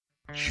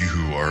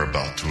You are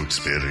about to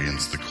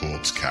experience the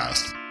Corpse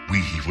Cast.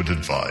 We would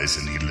advise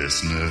any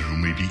listener who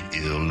may be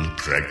ill,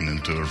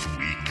 pregnant, or of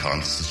weak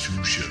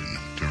constitution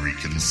to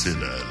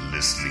reconsider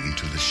listening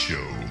to the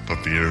show for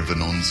fear of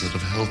an onset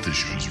of health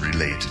issues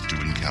related to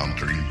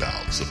encountering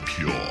bouts of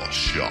pure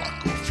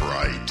shock or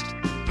fright.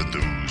 For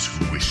those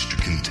who wish to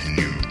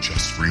continue,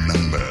 just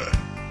remember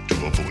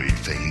to avoid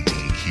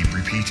fainting. Keep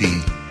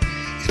repeating,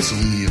 it's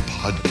only a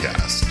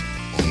podcast.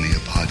 Only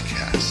a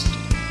podcast.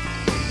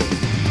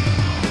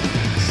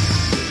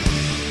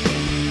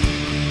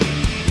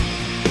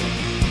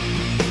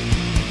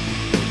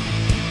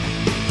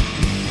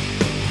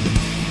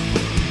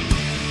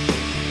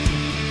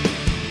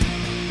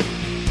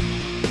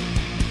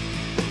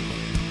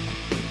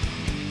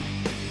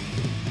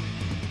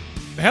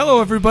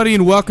 Hello, everybody,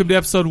 and welcome to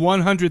episode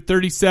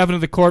 137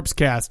 of the Corpse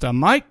Cast. I'm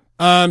Mike.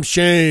 I'm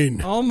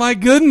Shane. Oh, my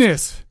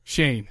goodness.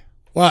 Shane.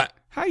 What?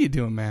 How you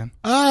doing, man?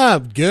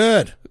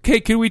 Good.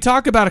 Okay, can we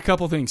talk about a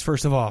couple things,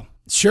 first of all?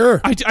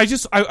 Sure.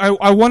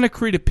 I want to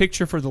create a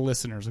picture for the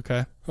listeners,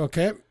 okay?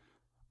 Okay.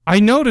 I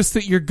noticed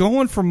that you're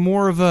going for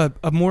more of a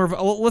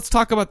let's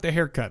talk about the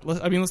haircut.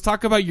 Let's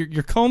talk about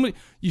your combing.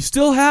 You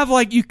still have,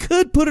 you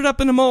could put it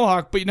up in a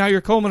mohawk, but now you're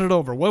combing it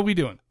over. What are we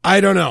doing? I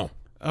don't know.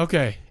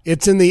 Okay.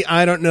 It's in the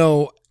I don't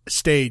know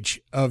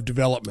stage of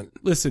development.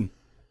 Listen.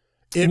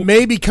 It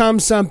may become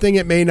something,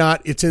 it may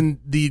not. It's in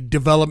the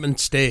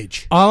development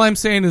stage. All I'm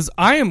saying is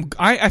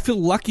I feel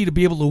lucky to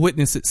be able to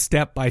witness it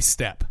step by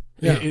step.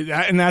 Yeah.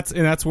 And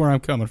that's where I'm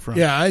coming from.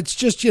 Yeah, it's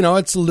just,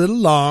 it's a little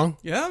long.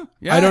 Yeah.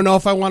 I don't know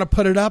if I want to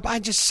put it up. I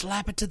just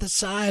slap it to the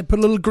side, put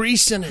a little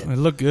grease in it. It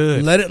look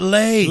good. Let it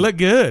lay. Look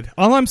good.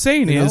 All I'm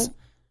saying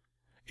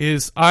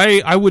is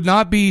I would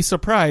not be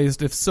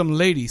surprised if some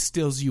lady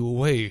steals you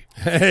away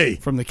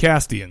from the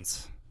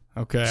Castians.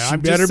 Okay, she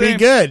better be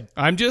good.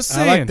 I'm just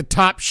saying. I like the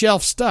top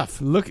shelf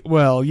stuff.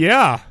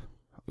 Yeah,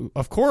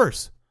 of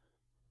course.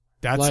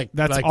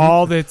 That's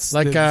all that's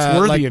worthy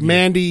like of you.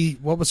 Mandy.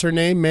 What was her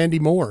name? Mandy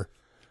Moore.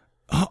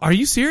 Are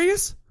you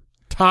serious?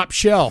 Top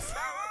shelf.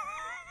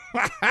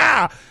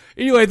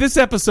 Anyway, this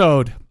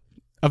episode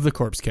of the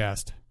Corpse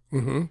Cast,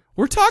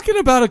 we're talking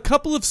about a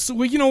couple of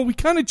we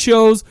kind of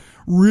chose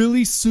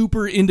really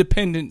super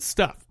independent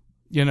stuff.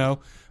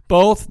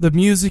 Both the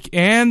music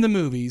and the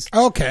movies.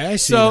 Okay, I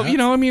see. So,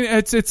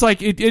 that. it's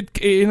like and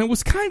it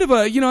was kind of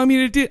I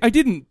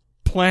didn't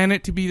plan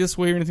it to be this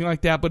way or anything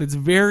like that, but it's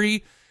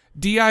very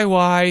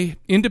DIY,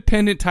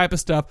 independent type of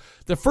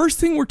stuff. The first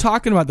thing we're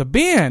talking about, the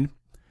band,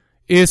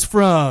 is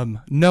from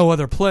no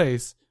other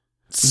place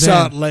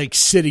Salt Lake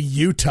City,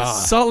 Utah.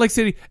 Salt Lake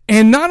City.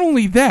 And not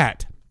only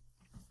that,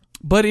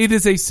 but it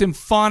is a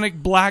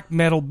symphonic black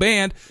metal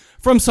band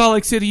from Salt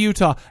Lake City,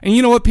 Utah. And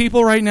you know what,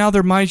 people, right now,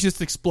 their minds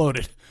just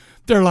exploded.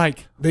 They're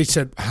like... They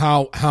said,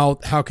 how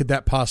could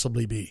that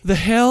possibly be? The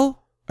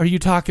hell are you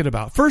talking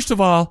about? First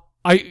of all,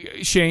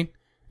 Shane,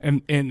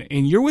 and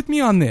you're with me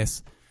on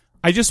this.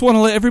 I just want to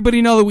let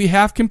everybody know that we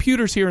have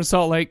computers here in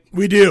Salt Lake.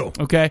 We do.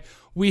 Okay.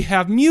 We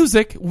have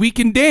music. We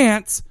can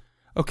dance.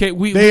 Okay.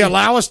 They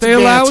allow us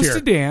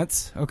to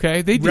dance.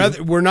 Okay. They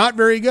do. We're not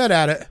very good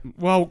at it.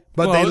 But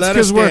they let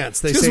us dance.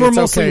 They say we're it's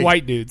mostly okay.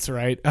 white dudes,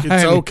 right?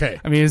 It's okay.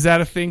 Is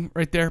that a thing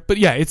right there? But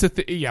yeah, it's a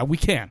thing. Yeah, we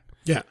can.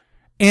 Yeah.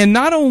 And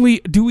not only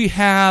do we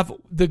have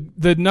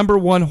the number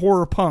one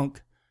horror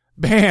punk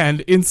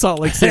band in Salt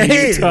Lake City,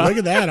 Utah. Look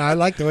at that. I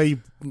like the way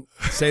you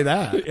say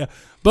that. Yeah.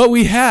 But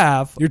we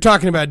have... You're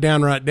talking about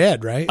Downright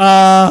Dead, right?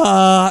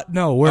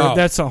 No,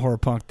 that's not horror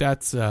punk.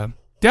 That's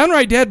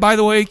Downright Dead, by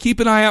the way.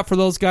 Keep an eye out for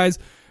those guys.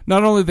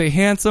 Not only are they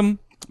handsome,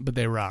 but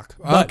they rock.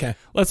 But okay.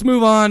 Let's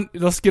move on.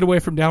 Let's get away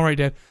from Downright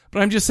Dead.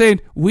 But I'm just saying,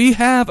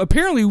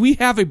 apparently we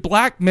have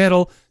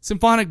a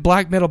symphonic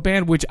black metal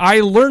band, which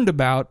I learned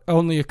about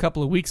only a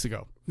couple of weeks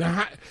ago.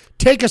 Now,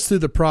 take us through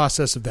the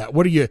process of that.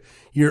 What are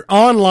you're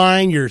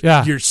online, you're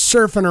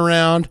surfing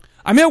around.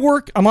 I'm at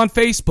work, I'm on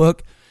Facebook,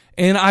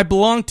 and I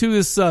belong to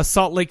this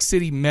Salt Lake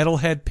City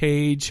metalhead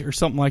page or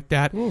something like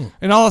that. Ooh.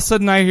 And all of a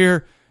sudden I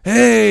hear,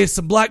 hey,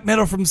 some black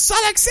metal from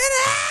Salt Lake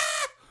City.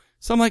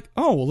 So I'm like,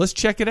 oh, well, let's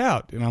check it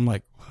out. And I'm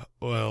like,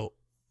 well,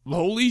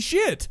 holy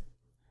shit.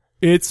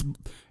 It's,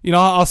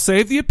 I'll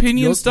save the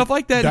opinion, stuff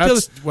like that.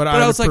 That's what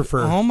I would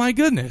prefer. Like, oh my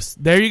goodness.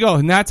 There you go.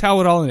 And that's how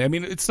it all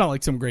ended. It's not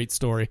like some great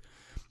story.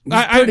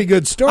 Pretty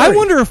good story. I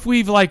wonder if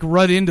we've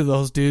run into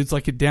those dudes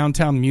at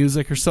Downtown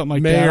Music or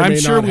something like that.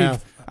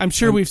 I'm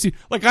sure we've seen,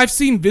 I've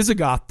seen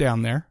Visigoth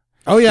down there.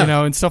 Oh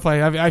yeah. And stuff like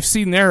that. I've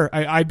seen there.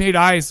 I made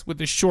eyes with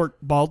this short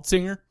bald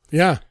singer.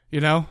 Yeah.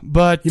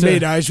 But you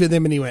made eyes with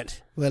him and he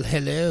went, well,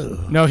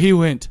 hello. No, he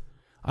went,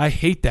 I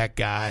hate that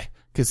guy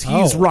because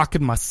he's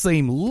rocking my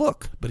same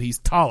look, but he's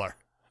taller.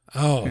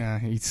 Oh. Yeah,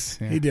 he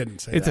didn't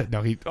say that.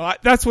 No,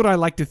 that's what I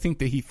like to think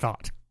that he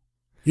thought.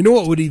 You know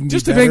what would even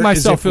just be to better make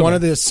myself is if feel one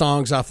of the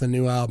songs off the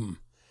new album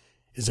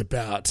is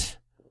about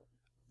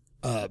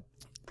a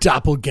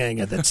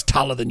doppelganger that's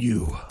taller than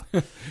you.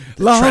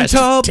 Long,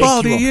 tall,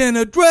 baldy in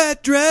a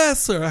red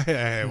dress, or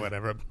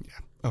whatever.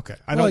 Yeah, okay.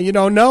 You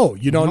don't know.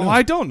 You don't know.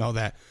 I don't know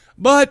that.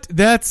 But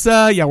that's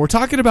we're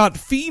talking about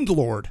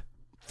Fiendlord.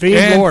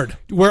 Fiendlord.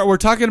 We're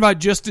talking about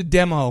just a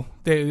demo.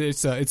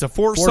 It's a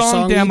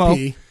four-song demo.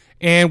 EP.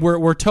 And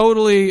we're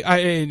totally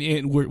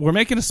we're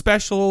making a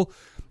special.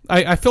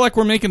 I feel like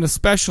we're making a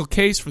special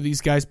case for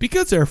these guys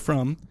because they're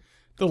from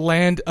the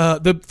land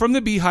from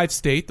the Beehive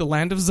State, the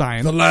land of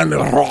Zion, The land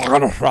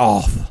of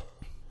Roth.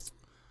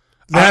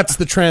 That's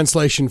the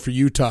translation for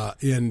Utah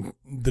in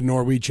the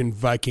Norwegian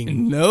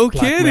Viking. No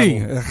black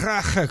kidding. metal.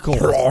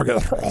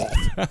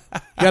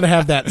 Gotta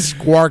have that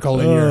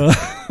squarkle in your.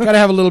 Gotta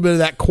have a little bit of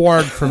that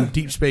quark from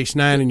Deep Space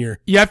Nine in your.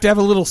 You have to have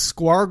a little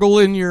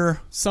squargle in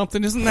your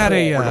something. Isn't that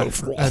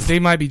a They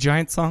Might Be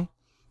Giant song?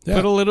 Yeah.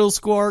 Put a little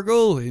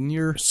squargle in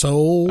your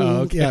soul.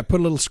 Okay. Yeah, put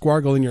a little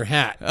squargle in your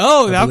hat.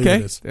 Oh, I believe okay.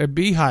 it is. A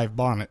beehive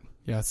bonnet.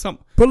 Yeah,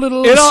 Put a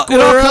little it all comes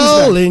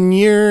squirrel back. in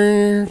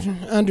your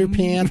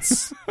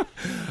underpants.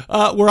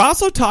 We're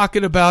also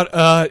talking about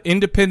an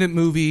independent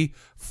movie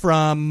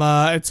from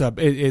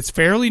it's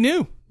fairly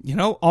new. You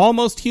know,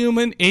 Almost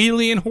Human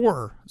Alien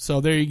Horror.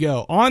 So there you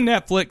go. On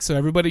Netflix, so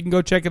everybody can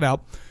go check it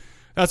out.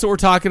 That's what we're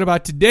talking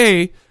about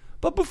today.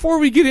 But before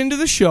we get into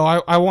the show,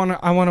 I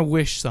wanna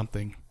wish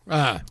something.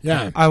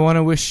 Yeah. I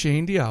wanna wish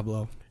Shane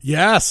Diablo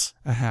Yes.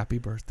 a happy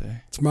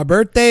birthday. It's my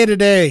birthday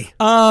today.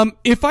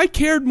 If I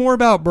cared more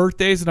about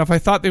birthdays and if I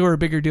thought they were a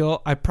bigger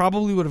deal, I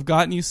probably would have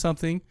gotten you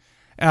something.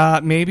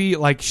 Maybe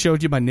like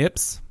showed you my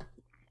nips.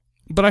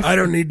 But I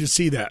don't need to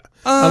see that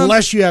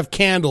unless you have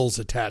candles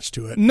attached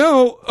to it.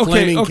 No. Okay.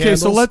 Flaming Okay.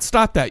 So candles? let's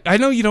stop that. I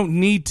know you don't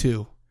need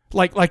to.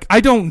 Like I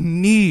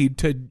don't need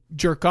to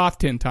jerk off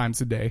 10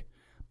 times a day,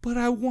 but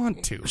I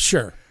want to.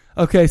 Sure.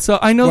 Okay. So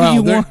I know that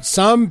you want.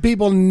 Some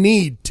people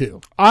need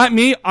to. I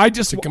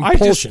just It's a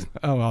compulsion.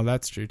 oh well,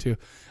 that's true too.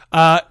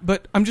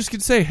 But I'm just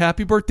gonna say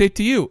happy birthday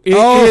to you. It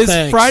is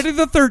Thanks. Friday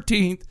the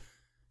 13th,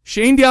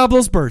 Shane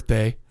Diablo's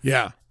birthday.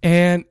 Yeah.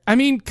 And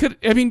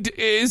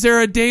is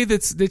there a day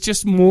that's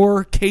just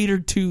more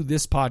catered to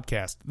this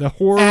podcast, the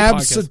horror podcast?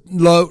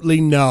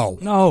 Absolutely no.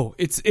 No,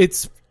 it's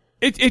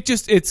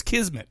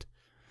kismet.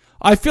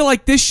 I feel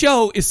like this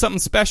show is something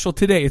special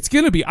today. It's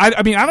gonna be. I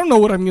don't know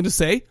what I'm gonna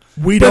say.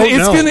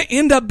 It's gonna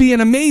end up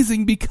being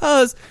amazing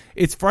because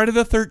it's Friday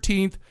the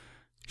 13th.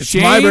 It's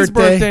Shane's my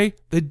birthday.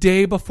 the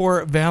day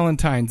before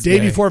Valentine's Day.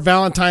 Day before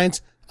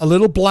Valentine's, a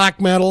little black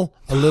metal,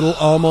 a little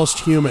Almost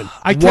Human.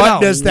 I What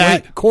cannot does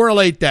that wait.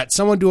 correlate that?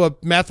 Someone do a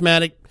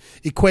mathematic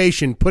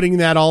equation, putting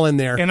that all in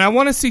there. And I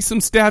want to see some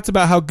stats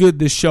about how good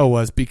this show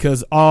was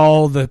because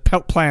all the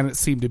planets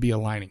seem to be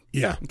aligning.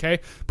 Yeah. Okay.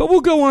 But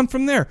we'll go on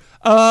from there.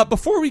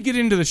 Before we get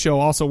into the show,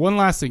 also, one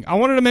last thing. I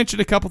wanted to mention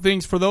a couple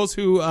things for those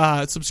who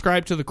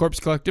subscribe to the Corpse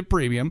Collective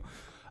Premium.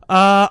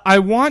 I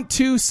want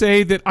to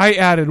say that I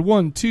added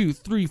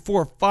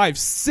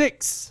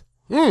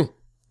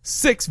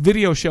 6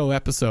 video show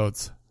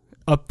episodes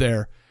up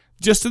there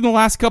just in the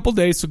last couple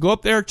days. So go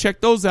up there,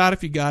 check those out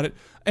if you got it.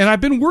 And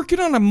I've been working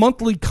on a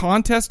monthly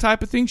contest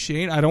type of thing,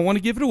 Shane. I don't want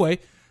to give it away,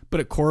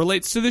 but it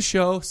correlates to the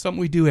show, something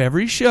we do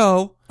every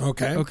show.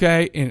 Okay.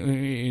 Okay.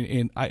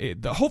 And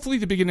hopefully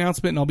the big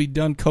announcement, and I'll be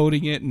done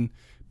coding it and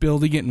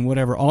building it and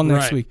whatever all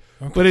next Right. week.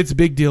 Okay. But it's a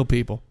big deal,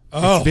 people.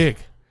 Oh. It's big.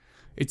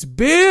 It's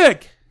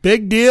big.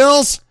 Big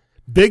deals,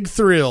 big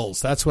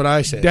thrills. That's what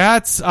I say.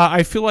 That's.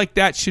 I feel like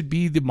that should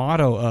be the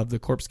motto of the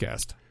Corpse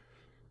Cast.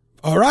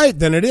 All right,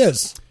 then it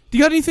is. Do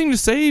you got anything to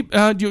say?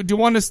 Do you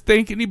want to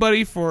thank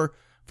anybody for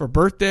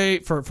birthday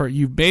for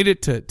you've made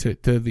it to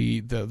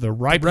the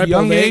ripe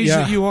young age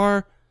that you are?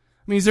 I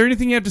mean, is there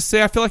anything you have to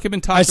say? I feel like I've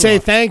been talking. I say a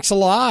lot. thanks a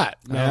lot,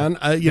 man.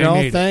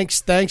 Thanks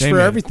They for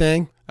made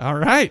everything. All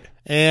right.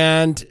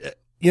 And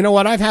you know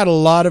what? I've had a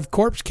lot of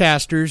corpse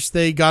casters.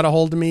 They got a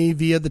hold of me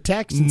via the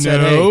text and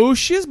said, "Hey,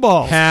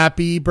 shizballs.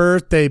 happy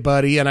birthday,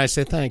 buddy!" And I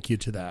say thank you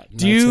to that.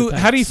 And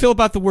How do you feel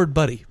about the word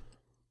buddy?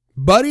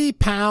 Buddy,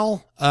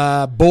 pal,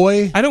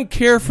 boy. I don't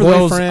care for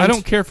Boyfriend. those. I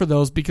don't care for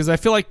those because I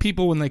feel like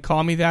people when they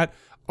call me that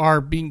are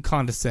being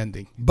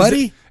condescending.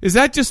 Buddy? Is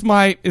that just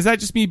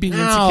me being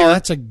No, insecure?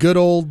 that's a good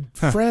old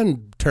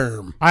friend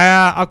term.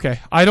 Okay.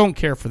 I don't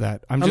care for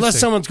that. I'm Unless just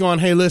saying. someone's going,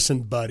 "Hey,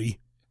 listen, buddy,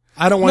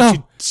 I don't want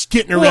you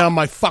skitting around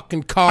my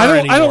fucking car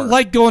anymore." I don't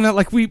like going out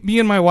like me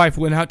and my wife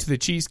went out to the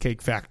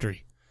Cheesecake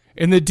Factory,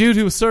 and the dude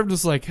who served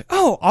was like,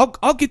 "Oh,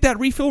 I'll get that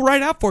refill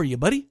right out for you,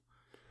 buddy."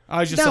 I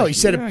was just he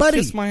said it, buddy.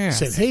 Kiss my ass.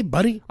 He said, "Hey,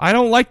 buddy." I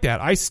don't like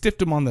that. I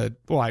stiffed him on the.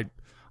 Well,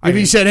 If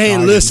he said, "Hey, no, I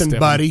didn't listen, stiff him.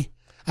 buddy,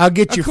 I'll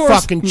get Of you course,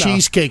 fucking no.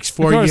 cheesecakes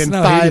for Of you course, in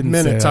no, he 5 didn't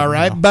say minutes, that. all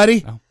right, No.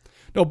 buddy?"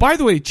 No, by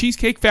the way,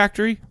 Cheesecake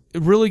Factory,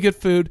 really good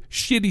food,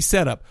 shitty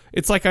setup.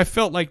 It's like I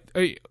felt like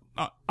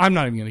I'm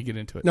not even going to get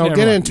into it. No, Never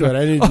get mind. into it.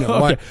 I need to know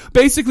Okay. what.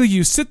 Basically,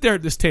 you sit there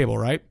at this table,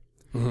 right?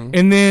 Mm-hmm.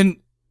 And then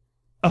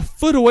a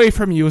foot away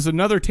from you is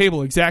another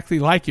table exactly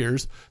like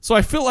yours. So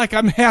I feel like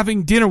I'm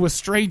having dinner with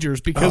strangers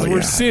because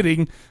we're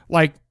sitting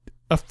like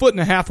a foot and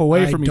a half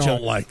away from each other. I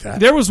don't like that.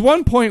 There was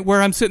one point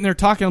where I'm sitting there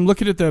talking, I'm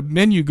looking at the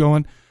menu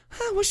going,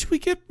 what should we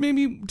get?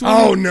 Maybe.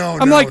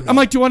 I'm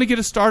like, do you want to get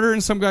a starter?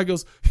 And some guy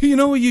goes, you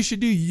know what you should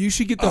do? You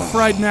should get the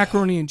fried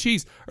macaroni and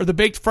cheese or the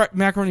baked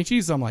macaroni and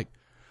cheese. I'm like,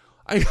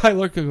 I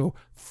look and go,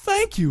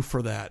 thank you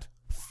for that.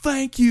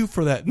 thank you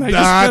for that. And I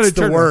That's just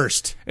the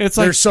worst. It's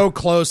they're like so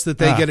close that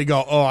they get to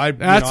go,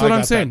 that's what I'm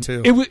got saying.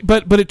 that too.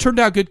 But it turned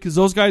out good because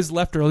those guys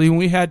left early, and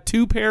we had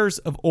 2 pairs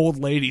of old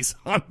ladies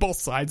on both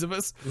sides of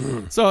us.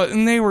 So,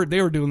 and they were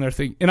doing their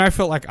thing, and I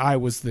felt like I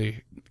was the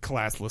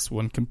classless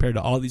one compared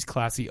to all these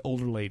classy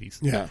older ladies.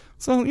 Yeah.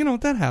 So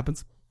that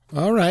happens.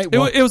 All right.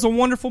 It was a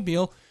wonderful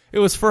meal. It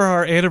was for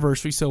our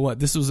anniversary. So what?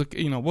 This was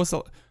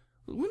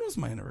when was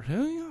my anniversary?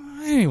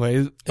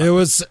 Anyway, it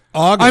was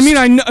August. I mean,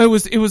 I know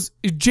it was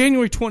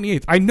January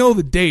 28th. I know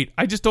the date.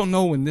 I just don't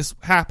know when this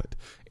happened.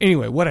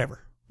 Anyway,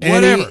 whatever.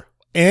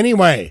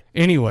 Anyway,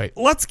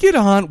 let's get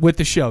on with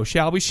the show,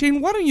 shall we?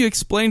 Shane, why don't you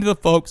explain to the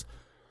folks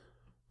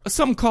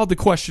something called the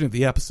question of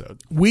the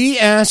episode? We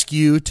ask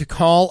you to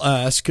call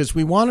us because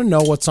we want to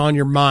know what's on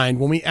your mind.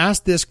 When we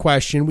ask this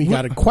question, we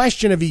got a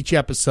question of each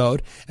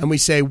episode, and we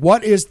say,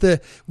 what is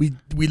we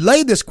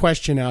lay this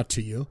question out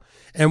to you.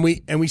 And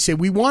we say,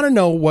 we want to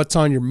know what's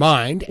on your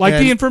mind. Like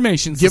the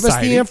information society. Give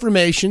us the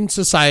information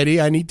society.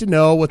 I need to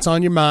know what's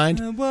on your mind.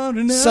 I want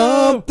to know.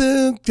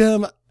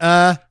 Something.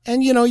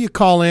 And you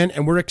call in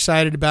and we're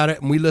excited about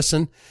it and we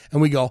listen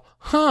and we go,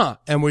 huh.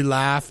 And we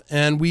laugh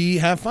and we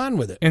have fun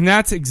with it. And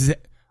that's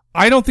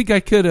I don't think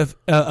I could have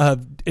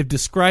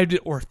described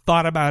it or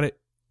thought about it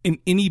in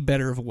any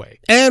better of a way.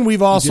 And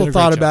we've also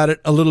thought about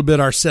it a little bit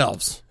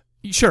ourselves.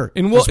 Sure.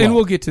 And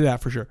we'll get to that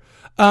for sure.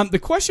 The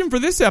question for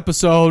this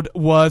episode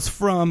was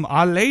from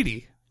Our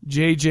Lady,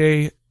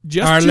 JJ,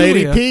 just Our Julia,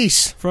 Lady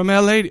Peace. From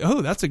LA.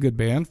 Oh, that's a good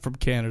band from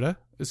Canada.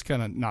 It's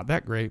kind of not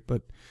that great,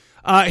 but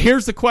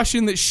here's the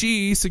question that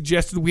she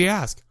suggested we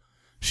ask.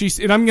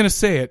 And I'm going to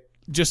say it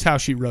just how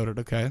she wrote it,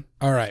 okay?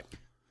 All right.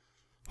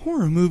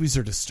 Horror movies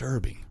are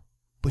disturbing,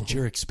 but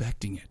you're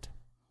expecting it.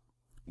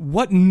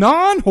 What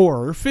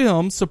non-horror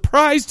film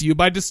surprised you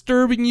by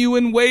disturbing you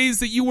in ways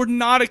that you were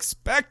not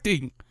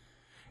expecting?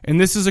 And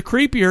this is a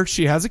creepier.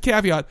 She has a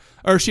caveat,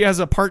 or she has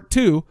a part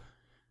 2.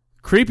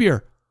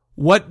 Creepier.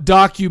 What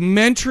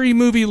documentary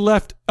movie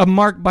left a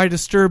mark by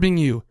disturbing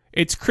you?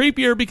 It's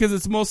creepier because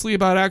it's mostly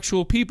about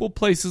actual people,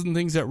 places, and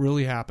things that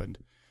really happened.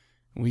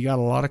 We got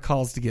a lot of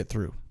calls to get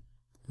through.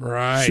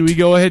 Right. Should we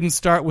go ahead and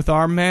start with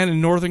our man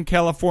in Northern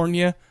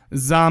California,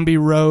 Zombie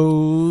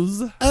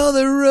Rose? Oh,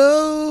 the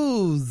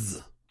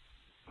Rose.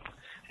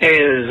 Hey,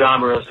 this is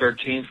Zombie Rose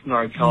 13 from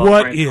Northern California.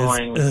 What is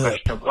calling with a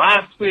question of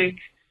last week.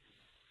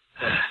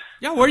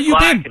 Yeah, where you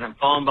been? And I'm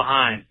falling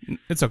behind.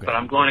 It's okay. But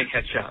I'm going to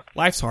catch up.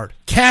 Life's hard.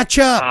 Catch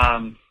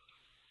up.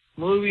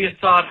 Movie I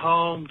saw at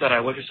home that I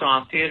wish I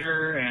saw in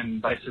theater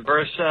and vice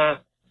versa.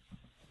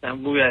 That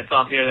movie I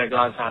saw in theater that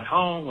I saw at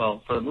home.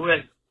 Well, for the movie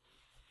I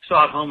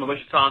saw at home, I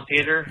wish I saw in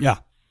theater. Yeah.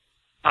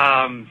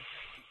 I'd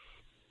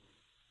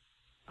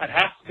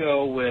have to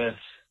go with...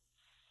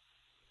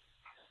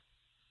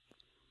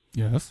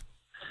 Yes.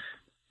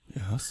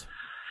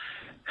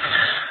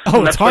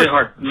 Oh, that's it's hard. really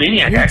hard.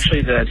 Maniac,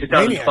 actually, the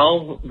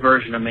 2012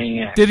 version of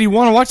Maniac. Did he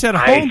want to watch that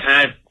at home? I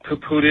kind of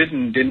poo-pooed it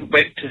and didn't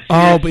wait to see it.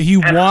 Oh, but he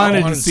wanted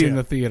to home. see it in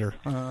the theater.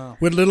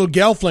 With little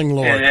Gelfling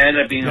Lord. And it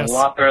ended up being a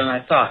lot better than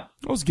I thought.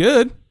 It was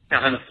good.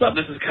 Now, on the flip,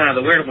 this is kind of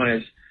the weird one,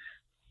 is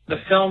the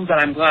film that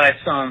I'm glad I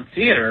saw in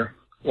theater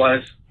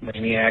was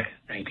Maniac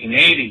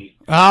 1980.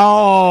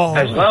 Oh.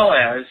 As well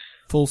as...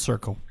 Full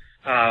circle.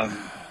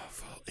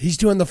 He's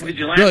doing the...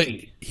 Vigilante.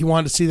 Really, he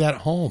wanted to see that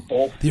at home.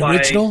 Both the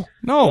original?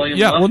 No, William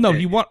yeah, well, no,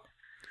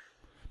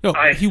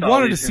 Lustig. he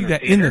wanted to see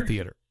that in the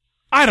theater.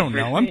 I don't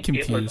know, I'm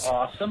confused. It was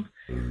awesome.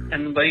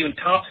 And but even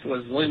tops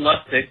was William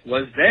Lustig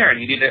was there, and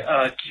he did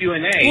a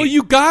Q&A. Well,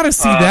 you got to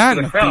see that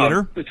in the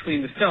theater.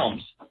 Between the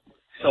films.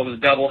 So it was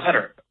a double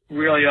header.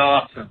 Really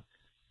awesome.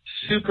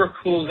 Super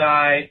cool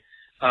guy.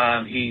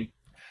 He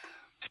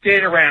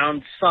stayed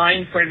around,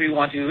 signed for anybody who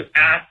wanted to,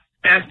 ask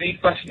any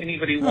question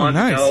anybody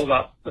wanted to know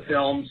about the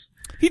films.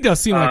 He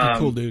does seem like a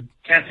cool dude.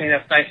 Can't say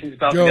enough nice things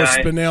about Joe the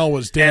guy. Spinell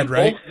was dead, and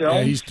right? Both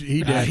films,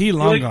 he died. He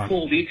long really gone.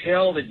 Cool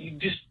detail that you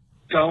just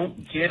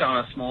don't get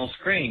on a small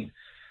screen,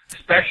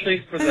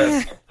 especially for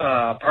the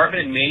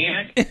apartment in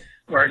Maniac,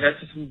 where that's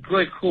some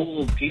really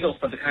cool details,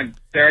 but they're kind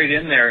of buried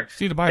in there.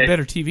 You need to buy a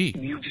better TV.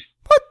 You just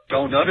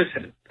don't notice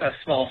it at a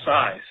small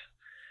size.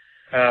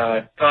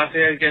 Talk to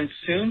you again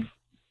soon.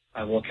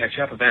 I will catch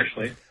up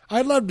eventually.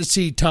 I'd love to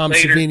see Tom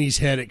Savini's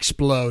head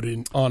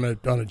explode on a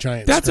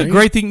giant That's screen. a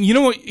great thing. You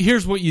know what?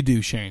 Here's what you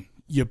do, Shane.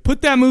 You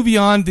put that movie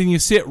on, then you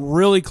sit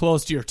really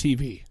close to your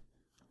TV.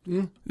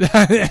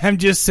 I'm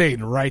just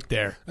saying, right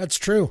there. That's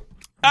true.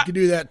 You can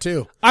do that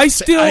too. I'm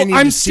still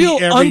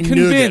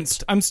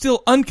unconvinced. Nougat. I'm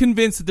still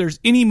unconvinced that there's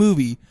any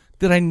movie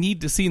that I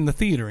need to see in the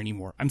theater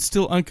anymore. I'm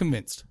still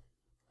unconvinced.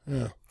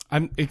 Yeah.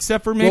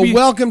 Except for maybe.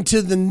 Well, welcome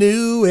to the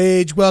new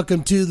age.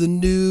 Welcome to the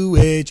new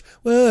age.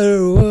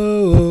 Whoa,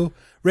 whoa, whoa.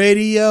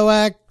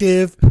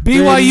 Radioactive.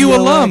 BYU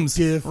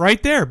alums.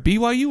 Right there.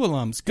 BYU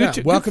alums. Good.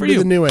 Yeah, welcome good for to you.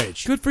 the new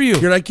age. Good for you.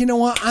 You're like, you know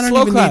what? I don't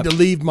Slow even clap. need to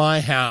leave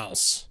my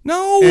house.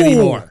 No.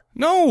 Anymore.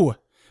 No.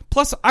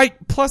 Plus I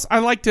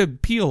like to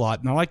pee a lot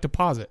and I like to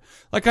pause it.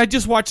 Like I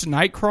just watched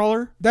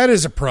Nightcrawler. That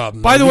is a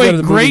problem. By the You way, go to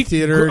the great movie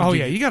theater. Oh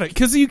yeah, you got it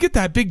because you get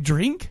that big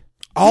drink.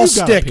 I'll You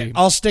gotta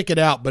pee. stick it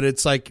out, but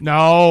it's like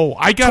No,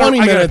 I got 20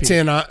 minutes pee.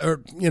 in,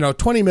 or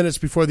 20 minutes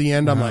before the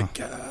end. I'm like,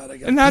 God, I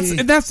got. And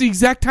that's the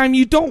exact time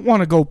you don't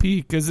want to go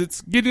pee because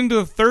it's getting into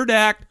the third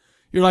act.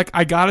 You're like,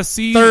 I gotta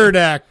see. Third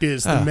act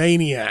is the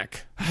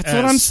maniac. That's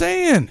what I'm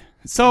saying.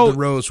 So the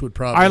Rose would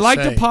probably. I like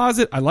say.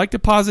 to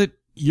posit.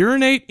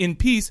 Urinate in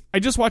peace. I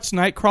just watched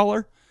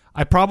Nightcrawler.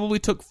 I probably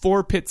took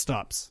 4 pit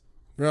stops.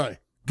 Really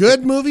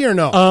good movie or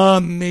no?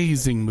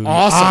 Amazing movie.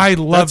 Awesome. I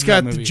love That's got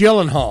that movie. the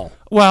Gyllenhaal.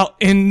 Well,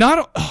 and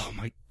not. Oh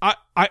my.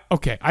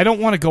 Okay. I don't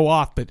want to go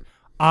off, but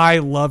I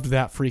loved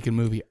that freaking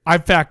movie.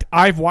 In fact,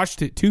 I've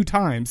watched it 2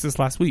 times this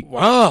last week.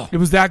 Wow, it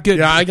was that good.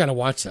 Yeah, I gotta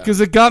watch that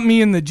because it got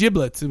me in the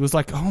giblets. It was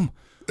like,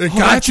 it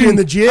got you in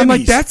the jibbies. I'm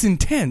like, that's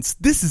intense.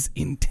 This is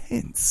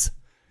intense.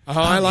 Oh,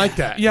 I like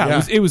that.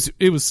 Yeah. It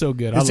was so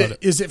good. I love it.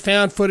 Is it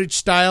found footage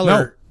style No.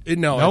 or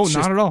no? It's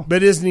not at all.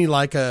 But isn't he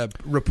like a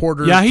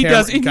reporter? Yeah, he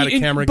does. Got a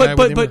camera guy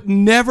with him. But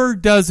never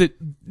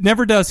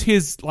does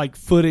his like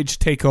footage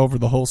take over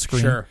the whole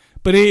screen. Sure.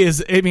 But it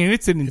is. I mean,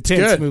 it's an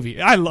intense good.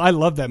 movie. I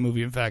love that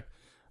movie. In fact,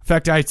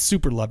 I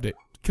super loved it.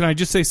 Can I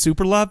just say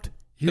super loved?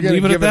 You're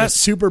gonna give it a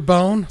super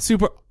bone.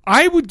 Super.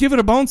 I would give it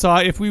a bone saw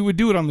if we would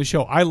do it on the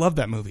show. I love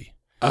that movie.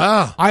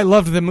 Ah, I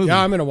loved the movie. Yeah,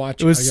 I'm gonna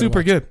watch it. It was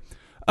super good.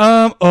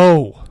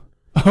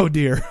 Oh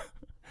dear.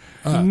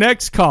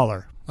 Next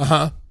caller.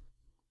 I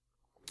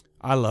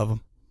love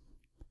him.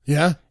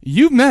 Yeah,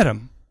 You've met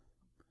him.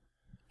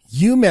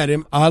 you met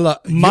him.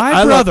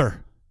 My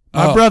brother.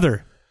 My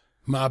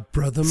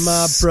brother.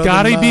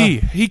 Scotty B.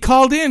 He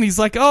called in. He's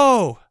like,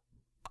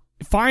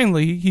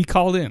 finally, he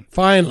called in.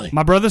 Finally.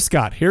 My brother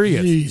Scott. Here he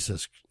is.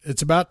 Jesus.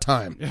 It's about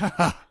time.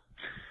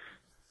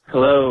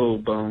 Hello,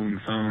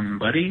 Bone Phone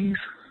buddies.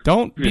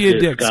 Don't be a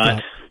dick,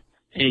 Scott.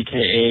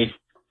 a.k.a.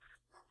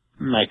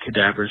 my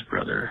cadaver's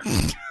brother.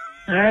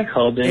 I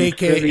called in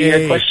AKA for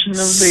the question of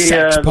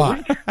sex the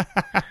pot. week.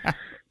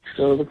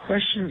 So the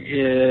question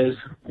is,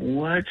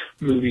 what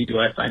movie do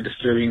I find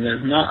disturbing that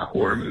is not a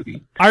horror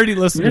movie? I already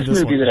listened This to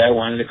this movie one. that I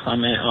wanted to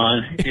comment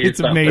on is It's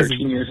about amazing.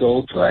 13 years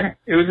old. So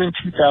it was in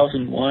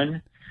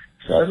 2001,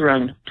 so I was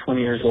around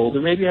 20 years old,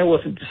 and maybe I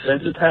wasn't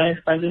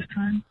desensitized by this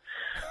time.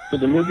 But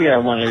the movie I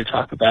wanted to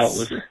talk about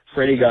was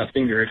Freddy Got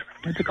Fingered.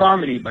 It's a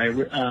comedy by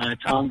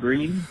Tom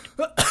Green.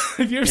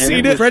 Have you ever And seen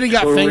it it? was Freddy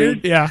Got totally-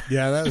 Fingered? Yeah.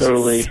 Yeah, that was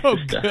Totally so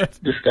good.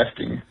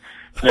 disgusting.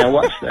 And I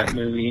watched that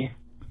movie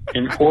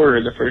in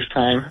horror the first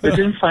time, but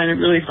didn't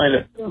really find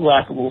it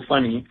laughable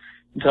funny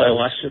until I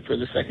watched it for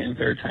the second and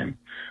third time,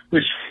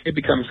 which it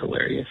becomes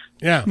hilarious.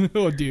 Yeah.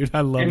 Oh, dude,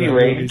 I love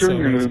Anyway, that movie. during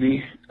so the much.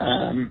 movie,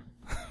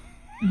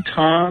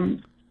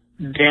 Tom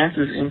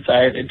dances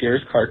inside a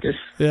deer's carcass.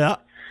 Yeah.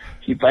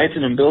 He bites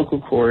an umbilical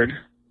cord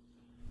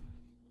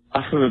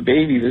off of a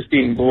baby that's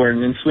being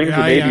born and swings Yeah,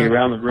 the baby yeah.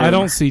 around the room. I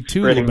don't see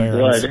two spreading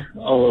barrels. blood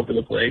all over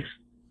the place.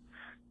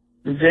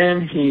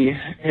 Then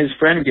his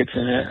friend gets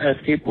in a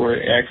skateboard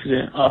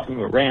accident off of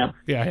a ramp,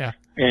 Yeah.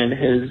 and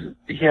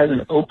he has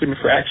an open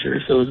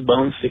fracture, so his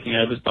bone's sticking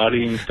out of his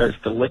body, and he starts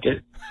to lick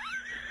it.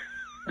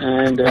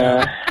 And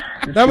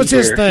That was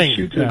his thing.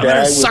 Shoots Yeah. a I'm guy gonna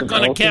with suck an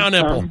on a cow elephant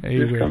nipple. tongue Hey,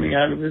 that's weird. coming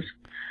out of his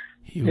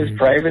Weird.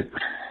 private,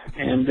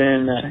 and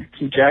then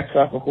he jacks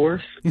off a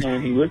horse,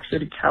 and he looks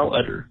at a cow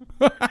udder.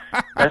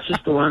 That's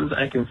just the ones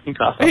I can think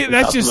off. Hey, the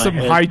that's top just of some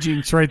my head.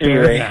 hijinks right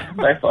there. Anyway,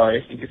 by far,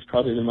 I think it's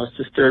probably the most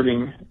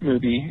disturbing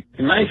movie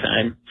in my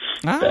time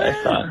that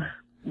I thought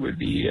would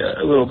be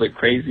a little bit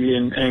crazy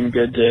and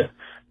good to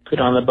put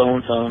on the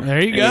bone phone.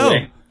 There you Anyway,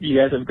 go. You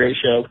guys have a great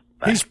show.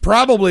 Bye. He's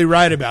probably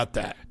right about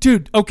that.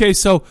 Dude, okay,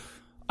 so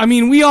I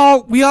mean we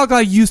all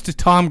got used to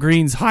Tom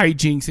Green's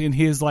hijinks and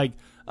his like,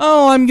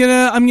 oh, I'm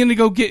gonna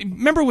go get.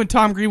 Remember when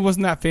Tom Green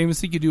wasn't that famous?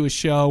 He could do a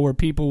show where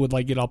people would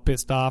like get all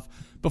pissed off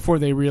before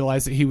they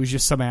realized that he was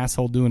just some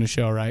asshole doing a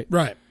show, right?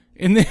 Right.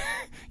 And then,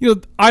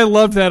 I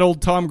loved that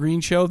old Tom Green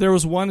show. There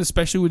was one,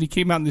 especially when he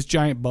came out in this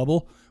giant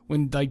bubble,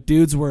 when like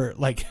dudes were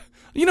like,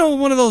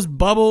 one of those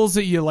bubbles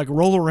that you like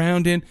roll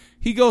around in.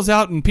 He goes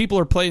out and people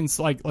are playing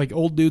like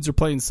old dudes are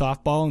playing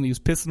softball, and he was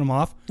pissing them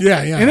off. Yeah.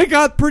 And it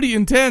got pretty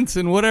intense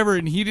and whatever.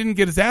 And he didn't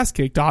get his ass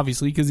kicked,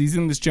 obviously, because he's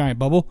in this giant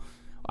bubble.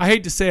 I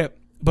hate to say it,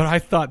 but I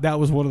thought that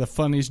was one of the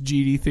funniest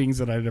GD things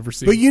that I'd ever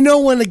seen. But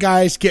when a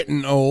guy's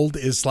getting old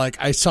is like,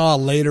 I saw a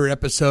later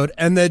episode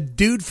and the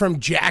dude from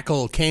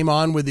Jackal came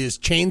on with his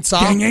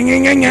chainsaw.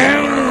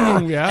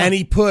 Yeah. And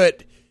he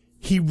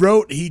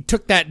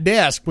took that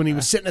desk when he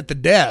was sitting at the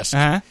desk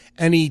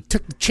and he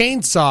took the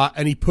chainsaw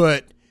and he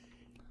put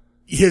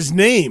his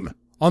name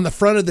on the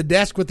front of the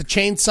desk with the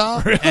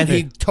chainsaw. Really? And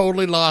he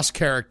totally lost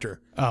character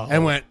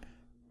and went,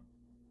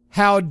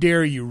 how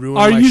dare you ruin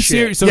Are my you shit?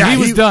 serious? So he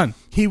was done.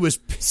 He was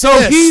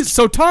pissed.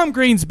 So Tom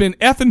Green's been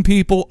effing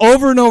people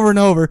over and over and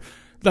over.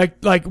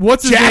 Like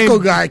what's his name? Jackal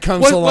guy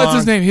comes along. What's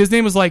his name? His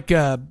name was like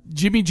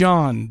Jimmy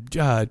John.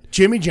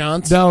 Jimmy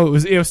Johns. No,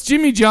 it was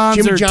Jimmy Johns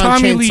Jimmy or John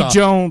Tommy Lee Chainsaw.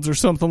 Jones or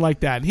something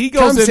like that. He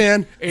goes Comes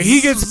in, in. and he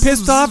gets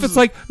pissed off. It's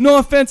like, no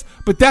offense,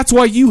 but that's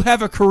why you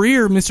have a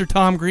career, Mr.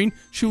 Tom Green.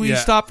 Should we Yeah.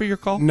 stop for your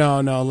call? No,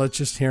 let's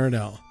just hear it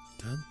out.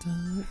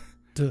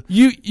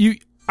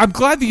 I'm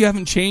glad that you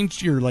haven't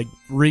changed your like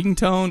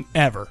ringtone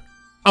ever.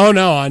 Oh,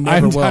 no, I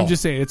never will. I'm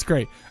just saying, it's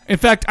great. In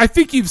fact, I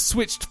think you've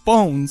switched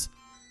phones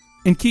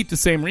and keep the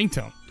same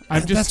ringtone.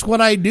 That's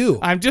what I do.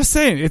 I'm just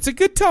saying, it's a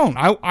good tone.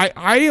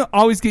 I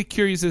always get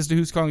curious as to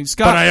who's calling.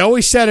 Scott. But I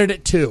always set it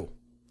at 2.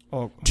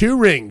 Oh. 2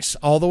 rings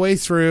all the way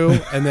through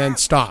and then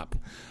stop.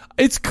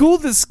 It's cool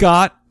that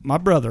Scott, my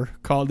brother,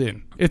 called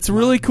in. It's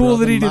really cool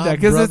that he did that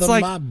because it's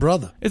like my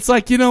brother. It's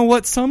like, you know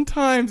what?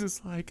 Sometimes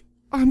it's like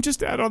I'm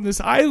just out on this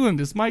island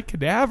as my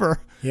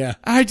cadaver. Yeah.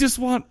 I just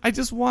want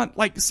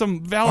like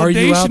some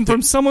validation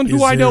from someone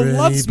who I know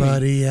loves me.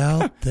 Anybody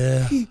out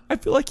there? I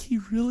feel like he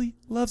really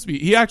loves me.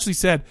 He actually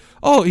said,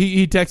 "Oh,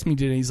 he texted me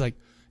today. He's like,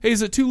 hey,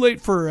 is it too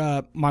late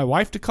for my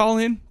wife to call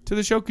in to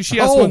the show because she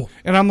has one?"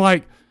 And I'm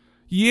like,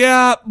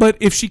 yeah, but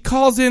if she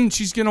calls in,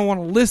 she's going to want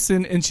to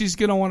listen, and she's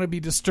going to want to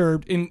be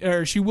disturbed,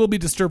 or she will be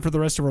disturbed for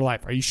the rest of her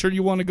life. Are you sure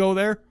you want to go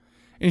there?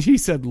 And he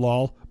said,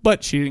 lol,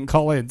 but she didn't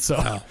call in, so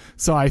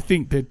I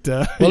think that...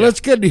 well,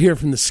 it's good to hear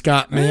from the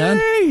Scott, man.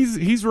 Hey,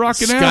 he's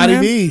rocking out, Scotty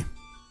man. B.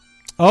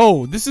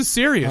 Oh, this is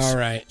serious. All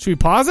right. Should we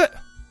pause it?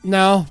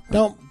 No,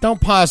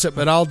 don't pause it,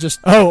 but I'll just...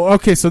 Oh,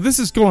 okay, so this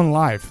is going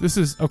live. This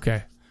is...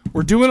 Okay.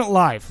 We're doing it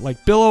live,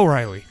 like Bill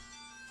O'Reilly.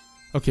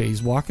 Okay,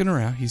 he's walking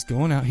around. He's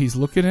going out. He's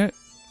looking at...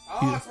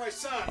 Oh, it's my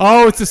son.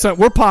 Oh, it's the son.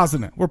 We're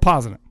pausing it.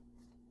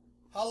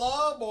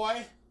 Hello,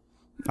 boy.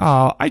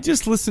 Oh, I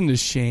just listened to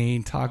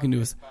Shane talking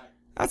to us.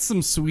 That's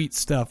some sweet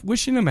stuff.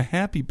 Wishing him a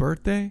happy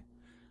birthday.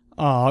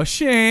 Oh,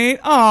 Shane.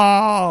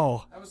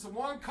 Oh. That was the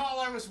one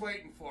call I was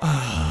waiting for.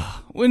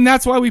 And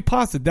that's why we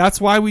paused it.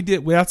 That's why we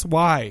did. That's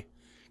why.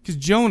 Because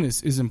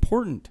Jonas is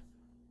important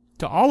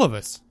to all of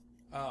us.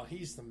 Oh,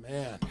 he's the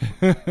man.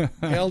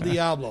 El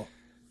Diablo.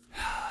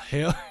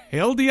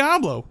 Hail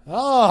Diablo.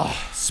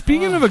 Oh.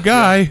 Speaking of a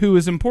guy who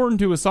is important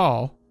to us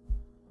all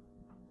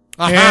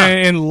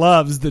and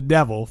loves the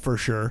devil for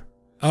sure.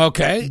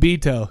 Okay.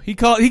 Beto. He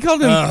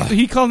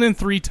called in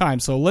 3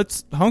 times, so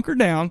let's hunker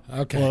down.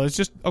 Okay. Well, it's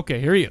just okay,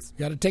 here he is.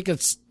 Got to take a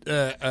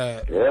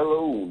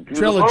hello,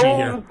 trilogy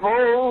here.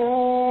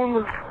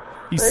 Phone.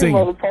 He's hey, singing.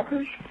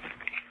 Motherfuckers.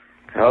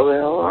 How the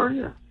hell are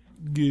you?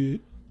 Good.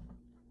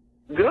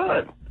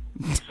 Good.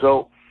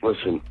 So,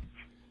 listen.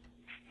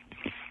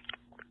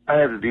 I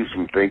had to do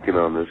some thinking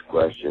on this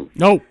question.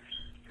 No.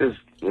 Just,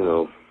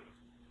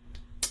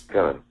 kind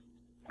of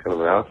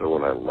an out there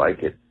when I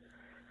like it.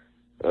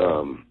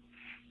 I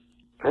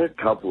had a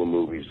couple of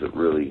movies that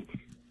really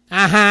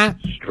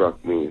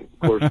struck me. Of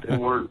course, they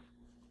weren't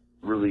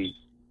really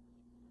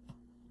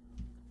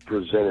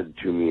presented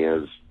to me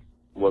as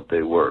what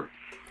they were.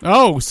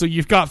 Oh, so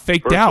you've got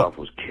faked First out. off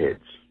was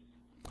Kids.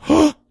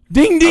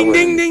 Ding, ding,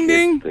 ding, ding,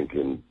 ding.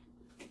 Thinking,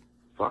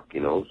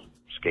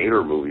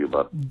 skater movie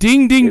about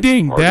ding, ding,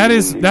 ding.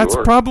 That's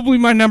York. probably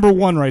my number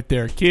 1 right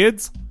there.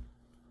 Kids.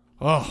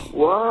 Oh.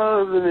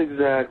 Wasn't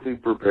exactly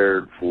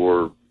prepared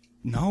for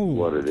what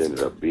no. it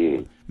ended up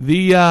being.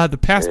 The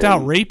passed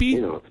out rapey.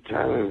 At the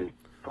time,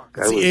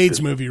 It's the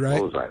AIDS movie,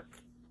 right? What was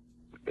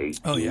I?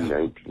 18,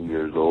 19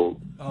 years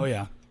old. Oh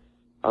yeah.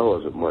 I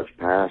wasn't much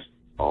past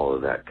all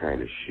of that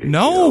kind of shit.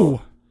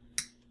 No.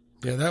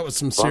 Yeah, that was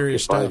some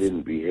serious if I stuff.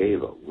 didn't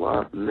behave a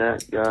lot in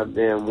that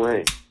goddamn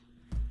way.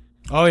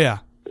 Oh yeah.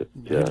 It,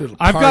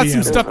 I've got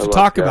some Party stuff to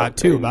talk about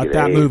too about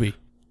that movie.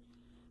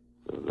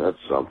 That's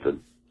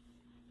something.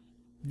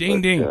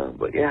 Ding, ding.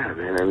 But yeah,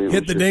 man, I mean,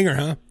 Hit the dinger,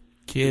 huh?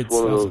 Kids. It's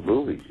one of those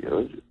movies,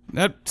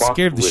 That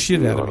scared the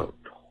shit out of me. On a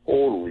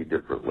totally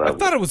different level. I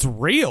thought it was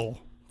real,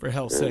 for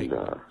hell's sake.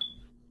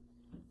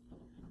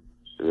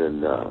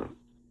 And then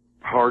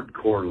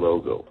Hardcore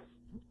Logo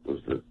was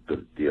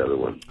the other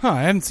one. Huh,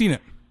 I haven't seen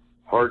it.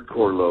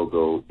 Hardcore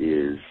Logo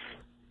is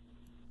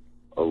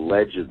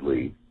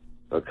allegedly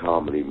a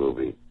comedy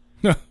movie.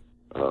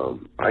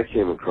 I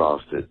came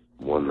across it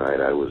one night.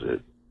 I was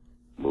at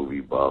Movie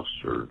Buffs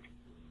or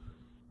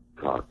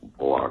Cock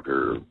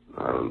Blocker.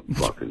 I don't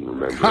fucking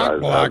remember.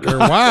 Cock Blocker,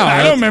 wow.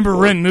 I don't remember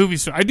renting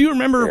movies. I do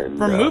remember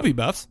from Movie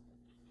Buffs.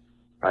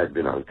 I'd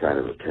been on kind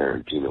of a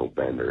Tarantino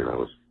bender, and I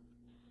was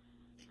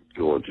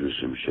going through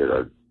some shit.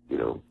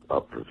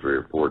 Up for 3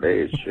 or 4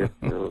 days. Shit,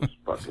 let's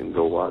fucking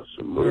go watch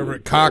some movies. Over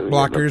at Cock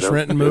Blockers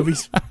renting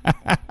movies.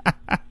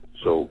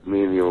 So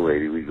me and the old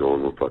lady, we go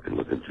and we're fucking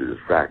looking through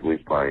this rack, and we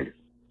find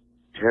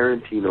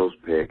Tarantino's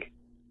pick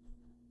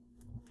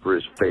for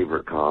his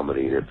favorite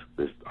comedy, and it's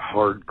this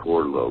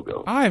Hardcore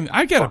Logo.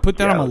 I gotta put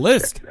that on my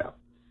list.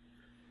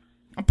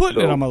 I'm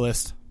putting it on my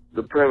list.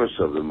 The premise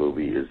of the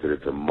movie is that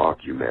it's a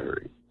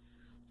mockumentary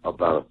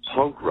about a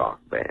punk rock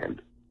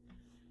band.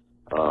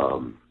 I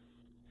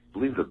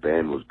believe the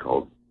band was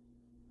called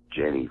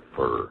Jenny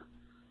Fur,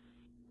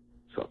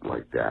 something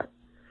like that.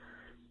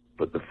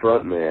 But the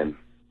front man,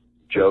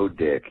 Joe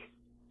Dick,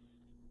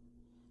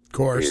 Of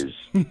course. is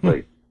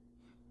like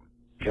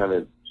kind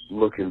of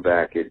looking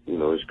back at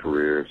his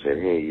career and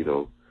saying, hey,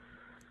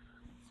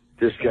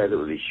 this guy that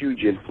was a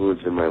huge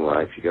influence in my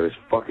life, he got his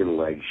fucking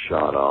leg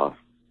shot off.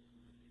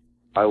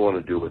 I want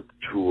to do a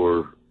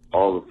tour.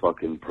 All the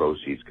fucking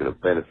proceeds going to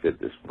benefit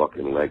this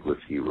fucking legless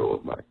hero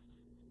of mine.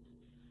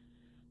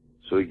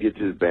 So he gets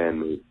his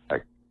band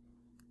back.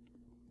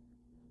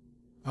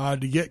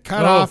 To get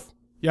cut off.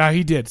 Yeah,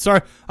 he did.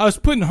 Sorry, I was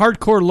putting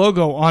Hardcore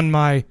Logo on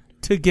my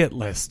to get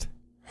list.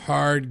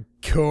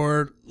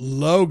 Hardcore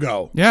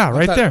Logo. Yeah,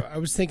 right there. I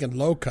was thinking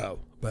Loco,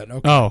 but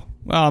okay. Oh,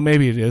 well,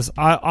 maybe it is.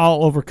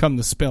 I'll overcome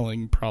the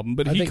spelling problem,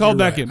 but he called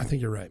back in. I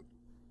think you're right.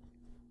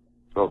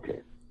 Okay.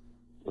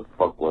 What the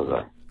fuck was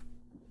I?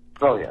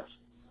 Oh, yes.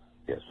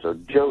 Yes, so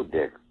Joe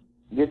Dick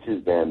gets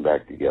his band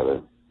back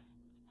together,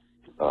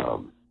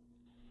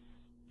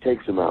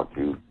 takes them out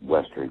to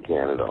Western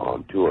Canada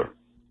on tour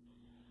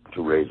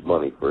to raise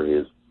money for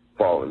his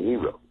fallen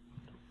hero.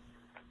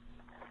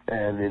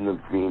 And in the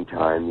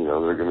meantime,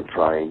 they're going to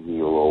try and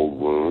heal old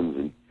wounds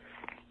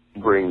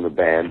and bring the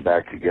band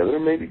back together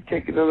and maybe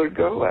take another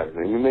go at it,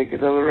 maybe make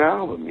another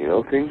album.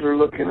 Things are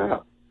looking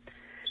up.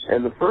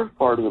 And the first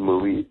part of the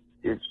movie,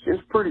 it's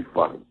pretty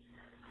funny.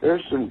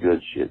 There's some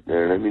good shit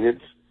there. And I mean,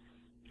 it's,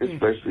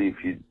 especially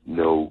if you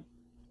know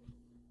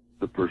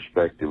the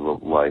perspective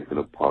of life in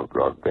a punk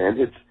rock band,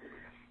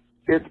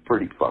 it's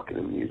pretty fucking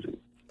amusing.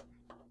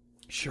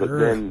 Sure. But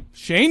then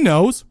Shane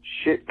knows.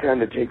 Shit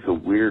kind of takes a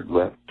weird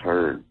left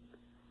turn.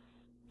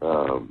 I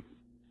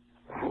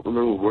don't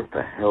remember what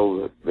the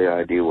hell the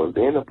idea was.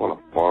 They end up on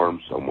a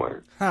farm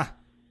somewhere. Huh.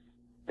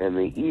 And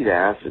they eat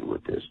acid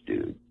with this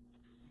dude.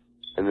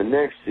 And the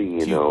next thing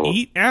you know...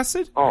 eat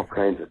acid? All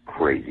kinds of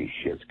crazy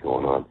shit's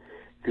going on.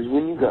 Because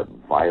when you got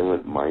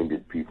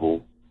violent-minded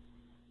people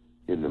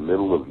in the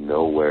middle of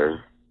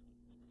nowhere,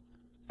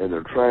 and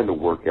they're trying to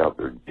work out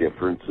their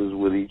differences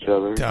with each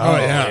other... Oh,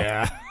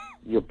 yeah.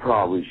 You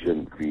probably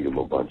shouldn't feed them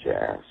a bunch of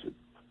acid.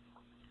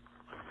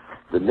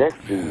 The next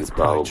thing you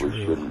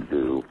probably shouldn't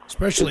do...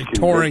 Especially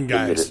touring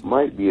guys. It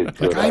might be a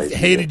good idea. I've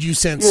hated you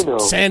since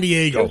San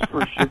Diego. Just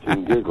for shits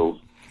and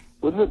giggles,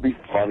 wouldn't it be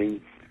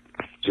funny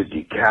to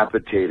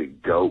decapitate a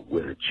goat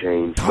with a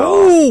chainsaw?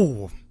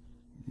 Oh!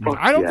 Fuck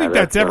I don't think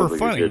that's ever like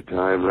funny. A good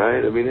time,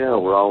 right? I mean,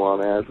 hell, we're all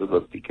on acid.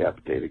 Let's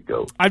decapitate a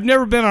goat. I've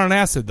never been on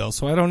acid, though,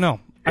 so I don't know.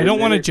 I don't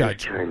want to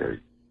judge. It kind of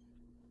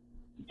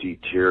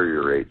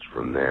deteriorates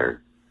from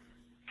there.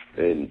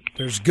 And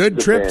there's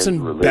good trips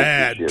and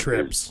bad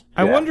trips.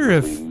 I wonder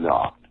if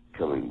not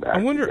coming back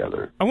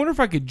together. I wonder if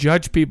I could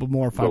judge people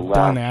more if I've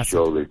done acid.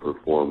 The last show they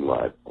performed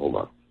live. Hold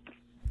on.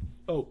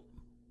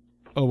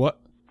 Oh, what?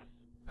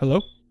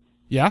 Hello?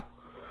 Yeah.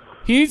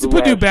 He needs to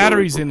put new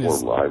batteries in his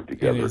smoke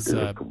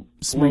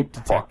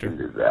detector.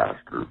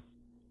 Disaster.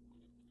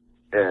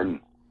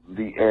 And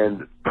the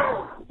end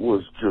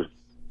was just.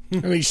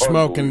 And he's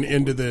smoking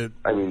into the...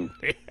 I mean,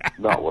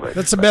 not what I...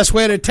 That's the best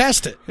way to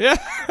test it. Yeah.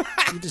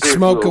 You just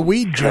smoke a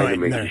weed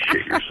joint in there. You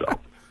shit yourself.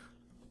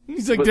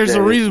 He's like, there's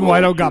a reason why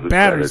I don't got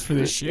batteries for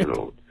this shit.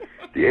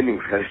 The ending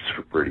credits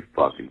are pretty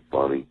fucking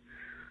funny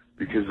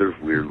because there's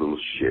weird little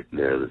shit in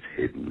there that's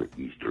hidden, like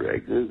Easter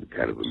eggs. It's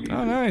kind of amusing.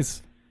 Oh,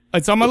 nice.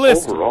 It's on my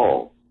list.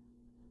 Overall,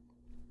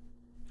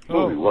 the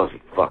movie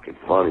wasn't fucking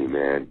funny,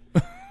 man.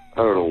 I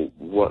don't know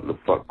what the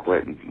fuck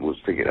Quentin was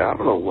thinking. I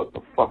don't know what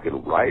the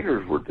fucking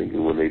writers were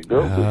thinking when they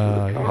built this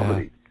as a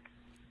comedy.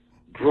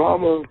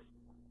 Drama,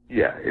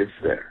 yeah, it's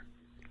there.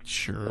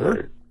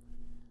 Sure.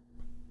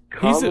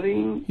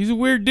 Comedy, he's a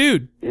weird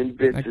dude. In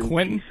bits like and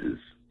Quentin. pieces.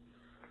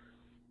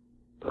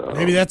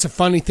 Maybe that's a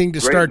funny thing to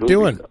start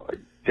doing. I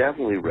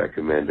definitely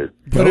recommend it.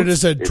 Put it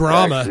as a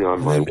drama,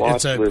 and then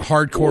it's a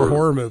hardcore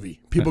horror movie.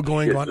 People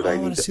going, I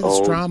want to see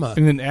this drama.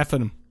 And then effing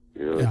them.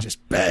 And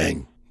just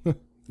bang.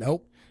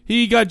 Nope.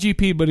 He got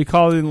GP, but he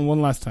called in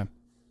one last time.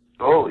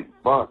 Holy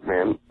fuck,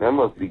 man. That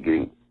must be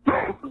getting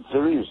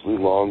seriously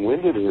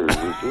long-winded here.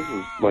 This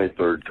is my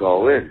third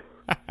call in.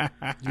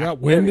 You got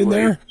wind in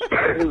there?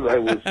 As I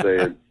was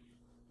saying,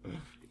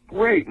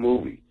 great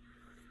movie.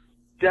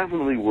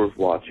 Definitely worth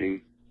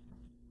watching.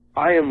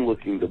 I am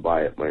looking to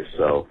buy it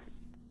myself.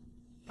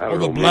 I don't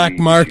know, the black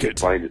maybe market. You can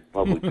find it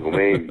public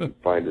domain. You can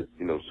find it,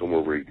 somewhere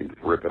where you can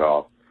rip it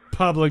off.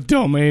 Public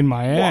domain,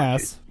 my Watch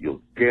ass. it.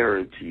 You'll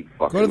guarantee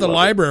fucking go to the love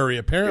library. It.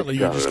 Apparently,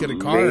 you just get a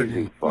card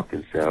and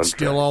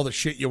steal all the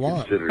shit you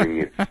want. Considering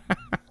it's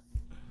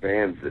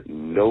bands that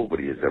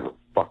nobody has ever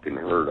fucking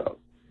heard of,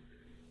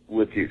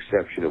 with the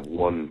exception of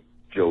one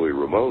Joey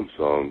Ramone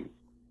song.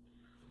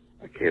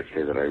 I can't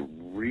say that I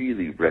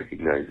really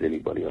recognize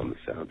anybody on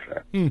the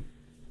soundtrack,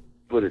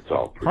 but it's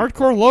all pretty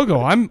hardcore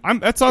logo. I'm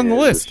that's on the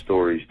list. The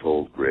story's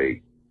told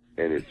great,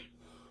 and it's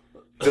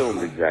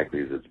filmed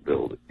exactly as it's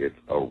billed. It's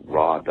a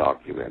raw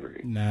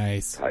documentary.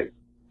 Nice type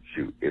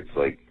shoot. It's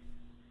like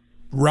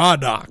raw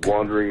doc,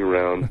 wandering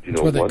around.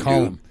 One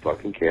dude,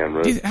 fucking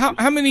camera.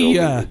 How many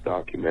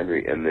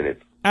documentary, and then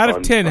it's out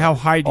of 10? How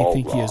high do you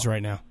think he is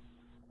right now?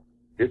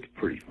 It's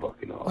pretty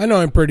fucking awesome. I know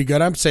him pretty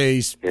good. I'm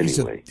saying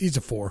he's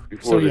a 4.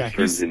 Before this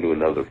turns into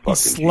another fucking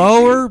he's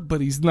slower,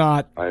 but he's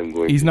not.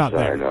 He's not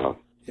there. Off.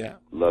 Yeah,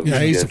 love you,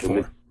 he's gentlemen.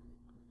 a 4.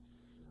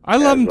 I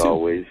love him As too.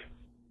 Always,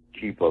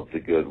 keep up the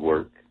good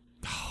work.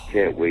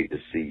 Can't wait to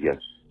see you.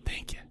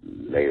 Thank you.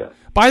 Later.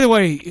 By the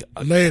way,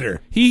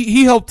 later.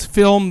 He helped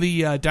film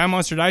the Die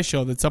Monster Die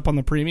show that's up on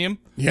the premium.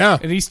 Yeah,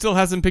 and he still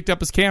hasn't picked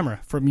up his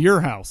camera from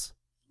your house.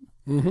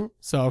 Mm-hmm.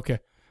 So okay,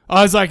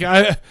 I was like,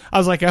 I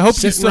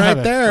hope you still right have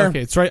it. there.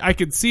 Okay, it's right. I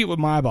could see it with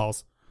my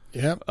eyeballs.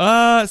 Yep.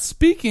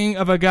 Speaking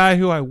of a guy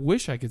who I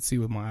wish I could see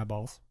with my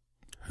eyeballs.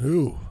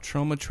 Who?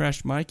 Trauma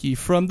Trash Mikey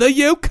from the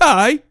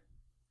UK.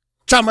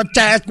 Trauma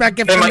Trash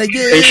Mikey from the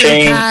Hey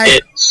Shane, UK.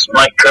 it's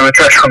Mike Trauma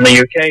Trash from the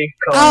UK.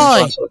 Calling Hi.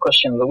 to answer the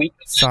question of the week.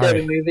 Sorry.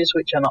 Scary movies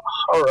which are not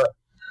horror.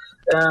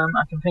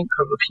 I can think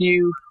of a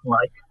few,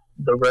 like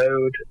The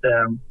Road,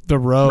 The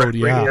Road,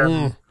 yeah.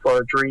 Requiem for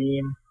a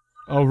Dream,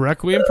 Oh,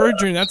 Requiem for a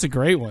Dream. That's a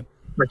great one.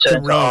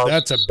 Return to Oz,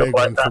 That's a stuff big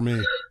like one that. for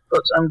me.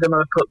 But I'm going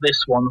to put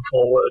this one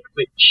forward,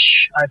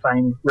 which I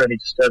find really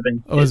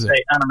disturbing. Oh, it's is an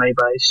it? anime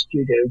by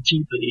Studio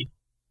Ghibli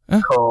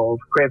Huh? called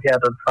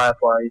Graveyard of the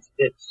Fireflies.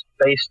 It's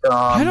based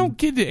on I don't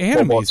get the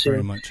World War animes II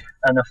very much.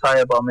 and the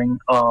firebombing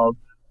of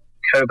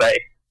Kobe.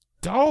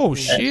 Oh, And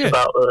shit. It's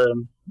about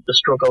the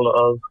struggle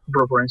of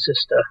brother and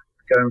sister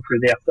going through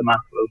the aftermath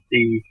of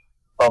the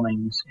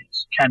bombings.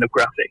 It's kind of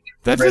graphic.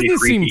 That really doesn't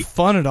freaky. seem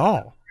fun at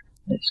all.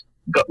 It's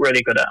got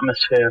really good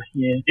atmosphere.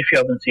 Yeah, if you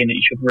haven't seen it,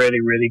 you should really,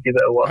 really give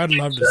it a watch. I'd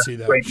love It's to a see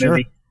that. Great Sure.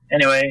 movie.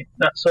 Anyway,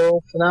 that's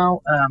all for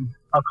now.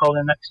 I'll call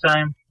in next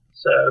time.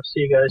 So,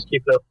 see you guys.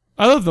 Keep it up.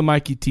 I love the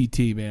Mikey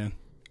TT, man.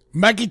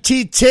 Mikey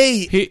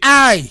TT. He-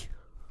 Aye.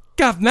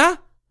 Governor,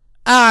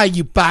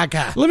 You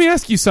bugger. let me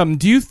ask you something.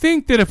 Do you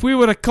think that if we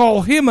were to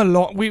call him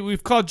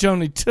we've called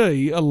Johnny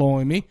T a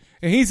limey,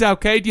 and he's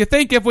okay, do you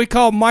think if we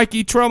called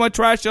Mikey Trauma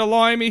Trash a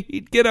limey,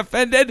 he'd get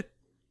offended?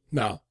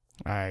 No.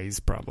 He's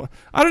probably.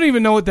 I don't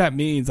even know what that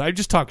means. I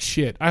just talk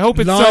shit. I hope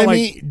it's not like.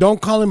 Limey.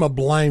 Don't call him a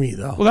blimey,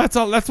 though. Well, that's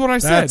all. That's what I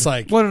said. That's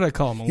like- What did I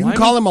call him? A You can limey?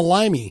 call him a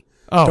limey.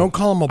 Oh. Don't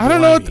call him a I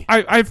don't know. blimey.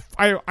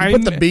 I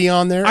Put the B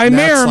on there. I and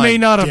may that's or may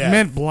like not have death.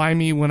 meant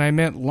blimey when I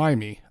meant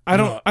limey. I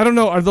No. don't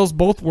know. Are those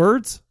both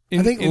words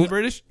in, I think in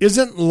British?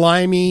 Isn't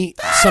limey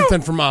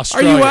something from Are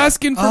Australia? you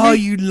asking for Oh, me?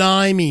 you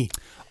limey.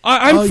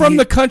 I'm Oh, from you-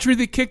 the country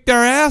that kicked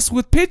their ass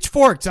with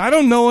pitchforks. I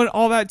don't know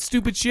all that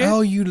stupid shit.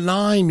 Oh, you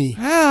limey.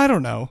 I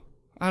don't know.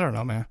 I don't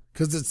know, man.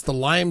 Because it's the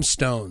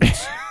limestones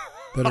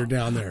that are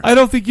down there. I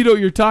don't think you know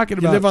what you're talking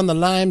You about. live on the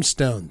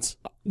limestones.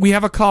 We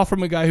have a call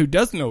from a guy who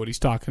doesn't know what he's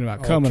talking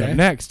about coming Okay. up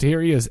next. Here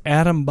he is,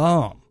 Adam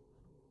Baum.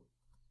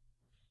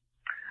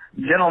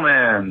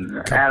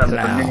 Gentlemen, Adam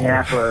from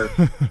Minneapolis.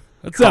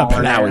 What's up,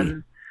 calling Plowy?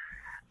 in.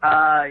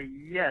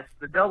 Yes,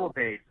 the double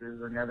bass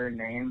is another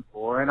name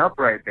for an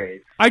upright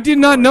bass. I did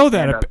not know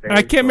that. Stand-up I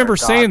bass can't remember or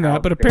saying that,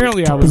 doghouse but bass.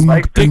 apparently I was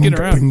Like kicking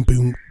around.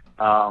 boom.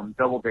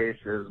 double bass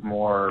is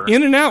more.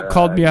 In and Out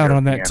called me out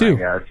on that, European,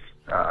 too. I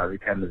guess.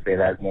 They tend to say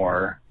that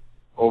more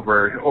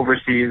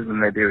overseas than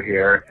they do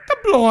here.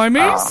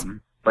 Blimeys.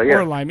 But yeah,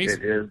 Or limeys.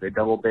 it is a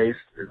double bass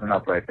is an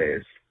upright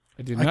bass.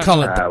 I did I not.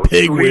 call it the Which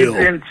pig leads wheel.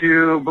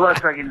 into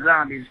blood-sucking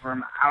zombies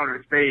from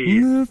outer space.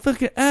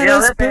 Motherfucking You know,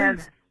 ass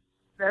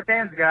that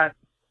band's got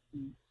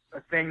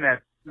a thing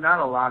that not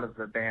a lot of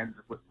the bands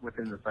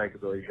within the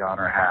psychobilly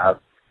genre have.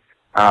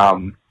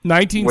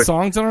 19 with-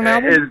 songs on an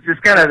album? It's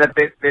just kind of that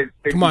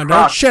they Come on,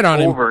 cross don't shit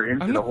on him. over I'm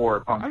into not- the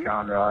horror punk I'm-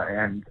 genre,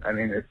 and I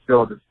mean it's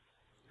still just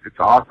it's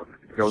awesome.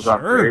 It goes on.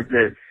 Sure.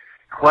 It's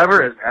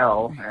clever as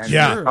hell, and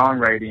Yeah. the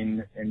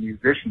songwriting and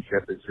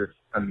musicianship is just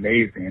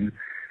amazing.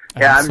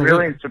 Yeah, Absolutely. I'm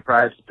really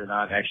surprised that they're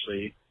not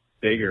actually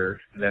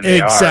bigger than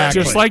they are.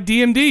 Exactly. Just like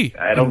DMD.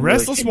 I don't and really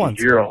Restless seem to Ones.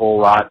 hear a whole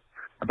lot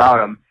about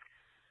them.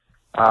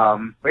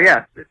 But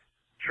yeah, it's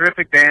a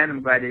terrific band.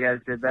 I'm glad you guys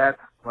did that.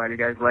 Glad you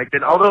guys liked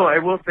it. Although I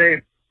will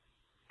say,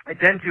 I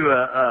tend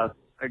to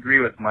agree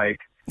with Mike.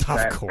 Of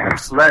that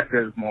course. less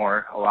is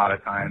more a lot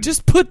of times.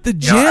 Just put the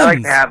You know, I like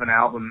gems. to have an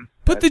album.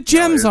 Put that, the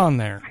gems you know, on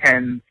there.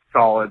 10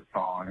 solid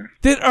songs.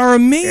 That are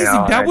amazing. You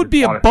know, and That I would just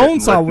be a wanna sit bone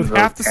and saw listen with to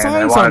half the those 10.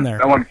 songs on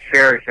there. I want to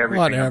cherish everything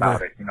Whatever.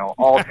 about it. You know,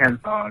 all 10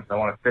 songs. I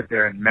want to sit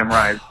there and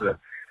memorize the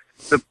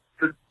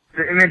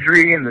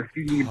imagery and the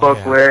CD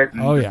booklet.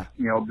 And Oh, just, yeah.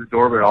 you know,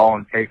 absorb it all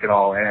and take it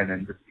all in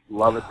and just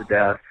love it to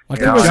death. Like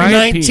you a know, There's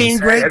giant 19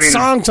 penis. great I mean,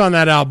 songs on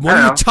that album. What I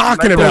are you don't know.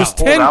 talking Like about? There's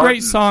Hold 10 out great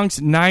and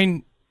songs,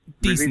 9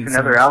 decent release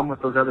another songs. album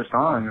with those other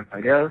songs,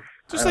 I guess.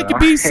 Just I like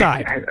don't a know.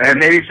 B-side. And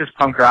maybe it's just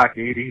punk rock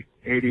ADD.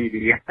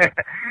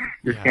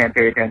 Just can't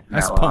pay attention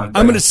That's that long. punk.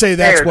 I'm going to say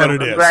that's Hey, what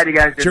I'm it is. glad you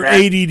guys did It's your that.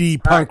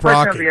 ADD punk question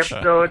rock. of the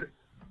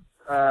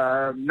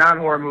episode,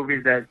 non-horror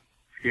movies that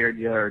scared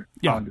you or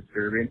Yeah. found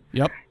disturbing.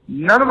 Yep.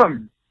 None of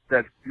them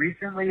that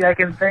recently I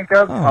can think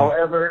of. Oh.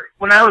 However,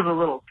 when I was a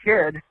little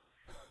kid,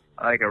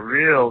 like a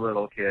real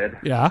little kid,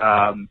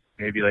 Yeah.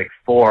 maybe like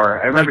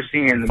 4, I remember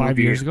seeing the 5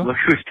 movie years ago? Look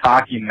Who's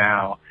Talking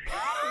Now.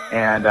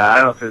 And I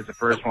don't know if it was the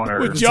first one or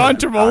With John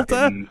Look Who's Travolta?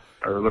 Talking-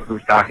 or Look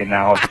Who's Talking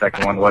Now, the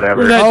second one,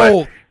 whatever. That- But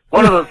Oh,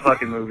 one of those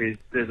fucking movies,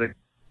 there's a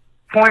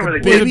point where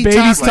the Where the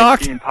babies like, talk?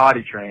 being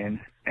potty trained,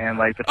 and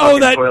like the Oh, fucking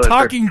that toilet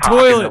starts talking talking,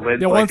 toilet the lid's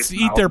that like wants its to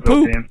eat mouth their goes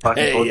poop. in,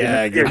 fucking hey, goes in,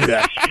 yeah, it give me scared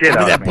that. the shit Give me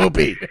out that of me.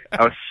 poopy.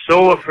 I was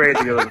so afraid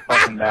to go to the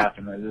fucking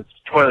bathroom. This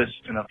toilet's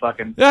just gonna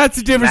fucking. That's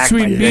the difference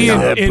smack my between dick me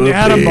out. and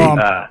Adam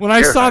Bomb. When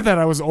I saw terrifying. that,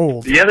 I was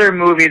old. The other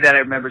movie that I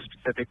remember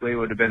specifically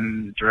would have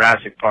been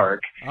Jurassic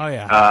Park. Oh,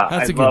 yeah. I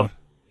That's a good love, one.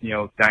 you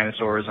know,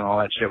 dinosaurs and all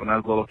that shit when I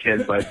was a little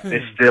kid, but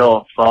it's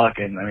still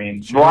fucking, I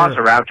mean, Sure.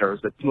 Velociraptor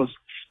was the most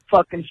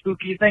fucking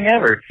spooky thing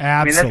ever.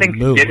 I mean, that thing could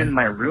Absolutely. get in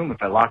my room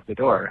if I locked the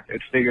door.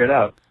 It'd figure it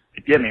out.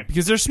 Get me.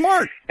 Because they're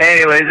smart.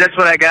 Anyways, that's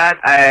what I got.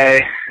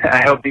 I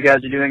hope you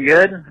guys are doing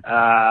good.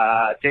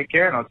 Take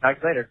care, and I'll talk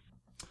to you later.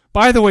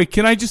 By the way,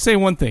 can I just say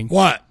one thing?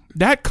 What?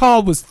 That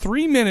call was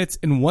 3 minutes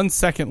and 1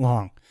 second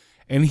long.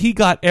 And he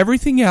got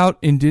everything out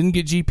and didn't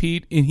get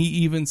GP'd, and he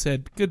even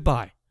said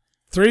goodbye.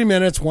 3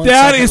 minutes, 1 second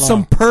That is long.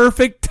 some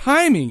perfect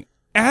timing.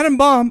 Adam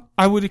Bomb,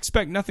 I would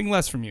expect nothing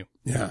less from you.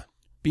 Yeah.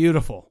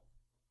 Beautiful.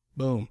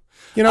 Boom.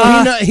 You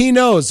know, he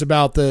knows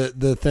about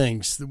the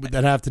things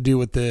that have to do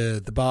with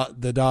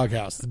the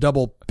doghouse, the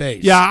double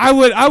bass. Yeah, I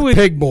would.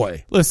 Pig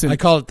boy. Listen, I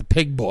call it the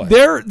pig boy.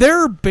 There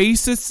are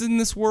bassists in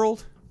this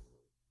world,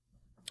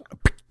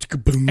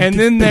 and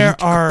then there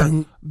are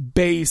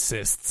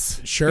bassists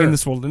in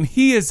this world, and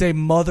he is a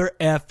mother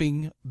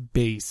effing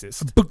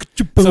bassist.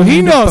 So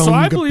he knows. So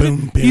I believe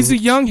it. He's a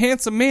young,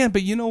 handsome man,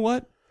 but you know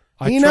what?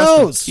 He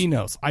knows. He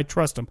knows. I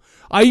trust him.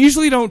 I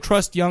usually don't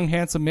trust young,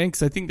 handsome men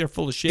because I think they're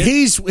full of shit.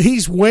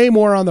 He's way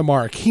more on the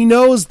mark. He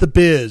knows the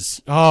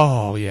biz.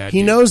 Oh, yeah.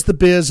 He knows the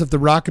biz of the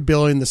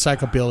rockabilly and the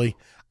psychobilly.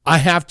 I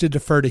have to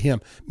defer to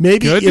him.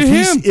 Maybe Good to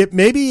him.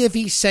 Maybe if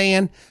he's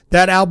saying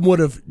that album would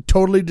have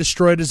totally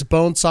destroyed his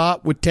bone saw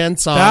with 10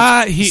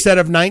 songs instead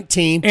of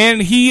 19.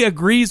 And he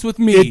agrees with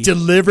me. It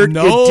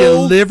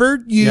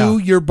delivered you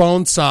your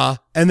bone saw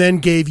and then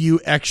gave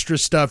you extra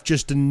stuff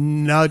just to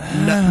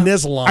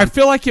nizzle on. I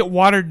feel like it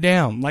watered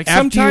down. Like after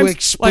sometimes, you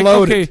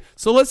exploded. okay,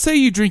 so let's say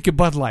you drink a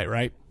Bud Light,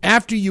 right?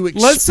 After you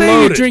exploded. Let's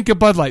say you drink a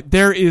Bud Light.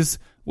 There is,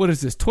 what is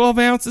this, 12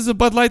 ounces of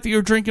Bud Light that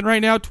you're drinking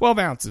right now? 12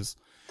 ounces.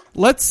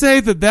 Let's say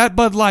that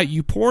Bud Light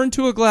you pour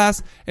into a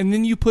glass and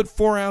then you put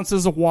 4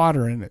 ounces of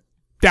water in it.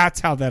 That's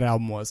how that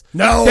album was.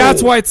 No.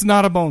 That's why it's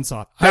not a bone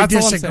saw. That's I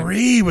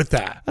disagree with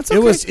that. That's okay.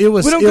 It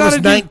was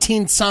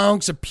 19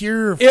 songs of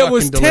pure fucking It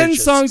was 10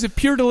 delicious. songs of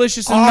pure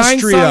delicious and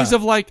Austria. 9 songs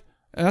of like,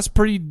 that's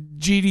pretty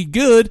GD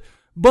good,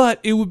 but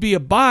it would be a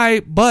buy,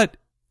 but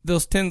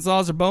those 10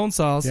 saws are bone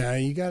saws. Yeah,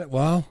 you got it.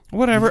 Well,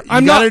 whatever.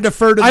 You gotta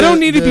defer to I don't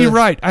need to be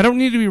right. I don't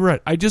need to be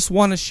right. I just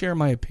want to share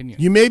my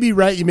opinion. You may be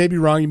right. You may be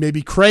wrong. You may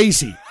be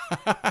crazy.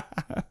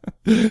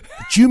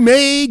 But you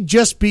may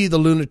just be the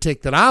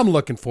lunatic that I'm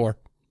looking for.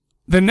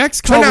 The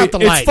next Turn call, out the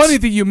it's lights. funny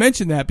that you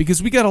mentioned that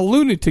because we got a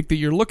lunatic that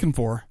you're looking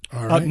for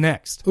up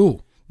next.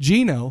 Ooh.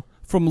 Gino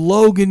from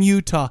Logan,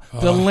 Utah,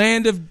 the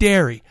land of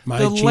dairy,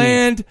 the Gene.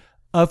 land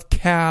of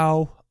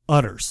cow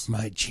udders.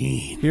 My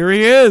Gene. Here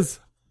he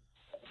is.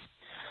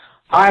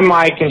 Hi,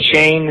 Mike and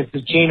Shane. This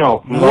is Gino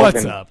from What's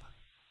Logan. up?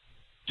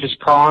 Just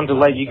calling to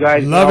let you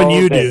guys Loving know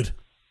you, that dude.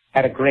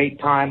 Had a great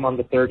time on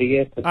the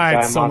 30th. At the I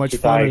had Guy so much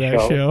fun at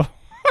that show.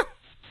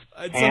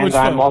 I had so And much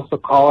fun. I'm also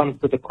calling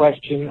for the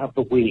question of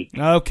the week.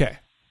 Okay.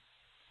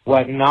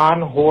 What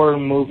non-horror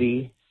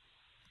movie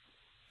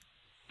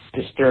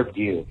disturbed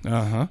you?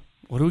 Uh-huh.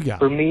 What do we got?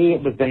 For me,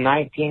 it was the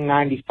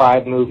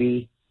 1995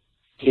 movie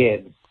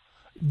Kids.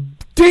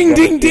 Ding, ding,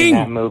 Seen ding.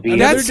 That movie.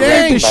 That It was scared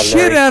written the by shit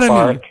Larry out of me.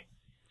 Clark,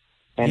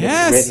 and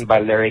Yes. it was written by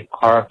Larry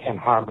Clark and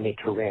Harmony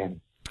Korine.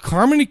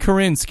 Harmony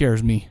Korine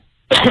scares me.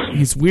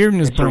 He's weird in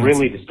his It's a brains.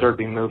 really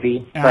disturbing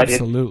movie.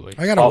 Absolutely. I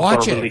But gotta it's watch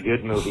also it. a really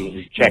good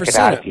movie. Check Never it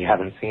seen out it. if you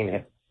haven't seen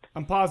it.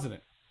 I'm positive.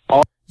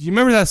 Do you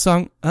remember that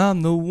song?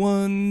 I'm the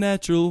one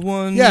natural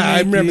one. Yeah, I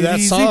make remember it that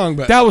easy. song,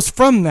 but- that was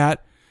from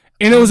that,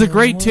 and it was a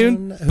great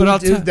tune. Who But I'll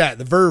did tell that?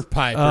 The Verve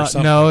Pipe or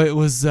something? no, it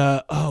was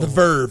The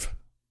Verve.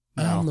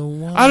 No.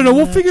 I don't know.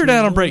 We'll figure it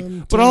out on break.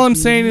 But all I'm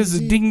saying is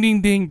a ding,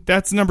 ding, ding.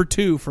 That's number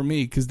 2 for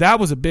me because that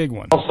was a big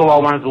one. Also, I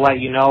wanted to let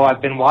you know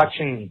I've been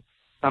watching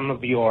some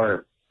of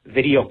your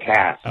video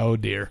casts Oh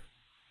dear.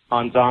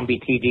 on Zombie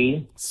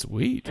TV,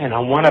 Sweet. and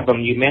on one of them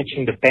you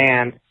mentioned a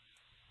band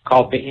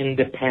called The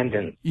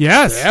Independents.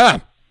 Yes. Yeah.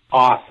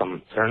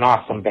 Awesome. They're an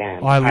awesome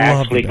band. Oh, I love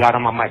actually the got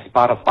them on my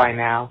Spotify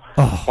now.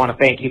 Oh. I want to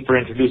thank you for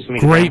introducing me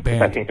Great to them 'cause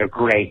band. I think they're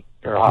great.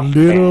 They're awesome.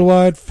 Little band.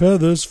 white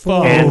feathers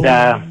fall.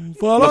 And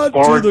fall look out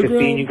forward to to the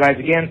seeing you ground.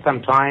 guys again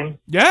sometime.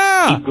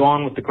 Yeah. Keep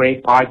going with the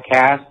great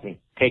podcast and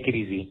take it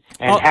easy.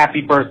 And Oh.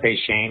 happy birthday,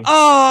 Shane.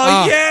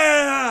 Oh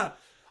yeah.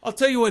 I'll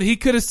tell you what. He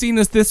could have seen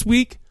us this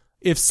week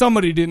if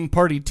somebody didn't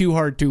party too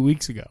hard 2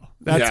 weeks ago.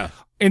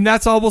 And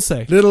that's all we'll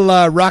say. Little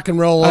rock and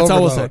roll That's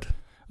all we'll say. overload.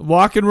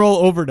 Rock and roll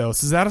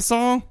overdose. Is that a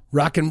song?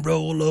 Rock and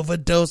roll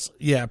overdose.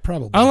 Yeah,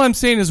 probably. All I'm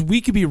saying is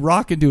we could be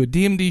rocking to a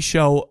DMD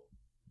show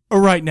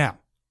right now,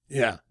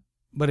 Yeah.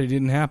 but it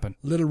didn't happen.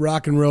 Little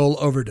rock and roll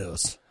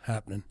overdose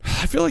happening.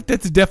 I feel like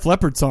that's a Def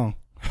Leppard song.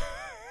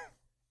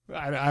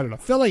 I don't know. I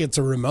feel like it's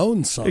a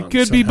Ramones song. It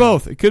could be somehow.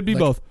 both. It could be Like,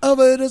 both.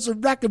 Overdose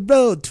of rock and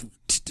roll.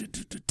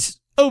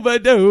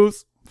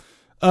 Overdose.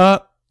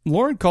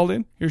 Lauren called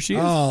in. Here she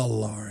is. Oh,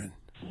 Lauren.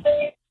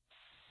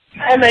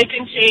 Hi, Mike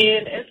and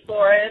Shane. It's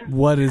Lauren.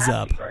 What is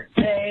Happy up?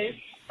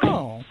 birthday.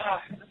 Oh.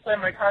 Just let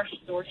my car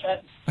door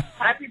shut.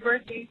 Happy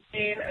birthday,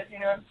 Shane. As you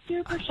know, I'm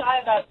super shy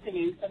about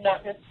singing, so I'm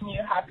not going to sing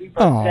you happy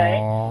birthday.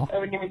 Aw. I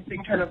wouldn't even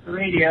sing Turn Up the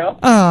Radio.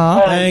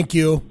 Aw. Thank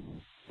you.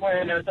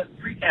 When I was at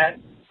the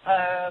weekend.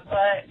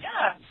 But,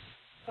 yeah.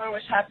 So I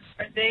wish happy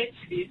birthday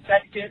to the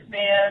sexiest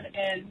man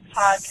in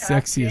podcasting.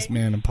 Sexiest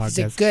man in He's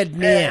a podcast. good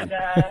man.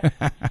 And,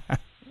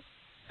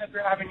 hope you're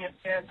you're having a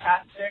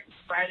fantastic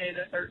Friday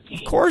the 13th.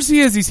 Of course he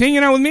is. He's hanging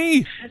out with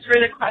me. It's for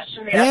the question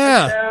of the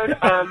Yeah.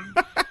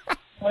 episode.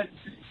 What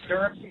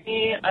disturbs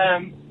me?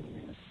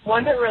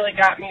 One that really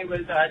got me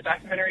was a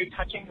documentary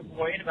Touching the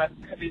Void about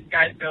how these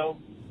guys go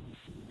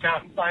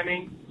mountain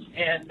climbing,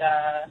 and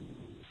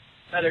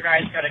the other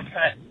guy's got to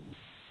cut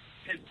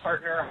his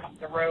partner off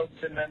the ropes,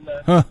 and then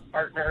the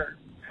partner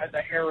has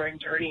a harrowing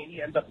journey, and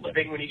he ends up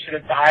living when he should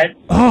have died.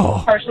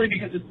 Oh. Partially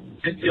because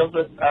it deals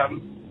with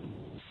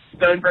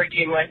bone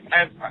breaking. Like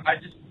I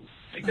just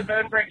like the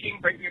bone breaking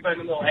your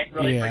bone in the leg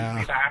really brings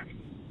me back.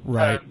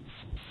 Right.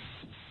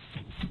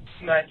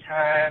 My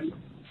time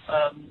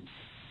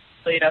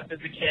laid up as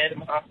a kid in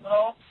the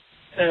hospital,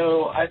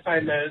 so I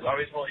find those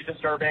always really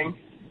disturbing.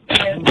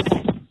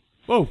 And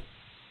Whoa.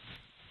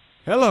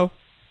 Hello.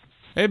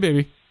 Hey,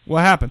 baby.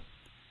 What happened?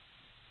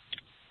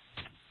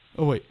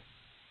 Oh, wait.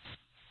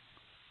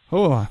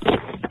 Hold on.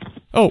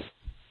 Oh.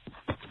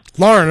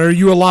 Lauren, are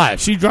you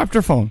alive? She dropped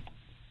her phone.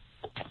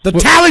 The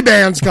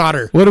Taliban's got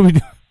her. What do we do?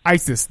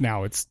 ISIS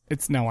now. It's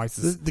now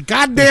ISIS. The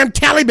goddamn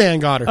Taliban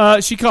got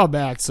her. She called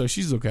back, so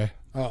she's okay.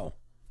 Oh.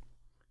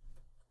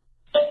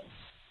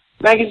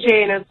 Megan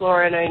Jane, it's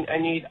Lauren.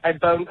 I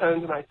bone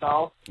coned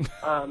myself,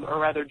 or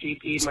rather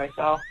GP'd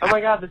myself. Oh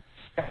my God, this is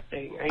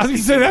disgusting. I was going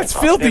to say, that's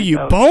filthy. You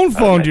bone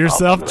phoned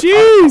yourself.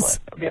 Jeez.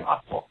 It would be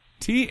awful.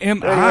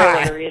 TMI. So anyway, I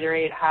want to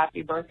reiterate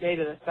happy birthday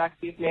to the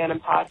sexiest man in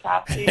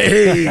podcasting.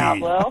 Hey.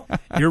 Will.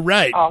 You're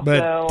right, Also,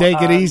 but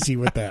take it easy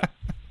with that.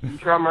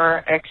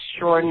 Drummer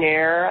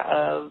extraordinaire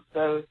of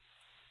both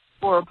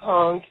horror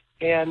punk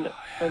and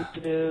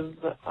sensitive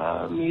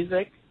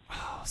music.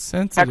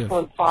 Sensitive.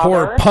 Excellent father.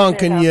 Horror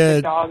punking you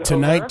fantastic dog to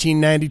owner.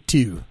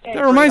 1992. Hey,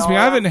 That reminds me,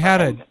 I haven't and,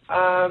 had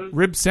a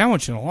rib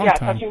sandwich in a long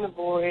time. Touching the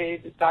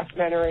Void, this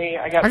documentary.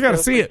 I gotta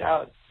so see it. freaked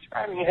out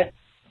describing it.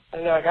 I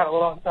don't know, I got a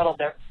little unsettled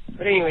there.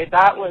 But anyway,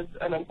 that was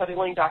an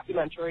unsettling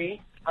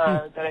documentary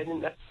that I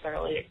didn't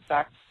necessarily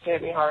expect to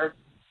hit me hard.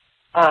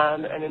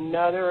 And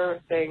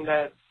another thing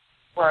that,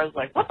 where I was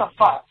like, what the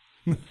fuck,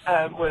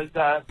 was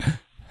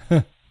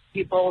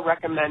people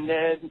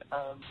recommended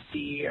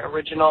the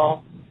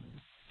original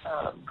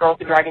Girl with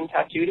the Dragon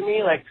Tattoo to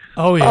me. Like,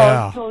 oh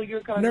yeah, so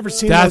you're kind Never of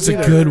seen that's a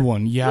either. good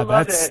one. Yeah, I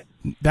loved that's it.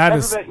 that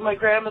is. Everybody, my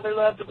grandmother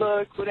loved the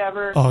book,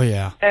 whatever. Oh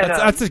yeah, And,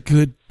 that's a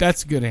good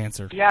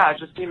answer. Yeah,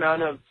 just the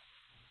amount of.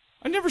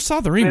 I never saw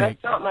the I mean,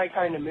 remake. that's not my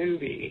kind of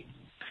movie,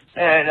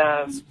 and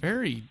It's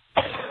very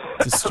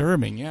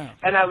disturbing. Yeah,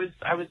 and I was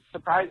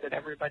surprised that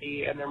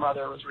everybody and their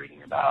mother was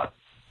reading about.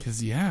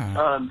 because that's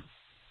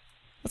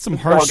some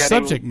this harsh girl getting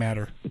subject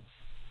matter.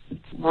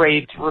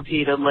 Raped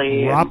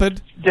repeatedly.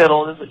 Rapid? And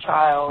diddled as a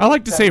child. I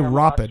like to say Setting her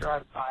rapid monster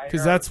on fire.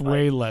 because that's Like,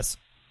 way less.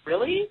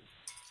 Really?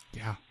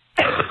 Yeah.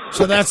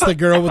 So that's the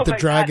girl with Oh the my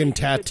dragon God, he's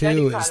a tattoo.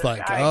 Teddy is kind of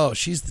like, guy. oh,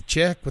 she's the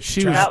chick with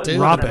She the was That was tattoo.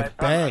 one rapid. that I found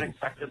Bang.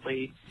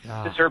 unexpectedly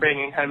Yeah.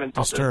 disturbing and kind of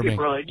insulting. Disturbing.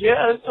 People were like,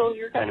 yeah, so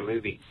your kind of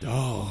movie.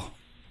 Oh.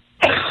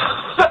 Okay,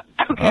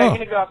 Oh. I'm going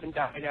to go up and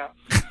die now.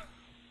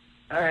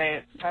 All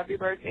right. Happy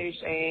birthday,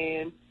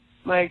 Shane.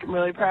 Mike, I'm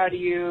really proud of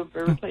you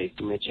for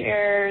replacing the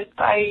chairs.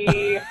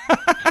 Bye.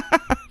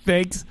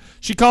 Thanks.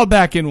 She called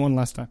back in one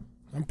last time.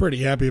 I'm pretty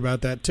happy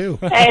about that too.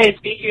 Hey,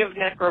 speaking of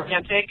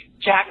Necromantic,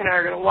 Jack and I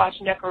are going to watch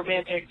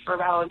Necromantic for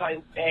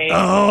Valentine's Day.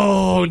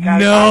 Oh, We got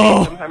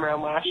no. it sometime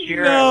around last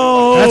year.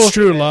 No. That's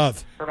true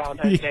love. For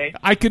Valentine's Day.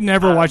 I could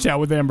never watch that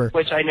with Ember.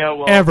 Which I know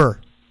will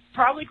Ever.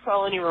 probably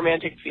quell any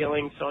romantic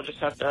feelings, so I'll just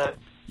have to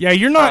Yeah,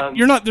 you're not,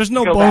 there's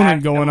no go boning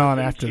back going and on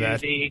listen after to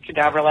that. the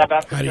Cadaver Lab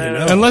episode. How do you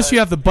know? Unless you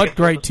have the butt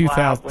grite It was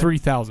loud with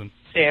 3000.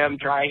 Sam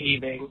dry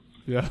heaving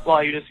Yeah.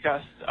 while you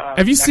discussed.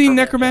 Have you seen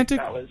Necromantic?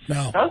 No.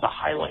 That was a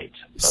highlight.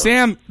 Of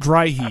Sam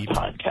dry that heaved.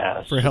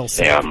 podcast. For hell's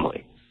sake. Sam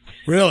like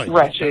Really?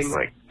 retching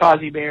like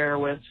Fozzie Bear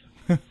with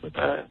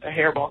a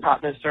hairball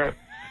caught in his throat.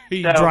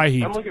 He So dry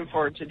heaved. I'm looking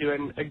forward to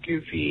doing a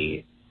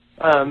goofy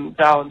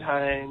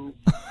Valentine's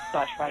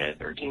 / Friday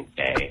the 13th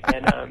day,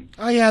 and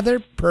Oh yeah, they're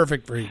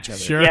perfect for each other.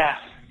 Sure. yeah.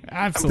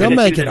 Absolutely. They'll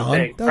gonna make do it this on.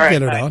 thing. They'll All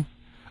get right, it bye. on.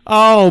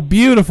 Oh,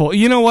 beautiful.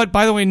 You know what?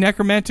 By the way,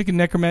 Necromantic and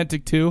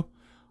Necromantic 2.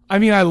 I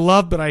mean, I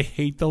love, but I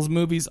hate those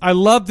movies. I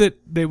love that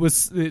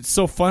it's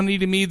so funny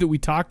to me that we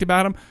talked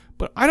about them,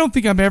 but I don't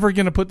think I'm ever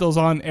going to put those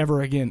on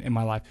ever again in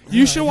my life.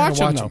 You should I watch gotta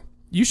them, watch though. 'em.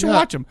 You should Yeah.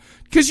 watch them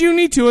because you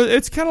need to.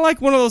 It's kind of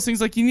like one of those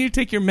things like you need to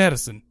take your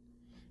medicine.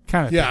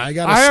 Kind of Yeah, thing.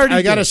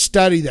 I gotta did.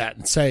 study that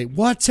and say,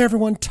 what's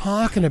everyone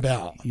talking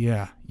about?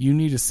 Yeah, you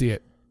need to see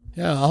it.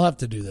 Yeah, I'll have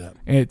to do that.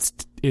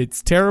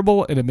 It's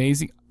terrible and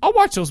amazing. I'll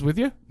watch those with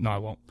you. No, I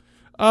won't.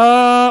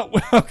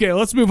 Okay,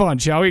 let's move on,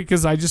 shall we?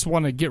 Because I just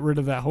want to get rid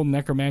of that whole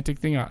necromantic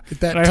thing. Get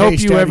that and I hope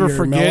taste you out of ever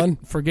your melon.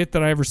 forget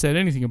that I ever said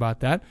anything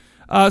about that.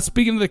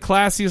 Speaking of the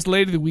classiest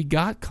lady that we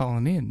got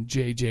calling in,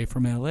 JJ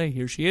from LA.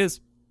 Here she is.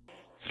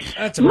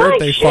 That's a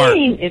birthday fart.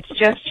 Shane, it's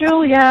just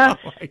Julia.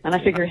 And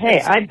I figure,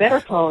 hey, I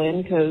better call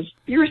in because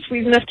you were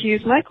sweet enough to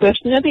use my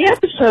question of the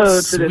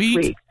episode for this Sweet.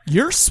 week.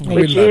 You're sweet.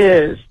 Which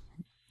is,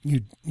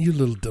 You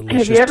little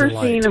delicious have you ever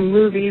delight. seen a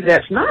movie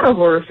that's not a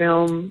horror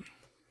film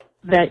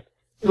that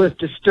was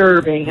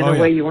disturbing in Oh, a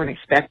yeah. way you weren't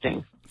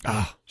expecting?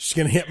 She's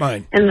going to hit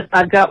mine. And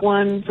I've got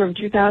one from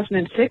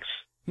 2006,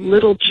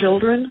 Little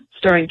Children,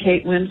 starring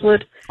Kate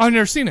Winslet. I've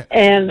never seen it.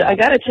 And I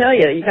got to tell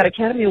you, you got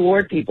Academy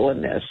Award people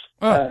in this,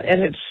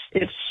 and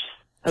it's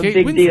a Kate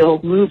big Winslet. deal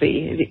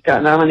movie. It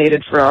got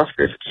nominated for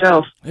Oscars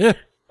itself. Yeah.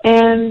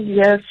 And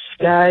yes,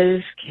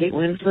 guys, Kate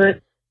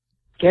Winslet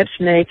gets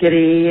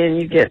nakedy,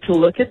 and you get to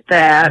look at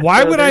that.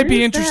 Why So would I there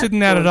be is interested that in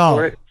that going at all?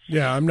 for it.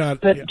 Yeah, I'm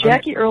not. But yeah,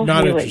 Jackie I'm Earle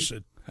not Haley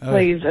interested.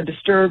 plays a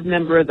disturbed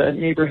member of the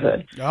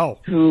neighborhood Oh.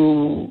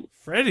 who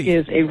Freddie.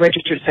 is a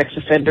registered sex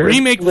offender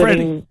Remake living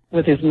Freddie.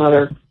 with his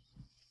mother.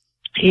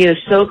 He is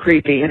so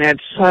creepy and had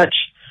such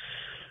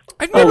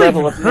I've a never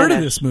level even of heard of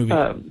menace. this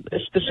movie.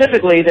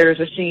 Specifically, there's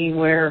a scene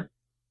where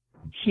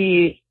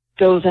he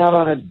goes out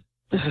on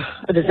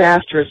a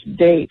disastrous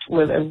date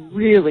with a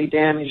really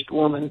damaged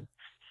woman.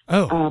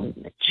 Oh.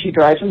 She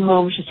drives him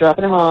home. She's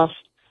dropping him off.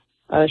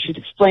 She's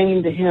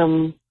explaining to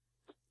him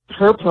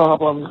her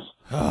problems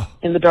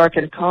in the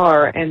darkened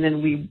car, and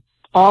then we,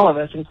 all of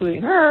us,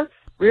 including her,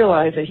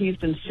 realize that he's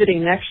been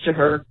sitting next to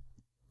her,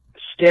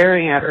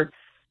 staring at her,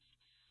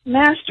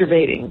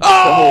 masturbating the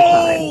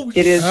whole time.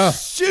 It is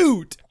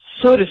shoot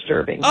so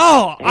disturbing.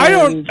 Oh, I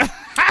don't.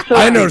 So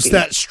I noticed creepy.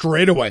 that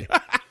straight away.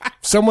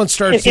 Someone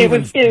starts It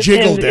even was- it-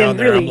 jiggle and down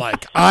there. really- I'm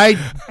like, I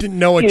didn't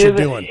know what you're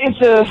doing. It's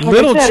a like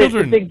Little I said,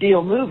 Children. It's a big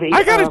deal movie.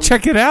 I gotta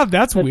check it out.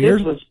 That's but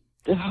weird.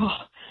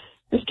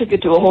 This took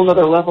it to a whole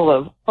other level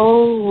of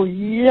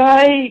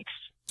yikes.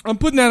 I'm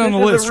putting that on the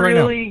This is list a right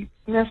now. really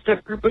messed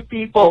up group of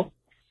people.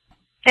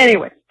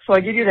 Anyway, so I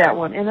give you that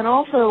one, and then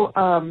also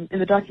in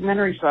the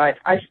documentary side,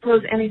 I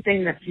suppose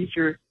anything that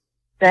features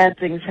bad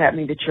things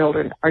happening to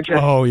children are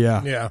just Oh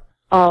yeah. Yeah.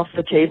 off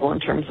the table in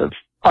terms of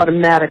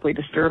automatically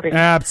disturbing.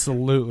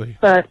 Absolutely.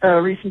 But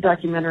a recent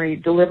documentary,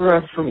 Deliver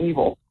Us from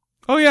Evil,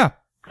 Oh yeah.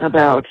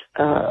 about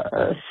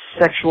a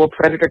sexual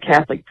predator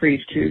Catholic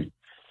priest who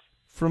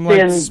From like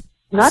been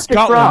not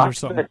Scotland or defrocked,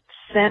 something. but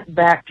sent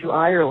back to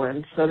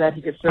Ireland so that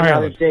he could serve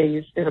out his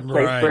days in a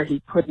place Right. where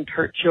he couldn't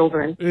hurt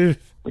children, Ugh.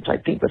 which I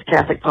think was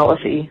Catholic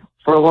policy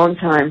for a long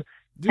time.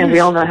 And we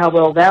all know how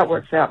well that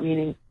works out,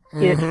 meaning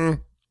it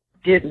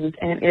didn't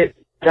and it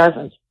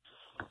doesn't.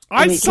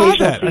 I And the saw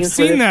occasional that. I've scenes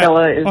where seen this that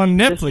fella is on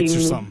just Netflix or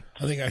seen something.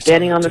 I think I saw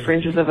standing that on the too.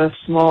 fringes of a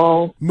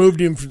small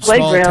Moved him from small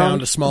playground, town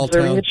to small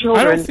observing town. the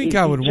children. I don't think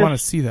I would You want to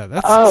just- see that.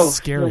 That's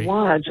scary. You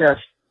want to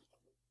just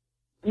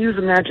use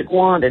a magic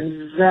wand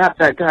and zap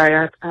that guy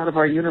out of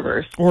our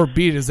universe. Or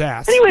beat his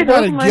ass. Anyway, What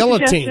those a are my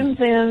guillotine. suggestions,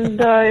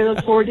 and I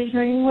look forward to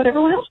hearing what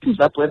everyone else comes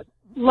up with.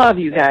 Love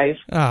you guys.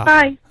 Ah.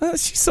 Bye.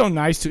 She's so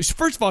nice to us.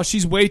 First of all,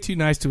 she's way too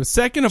nice to us.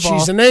 Second of all,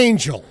 She's an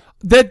angel.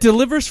 that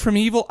Delivers from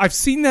Evil. I've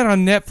seen that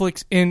on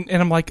Netflix, and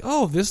I'm like,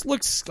 oh, this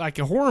looks like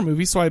a horror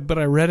movie. But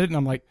I read it, and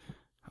I'm like,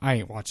 I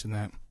ain't watching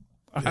that.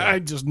 I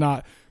just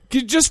not.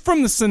 Just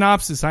from the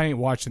synopsis, I ain't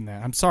watching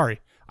that. I'm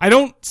sorry. I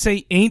don't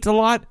say ain't a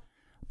lot,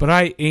 but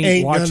I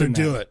ain't watching gonna that.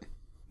 do it.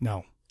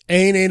 No.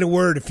 Ain't a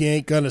word if you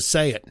ain't gonna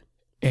say it.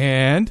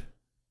 And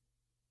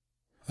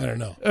I don't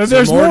know. Is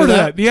there's there more to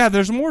that. Yeah,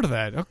 there's more to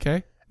that.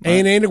 Okay.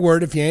 Ain't a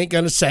word if you ain't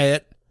gonna say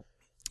it.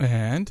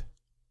 And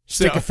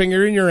Stick a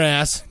finger in your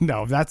ass.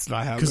 No, that's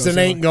not how it goes. Because it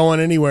ain't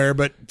going anywhere,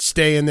 but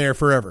stay in there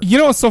forever. You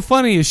know what's so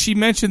funny is she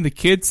mentioned the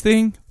kids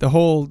thing,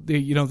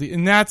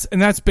 and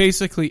that's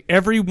basically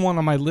every one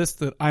on my list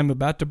that I'm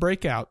about to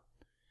break out.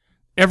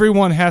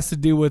 Everyone has to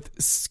do with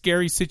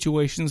scary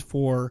situations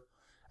for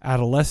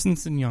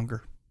adolescents and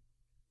younger.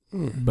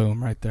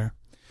 Boom, right there.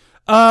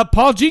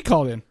 Paul G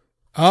called in.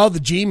 Oh, the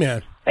G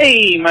man.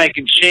 Hey, Mike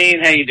and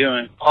Shane, how you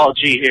doing? Paul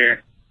G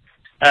here.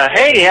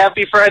 Hey,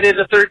 happy Friday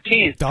the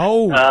 13th.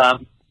 Oh.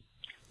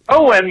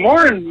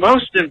 And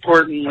most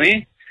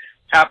importantly,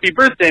 happy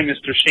birthday,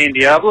 Mr. Shane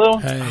Diablo.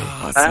 Hey.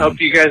 I hope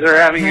you guys are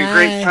having a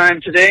great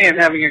time today and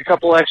having a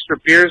couple extra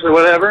beers or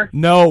whatever.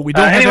 No, we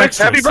don't have anyways,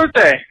 extras. happy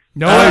birthday.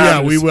 No,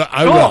 yeah, we will.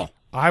 I will.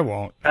 I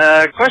won't.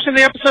 Question of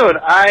the episode.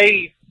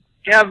 I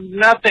have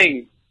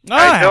nothing.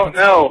 I don't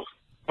know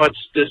what's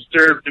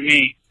disturbed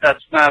me.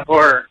 That's not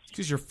horror.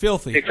 Because you're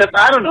filthy. Except,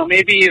 I don't know,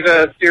 maybe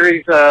the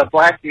series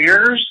Black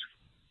Mirrors?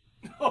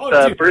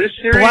 The dude. British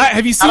series?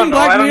 Have you I don't seen know.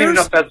 Black I don't even Mirrors?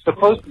 know if that's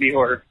supposed to be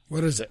horror.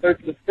 What is it?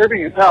 It's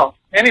disturbing as hell.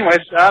 Anyways,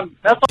 that's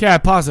all. Okay, I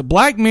pause it.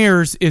 Black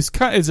Mirrors is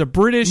a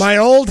British. My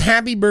old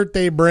happy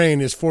birthday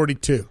brain is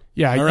 42.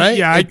 Yeah, all right.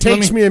 yeah. It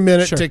takes me a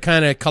minute sure. to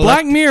kind of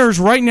collect. Black Mirrors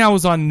right now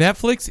is on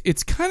Netflix.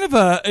 It's kind of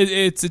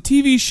it's a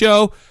TV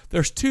show.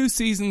 There's 2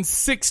 seasons,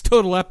 6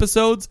 total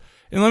episodes.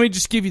 And let me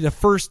just give you the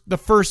first.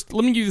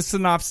 Let me give you the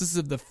synopsis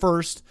of the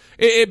first.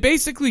 It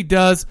basically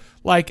does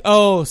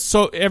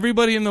so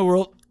everybody in the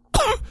world.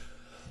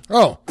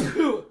 Oh,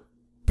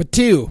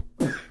 Patu.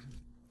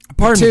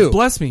 Pardon me.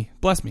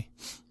 Bless me.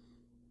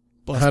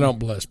 I don't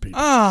bless people.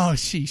 Oh,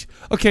 sheesh.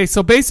 Okay,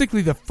 so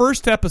basically the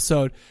first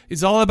episode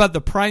is all about the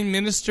Prime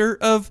Minister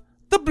of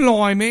the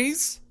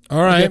Blimeys.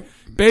 All right. Okay?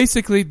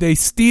 Basically, they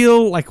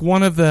steal like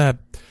some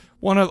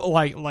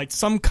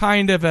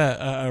kind of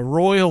a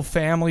royal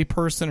family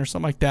person or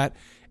something like that.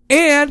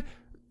 And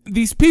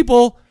these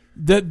people,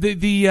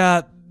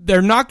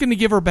 they're not going to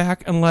give her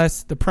back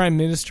unless the Prime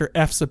Minister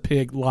F's a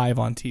pig live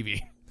on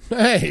TV.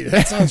 Hey,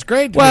 that sounds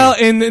great to Well,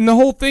 me. and the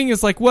whole thing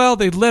is like, well,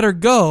 they let her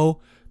go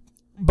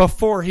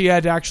before he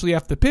had to actually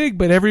F the pig,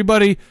 but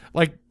everybody,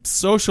 like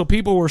social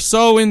people, were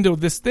so into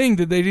this thing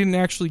that they didn't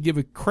actually give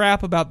a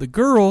crap about the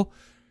girl.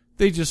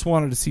 They just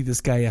wanted to see this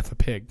guy F a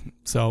pig.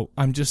 So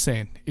I'm just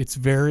saying, it's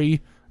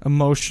very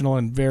emotional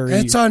and very...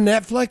 It's on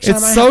Netflix? It's I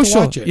might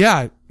social. have to watch it.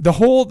 Yeah, the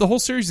whole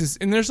series is...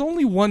 And there's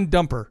only one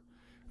dumper.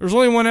 There's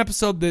only one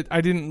episode that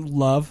I didn't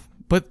love,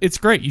 but it's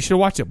great. You should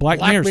watch it. Black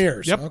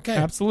Mirrors. Yep, okay.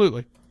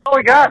 Absolutely. All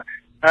we got.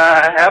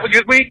 Have a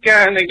good week.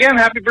 And again,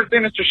 happy birthday,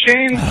 Mr.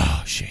 Shane.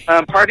 Oh, Shane.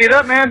 Party it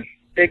up, man.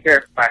 Take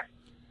care. Bye.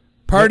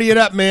 Party it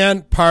up,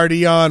 man.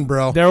 Party on,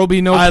 bro. There will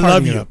be no I partying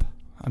love you. up.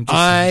 I'm just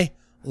I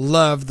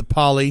love the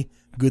Pauly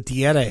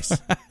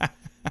Gutierrez.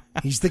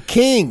 He's the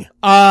king.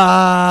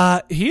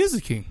 He is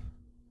the king.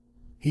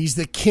 He's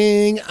the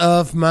king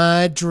of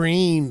my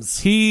dreams.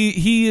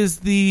 He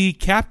is the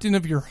captain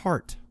of your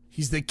heart.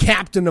 He's the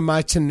captain of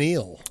my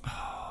Tennille.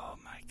 Oh,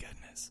 my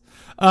goodness.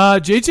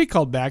 JJ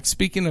called back.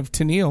 Speaking of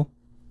Tennille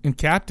and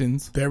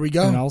captains. There we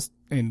go.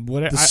 And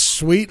what The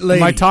sweet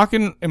lady. Am I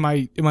talking? Am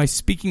I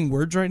speaking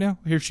words right now?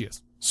 Here she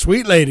is.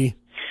 Sweet lady.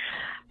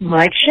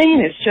 Mike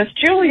Shane, it's just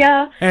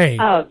Julia. Hey.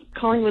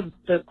 Calling with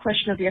the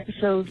question of the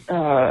episode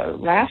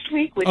last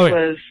week, which Oh, yeah.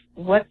 was,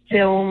 what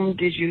film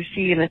did you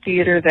see in the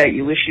theater that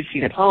you wish you'd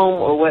seen at home,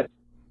 or what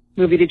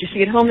movie did you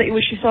see at home that you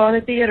wish you saw in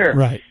the theater?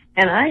 Right.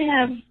 And I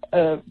have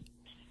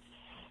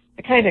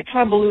a kind of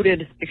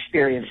convoluted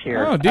experience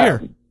here. Oh,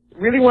 dear.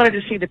 Really wanted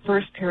to see the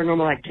first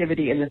Paranormal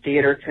Activity in the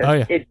theater because Oh,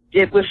 yeah.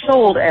 it was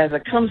sold as a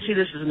come see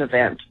this as an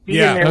event. Be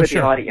in there with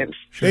the audience.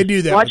 They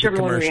do that Watch with the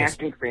everyone commercials.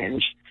 react and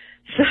cringe.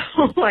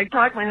 So I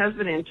talked my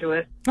husband into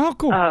it. Oh,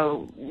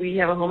 cool. We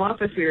have a home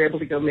office. We were able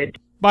to go mid.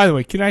 By the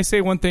way, can I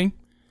say one thing?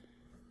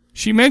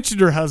 She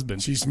mentioned her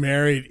husband. She's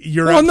married.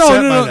 You're well,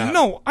 upset by that.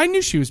 No, I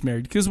knew she was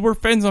married because we're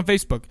friends on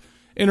Facebook.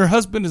 And her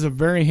husband is a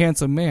very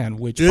handsome man.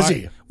 Which Is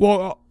he?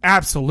 Well,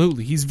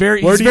 absolutely. He's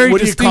very What do you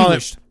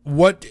distinguished.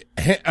 call it? What,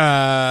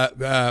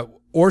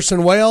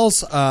 Orson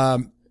Welles?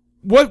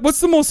 What's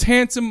the most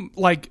handsome,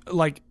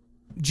 like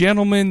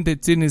gentleman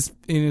that's in his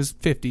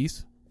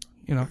 50s?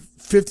 You know,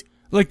 50.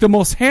 Like the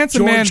most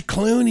handsome man. George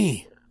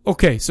Clooney.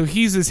 Okay, so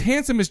he's as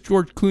handsome as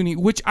George Clooney,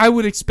 which I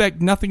would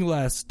expect nothing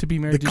less to be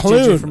The married to JJ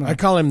Clooney. from I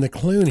call him the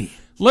Clooney.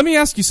 Let me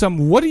ask you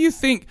something. What do you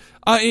think?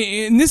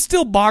 And this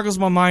still boggles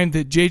my mind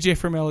that JJ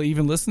from LA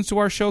even listens to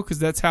our show because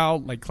that's how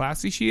like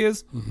classy she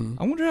is. Mm-hmm.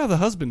 I wonder how the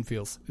husband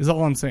feels. Is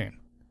all I'm saying.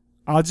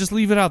 I'll just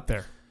leave it out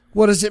there.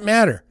 What does it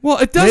matter? Well,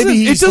 it doesn't. Maybe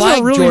he's it doesn't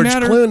like really George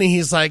matter. Clooney.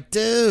 He's like,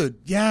 dude,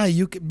 yeah,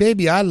 you,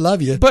 baby, I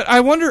love you. But I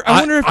wonder if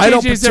I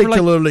don't JJ's ever like,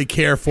 particularly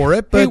care for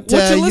it. hey, But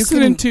what you you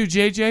listening can, to,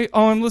 JJ?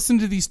 Oh, I'm listening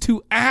to these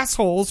two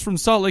assholes from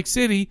Salt Lake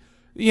City.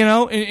 You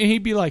know, and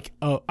he'd be like,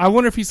 oh, I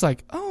wonder if he's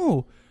like,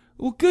 oh,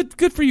 well, good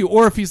for you,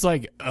 or if he's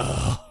like,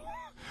 oh.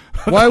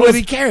 Why would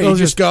he care? He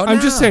just go.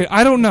 I'm just saying,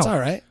 I don't know. It's all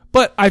right.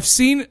 But I've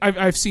seen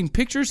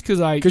pictures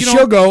because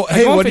she'll go,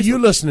 hey, on what are Facebook. you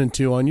listening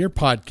to on your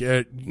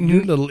podcast,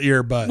 your little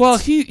earbuds? Well,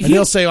 and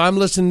he'll say, I'm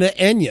listening to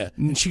Enya.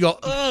 And she go,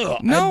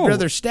 ugh, No. I'd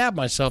rather stab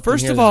myself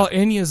First than of hear all, that.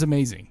 Enya is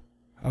amazing.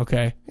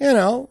 Okay. You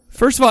know.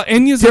 First of all,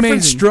 Enya's different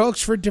amazing.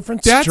 strokes for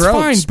different That's strokes.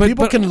 fine, but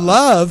people but, can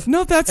love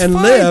no, that's and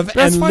fine. live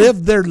That's and fine.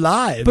 live their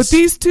lives. But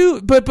these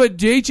two, but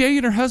JJ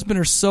and her husband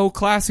are so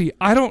classy.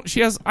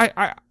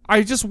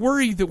 I just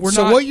worry that we're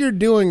so not. So what you're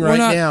doing we're right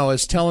not- now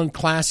is telling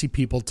classy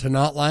people to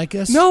not like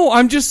us? No,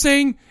 I'm just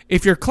saying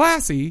if you're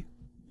classy,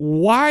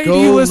 why Go do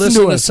you listen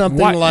to us? something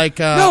Why- like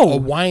no, a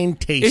wine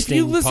if you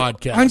tasting listen,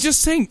 podcast. I'm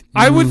just saying.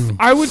 I would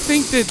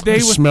think that they I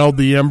would. smelled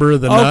the ember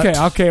of the nut.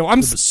 Okay. Well, I'm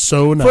It was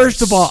so nice.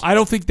 First of all, I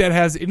don't think that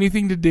has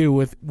anything to do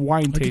with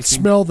wine I can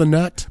tasting. smell the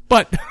nut,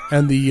 but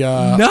and the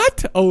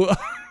nut. Oh,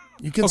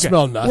 you can okay.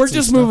 smell nuts. We're and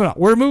just stuff. moving on.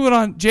 We're moving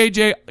on.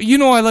 JJ, you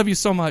know I love you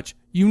so much.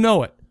 You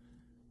know it.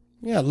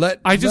 Yeah, let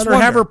I just her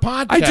have wonder. her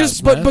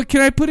podcast. man. But can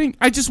I put in?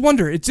 I just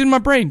wonder. It's in my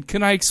brain.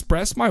 Can I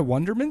express my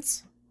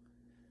wonderments?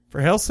 For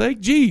hell's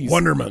sake, jeez.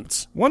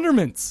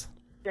 Wonderments.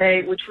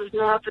 Day, which was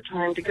not the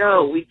time to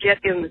go. We get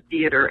in the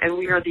theater, and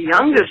we are the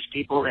youngest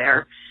people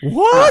there.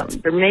 What?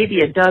 There may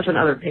be a dozen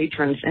other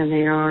patrons, and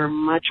they are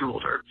much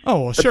older.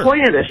 Oh, well, the sure.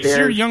 point of this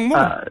You're a is, young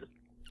woman.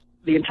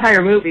 the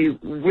entire movie,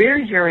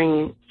 we're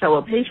hearing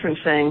fellow patrons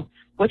saying,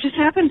 "What just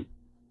happened?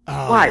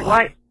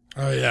 Why?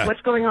 Oh yeah.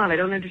 What's going on? I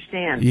don't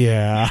understand."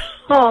 Yeah.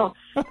 Oh,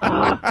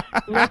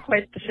 not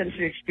quite the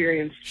sensory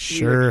experience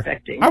you were Sure.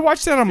 expecting. I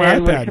watched that on my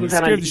And when iPad. it It comes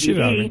out scared on the shit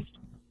out of DVD, me.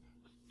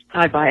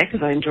 I buy it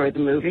because I enjoyed the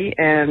movie,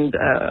 and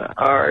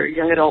our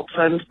young adult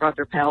sons brought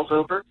their pals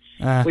over.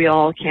 We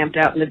all camped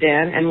out in the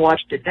den and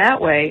watched it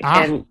that way,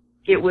 and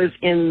it was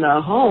in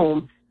the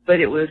home, but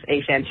it was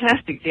a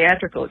fantastic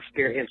theatrical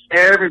experience.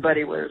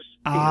 Everybody was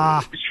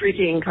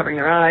shrieking, covering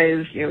their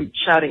eyes,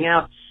 shouting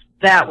out.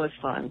 That was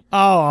fun. Oh,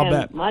 I'll and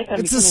bet. Mike, I'm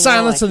It's the becoming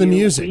silence more of the like you.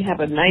 music. We have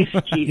a nice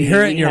TV. You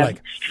hear it and we you're have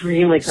like,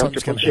 extremely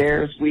something's comfortable gonna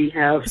chairs. We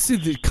have See,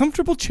 the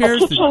comfortable a chairs.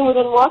 kitchen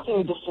within walking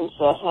distance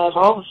that has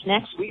all the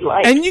snacks we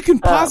like. And you can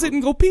pause it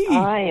and go pee.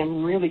 I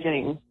am really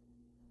getting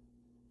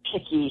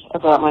picky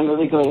about my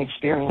movie-going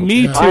experience.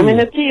 Me If I'm too. in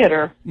a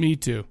theater, Me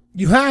too.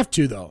 You have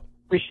to though.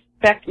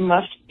 respect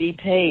must be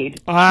paid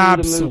to the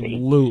movie.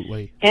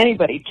 Absolutely.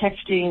 Anybody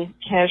texting,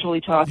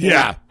 casually talking,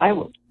 I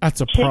will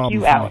That's a take problem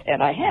you for out, me.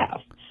 and I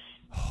have.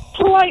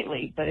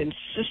 Politely, but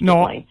insistently.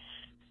 No,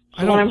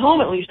 so when I'm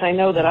home, at least I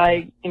know that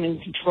I am in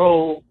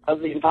control of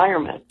the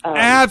environment.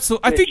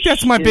 Absolutely. I think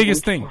that's my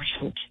biggest thing.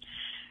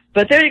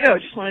 But there you go.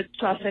 Just wanted to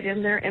toss that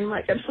in there. And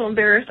Mike, I'm so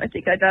embarrassed. I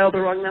think I dialed the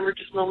wrong number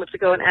just moments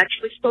ago and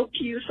actually spoke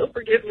to you, so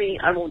forgive me.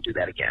 I won't do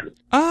that again.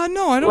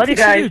 No, I don't Love think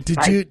you guys. so. Did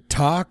Bye. you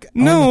talk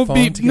No, on the phone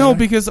together? no,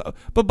 because.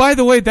 But by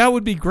the way, that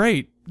would be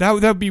great. That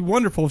would be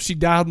wonderful if she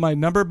dialed my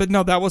number. But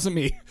no, that wasn't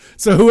me.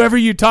 So whoever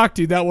you talked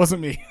to, that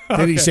wasn't me.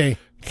 Did he say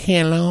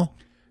hello?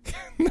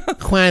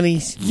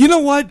 Quanties. You know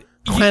what?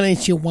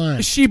 Quanties you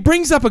want? She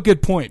brings up a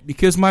good point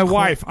because my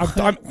wife.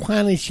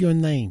 What is your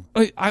name?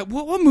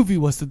 What movie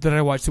was it that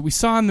I watched that we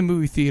saw in the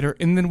movie theater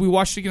and then we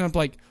watched it again? I'm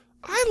like,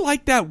 I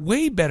like that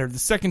way better the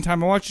second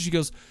time I watched it. She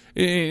goes,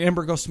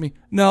 Amber goes to me,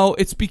 no,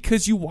 it's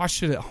because you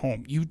watched it at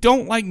home. You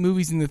don't like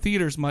movies in the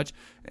theaters much.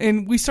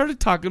 And we started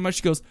talking much.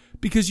 She goes,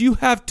 because you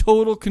have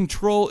total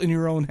control in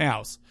your own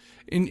house.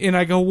 And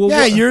I go, well,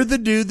 yeah, what? you're the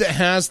dude that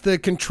has the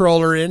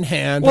controller in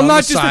hand Well, on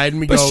not the just side, and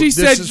we but go, she this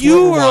said is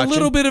you what we're are a watching.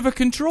 little bit of a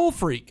control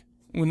freak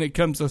when it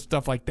comes to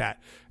stuff like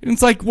that. And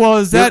it's like, well,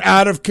 is You're that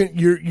out of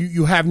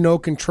you have no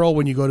control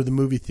when you go to the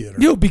movie theater.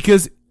 No,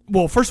 because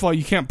well, first of all,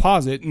 you can't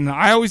pause it, and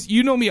I always,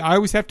 you know me, I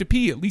always have to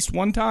pee at least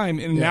one time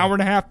in an hour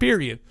and a half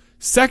period.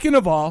 Second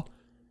of all,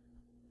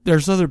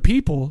 there's other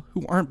people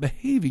who aren't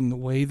behaving the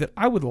way that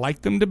I would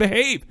like them to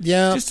behave.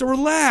 Yeah. Just to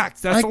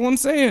relax. That's all I'm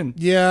saying.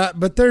 Yeah,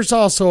 but there's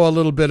also a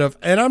little bit of,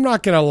 and I'm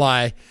not going to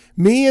lie,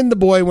 me and the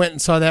boy went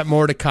and saw that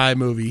Mordecai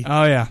movie.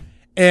 Oh, yeah.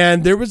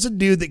 And there was a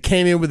dude that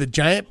came in with a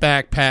giant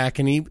backpack,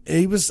 and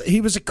he was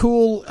a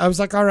cool. I was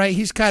like, all right,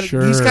 he's got a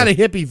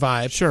hippie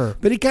vibe, sure.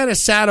 But he kind of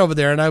sat over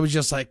there, and I was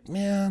just like,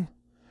 man,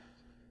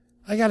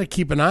 I got to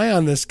keep an eye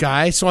on this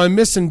guy. So I'm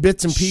missing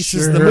bits and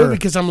pieces of the movie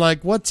because I'm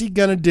like, what's he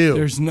gonna do?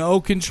 There's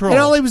no control. And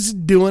all he was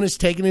doing is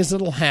taking his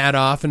little hat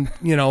off and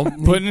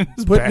putting in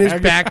his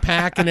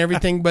backpack and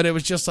everything. But it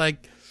was just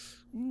like,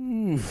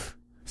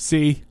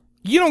 see.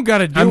 You don't got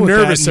to deal I'm with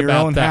nervous that in your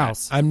about own that.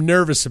 house. I'm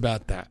nervous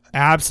about that.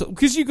 Absolutely,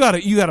 because you got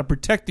to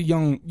protect the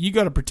young. You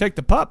got to protect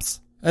the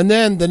pups. And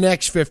then the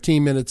next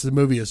 15 minutes of the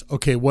movie is,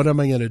 okay, what am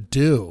I going to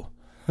do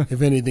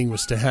if anything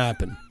was to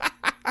happen?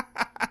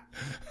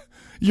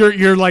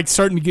 You're like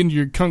starting to get into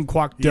your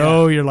kumquat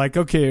dough. You're like,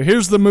 okay,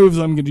 here's the moves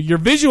I'm going to do. You're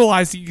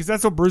visualizing because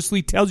that's what Bruce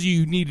Lee tells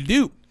you need to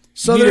do.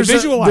 So you need there's to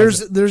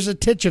visualize there's a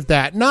titch of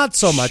that. Not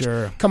so much.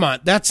 Sure. Come on,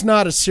 that's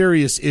not a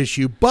serious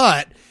issue,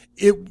 but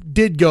it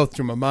did go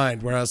through my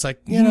mind where I was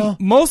like,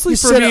 mostly you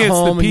for sit me, at it's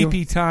home the and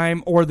pee-pee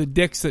time or the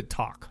dicks that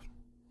talk.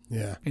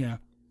 Yeah.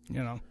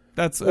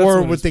 That's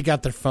or what what they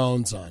got their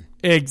phones on.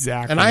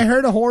 Exactly. And I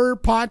heard a horror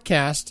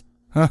podcast,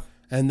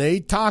 and they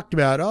talked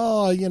about,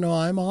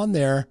 I'm on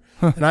there,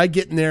 and I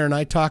get in there and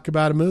I talk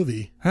about a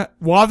movie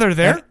while they're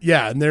there.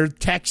 And they're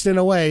texting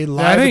away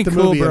live at the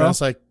cool, movie, bro. and I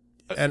was like,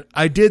 and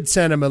I did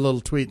send him a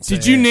little tweet. And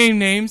Did say, you hey, name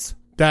names?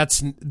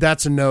 That's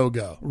a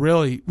no-go.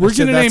 Really? We're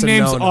going to name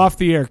names off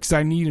the air because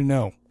I need to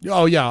know.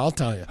 Oh, yeah, I'll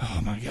tell you.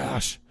 Oh, my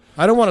gosh.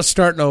 I don't want to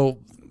start no,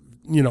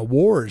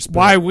 wars. But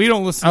why we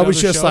don't listen to I was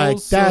other just shows, like,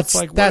 so that's it's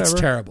like, that's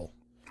whatever. terrible.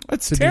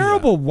 That's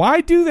terrible.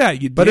 Why do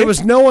that? You But dick? it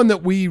was no one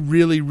that we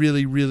really,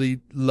 really, really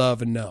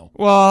love and know.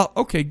 Well,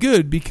 okay,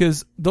 good,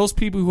 because those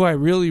people who I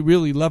really,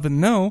 really love and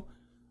know,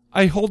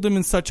 I hold them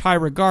in such high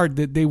regard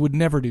that they would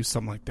never do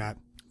something like that.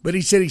 But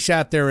he said he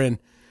sat there and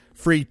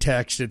free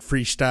texted,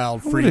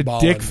 freestyled, What a freeballed,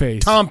 dick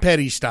face. Tom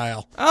Petty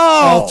style, Oh,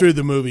 all through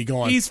the movie,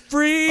 going, he's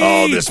free.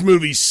 Oh, this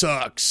movie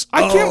sucks.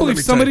 I can't let believe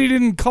me somebody tell you."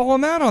 didn't call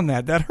him out on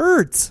that. That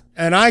hurts.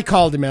 And I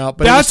called him out,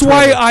 but That's it was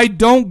why terrible. I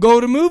don't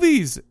go to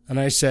movies. And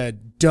I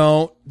said,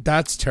 "Don't.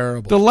 That's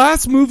terrible." The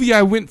last movie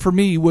I went for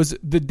me was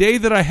the day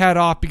that I had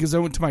off because I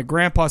went to my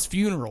grandpa's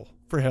funeral,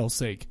 for hell's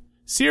sake.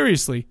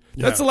 Seriously.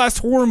 That's the last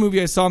horror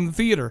movie I saw in the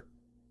theater.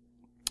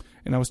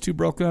 And I was too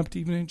broken up to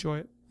even enjoy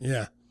it.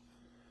 Yeah.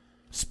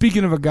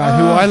 Speaking of a guy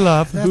who I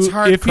love. That's who,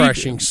 heart if he-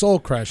 crushing, soul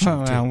crushing.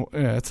 Oh, too. well,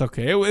 yeah, it's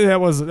okay. That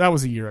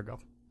was a year ago.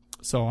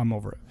 So I'm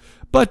over it.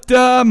 But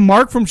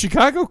Mark from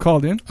Chicago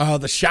called in. Oh,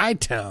 the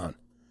Chi-Town.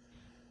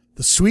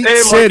 The sweet Hey,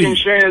 Mark city. and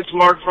Shane, it's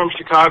Mark from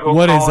Chicago.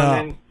 What is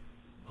calling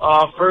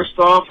up? in. First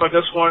off, I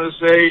just wanted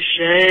to say,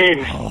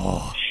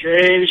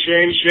 Shane,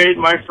 Shane,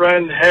 my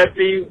friend,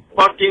 happy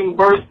fucking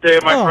birthday,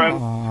 my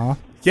friend.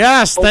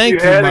 Yes, Hope thank you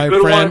you, had my a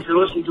good one friend. if you're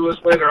listening to us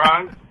later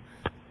on.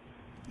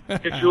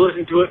 If you're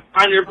listening to it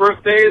on your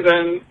birthday,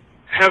 then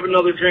have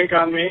another drink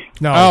on me.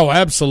 No. Oh,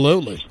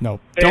 absolutely. No.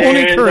 Don't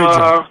encourage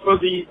it. For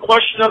the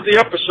question of the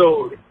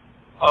episode,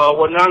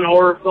 what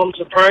non-horror film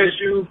surprised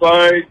you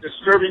by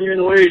disturbing you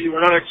in ways you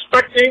were not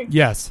expecting?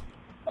 Yes.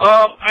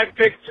 I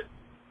picked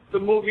the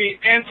movie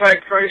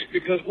Antichrist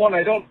because, one,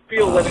 I don't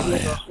feel that it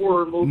was a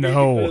horror movie.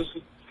 No. Because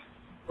it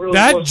really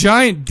That wasn't.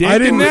 giant dick I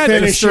in didn't that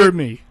finish disturbed it.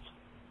 me.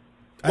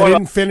 I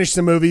didn't finish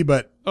the movie,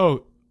 but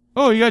Oh,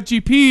 you got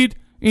GP'd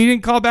and you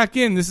didn't call back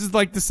in. This is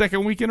like the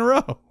second week in a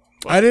row.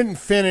 I didn't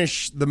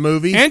finish the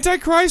movie.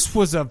 Antichrist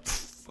was a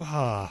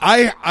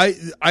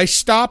I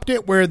stopped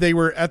it where they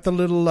were at the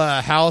little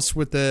house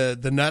with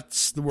the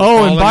nuts. That were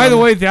and by the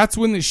way, that's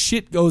when the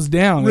shit goes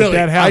down. Really,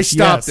 at that house. I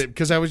stopped it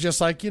because I was just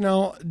like,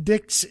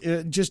 Dick's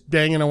just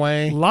dangling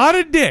away. A lot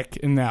of dick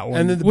in that one.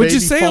 And then the Would baby you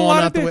say a falling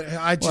lot out of the dick? way.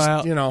 I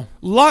just,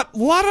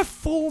 lot of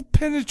full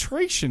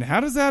penetration. How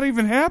does that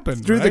even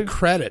happen? Through the right?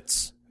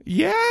 credits.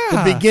 Yeah.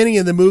 The beginning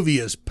of the movie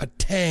is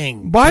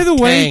patang. By the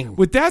way, patang.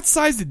 with that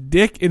size of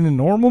dick in a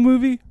normal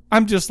movie,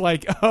 I'm just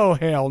like, oh,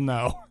 hell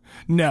no.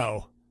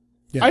 No.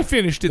 Yeah. I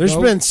finished it, There's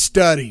though. been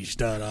studies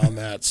done on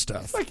that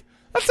stuff. Like,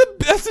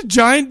 that's a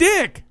giant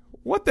dick.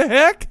 What the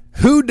heck?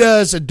 Who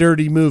does a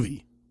dirty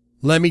movie?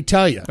 Let me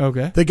tell you.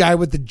 Okay. The guy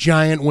with the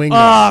giant wing.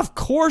 Of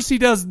course he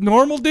does.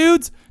 Normal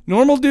dudes with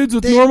normal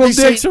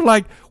dicks are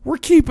like, we're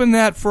keeping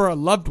that for our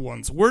loved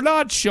ones. We're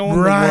not showing the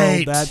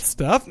world that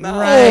stuff. No.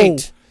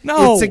 Right.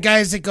 No. It's the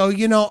guys that go,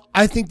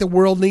 I think the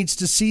world needs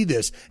to see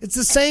this. It's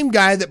the same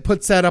guy that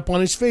puts that up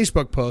on his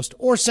Facebook post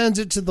or sends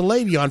it to the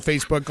lady on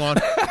Facebook on,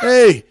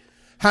 hey,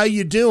 how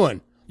you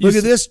doing? Look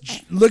at this.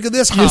 Look at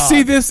this. You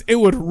see this? It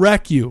would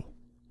wreck you.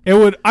 It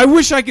would. I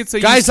wish I could say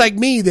guys like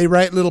me. They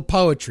write little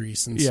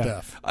poetries and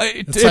stuff.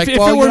 It's if it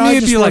were me,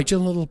 it'd be like a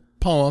little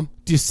poem.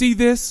 Do you see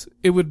this?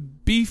 It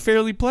would be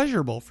fairly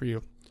pleasurable for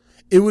you.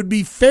 It would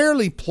be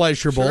fairly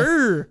pleasurable.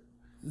 Sure.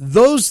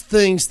 Those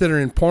things that are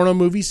in porno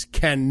movies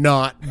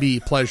cannot be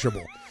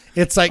pleasurable.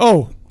 It's like,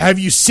 have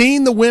you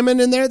seen the women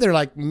in there? They're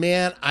like,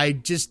 man,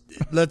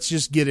 let's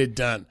just get it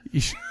done.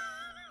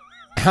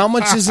 How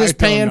much is this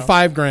paying?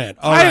 $5,000.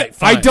 All right,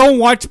 fine. I don't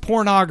watch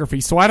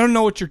pornography, so I don't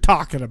know what you're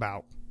talking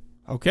about.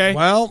 Okay.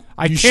 Well,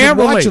 I you can't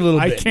should watch relate. a little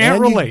I bit.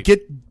 can't man. relate. You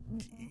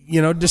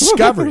get,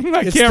 Discovery.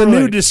 It's the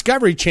new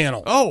Discovery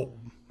Channel.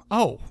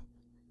 Oh.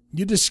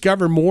 You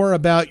discover more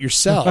about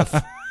yourself.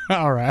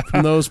 All right.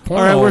 From those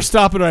porno All right, we're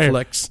stopping right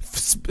flicks.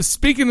 here.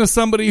 Speaking of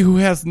somebody who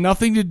has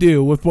nothing to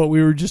do with what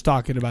we were just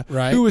talking about,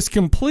 right? Who is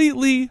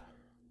completely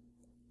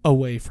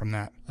away from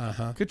that.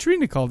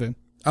 Katrina called in.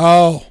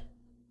 Oh.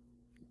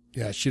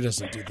 Yeah, she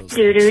doesn't do those.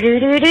 Do do do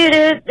do do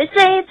do. They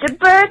say it's your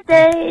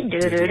birthday. Do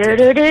do do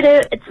do do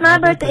do. It's my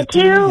birthday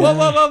too.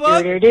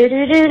 What? Do do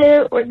do do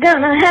do. We're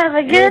gonna have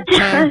a good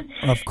time.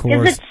 Of 'Cause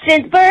course. it's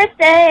Shane's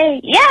birthday.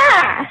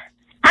 Yeah.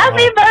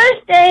 Happy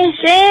birthday,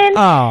 Shane.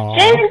 Oh.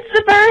 Shane's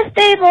the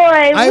birthday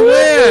boy. I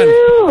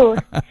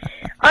win.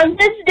 On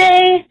this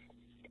day,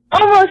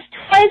 almost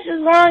twice as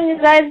long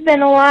as I've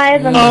been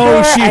alive. I'm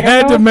sure. She I don't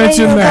had know to if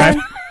mention they know that.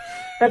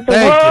 But the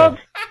world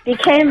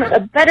became a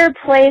better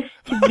place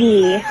to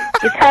be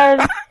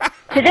because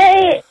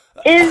today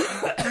is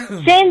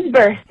Shane's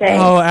birthday.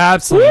 Oh,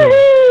 absolutely.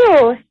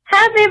 Woo!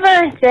 Happy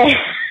birthday.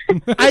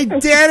 I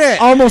did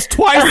it. Almost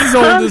twice as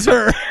old as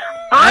her.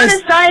 On a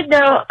side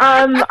note,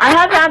 I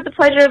haven't had the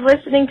pleasure of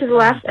listening to the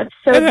last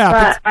episode,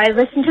 but I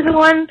listened to the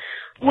one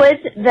with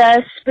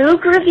the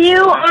spook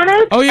review on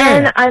it. Oh, yeah.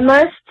 And I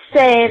must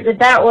say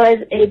that was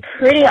a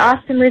pretty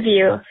awesome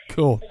review.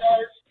 Cool.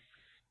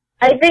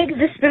 I think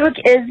the Spook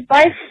is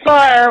by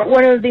far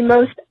one of the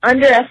most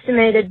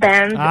underestimated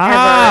bands ever.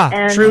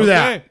 And true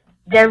that.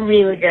 They're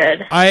really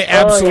good. I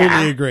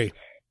absolutely agree.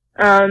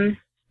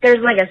 There's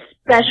like a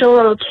special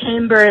little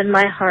chamber in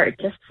my heart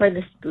just for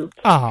the Spook.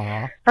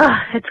 Aww. Oh,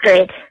 it's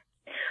great.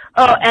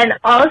 Oh, and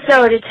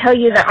also to tell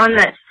you that on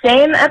that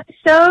same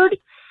episode,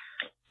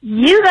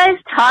 you guys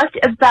talked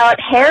about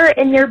hair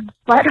in your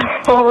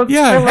butthole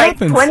Yeah, for it like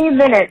happens. 20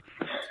 minutes.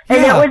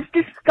 And Yeah. it was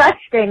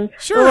disgusting.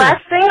 Sure. The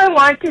last thing I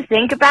want to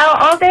think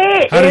about all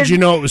day How is did you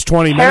know it was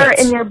 20 hair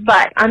minutes? in your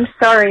butt. I'm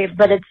sorry,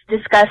 but it's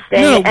disgusting.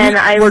 No, and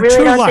I we're really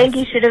True don't Life. think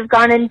you should have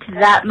gone into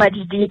that much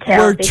detail.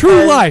 We're because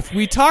True Life.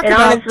 We talk it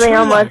about honestly True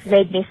almost Life.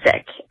 made me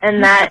sick.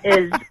 And that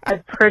is a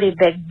pretty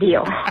big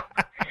deal.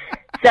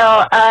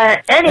 So,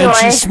 anyway. And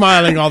she's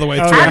smiling all the way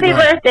through. Happy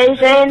birthday,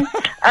 Shane.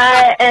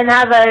 And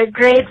have a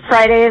great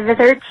Friday the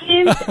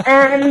 13th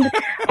and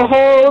a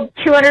whole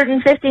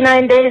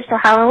 259 days till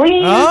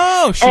Halloween.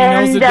 Oh, she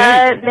and, knows the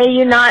date. may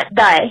you not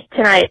die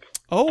tonight.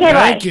 Oh, Okay,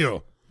 Thank bye.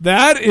 you.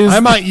 That is.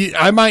 I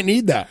might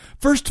need that.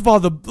 First of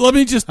all,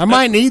 I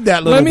might need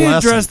that little Let me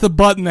blessing. address the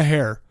butt and the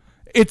hair.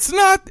 It's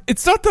not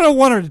that I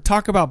wanted to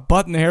talk about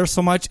butt and the hair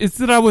so much. It's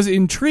that I was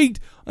intrigued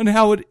on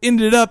how it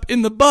ended up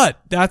in the butt.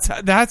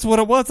 That's what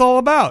it was all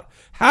about.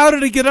 How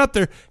did it get up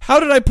there?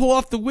 How did I pull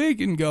off the wig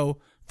and go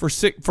for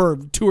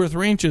 2 or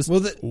 3 inches?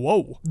 Well,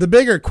 whoa. The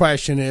bigger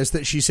question is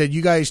that she said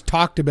you guys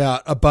talked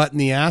about a butt in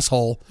the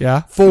asshole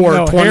Yeah. for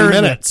No, 20 hair in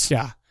the- minutes.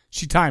 Yeah.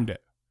 She timed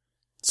it.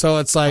 So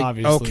it's like,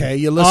 Obviously. okay,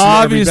 you listened to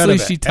every bit Obviously,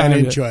 of it she and timed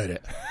it. enjoyed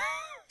it.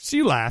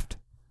 She laughed.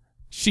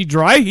 She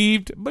dry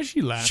heaved, but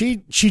she laughed.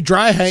 She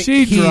dry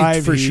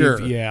heaved for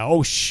sure. Yeah.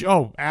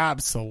 Oh,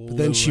 absolutely. But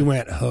then she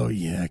went, oh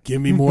yeah, give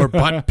me more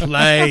butt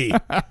play.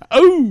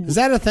 Oh, is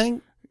that a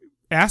thing?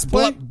 Ass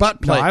play?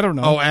 Butt play. No, I don't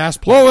know. Oh, ass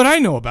play. What would I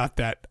know about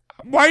that?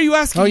 Why are you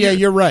asking? Oh yeah, me?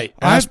 you're right.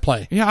 Ass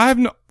play. Yeah, I have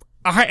no.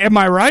 Am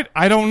I right?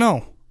 I don't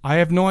know. I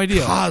have no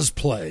idea.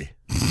 Cosplay.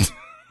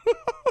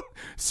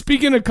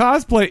 Speaking of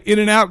cosplay, In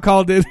and Out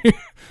called it.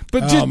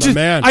 But Oh, my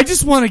man. I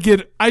just want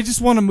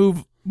to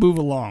move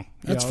along.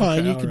 That's Yeah, fine.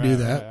 okay, You can all do right,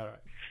 that. all right.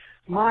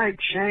 Mike,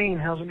 Shane,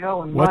 how's it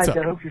going? What's Mike,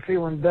 up? I hope you're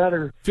feeling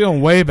better.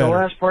 Feeling way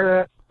better.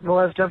 The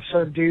last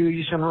episode, dude,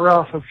 you sound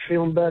rough. Hope you're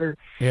feeling better.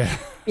 Yeah.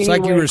 It's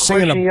like you were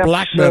singing a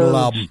black metal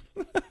album.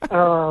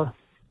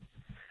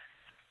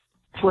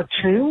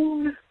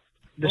 Platoon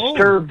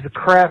disturbed the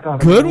crap out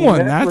of Good me.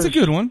 one. That's a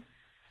good one.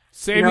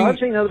 Saving. I've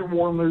seen other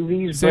war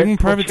movies, Saving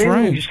but Private Platoon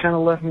Ryan. just kind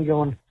of left me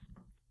going,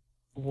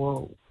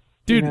 whoa.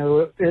 Dude,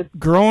 it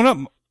growing up,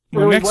 my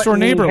really next door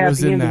wasn't any neighbor was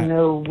happy in ending,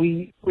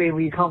 that.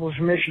 We accomplished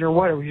a mission or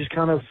whatever. We just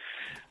kind of,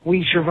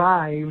 we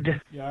survived.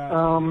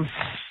 Yeah.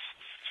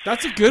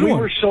 That's a good we one.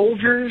 We were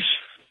soldiers.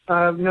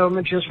 I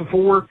mentioned this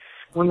before.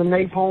 When the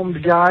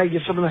napalmed guy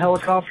gets up in the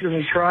helicopter and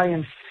they try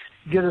and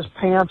get his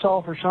pants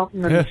off or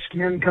something, and the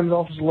skin comes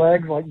off his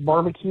legs like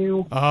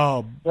barbecue.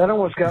 Oh, that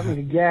almost got me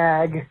to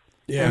gag.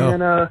 Yeah.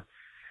 And then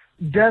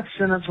Death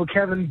Sentence with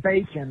Kevin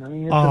Bacon. I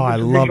mean, it's I a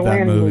love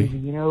that vigilante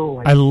movie.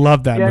 like I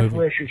love that Death movie.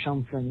 Wish or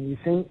something. You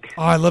think?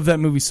 Oh, I love that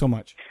movie so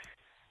much.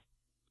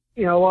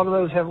 A lot of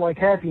those have like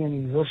happy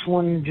endings. This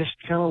one just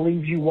kind of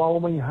leaves you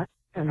wallowing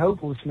in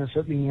hopelessness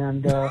at the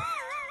end.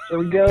 There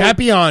we go.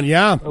 Happy on,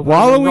 yeah.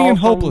 Wallowing in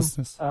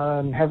hopelessness.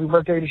 Happy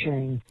birthday to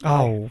Shane.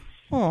 Oh.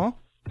 Aw.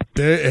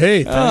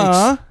 Hey,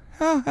 thanks.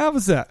 How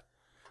was that?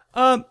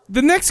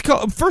 The next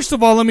call. First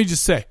of all, let me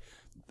just say,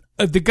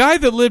 the guy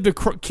that lived a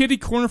kitty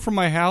corner from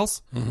my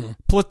house,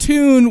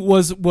 Platoon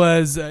was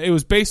it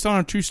was based on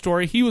a true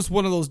story. He was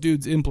one of those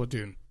dudes in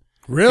Platoon.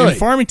 Really? In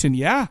Farmington,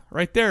 yeah,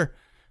 right there.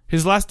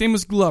 His last name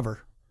was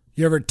Glover.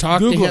 You ever talk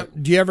to Google him?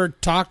 Do you ever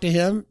talk to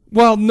him?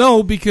 Well,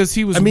 no, because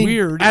he was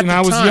weird at and the I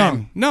was time.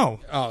 young. No,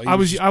 Oh, I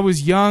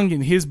was young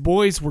and his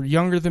boys were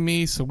younger than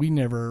me, so we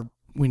never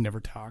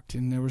talked,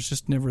 and there was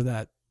just never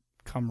that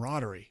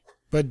camaraderie.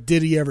 But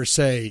did he ever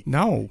say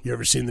no? You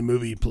ever seen the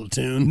movie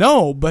Platoon?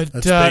 No, but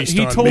That's based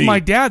he on told me. my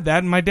dad that,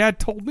 and my dad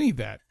told me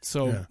that.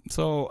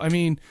 So I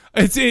mean,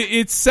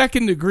 it's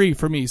second degree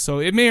for me. So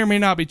it may or may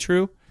not be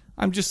true.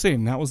 I'm just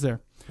saying that was there.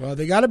 Well,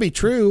 they got to be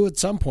true at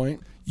some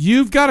point.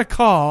 You've got a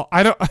call.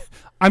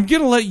 I'm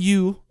gonna let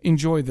you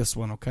enjoy this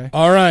one. Okay.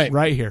 All right.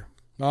 Right here.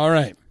 All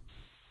right.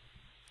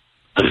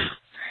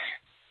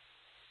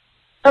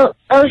 Oh,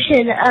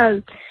 Ocean.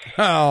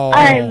 Oh.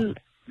 I'm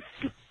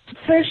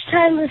first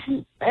time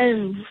listener.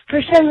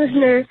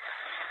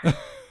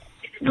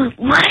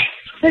 What?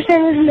 First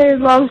time listener,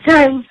 long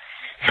time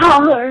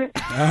caller.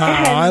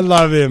 I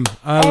love him.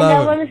 I I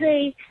love him. want to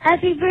say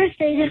happy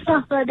birthday to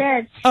Papa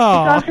Dad.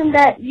 Aw. It's awesome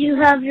that you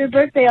have your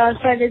birthday on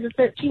Friday the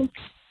 13th.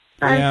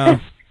 Yeah.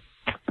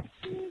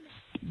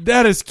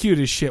 That is cute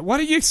as shit. Why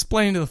don't you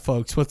explain to the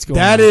folks what's going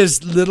on? That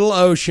is Little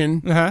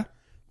Ocean. Uh-huh.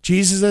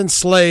 Jesus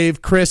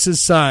enslaved Chris's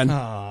son.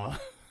 Aw.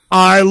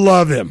 I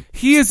love him.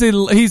 He's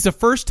a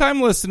first time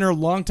listener,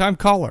 long time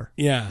caller.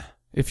 Yeah.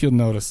 If you'll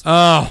notice.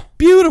 Oh.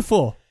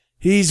 Beautiful.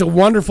 He's a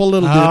wonderful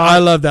little dude. I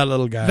love that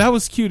little guy. That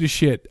was cute as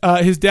shit.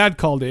 His dad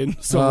called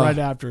in, so Oh. right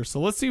after. So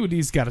let's see what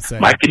he's got to say.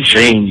 Mike and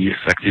Shane, you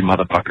sexy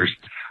motherfuckers.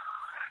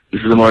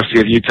 This is the Marcy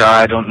of Utah.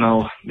 I don't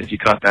know if you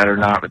caught that or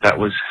not, but that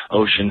was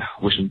Ocean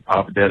wishing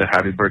Papa Dad a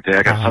happy birthday.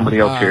 I got somebody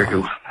else here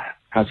who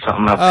has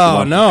something else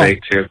he wants to say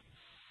too.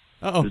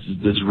 Uh-oh. This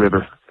is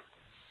River.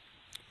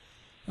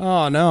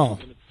 Oh, no.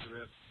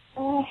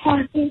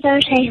 Happy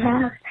birthday,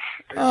 love.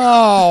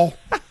 Oh.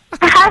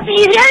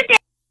 Happy birthday.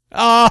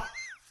 Oh.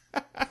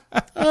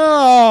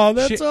 Oh,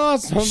 that's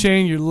awesome.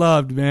 Shane, you're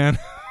loved, man.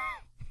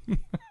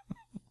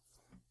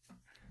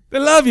 They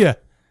love you.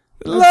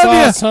 They love you.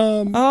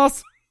 Awesome.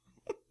 Awesome.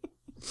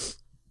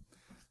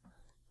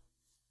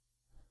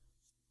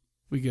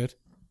 We good?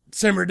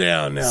 Simmer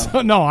down now.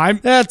 So, no,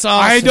 That's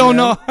awesome. I don't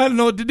man. know. I don't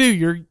know what to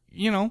do.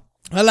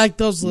 I like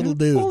those little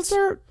Well, dudes.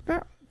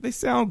 they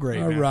sound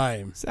great. All man.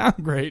 right. Sound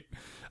great.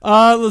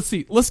 Let's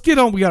see. Let's get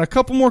on. We got a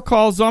couple more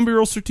calls. Zombie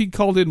Roaster T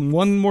called in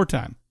one more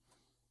time.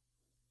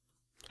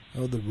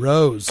 Oh, the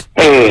Rose.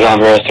 Hey,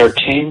 Zombie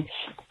 13.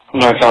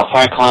 North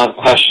California calling out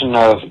the question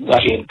of,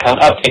 actually, an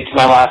update to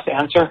my last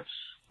answer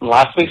from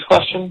last week's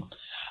question.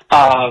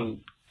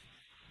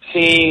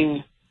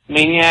 Seeing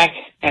Maniac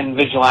and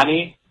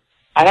Vigilante,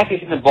 I'd actually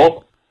seen them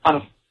both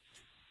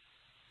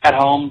at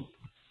home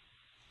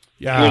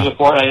years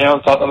before, and I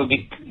never thought that would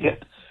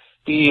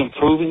be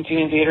improving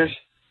seeing in theaters.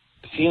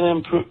 Seeing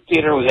them in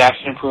theater was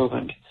actually an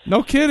improvement.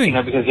 No kidding.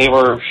 Because they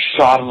were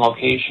shot on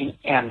location,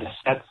 and the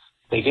sets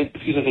they did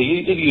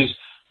use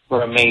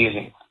were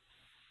amazing.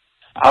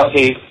 I would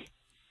say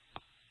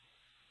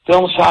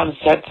film shot on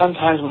set,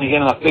 sometimes when you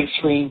get on a big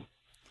screen,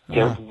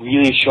 they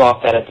really show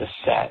off that at the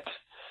set.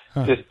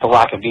 Just the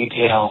lack of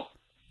detail.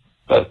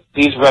 But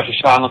these were actually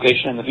shot on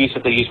location, and the views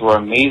that they used were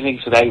amazing,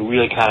 so that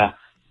really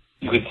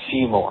you could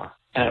see more.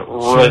 And it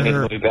really made the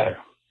movie better.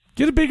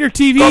 Get a bigger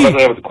TV. So I'll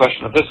go with the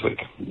question of this week.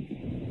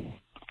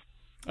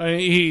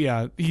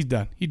 He's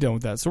done. He's done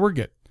with that, so we're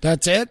good.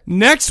 That's it?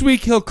 Next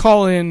week, he'll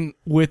call in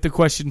with the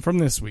question from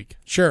this week.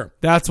 Sure.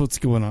 That's what's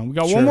going on. We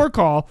got Sure. one more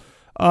call.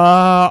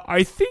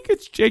 I think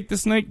it's Jake the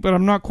Snake, but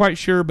I'm not quite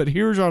sure. But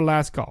here's our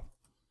last call.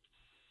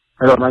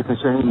 Hello, Mike and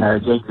Shane.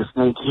 Jake the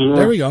Snake here.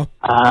 There we go.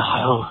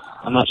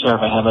 I'm not sure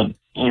if I have an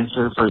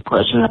answer for the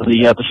question of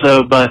the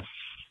episode, but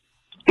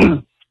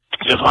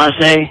just want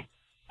to say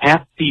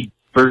Happy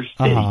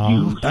birthday,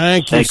 you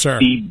Thank you, sexy sir.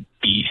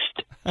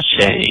 beast,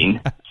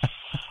 Shane.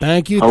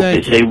 Thank you. Hope Thank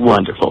it's you. a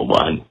wonderful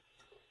one.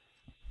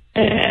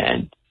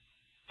 And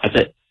that's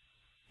it.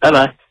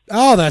 Bye-bye.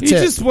 Oh, that's he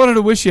it. just wanted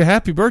to wish you a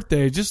happy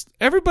birthday. Just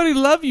everybody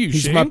love you,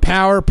 He's Shane. my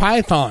power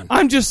python.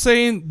 I'm just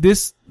saying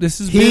this has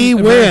He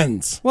been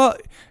wins. Well,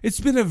 it's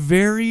been a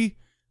very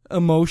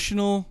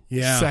emotional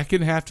Yeah.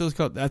 second half to this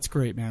call. That's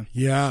great, man.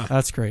 Yeah.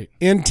 That's great.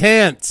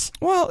 Intense.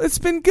 Well, it's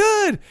been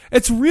good.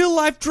 It's real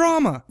life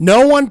drama.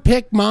 No one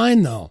picked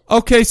mine, though.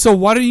 Okay, so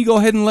why don't you go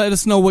ahead and let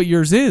us know what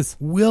yours is?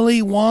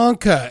 Willy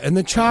Wonka and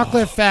the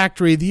Chocolate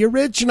Factory, the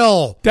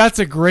original. That's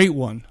a great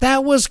one.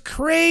 That was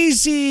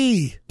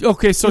crazy.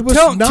 Okay, so It was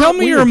tell not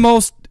me weird.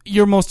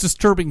 your most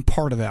disturbing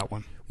part of that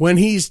one. When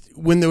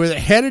they were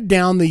headed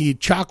down the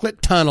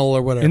chocolate tunnel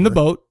or whatever. In the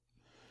boat.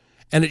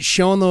 And it's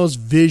showing those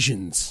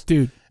visions.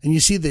 Dude. And you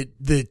see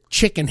the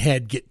chicken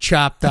head get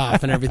chopped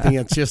off and everything.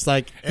 It's just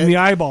like... And the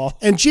eyeball.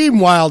 And Gene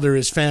Wilder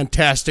is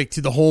fantastic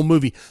through the whole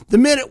movie. The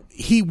minute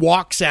he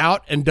walks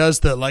out and does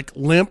the like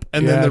limp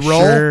and then the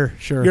roll,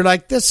 sure. you're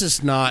like, this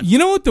is not... You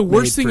know what the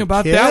worst made thing for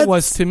about kids. that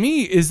was to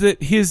me is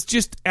that his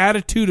just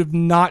attitude of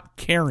not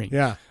caring.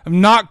 Yeah. Of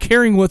not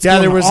caring what's Yeah,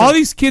 going there on. was All a-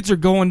 these kids are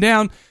going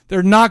down.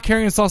 They're not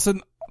caring. It's all of a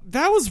sudden,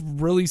 that was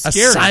really A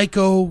scary.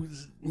 psycho,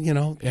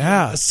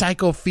 Yeah. a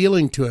psycho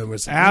feeling to him.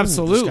 Was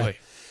Absolutely. this guy.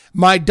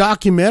 My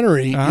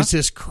documentary is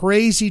this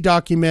crazy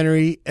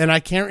documentary, and I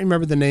can't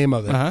remember the name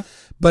of it,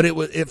 but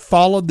it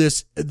followed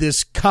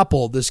this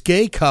couple, this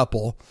gay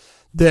couple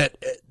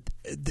that,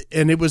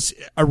 and it was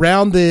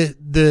around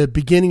the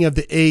beginning of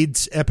the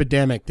AIDS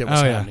epidemic that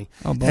was Oh, yeah. happening,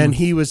 Oh, bummer. and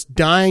he was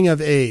dying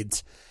of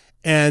AIDS,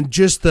 and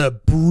just the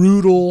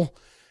brutal.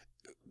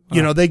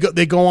 You know, they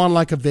go on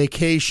like a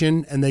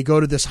vacation, and they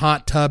go to this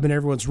hot tub, and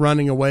everyone's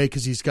running away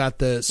because he's got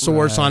the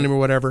source on him or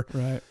whatever.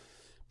 Right.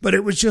 But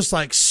it was just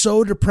like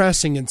so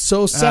depressing and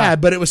so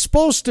sad. But it was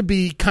supposed to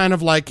be kind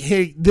of like,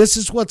 hey, this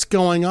is what's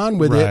going on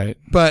with Right. it.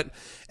 But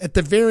at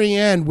the very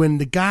end, when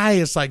the guy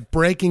is like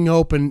breaking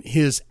open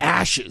his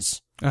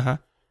ashes,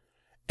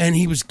 and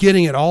he was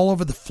getting it all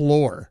over the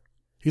floor.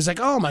 He's like,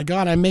 oh my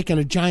God, I'm making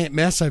a giant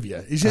mess of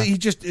you.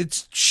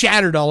 It's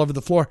shattered all over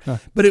the floor.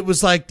 But it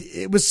was like,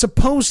 it was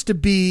supposed to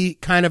be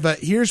kind of a,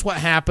 here's what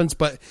happens,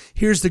 but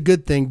here's the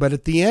good thing. But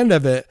at the end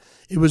of it,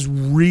 it was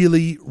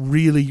really,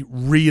 really,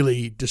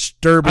 really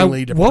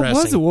disturbingly depressing. What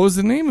was it? What was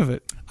the name of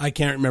it? I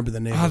can't remember the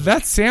name of it.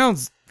 That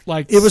sounds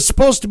like... It was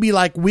supposed to be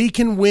like, we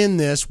can win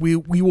this. We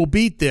will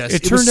beat this.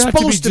 It was turned out to be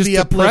supposed to be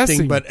just uplifting,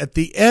 depressing. but at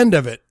the end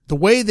of it, the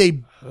way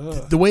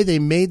they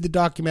made the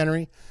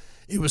documentary,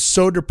 it was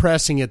so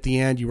depressing at the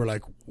end. You were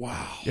like,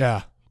 wow.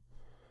 Yeah.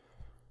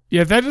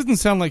 Yeah, that doesn't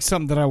sound like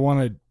something that I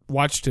want to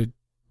watch to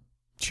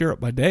cheer up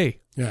my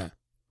day. Yeah.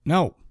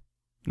 No.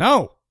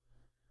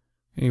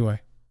 Anyway.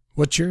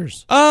 What's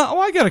yours?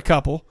 I got a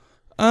couple.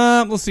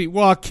 Let's see.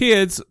 Well,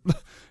 Kids.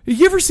 Have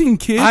you ever seen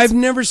Kids? I've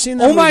never seen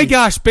that Oh my movie.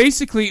 gosh.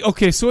 Basically,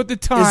 okay, so at the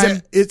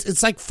time.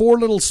 It's like 4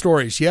 little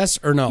stories, yes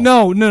or no?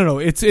 No.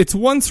 It's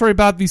one story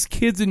about these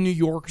kids in New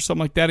York or something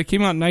like that. It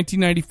came out in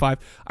 1995.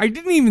 I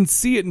didn't even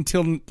see it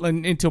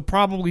until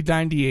probably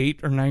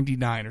 98 or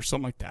 99 or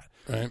something like that.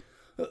 Right.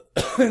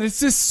 And it's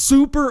this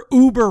super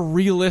uber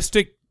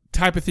realistic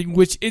type of thing,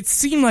 which it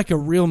seemed like a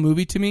real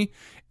movie to me.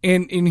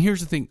 And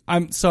here's the thing.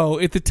 So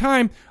at the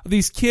time,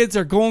 these kids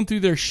are going through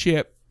their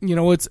shit. You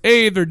know,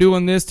 they're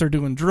doing this, they're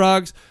doing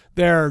drugs,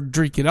 they're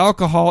drinking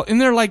alcohol, and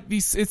they're like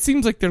these, it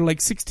seems like they're like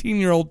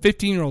 16-year-old,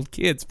 15-year-old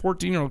kids,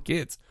 14-year-old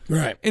kids.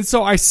 Right. And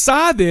so I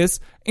saw this,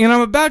 and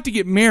I'm about to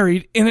get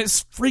married, and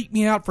it's freaked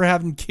me out for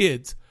having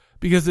kids,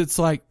 because it's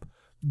like,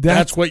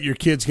 That's what your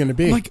kid's going to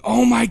be. I'm like,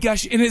 oh my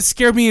gosh. And it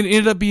scared me, and it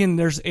ended up being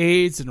there's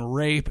AIDS and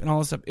rape and all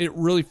this stuff. It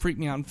really freaked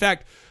me out. In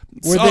fact,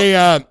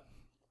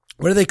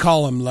 what do they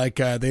call them? Like,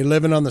 they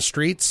living on the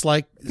streets?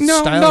 Like,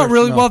 no, style not or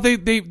really. no? Well,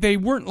 they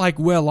weren't like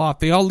well off.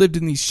 They all lived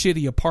in these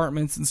shitty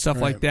apartments and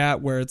stuff like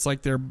that, where it's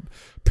like their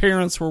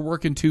parents were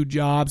working 2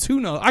 jobs.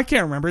 Who knows? I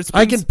can't remember.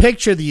 I can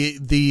picture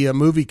the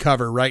movie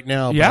cover right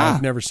now, but Yeah.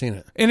 I've never seen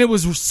it. And it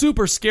was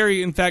super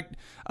scary. In fact,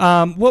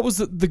 what was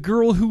the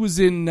girl who was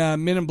in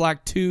Men in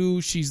Black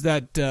 2? She's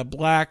that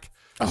black,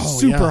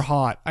 super yeah.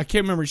 hot. I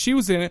can't remember. She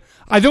was in it.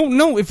 I don't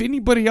know if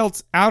anybody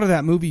else out of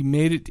that movie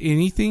made it to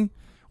anything,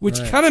 which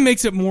Right. kind of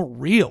makes it more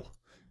real.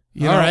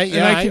 You All know? right,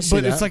 yeah, And I can see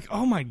but it's that. like,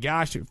 oh my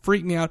gosh, it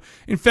freaked me out.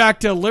 In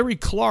fact, Larry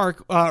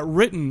Clark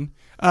directed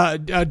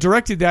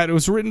that. It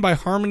was written by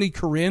Harmony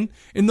Korine,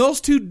 and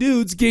those 2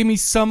 dudes gave me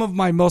some of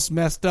my most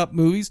messed up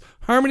movies.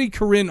 Harmony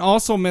Korine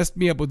also messed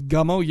me up with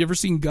Gummo. You ever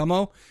seen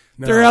Gummo?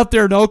 No. They're out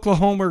there in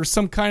Oklahoma or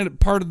some kind of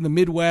part of the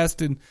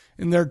Midwest, and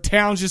their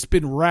town's just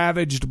been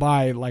ravaged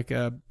by like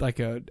a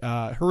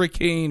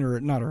hurricane, or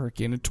not a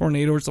hurricane, a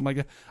tornado or something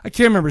like that. I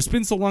can't remember. It's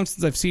been so long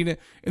since I've seen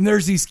it. And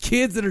there's these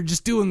kids that are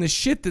just doing this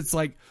shit that's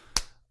like,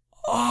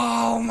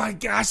 oh my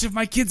gosh, if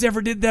my kids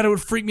ever did that, it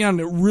would freak me out. And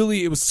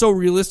it was so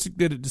realistic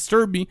that it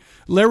disturbed me.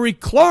 Larry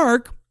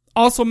Clark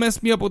also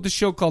messed me up with a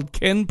show called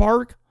Ken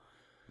Park.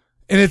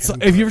 And it's,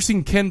 have you ever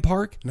seen Ken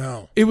Park?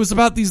 No. It was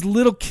about these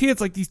little kids,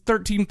 like these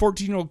 13,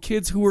 14-year-old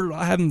kids who were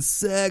having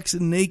sex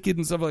and naked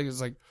and stuff like that.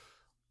 It's like,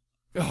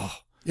 oh.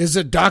 Is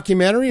it a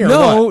documentary or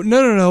No, what?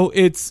 no.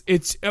 It's,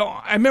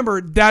 I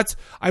remember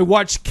I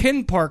watched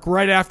Ken Park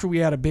right after we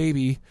had a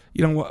baby,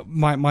 you know,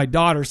 my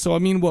daughter. So, I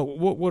mean,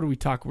 what are we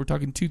talking? We're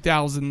talking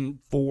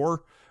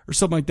 2004 or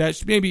something like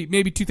that.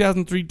 Maybe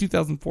 2003,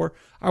 2004.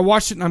 I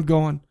watched it and I'm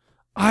going,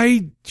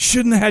 I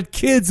shouldn't have had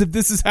kids if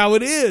this is how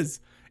it is.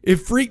 It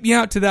freaked me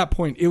out to that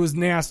point. It was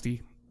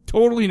nasty.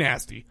 Totally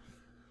nasty.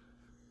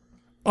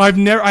 I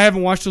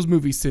haven't watched those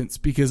movies since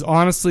because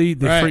honestly,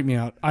 they freak me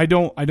out. I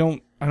don't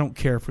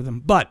care for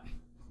them. But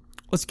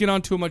let's get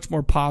on to a much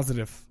more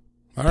positive.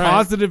 All right.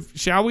 Positive,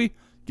 shall we?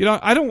 Get on.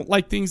 I don't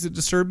like things that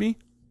disturb me.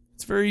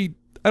 It's very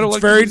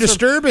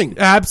disturbing.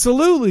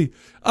 Absolutely.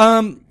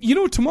 You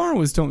know what tomorrow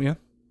is, don't you?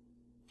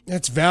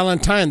 It's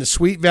Valentine, the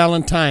sweet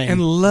Valentine.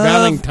 And love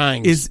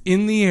Valentine's. is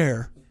in the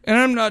air. And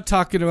I'm not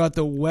talking about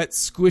the wet,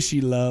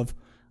 squishy love.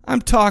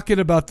 I'm talking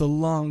about the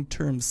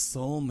long-term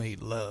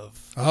soulmate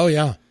love. Oh,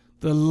 yeah.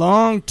 The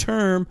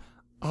long-term,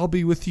 I'll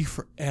be with you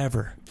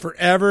forever.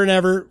 Forever and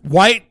ever.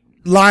 White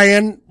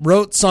Lion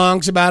wrote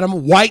songs about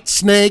him. White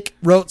Snake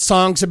wrote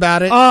songs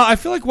about it. I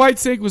feel like White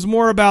Snake was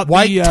more about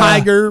White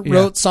Tiger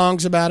wrote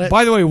songs about it.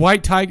 By the way,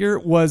 White Tiger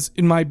was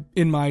in my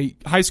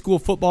high school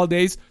football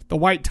days. The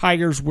White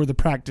Tigers were the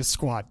practice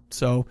squad.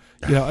 So,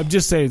 I'm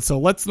just saying. So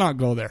let's not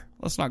go there.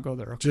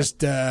 Okay? Just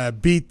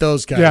beat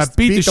those guys. Yeah,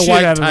 beat the shit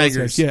White out of Tigers.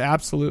 those guys. Yeah,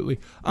 absolutely.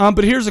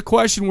 But here's a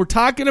question: we're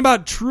talking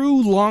about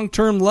true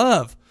long-term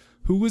love.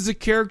 Who was a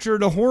character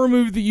in a horror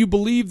movie that you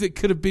believe that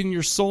could have been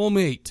your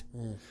soulmate?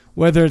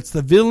 Whether it's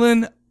the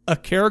villain, a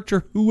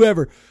character,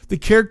 whoever. The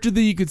character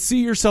that you could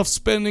see yourself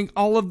spending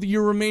all of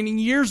your remaining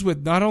years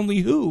with. Not only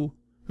who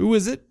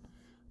is it,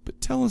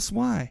 but tell us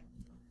why.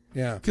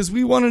 Yeah. Because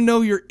we want to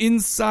know your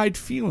inside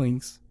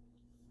feelings.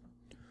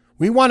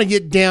 We want to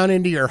get down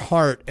into your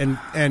heart and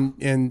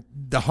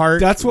the heart.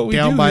 That's what we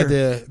down do by here.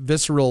 the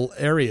visceral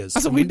areas.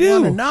 That's what we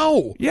do. Want to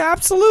know. Yeah,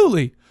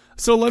 absolutely.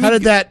 So how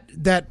did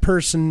that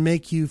person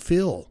make you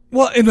feel?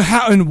 Well,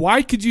 and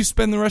why could you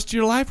spend the rest of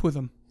your life with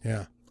them?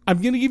 Yeah. I'm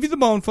going to give you the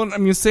bone phone. I'm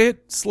going to say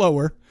it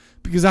slower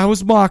because I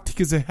was mocked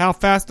because of how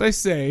fast I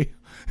say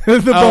the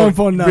bone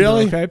phone number.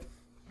 Really? Okay.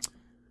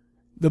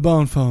 The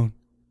bone phone.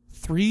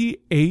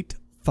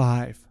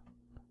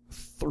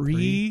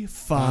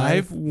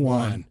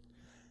 385-351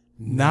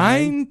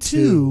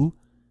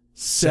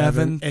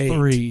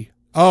 9273.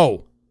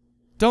 Oh.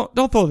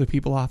 Don't throw the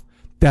people off.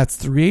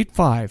 That's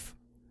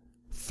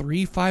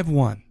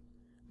 385-351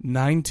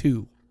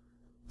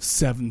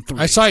 9273.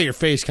 I saw your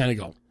face kind of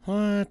go,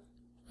 what?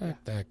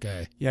 Fuck that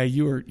guy. Yeah,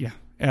 you were,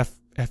 F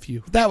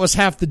you. That was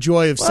half the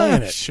joy of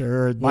saying it.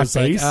 Sure, My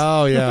face.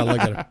 Oh, yeah, look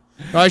at it.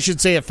 I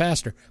should say it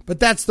faster. But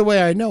that's the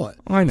way I know it.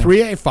 I know.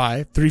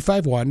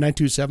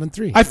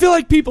 385-351-9273. I feel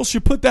like people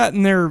should put that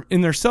in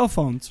their cell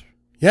phones.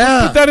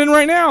 Yeah. Put that in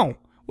right now.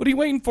 What are you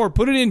waiting for?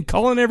 Put it in.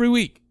 Call in every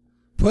week.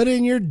 Put it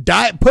in your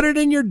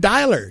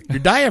dialer, your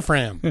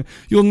diaphragm.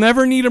 You'll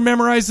never need to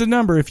memorize the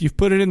number if you've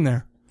put it in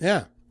there.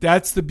 Yeah.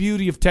 That's the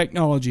beauty of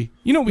technology.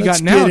 You know what we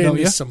Let's got now, get don't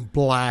into you? some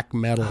black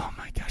metal. Oh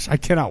my gosh, I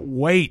cannot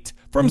wait.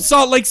 From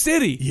Salt Lake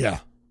City. Yeah.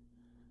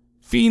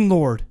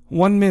 Fiendlord,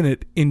 1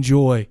 minute,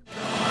 enjoy.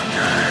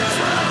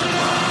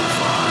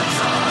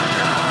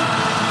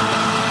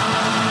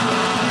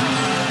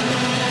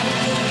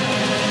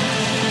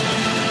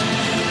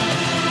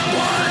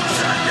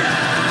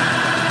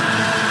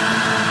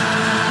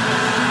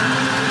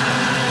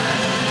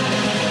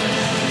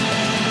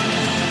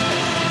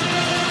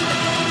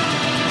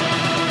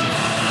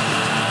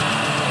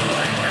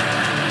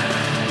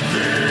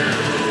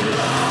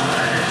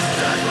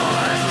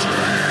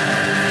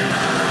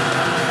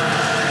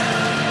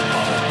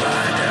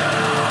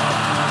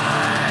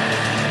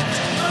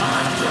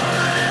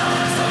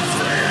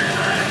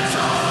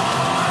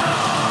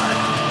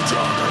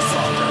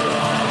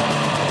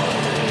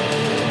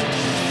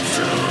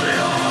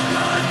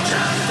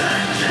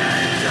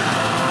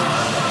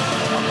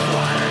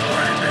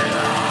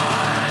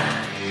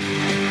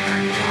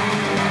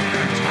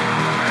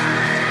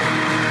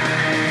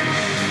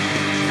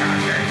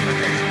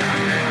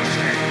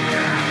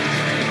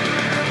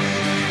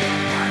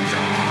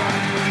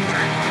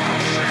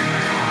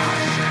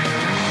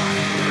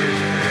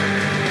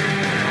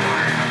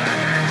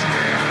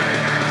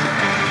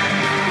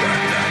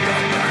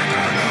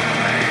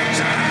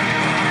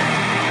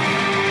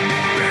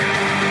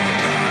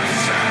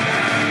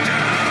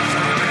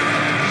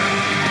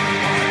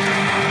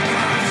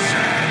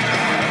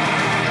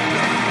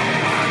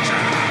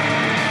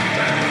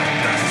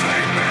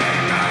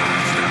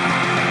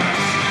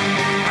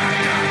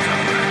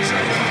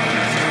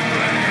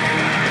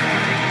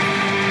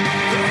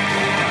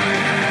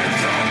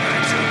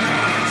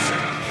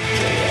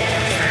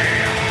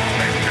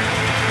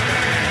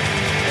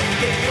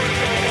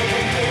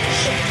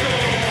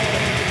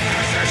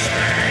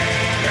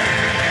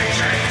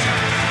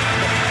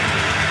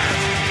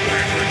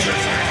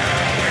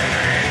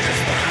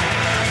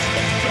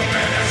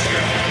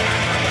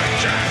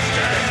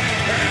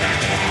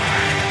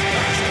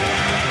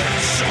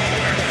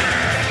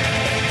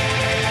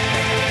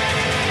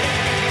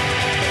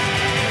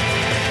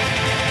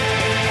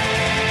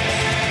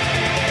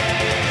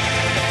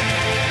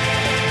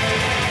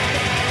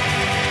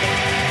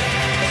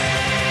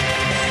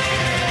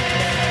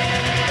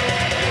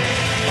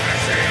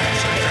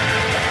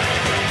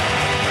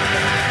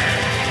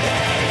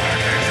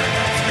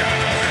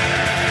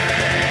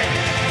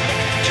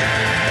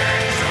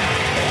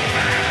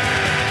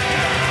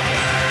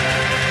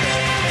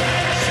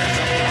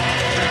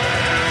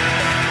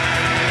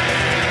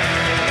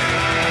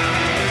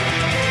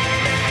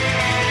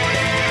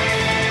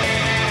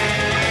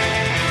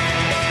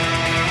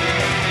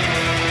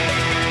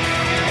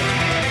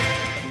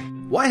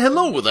 Why,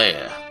 hello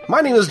there.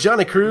 My name is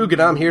Johnny Krug,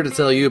 and I'm here to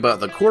tell you about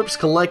the Corpse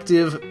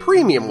Collective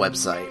premium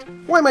website.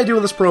 Why am I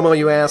doing this promo,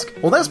 you ask?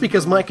 Well, that's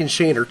because Mike and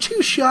Shane are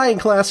too shy and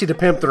classy to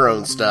pimp their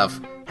own stuff.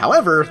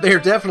 However, they're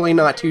definitely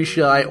not too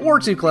shy or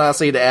too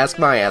classy to ask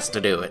my ass to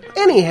do it.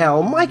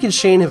 Anyhow, Mike and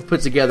Shane have put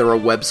together a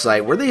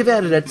website where they've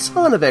added a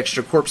ton of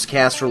extra Corpse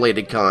Cast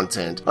related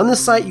content. On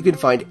this site, you can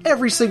find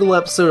every single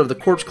episode of the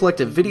Corpse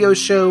Collective video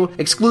show,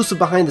 exclusive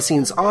behind the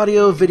scenes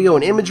audio, video,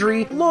 and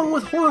imagery, along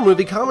with horror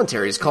movie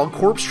commentaries called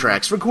Corpse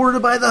Tracks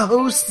recorded by the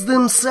hosts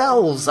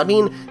themselves. I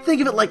mean, think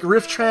of it like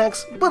riff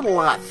tracks, but a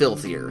lot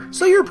filthier.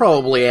 So you're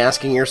probably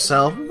asking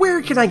yourself,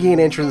 where can I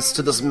gain entrance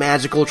to this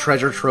magical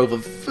treasure trove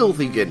of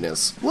filthy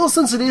goodness? Well,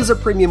 since it is a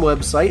premium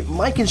website,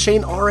 Mike and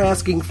Shane are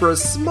asking for a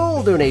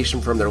small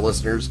donation from their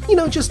listeners,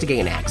 just to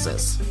gain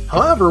access.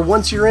 However,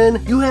 once you're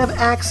in, you have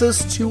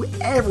access to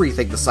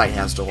everything the site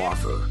has to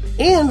offer.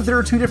 And there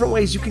are 2 different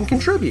ways you can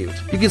contribute.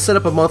 You can set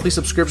up a monthly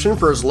subscription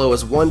for as low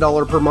as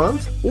 $1 per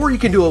month, or you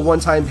can do a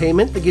one-time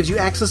payment that gives you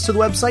access to the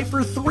website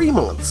for 3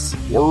 months.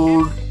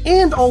 Word.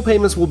 And all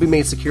payments will be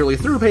made securely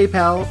through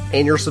PayPal,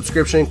 and your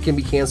subscription can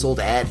be canceled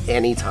at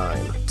any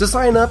time. To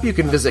sign up, you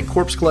can visit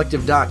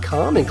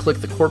corpsecollective.com and click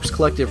the Corpse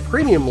Collective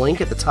Premium link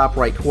at the top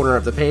right corner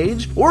of the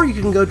page, or you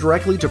can go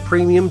directly to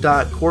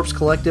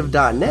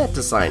premium.corpsecollective.net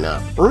to sign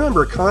up.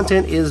 Remember,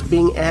 content is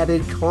being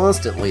added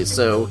constantly,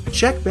 so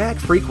check back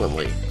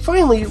frequently.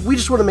 Finally, we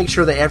just want to make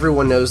sure that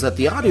everyone knows that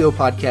the audio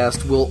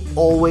podcast will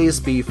always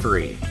be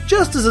free,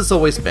 just as it's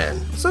always been.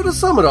 So to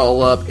sum it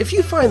all up, if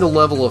you find the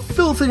level of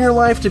filth in your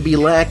life to be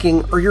lacking,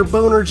 or your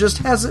boner just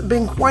hasn't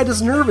been quite as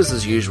nervous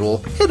as usual,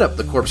 hit up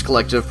the Corpse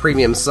Collective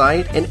premium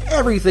site, and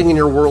everything in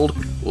your world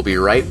will be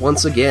right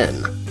once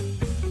again.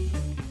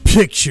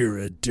 Picture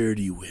a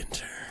dirty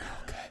winter.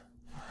 Okay.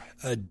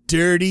 A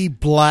dirty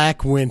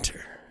black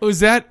winter. Oh,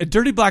 is that a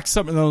dirty black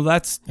summer? No,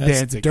 that's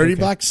Danzig. Dirty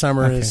black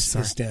summer is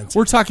Danzig.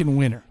 We're talking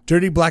winter.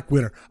 Dirty black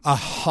winter. A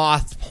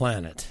Hoth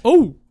planet.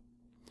 Oh.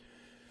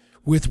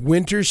 With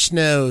winter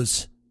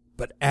snows,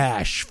 but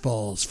ash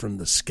falls from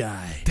the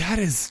sky. That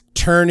is...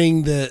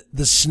 turning the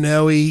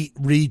snowy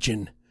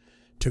region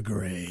to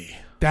gray.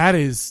 That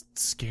is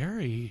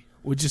scary.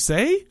 Would you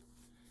say?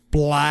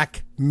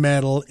 Black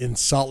metal in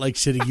Salt Lake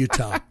City,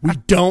 Utah. We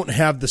don't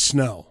have the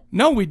snow.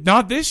 No,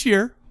 not this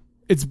year.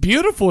 It's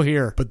beautiful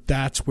here. But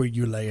that's where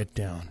you lay it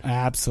down.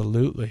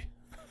 Absolutely.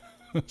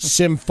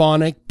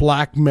 Symphonic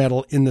black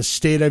metal in the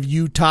state of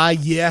Utah.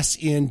 Yes,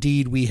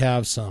 indeed, we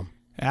have some.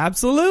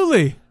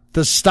 Absolutely.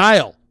 The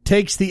style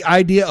takes the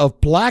idea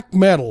of black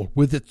metal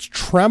with its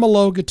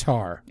tremolo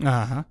guitar,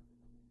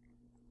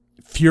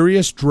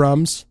 furious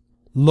drums,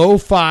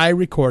 lo-fi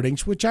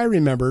recordings, which I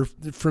remember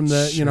from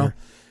the,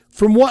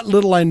 from what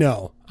little I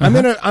know. I'm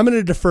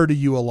gonna defer to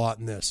you a lot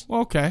in this.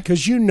 Okay.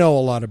 Because you know a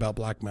lot about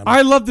black metal.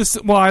 I love this.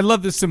 Well, I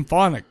love the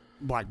symphonic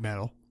black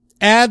metal.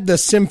 Add the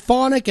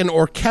symphonic and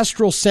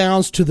orchestral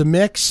sounds to the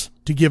mix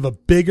to give a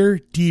bigger,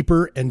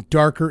 deeper, and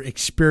darker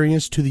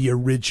experience to the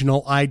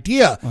original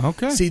idea.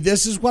 Okay. See,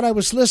 this is what I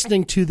was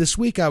listening to this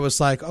week. I was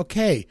like,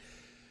 okay,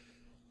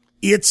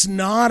 it's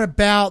not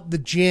about the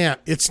jam.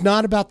 It's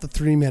not about the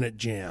 3-minute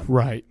jam.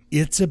 Right.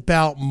 It's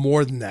about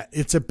more than that.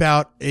 It's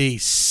about a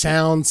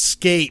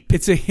soundscape.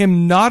 It's a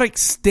hypnotic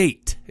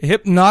state. A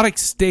hypnotic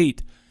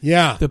state.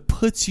 Yeah. That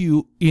puts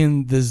you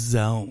in the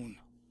zone.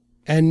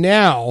 And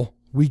now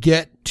we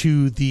get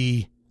to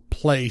the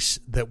place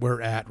that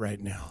we're at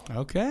right now.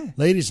 Okay.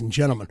 Ladies and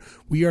gentlemen,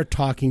 we are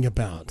talking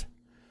about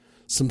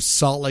some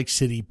Salt Lake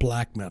City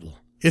black metal.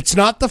 It's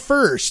not the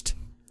first.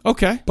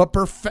 Okay. But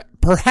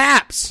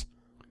perhaps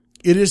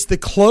it is the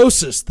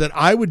closest that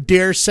I would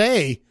dare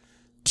say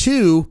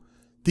to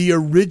the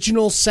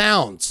original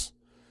sounds.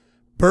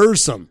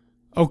 Burzum.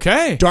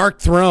 Okay. Dark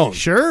Throne.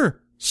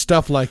 Sure.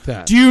 Stuff like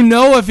that. Do you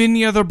know of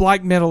any other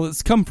black metal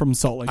that's come from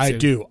Salt Lake City? I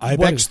do.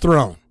 Ibex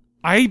Throne.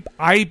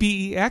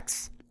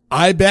 IBEX?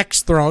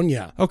 Ibex Throne,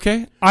 yeah.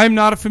 Okay. I'm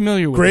not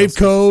familiar with Grave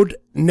Code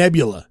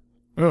Nebula.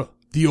 Oh.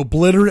 The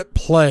Obliterate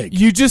Plague.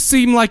 You just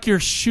seem like you're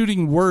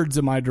shooting words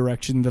in my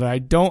direction that I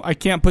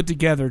can't put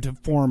together to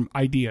form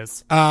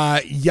ideas.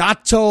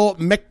 Yato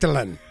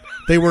Mictlan.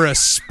 They were a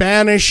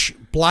Spanish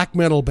black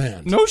metal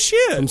band. No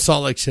shit. From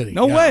Salt Lake City.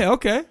 No way.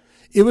 Okay.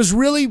 It was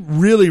really,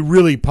 really,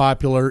 really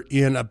popular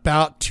in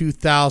about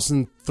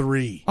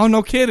 2003. Oh,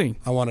 no kidding.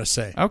 I want to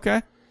say.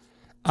 Okay.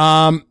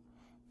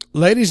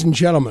 Ladies and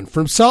gentlemen,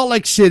 from Salt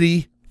Lake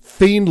City,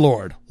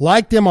 Fiendlord.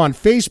 Like them on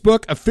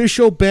Facebook,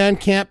 official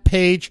Bandcamp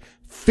page,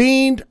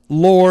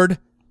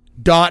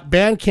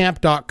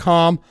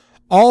 fiendlord.bandcamp.com.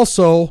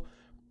 Also,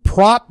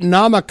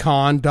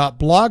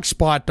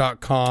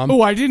 propnomicon.blogspot.com.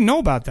 Oh, I didn't know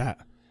about that.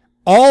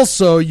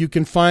 Also, you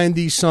can find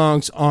these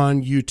songs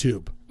on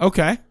YouTube.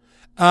 Okay.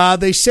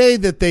 They say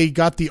that they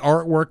got the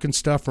artwork and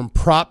stuff from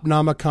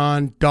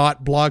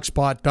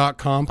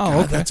propnomicon.blogspot.com.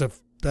 Oh, God, okay.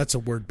 That's a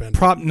word bender.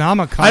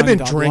 Propnomicon. I've been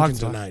drinking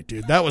tonight,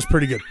 dude. That was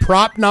pretty good.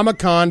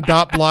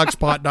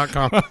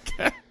 Propnomicon.blogspot.com.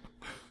 Okay.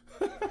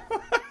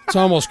 It's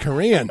almost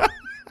Korean.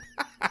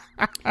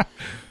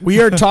 We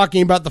are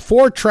talking about the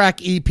 4-track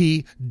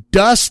EP,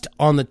 Dust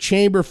on the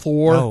Chamber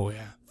Floor. Oh,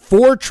 yeah.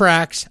 4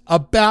 tracks,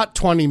 about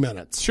 20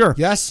 minutes. Sure.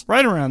 Yes?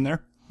 Right around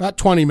there. About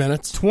 20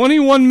 minutes.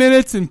 21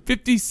 minutes and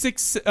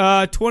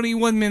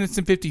 21 minutes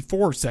and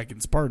 54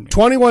 seconds, pardon me.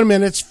 21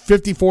 minutes,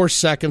 54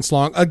 seconds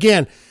long.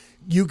 Again,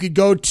 you could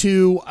go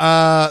to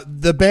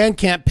the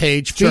Bandcamp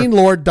page, Sure.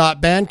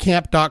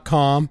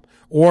 fiendlord.bandcamp.com,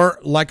 or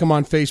like them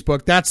on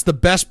Facebook. That's the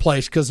best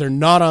place because they're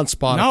not on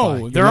Spotify. No,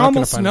 You're they're not gonna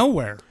almost find them.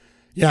 nowhere.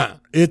 Yeah,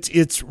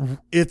 it's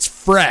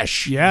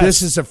fresh. Yes.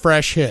 This is a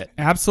fresh hit.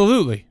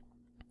 Absolutely.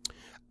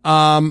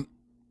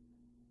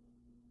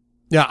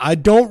 Yeah, I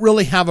don't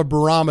really have a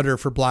barometer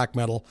for black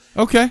metal.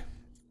 Okay.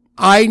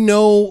 I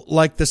know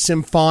like the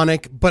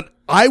symphonic, but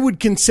I would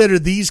consider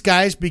these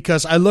guys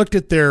because I looked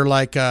at their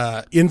like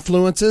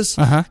influences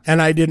and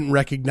I didn't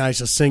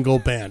recognize a single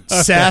band.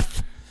 Okay.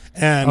 Seth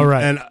and All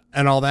right.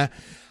 and all that.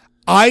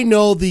 I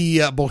know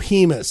the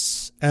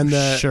Behemoths and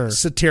the Sure.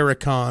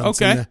 Satyricons.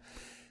 Okay. and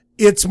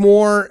it's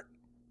more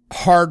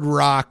hard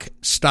rock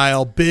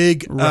style,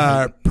 big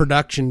Right.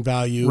 production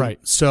value. Right.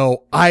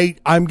 So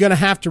I'm going to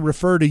have to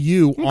refer to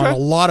you on Okay. a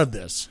lot of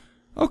this.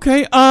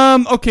 Okay.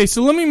 Okay.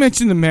 So let me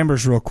mention the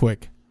members real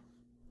quick.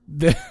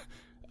 The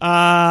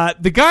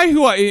guy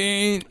who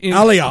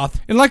Alioth.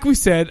 and like we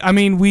said,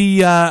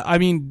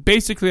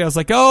 basically I was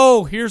like,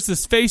 oh, here's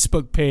this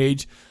Facebook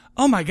page.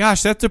 Oh my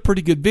gosh, that's a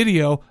pretty good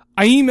video.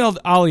 I emailed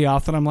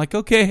Alioth and I'm like,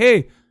 okay,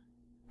 hey,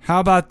 how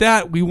about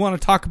that? We want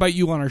to talk about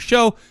you on our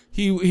show.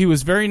 He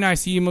was very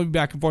nice. He emailed me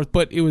back and forth,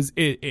 but there's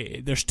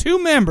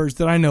 2 members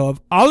that I know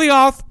of.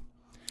 Alioth.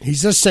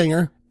 He's a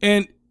singer.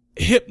 And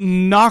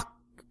Hypnoctus.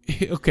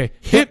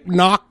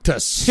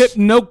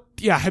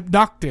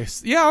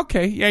 Hypnoctus. Yeah,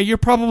 okay. Yeah, you're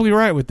probably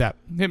right with that.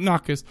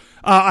 Hypnoctus.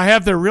 I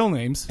have their real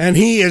names. And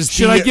he is.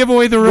 Should I give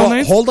away the real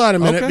names? Hold on a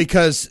minute, Okay.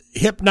 because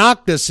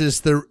Hypnoctus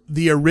is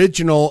the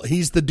original.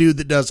 He's the dude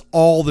that does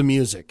all the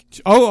music.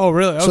 Oh,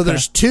 really? Okay. So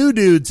there's 2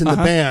 dudes in the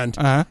band.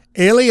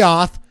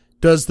 Alioth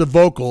does the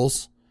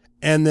vocals,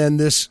 and then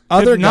this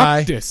other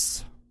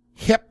Hypnoctus.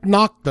 guy,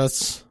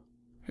 Hypnoctus.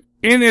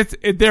 And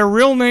their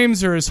real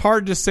names are as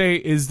hard to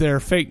say as their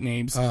fake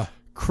names.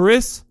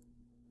 Chris.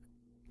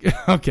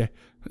 Okay.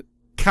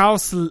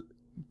 Causeglia,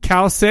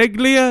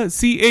 Causeglia,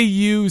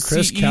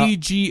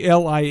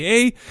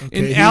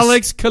 and he's-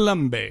 Alex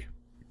Columbe.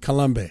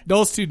 Columbe.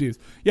 Those 2 dudes.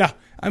 Yeah.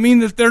 I mean,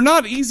 they're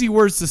not easy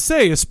words to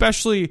say,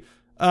 especially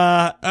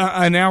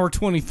an hour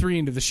 23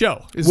 into the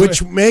show.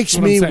 Which makes what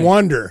I'm me saying.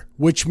 wonder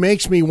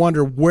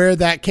where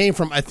that came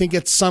from. I think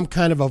it's some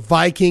kind of a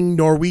Viking,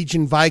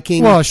 Norwegian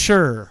Viking. Well,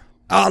 sure.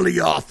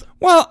 Alioth.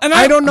 Well, and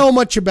I don't know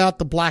much about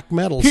the black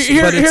metals. but it's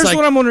Here's like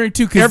what I'm wondering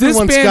too, because this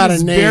everyone's got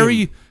band a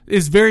name.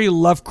 is very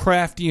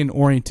Lovecraftian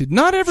oriented.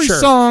 Not every Sure.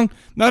 song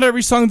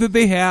that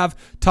they have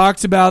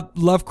talks about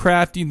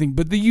Lovecraftian thing,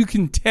 but you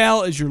can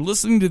tell as you're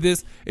listening to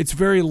this, it's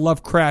very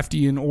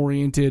Lovecraftian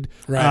oriented.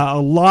 Right. A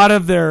lot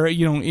of their,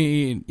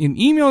 in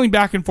emailing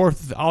back and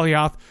forth with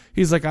Alioth,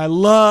 he's like, I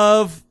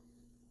love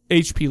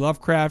H.P.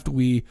 Lovecraft.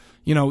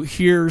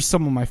 Here's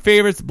some of my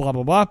favorites, blah,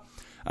 blah, blah.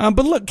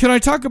 But look, can I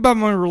talk about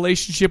my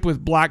relationship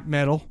with black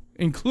metal,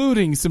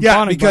 including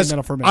symphonic black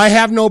metal for a minute? I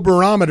have no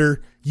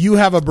barometer. You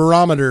have a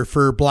barometer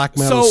for black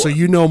metal, so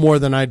you know more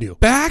than I do.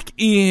 Back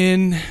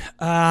in,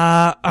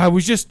 I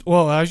was just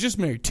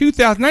married.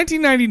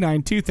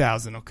 1999,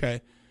 2000.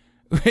 Okay,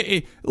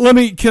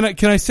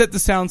 can I set the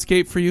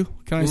soundscape for you?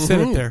 Can I set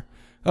it there?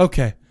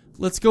 Okay,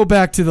 let's go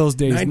back to those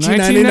days.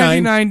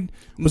 1999.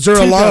 Was there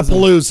a lot of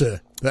palooza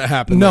that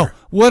happened? No,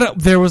 there?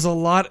 there was a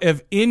lot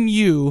of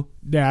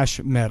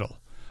NU-metal.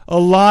 A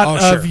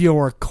lot of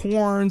your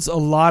Corns, a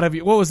lot of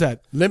your, what was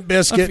that? Limp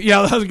Bizkit. Yeah,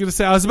 I was going to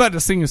say, I was about to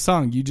sing a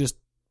song. You just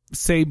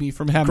saved me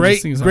from having to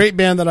sing a song. Great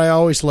band that I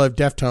always loved,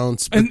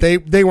 Deftones, but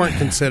they weren't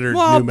considered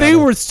well, new they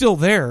metal. were still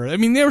there. I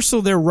mean, they were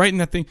still there writing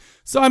that thing.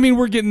 So, I mean,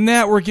 we're getting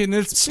that. We're getting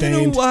it's been a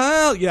Stained.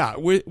 while. Yeah,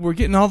 we're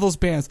getting all those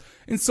bands.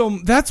 And so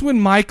that's when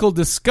Michael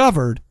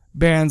discovered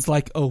bands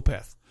like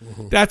Opeth.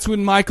 Mm-hmm. That's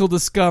when Michael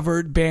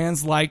discovered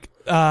bands like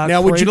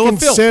now, would you Cradle of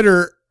Filth.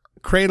 consider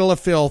Cradle of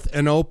Filth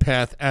and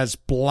Opeth as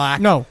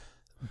black? No.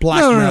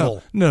 Black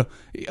metal. No.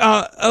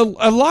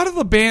 A lot of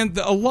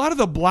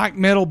the black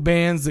metal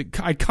bands that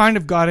I kind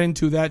of got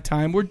into that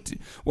time were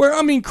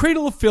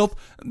Cradle of Filth.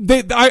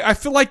 I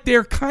feel like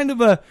they're kind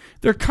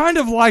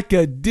of like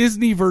a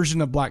Disney version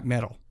of black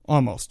metal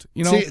almost.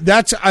 See,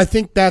 I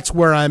think that's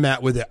where I'm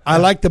at with it. I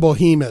like the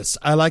Behemoths.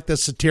 I like the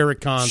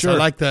Satyricons. Sure. I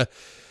like the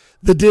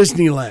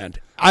Disneyland.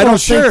 I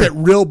don't think that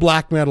real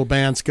black metal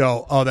bands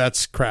go, oh,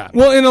 that's crap.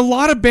 Well, and a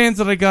lot of bands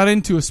that I got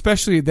into,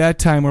 especially at that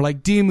time, were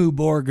like Dimmu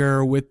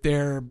Borgir with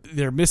their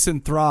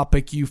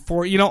misanthropic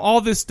euphoria,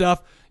 all this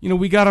stuff.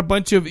 We got a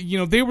bunch of,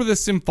 they were the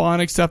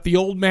symphonic stuff, the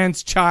Old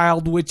Man's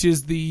Child, which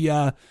is the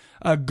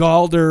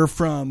Galder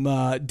from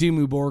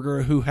Dimmu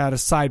Borgir, who had a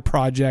side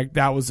project.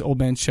 That was Old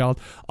Man's Child.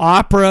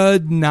 Opera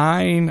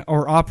 9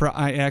 or Opera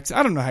IX.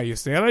 I don't know how you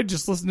say it. I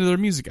just listen to their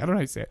music. I don't know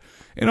how you say it.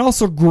 And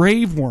also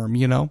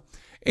Graveworm,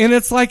 And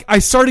it's like I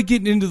started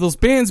getting into those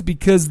bands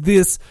because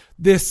this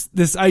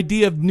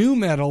idea of new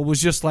metal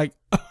was just like,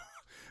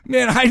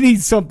 man, I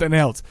need something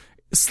else.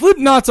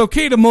 Slipknot's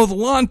okay to mow the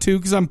lawn to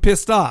because I'm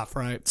pissed off,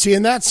 right? See,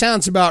 and that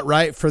sounds about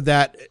right for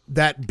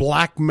that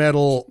black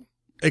metal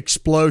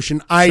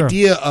explosion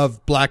idea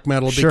of black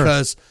metal,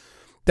 because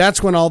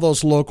that's when all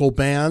those local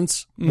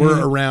bands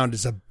were around,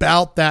 is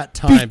about that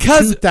time.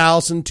 Because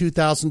 2000,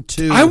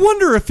 2002. I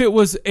wonder if it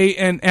was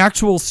an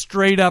actual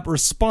straight up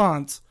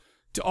response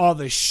to all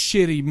the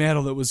shitty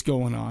metal that was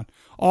going on.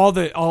 All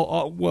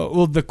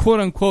the quote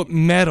unquote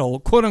metal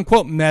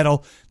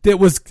that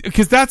was,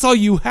 because that's all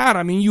you had.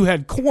 I mean, you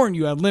had Korn,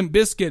 you had Limp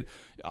Bizkit,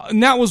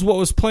 and that was what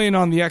was playing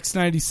on the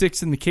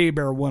X96 and the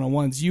K-Bear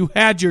 101s. You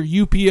had your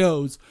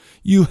UPOs,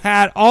 you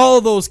had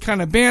all those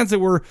kind of bands that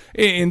were,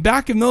 and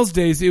back in those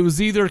days, it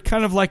was either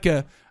kind of like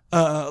a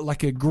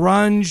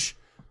grunge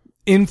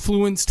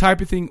influence type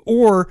of thing,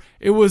 or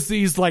it was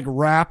these like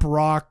rap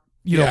rock,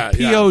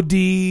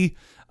 POD.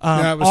 It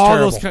was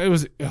all terrible.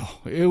 those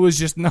it was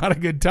just not a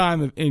good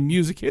time in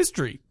music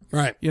history,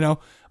 right?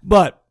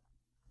 But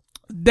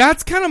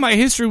that's kind of my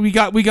history. We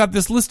got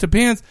this list of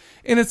bands,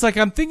 and it's like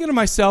I'm thinking to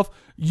myself,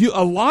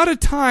 a lot of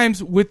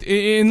times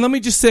and let me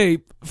just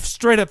say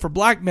straight up, for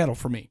black metal,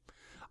 for me,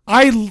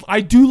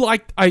 I do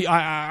like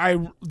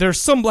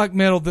there's some black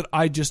metal that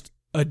I just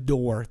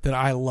adore, that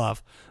I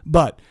love,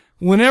 but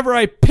whenever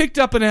I picked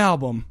up an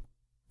album,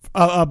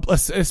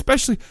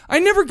 especially, I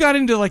never got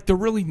into like the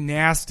really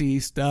nasty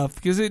stuff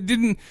because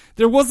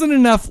there wasn't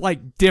enough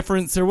like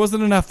difference. There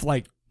wasn't enough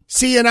like.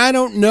 See, and I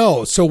don't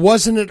know. So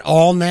wasn't it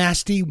all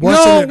nasty?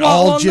 Wasn't it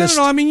all just?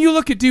 No. I mean, you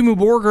look at Dimmu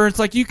Borgir, it's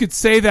like you could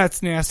say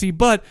that's nasty,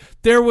 but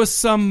there was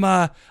some,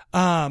 I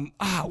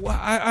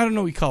don't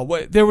know what you call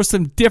it. There was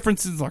some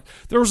differences. Like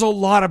there was a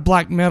lot of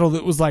black metal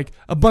that was like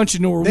a bunch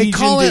of Norwegian. They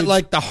call dudes. it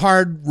like the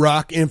hard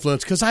rock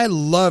influence, because I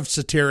loved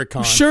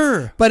Satyricon.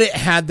 Sure, but it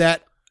had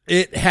that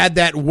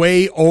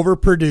way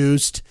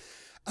overproduced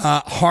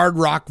hard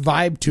rock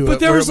vibe to it. But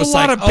there was a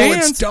lot of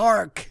bands. It's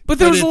dark. But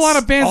there was a lot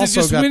of bands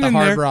that just went in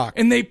there rock.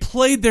 and they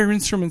played their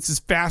instruments as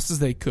fast as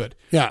they could.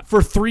 Yeah.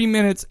 For 3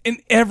 minutes,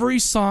 and every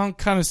song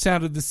kind of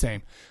sounded the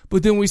same.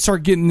 But then we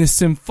start getting this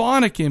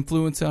symphonic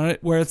influence on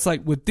it, where it's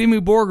like with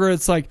Dimmu Borgir,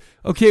 it's like,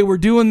 okay, we're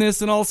doing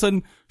this, and all of a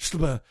sudden,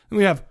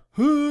 we have,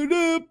 all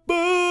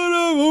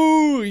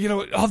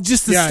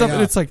just this stuff,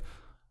 and it's like,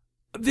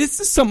 this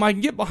is something I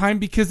can get behind,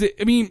 because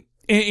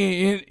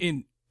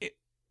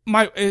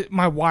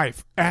my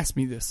wife asked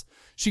me this.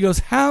 She goes,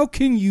 how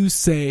can you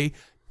say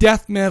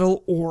death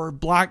metal or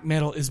black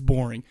metal is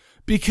boring?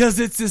 Because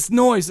it's this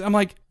noise. I'm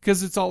like,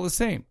 because it's all the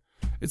same.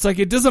 It's like,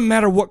 it doesn't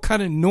matter what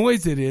kind of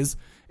noise it is,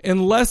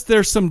 unless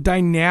there's some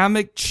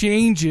dynamic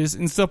changes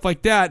and stuff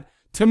like that.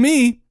 To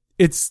me,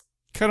 it's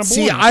kind of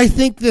boring. See, I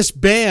think this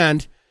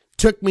band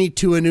took me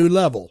to a new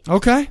level.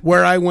 Okay.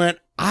 Where I went,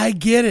 I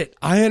get it.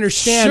 I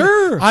understand.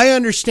 Sure. I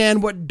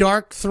understand what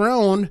Dark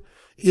Throne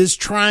is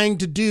trying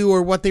to do,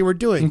 or what they were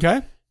doing.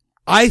 Okay.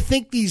 I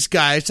think these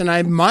guys, and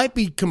I might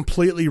be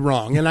completely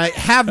wrong, and I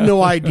have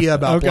no idea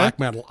about black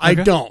metal. I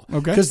don't.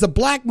 Okay. Because the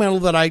black metal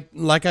that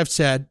like I've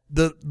said,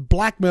 the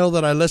black metal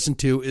that I listen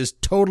to is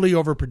totally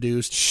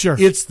overproduced. Sure.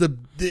 It's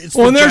and there's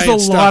there's a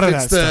lot of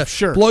that stuff.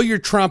 Sure. Blow your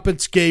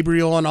trumpets,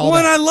 Gabriel, and all that.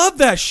 And I love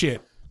that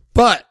shit.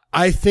 But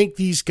I think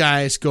these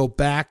guys go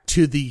back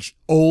to the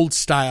old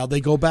style.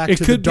 They go back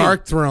to the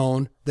Dark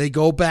Throne. They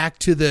go back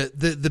to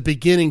the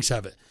beginnings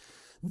of it.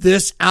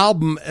 This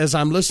album, as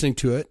I'm listening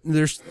to it,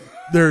 there's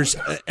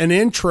an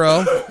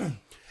intro,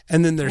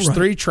 and then there's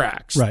 3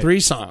 tracks, 3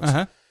 songs.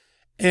 Uh-huh.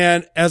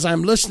 And as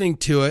I'm listening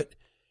to it,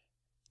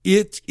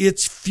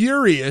 it's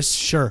furious.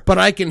 Sure. But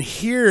I can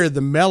hear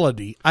the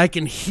melody. I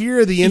can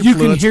hear the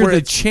influence. You can hear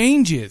the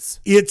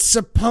changes. It's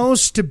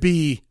supposed to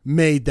be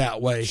made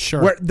that way.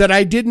 Sure. That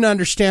I didn't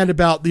understand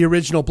about the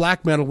original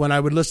black metal when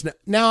I would listen to.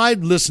 Now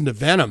I'd listen to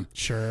Venom.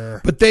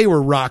 Sure. But they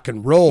were rock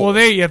and roll. Well,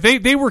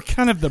 they were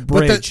kind of the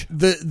bridge. But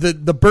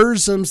the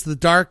Burzums, the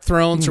Dark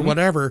Thrones, or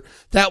whatever,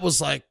 that was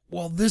like,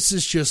 well, this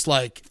is just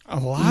like a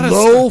lot of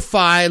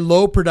lo-fi,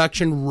 low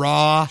production,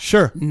 raw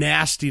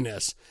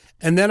nastiness.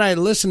 And then I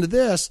listened to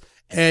this,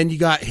 and you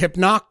got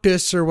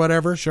Hypnoctus or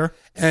whatever. Sure.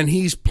 And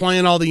he's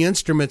playing all the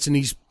instruments, and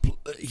he's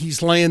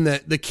laying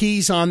the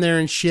keys on there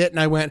and shit. And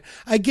I went,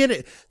 I get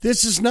it.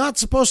 This is not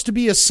supposed to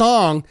be a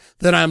song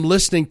that I'm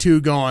listening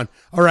to going,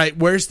 all right,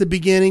 where's the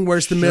beginning,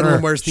 where's the middle,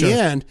 and where's the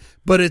end?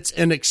 But it's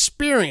an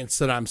experience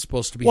that I'm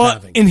supposed to be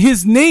having. And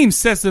his name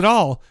says it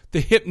all.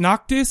 The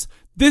Hypnoctus.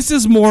 This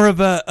is more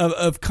of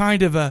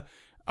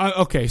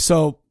okay,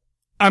 so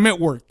I'm at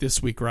work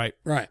this week, right?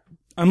 Right.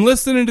 I'm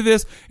listening to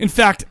this. In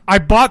fact, I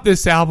bought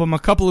this album a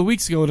couple of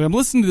weeks ago, and I'm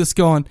listening to this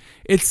going,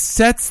 it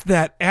sets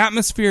that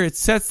atmosphere. It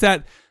sets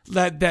that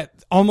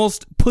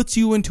almost puts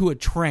you into a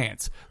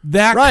trance,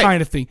 that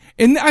kind of thing.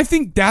 And I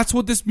think that's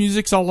what this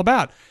music's all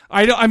about.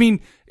 And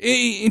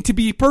to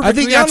be perfectly I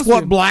think that's honest what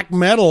with you, black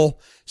metal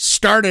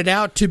started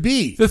out to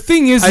be. the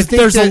thing is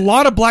there's a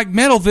lot of black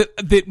metal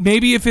that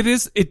maybe if it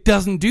is, it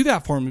doesn't do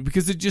that for me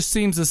because it just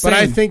seems the same. But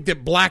I think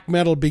that black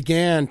metal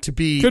began to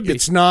be. Could be.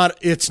 It's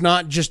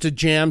not just a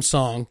jam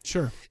song.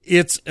 Sure.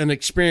 It's an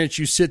experience.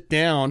 You sit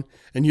down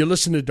and you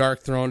listen to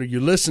Dark Throne or you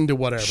listen to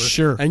whatever.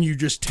 Sure. And you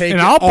just take and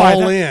it I'll buy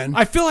all that. in.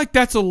 I feel like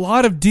that's a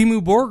lot of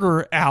Dimmu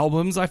Borgir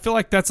albums. I feel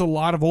like that's a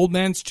lot of Old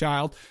Man's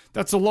Child.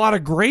 That's a lot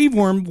of Grave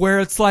Worm where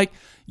it's like,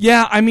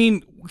 yeah, I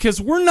mean,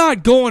 because we're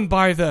not going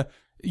by the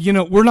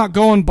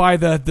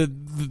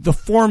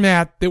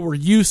format that we're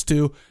used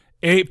to.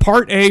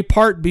 Part A,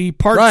 part B,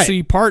 part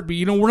C, part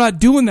B. We're not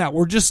doing that.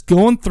 We're just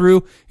going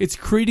through. It's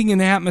creating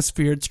an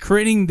atmosphere. It's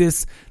creating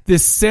this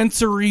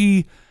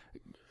sensory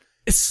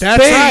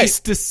space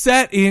to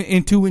set in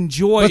and to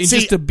enjoy and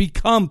just to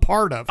become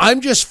part of. I'm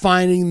just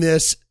finding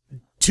this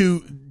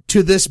to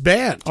this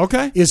band.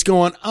 Okay. Is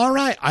going, all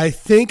right, I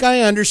think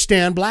I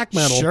understand black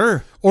metal.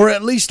 Sure. Or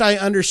at least I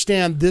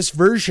understand this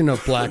version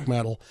of black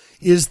metal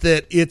is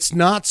that it's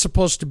not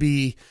supposed to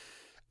be,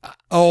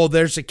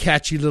 there's a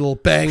catchy little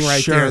bang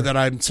right there that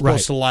I'm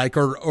supposed to like,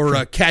 or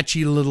a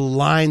catchy little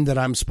line that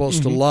I'm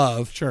supposed to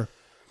love. Sure.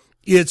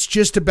 It's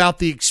just about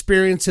the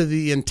experience of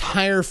the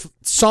entire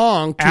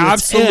song to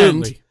Absolutely.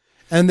 its end.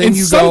 And then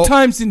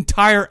sometimes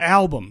entire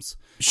albums.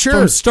 Sure.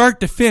 From start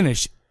to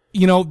finish.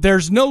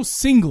 There's no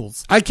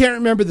singles. I can't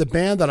remember the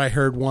band that I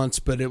heard once,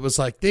 but it was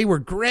like they were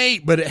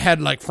great, but it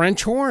had like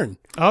French horn.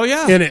 Oh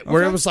yeah. In it,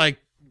 where it was like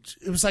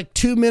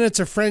 2 minutes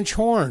of French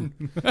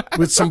horn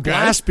with some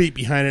blast beat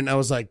behind it, and I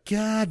was like,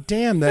 God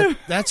damn,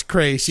 that's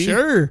crazy.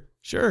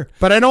 Sure.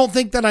 But I don't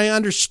think that I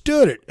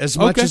understood it as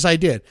much as I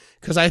did,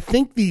 because I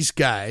think these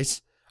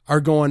guys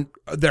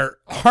they're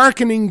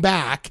hearkening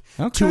back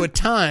to a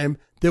time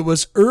that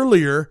was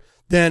earlier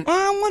than.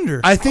 I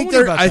wonder. I think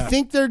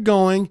they're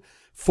going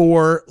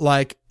for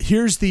like,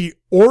 here's the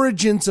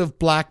origins of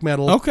black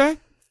metal. Okay.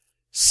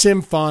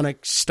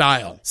 Symphonic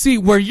style. See,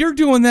 where you're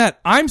doing that,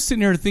 I'm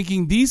sitting here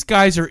thinking these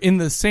guys are in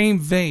the same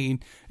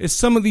vein as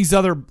some of these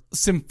other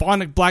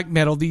symphonic black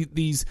metal,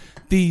 these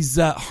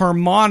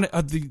harmonic,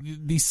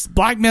 these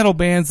black metal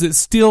bands that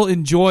still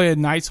enjoy a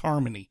nice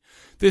harmony.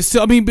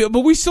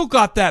 But we still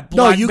got that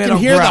black metal. No, you can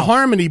hear growl. the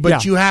harmony,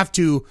 but you have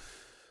to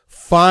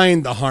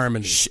find the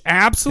harmony.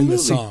 Absolutely. In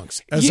the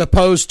songs, as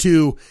opposed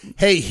to,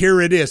 hey,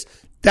 here it is.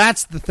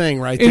 That's the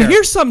thing right there. And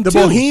here's something the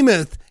too.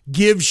 behemoth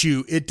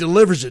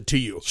delivers it to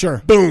you.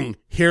 Sure. Boom.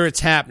 Here it's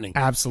happening.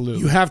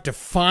 Absolutely. You have to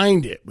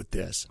find it with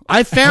this.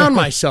 I found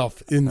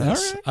myself in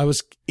this. Right. I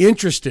was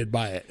interested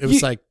by it. It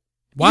was like,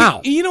 wow.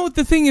 You know what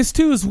the thing is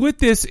too, is with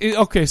this,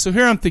 so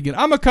here I'm thinking,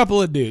 I'm a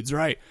couple of dudes,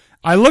 right?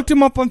 I looked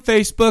them up on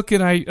Facebook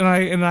and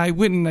I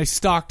went and I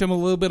stalked them a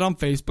little bit on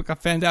Facebook. I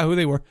found out who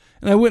they were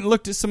and I went and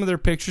looked at some of their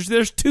pictures.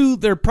 There's two,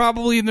 they're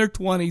probably in their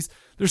 20s.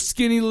 They're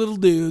skinny little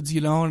dudes,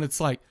 and it's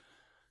like,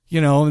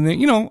 and then,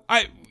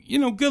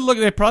 good look.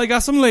 They probably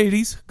got some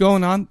ladies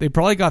going on. They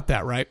probably got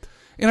that right.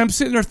 And I'm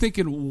sitting there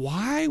thinking,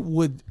 why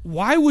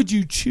would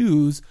you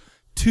choose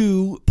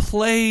to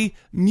play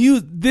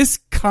this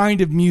kind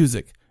of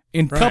music?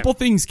 And a couple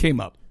things came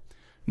up.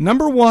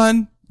 Number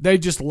one, they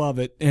just love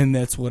it, and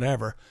that's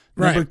whatever.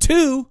 Right. Number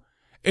two,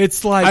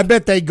 it's like, I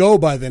bet they go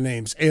by the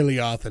names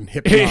Alioth and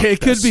Hypnotic. It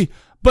could be,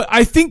 but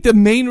I think the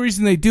main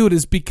reason they do it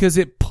is because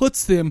it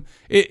puts them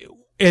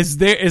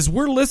as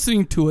we're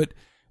listening to it.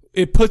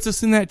 It puts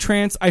us in that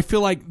trance. I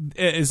feel like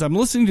as I'm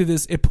listening to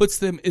this, it puts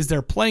them, as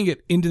they're playing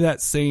it, into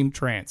that same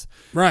trance.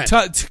 Right.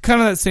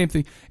 Kind of that same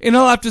thing. And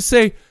I'll have to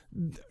say,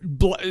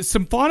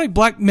 symphonic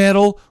black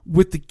metal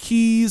with the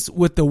keys,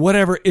 with the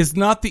whatever, is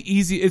not the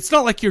easy. It's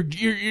not like you're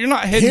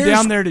not heading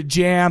down there to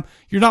jam.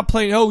 You're not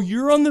playing,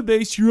 you're on the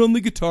bass, you're on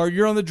the guitar,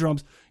 you're on the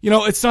drums.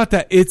 It's not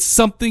that. It's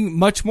something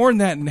much more than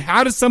that. And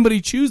how does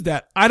somebody choose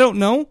that? I don't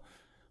know.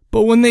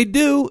 But when they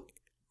do,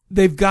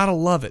 they've got to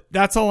love it.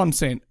 That's all I'm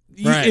saying.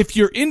 Right. If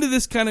you're into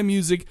this kind of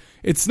music,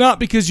 it's not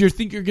because you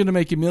think you're going to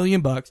make $1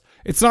 million.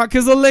 It's not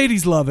because the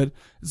ladies love it.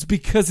 It's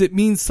because it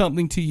means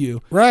something to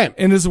you. Right.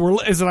 And as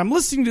I'm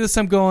listening to this,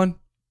 I'm going,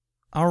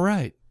 all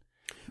right.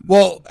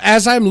 Well,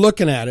 as I'm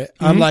looking at it,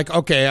 I'm like,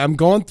 okay, I'm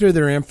going through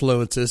their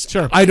influences.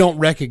 Sure. I don't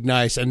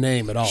recognize a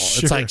name at all.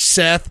 Sure. It's like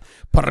Seth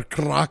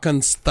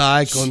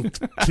Parkrakensteig und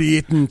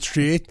Treten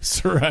Street.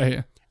 That's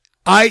right.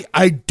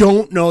 I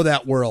don't know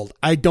that world.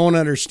 I don't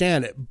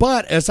understand it.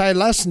 But as I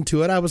listened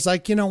to it, I was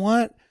like, you know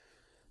what?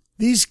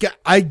 These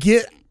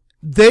guys,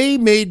 they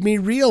made me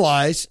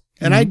realize,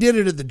 and I did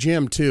it at the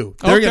gym too.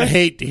 They're going to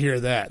hate to hear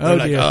that. They're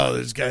like,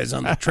 this guy's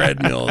on the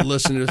treadmill and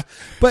listen to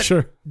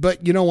this.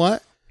 But you know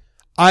what?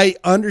 I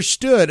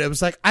understood. It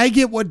was like, I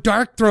get what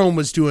Dark Throne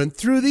was doing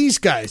through these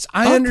guys.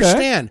 I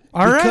understand.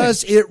 All right.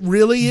 Because it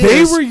really is.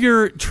 They were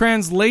your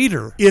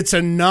translator. It's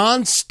a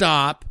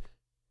nonstop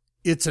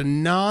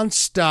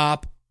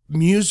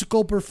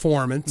musical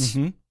performance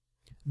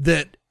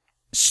that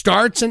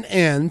starts and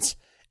ends,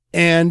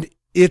 and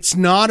it's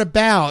not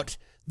about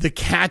the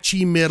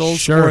catchy middles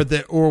Sure.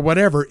 or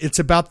whatever. It's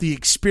about the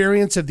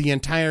experience of the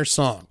entire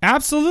song.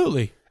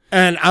 Absolutely.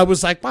 And I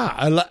was like,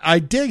 wow, I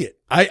dig it.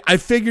 I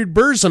figured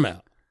Burzum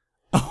out.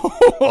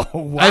 Oh,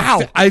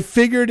 wow. I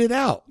figured it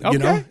out. You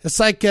know, Okay. it's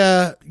like,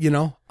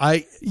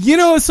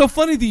 it's so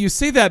funny that you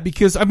say that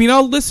because I mean,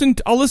 I'll listen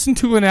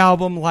to an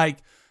album like,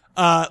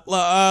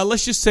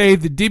 let's just say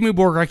the Demi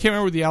Borger. I can't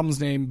remember the album's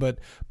name, but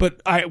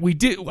I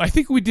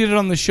think we did it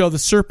on the show, the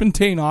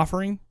Serpentine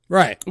Offering.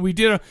 Right. We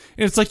did, and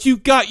it's like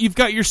you've got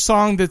your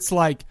song that's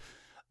like,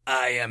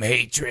 I am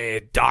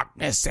hatred,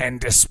 darkness, and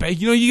despair.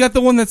 You know, you got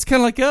the one that's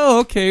kind of like,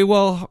 oh, okay,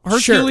 well,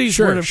 Hercules,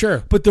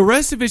 sure. But the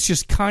rest of it's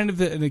just kind of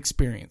an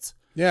experience.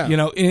 Yeah. You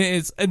know,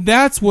 and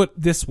that's what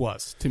this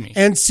was to me.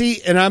 And see,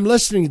 and I'm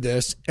listening to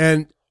this,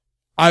 and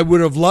I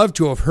would have loved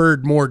to have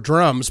heard more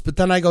drums, but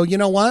then I go, you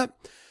know what?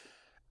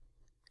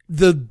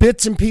 The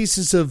bits and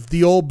pieces of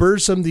the old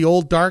Burzum, the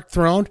old Dark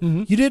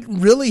Throne, you didn't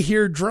really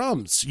hear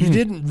drums. You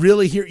didn't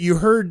really hear, you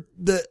heard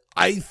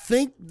I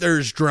think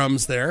there's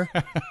drums there,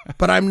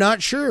 but I'm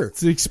not sure.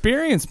 It's the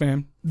experience,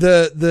 man.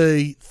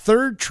 The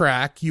third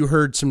track, you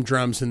heard some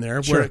drums in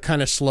there Sure. where it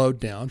kind of slowed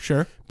down.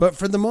 Sure. But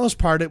for the most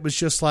part, it was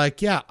just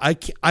like, yeah,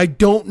 I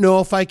don't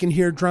know if I can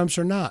hear drums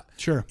or not.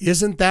 Sure.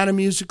 Isn't that a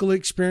musical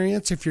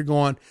experience?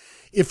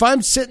 If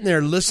I'm sitting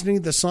there listening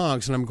to the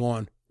songs and I'm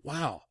going,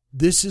 wow,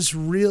 this is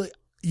really,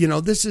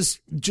 this is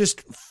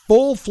just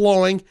full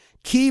flowing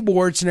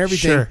keyboards and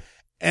everything. Sure.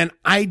 And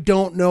I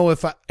don't know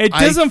if It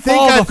doesn't I think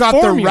follow I've the got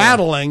formula. the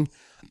rattling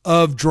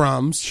of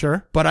drums.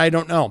 Sure. But I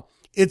don't know.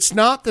 It's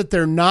not that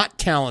they're not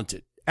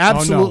talented.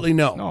 Absolutely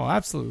no. No,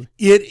 absolutely.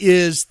 It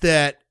is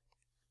that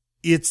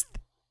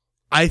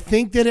I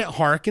think that it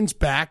harkens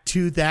back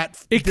to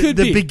that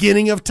the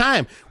beginning of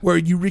time where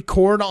you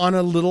record on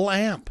a little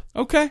amp.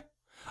 Okay.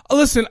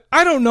 Listen,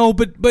 I don't know,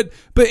 but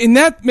and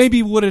that may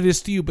be what it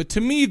is to you, but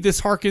to me, this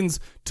harkens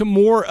to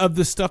more of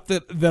the stuff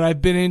that I've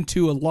been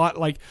into a lot.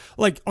 Like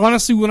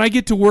honestly, when I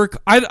get to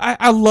work,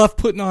 I love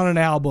putting on an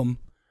album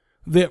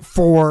that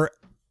for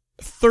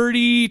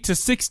 30 to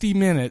 60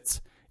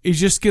 minutes is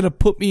just going to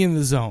put me in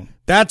the zone.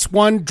 That's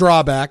one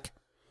drawback.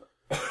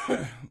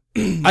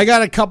 I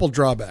got a couple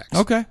drawbacks.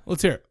 Okay,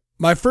 let's hear it.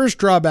 My first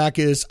drawback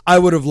is I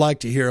would have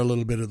liked to hear a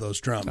little bit of those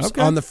drums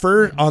Okay. on the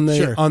Sure.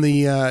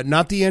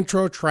 not the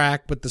intro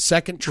track, but the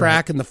second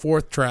track and the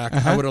fourth track.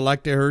 I would have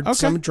liked to have heard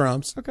some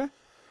drums. Okay.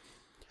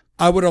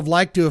 I would have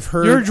liked to have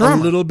You're a heard a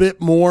drummer. little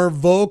bit more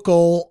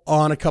vocal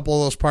on a couple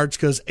of those parts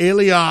because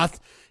Elioth,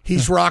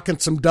 he's rocking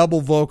some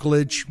double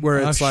vocalage where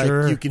it's like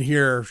sure. you can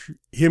hear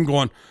him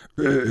going,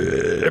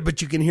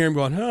 but you can hear him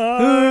going,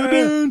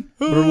 would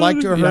have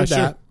liked to have heard sure.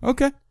 that.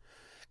 Okay.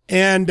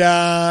 And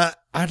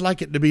I'd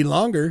like it to be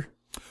longer.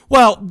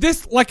 Well,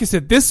 this, like I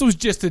said, this was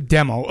just a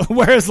demo.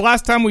 Whereas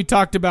last time we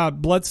talked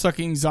about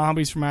blood-sucking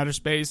zombies from outer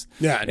space.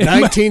 Yeah, and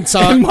 19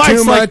 songs, and Mike's too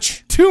like,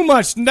 much. Too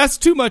much. That's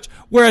too much.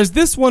 Whereas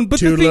this one, but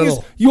Too the thing little.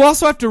 is, you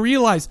also have to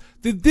realize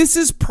that this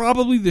is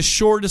probably the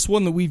shortest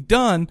one that we've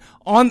done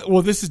on,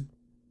 well, this is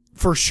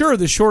for sure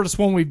the shortest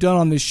one we've done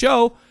on this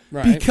show.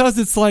 Right. Because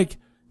it's like,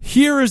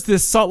 here is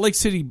this Salt Lake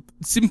City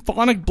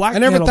symphonic black I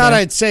never metal thought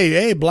band. I'd say,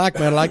 hey, black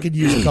metal, I could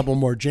use a couple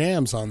more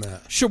jams on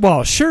that. Sure.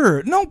 Well,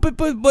 sure. No, but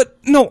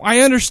no,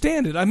 I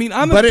understand it. I mean,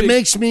 But it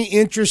makes me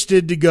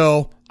interested to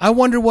go, I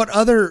wonder what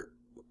other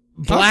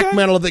black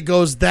metal that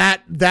goes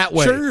that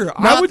way. Sure,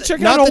 I would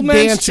check out Old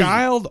Man's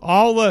Child,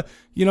 all the,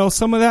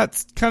 some of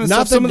that kind of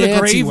Not stuff, some of the the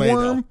dancey Grave way,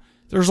 Worm. though.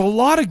 There's a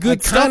lot of good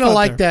I stuff kind of out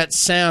like there. that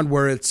sound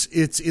where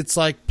it's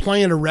like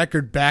playing a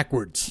record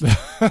backwards.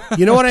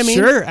 You know what I mean?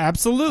 Sure,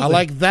 absolutely. I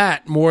like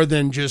that more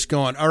than just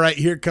going, all right,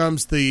 here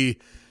comes the,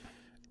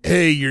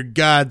 hey, your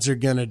gods are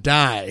going to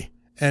die.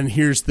 And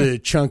here's the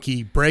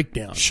chunky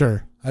breakdown.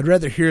 Sure. I'd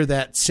rather hear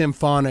that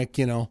symphonic,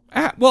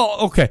 Well,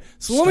 okay.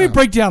 So let me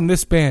break down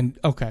this band.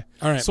 Okay.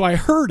 All right. So I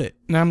heard it,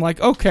 and I'm like,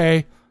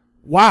 okay,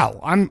 wow,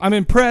 I'm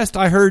impressed.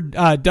 I heard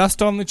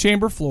Dust on the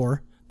Chamber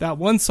Floor, that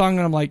one song,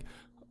 and I'm like,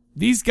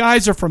 these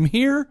guys are from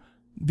here.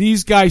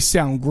 These guys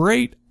sound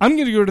great. I'm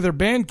going to go to their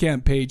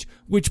Bandcamp page,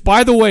 which,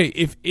 by the way,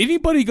 if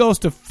anybody goes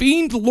to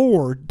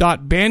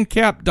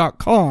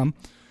fiendlord.bandcamp.com,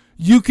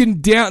 you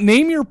can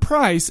name your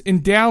price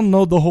and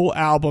download the whole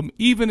album,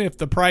 even if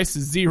the price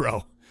is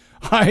 $0.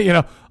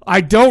 I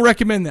don't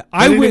recommend that.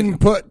 I wouldn't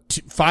put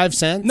 5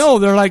 cents. No,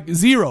 they're like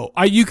 $0.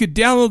 You could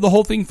download the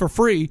whole thing for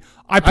free.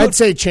 I'd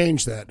say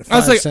change that to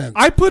 5 cents.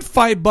 I put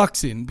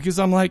 $5 in because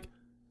I'm like,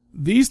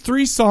 these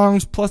 3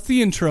 songs plus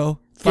the intro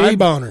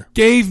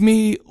gave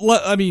me.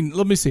 Let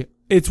me see.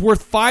 It's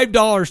worth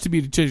 $5 to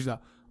me to change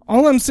that.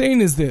 All I'm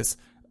saying is this: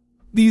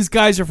 these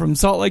guys are from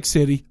Salt Lake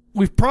City.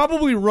 We've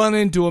probably run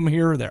into them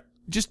here or there,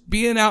 just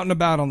being out and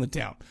about on the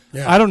town.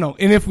 Yeah. I don't know,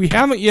 and if we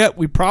haven't yet,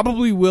 we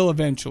probably will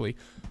eventually.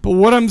 But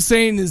what I'm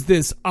saying is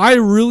this: I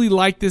really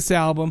like this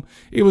album.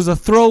 It was a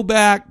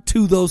throwback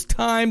to those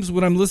times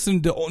when I'm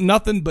listening to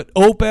nothing but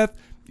Opeth,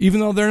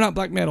 even though they're not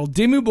black metal.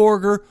 Dimmu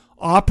Borgir,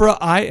 Opera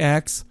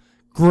IX,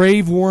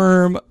 Grave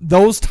Worm,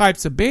 those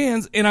types of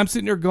bands. And I'm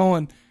sitting there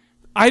going,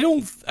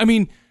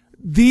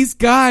 these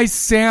guys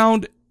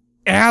sound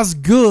as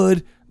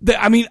good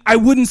I mean, I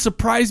wouldn't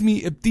surprise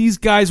me if these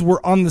guys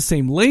were on the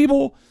same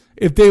label,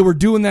 if they were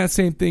doing that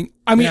same thing.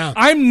 I mean,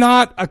 I'm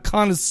not a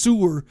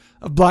connoisseur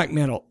of black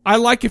metal. I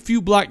like a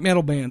few black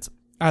metal bands.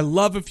 I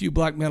love a few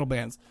black metal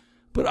bands.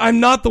 But I'm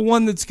not the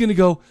one that's going to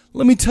go,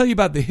 let me tell you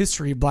about the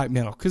history of black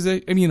metal. Because,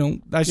 I mean, you know,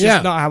 that's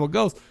just not how it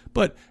goes.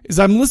 But as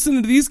I'm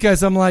listening to these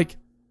guys, I'm like,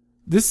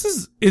 this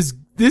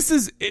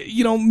is,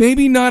 you know,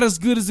 maybe not as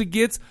good as it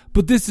gets,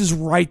 but this is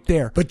right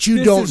there. But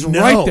you don't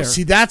know. Right there.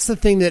 See, that's the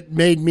thing that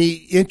made me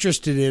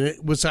interested in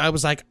it. I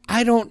was like,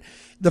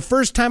 the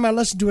first time I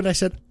listened to it, I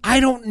said, I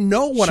don't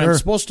know what I'm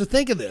supposed to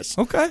think of this.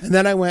 Okay. And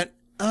then I went,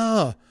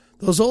 oh,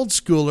 those old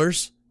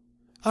schoolers.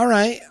 All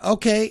right.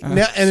 Okay.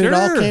 It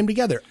all came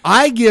together.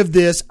 I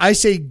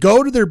say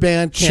go to their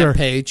Bandcamp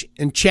page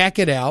and check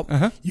it out.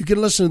 You can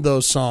listen to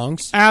those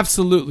songs.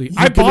 Absolutely.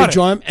 I can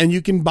enjoy them and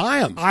you can buy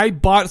them.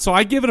 So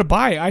I give it a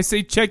buy. I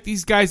say check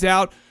these guys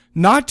out,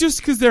 not just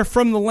because they're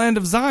from the land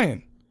of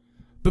Zion,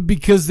 but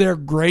because they're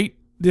great.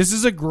 This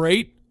is a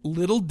great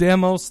little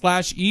demo /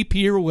 EP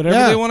or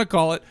whatever they want to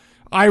call it.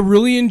 I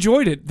really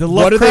enjoyed it.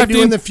 What do they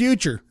do in the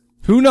future?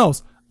 Who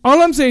knows? All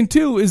I'm saying,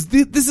 too, is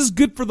this is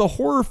good for the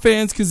horror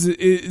fans because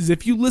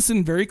if you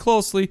listen very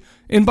closely,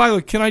 and by the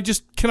way, can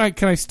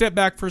I step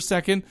back for a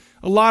second?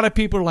 A lot of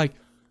people are like,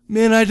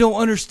 man, I don't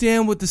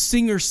understand what the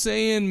singer's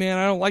saying. Man,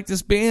 I don't like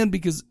this band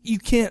because you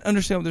can't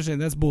understand what they're saying.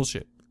 That's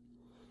bullshit.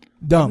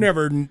 Dumb. I've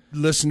never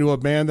listened to a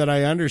band that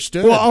I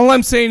understood. Well, all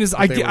I'm saying is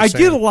I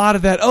get a lot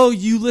of that. Oh,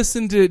 you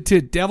listen to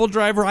Devil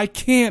Driver? I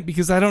can't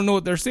because I don't know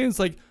what they're saying. It's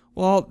like,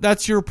 well,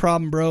 that's your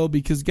problem, bro,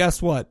 because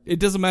guess what? It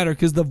doesn't matter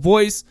because the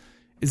voice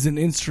is an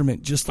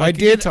instrument, just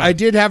like I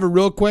did have a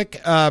real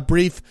quick,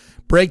 brief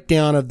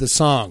breakdown of the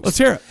songs. Let's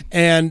hear it.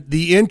 And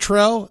the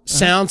intro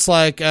sounds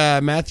like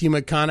Matthew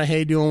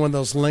McConaughey doing one of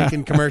those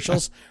Lincoln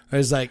commercials.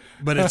 It's like,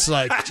 but it's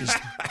like just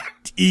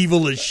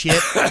evil as shit.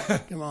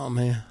 Come on,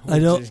 man.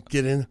 Just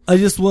get in. I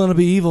just want to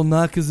be evil,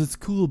 not because it's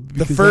cool.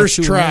 The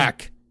first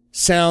track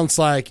sounds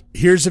like,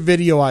 here's a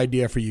video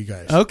idea for you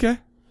guys. Okay,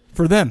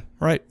 for them,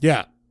 right?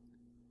 Yeah.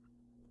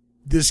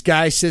 This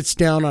guy sits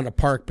down on a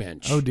park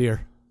bench. Oh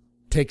dear.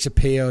 Takes a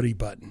peyote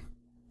button.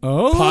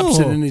 Oh. Pops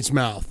it in his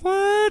mouth.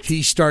 What?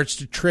 He starts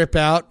to trip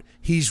out.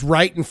 He's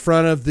right in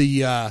front of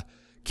the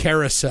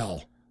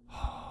carousel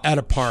at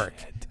a park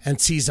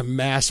and sees a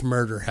mass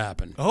murder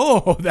happen.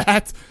 Oh,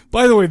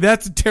 by the way,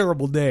 that's a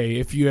terrible day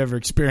if you ever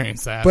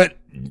experience that. But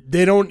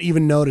they don't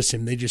even notice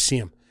him. They just see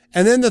him.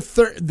 And then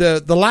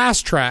the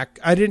last track,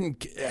 I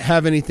didn't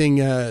have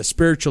anything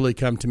spiritually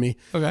come to me.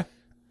 Okay.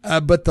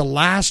 But the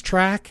last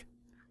track,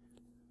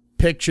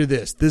 picture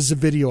this. This is a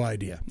video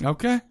idea.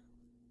 Okay.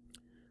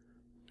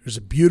 There's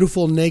a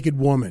beautiful naked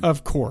woman.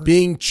 Of course.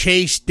 Being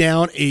chased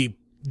down a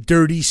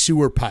dirty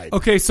sewer pipe.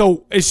 Okay,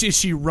 so is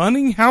she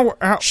running?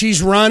 How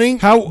she's running?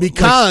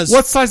 Because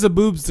what size of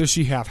boobs does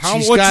she have?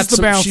 What's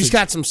the bounce? She's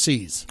got some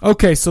C's.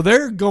 Okay, so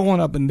they're going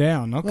up and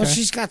down. Okay. Well,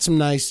 she's got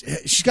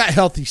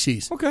healthy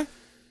C's. Okay.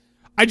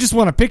 I just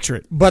want to picture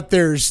it. But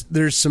there's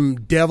some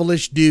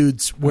devilish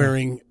dudes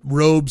wearing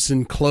robes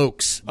and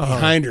cloaks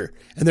behind her,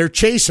 and they're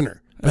chasing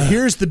her. But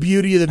here's the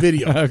beauty of the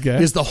video.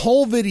 Okay. Is the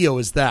whole video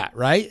is that,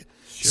 right?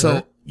 Sure.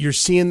 So you're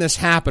seeing this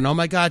happen. Oh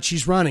my God,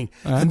 she's running.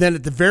 And then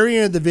at the very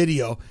end of the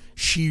video,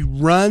 she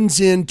runs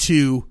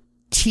into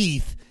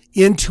teeth,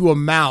 into a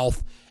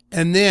mouth,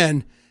 and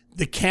then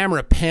the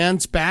camera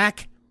pans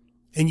back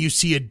and you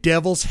see a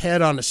devil's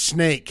head on a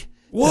snake.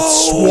 Whoa!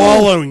 That's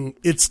swallowing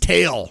its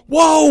tail.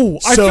 Whoa!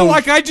 I feel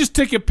like I just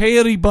took a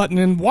peyote button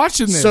and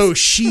watching this. So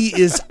she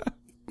is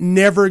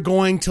never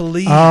going to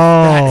leave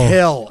that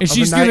hell. And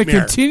she's going to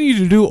continue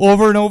to do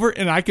over and over,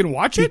 and I can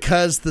watch it?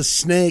 Because the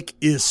snake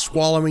is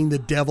swallowing the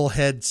devil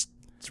head's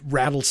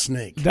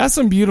rattlesnake. That's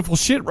some beautiful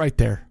shit right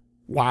there.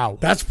 Wow.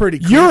 That's pretty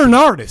cool. You're an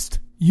artist.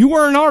 You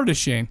are an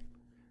artist, Shane.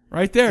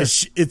 Right there.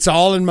 It's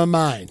all in my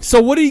mind. So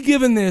what are you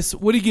giving this?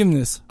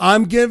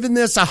 I'm giving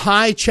this a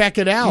high check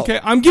it out. Okay,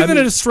 I'm giving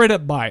it a straight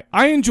up buy.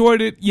 I enjoyed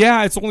it.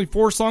 Yeah, it's only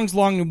 4 songs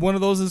long, and one of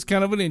those is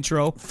kind of an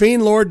intro.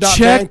 Fiendlord.bandcamp.com.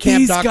 Check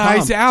these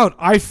guys out.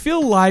 I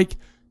feel like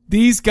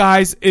these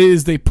guys,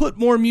 as they put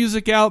more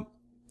music out,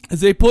 as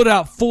they put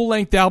out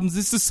full-length albums,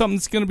 this is something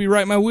that's going to be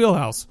right in my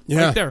wheelhouse.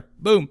 Yeah. Right there.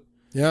 Boom.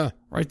 Yeah.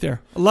 Right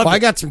there. I love it. I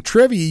got some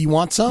trivia. You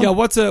want some? Yeah,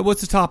 what's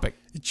the topic?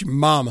 It's your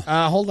mama.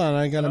 Hold on.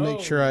 I got to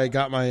make sure I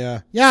got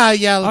my...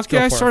 Yeah, let's go for it.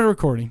 Okay, I started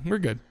recording. We're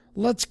good.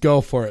 Let's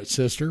go for it,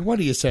 sister. What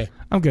do you say?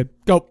 I'm good.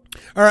 Go.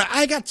 All right,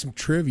 I got some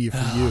trivia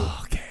for you.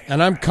 Okay.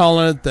 And I'm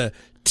calling it the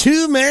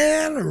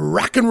 2-man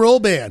rock and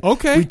roll band.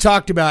 Okay. We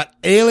talked about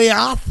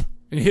Alioth.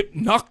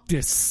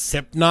 Hypnoctus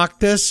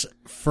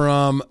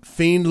from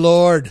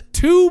Fiendlord.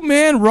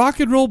 2-man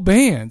rock and roll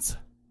bands.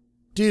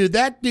 Dude,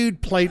 that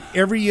dude played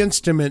every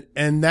instrument,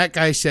 and that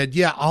guy said,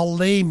 yeah, I'll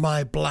lay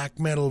my black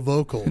metal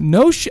vocal.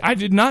 No shit. I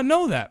did not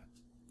know that.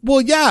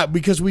 Well, yeah,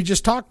 because we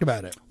just talked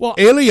about it. Well,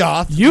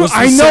 Alioth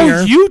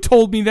you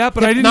told me that,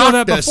 but I didn't know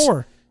that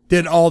before.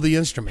 Did all the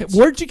instruments.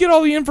 Where'd you get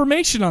all the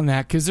information on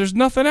that? Because there's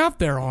nothing out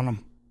there on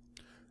them.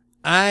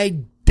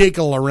 I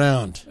diggle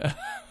around.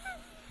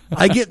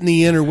 I get in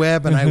the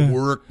interweb and I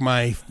work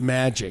my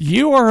magic.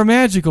 You are a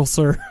magical,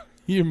 sir.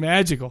 You're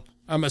magical.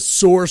 I'm a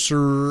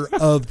sorcerer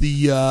of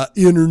the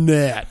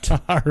internet.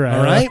 All right.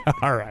 All right?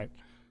 All right.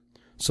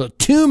 So,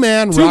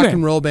 two-man Two-man. rock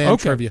and roll band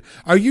Okay. trivia.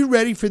 Are you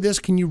ready for this?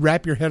 Can you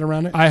wrap your head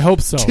around it? I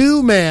hope so.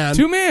 Two men's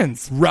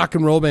rock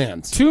and roll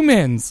bands. Two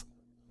men's.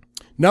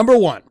 Number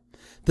one,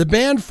 the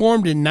band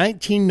formed in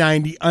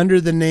 1990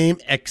 under the name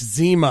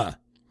Eczema.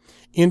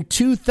 In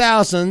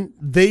 2000,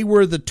 they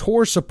were the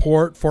tour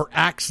support for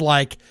acts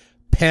like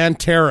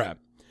Pantera.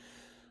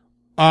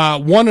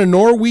 Won a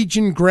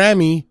Norwegian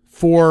Grammy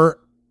for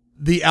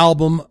the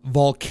album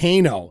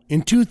Volcano.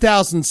 In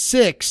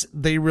 2006,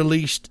 they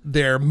released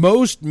their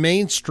most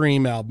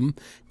mainstream album,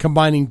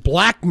 combining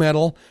black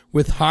metal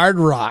with hard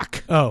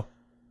rock. Oh,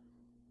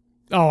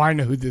 I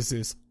know who this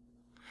is.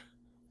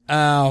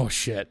 Oh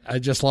shit! I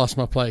just lost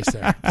my place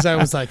there because I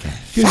was like,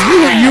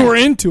 because you were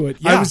into it.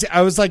 Yeah.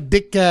 I was like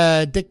Dick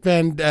Clark.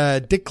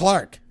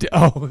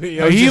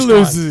 He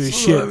loses his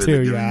shit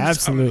too. Yeah,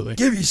 absolutely.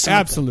 Give you something.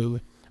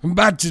 Absolutely. I'm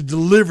about to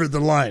deliver the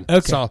line.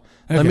 Okay. So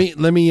Okay.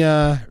 let me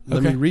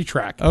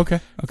retract.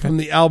 Okay. From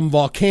the album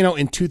Volcano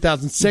in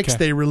 2006, Okay.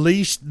 they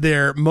released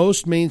their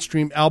most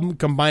mainstream album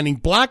combining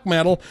black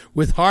metal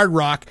with hard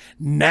rock,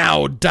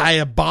 Now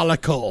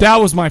Diabolical. That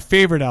was my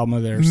favorite album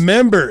of theirs.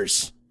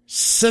 Members,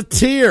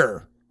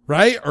 Satire,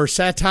 right? Or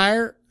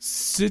Satire?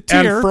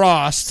 Satire. And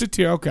Frost.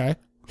 Satire, okay.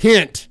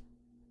 Hint.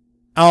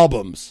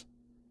 Albums.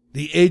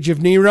 The Age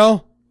of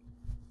Nero.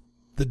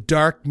 The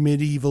Dark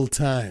Medieval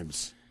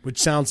Times. Which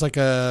sounds like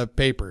a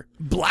paper.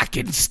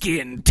 Blackened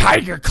skin,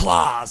 tiger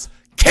claws,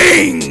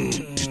 king.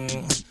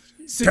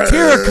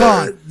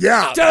 Satyricon.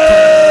 Yeah.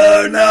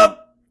 Turn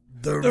up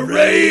the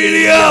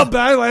radio.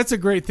 That's a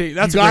great thing.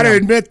 That's You a got to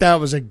great admit that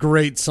was a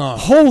great song.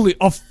 Holy,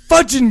 a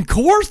fudging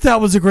course, that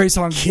was a great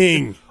song.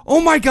 King. Oh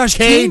my gosh,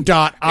 K. King.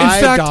 dot In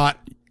I. fact, dot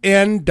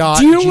N. Dot.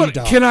 do you know G. what?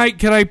 Dot. Can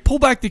I pull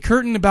back the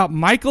curtain about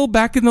Michael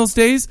back in those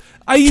days?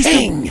 I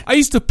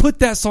used to put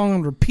that song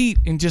on repeat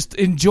and just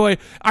enjoy it.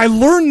 I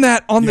learned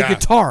that on the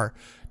guitar.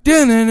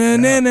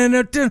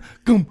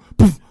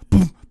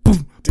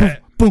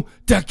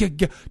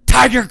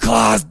 Tiger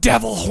claws,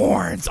 devil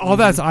horns. All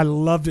that. I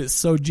loved it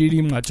so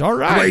GD much. All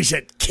right. He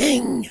said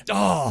King.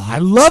 Oh, I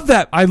love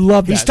that. I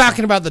love that. He's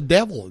talking about the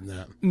devil in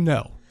that.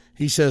 No.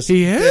 He says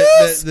He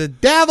is? the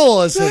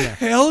devil is in The there.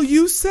 hell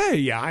you say?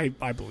 Yeah, I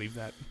believe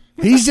that.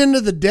 He's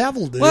into the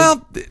devil, dude.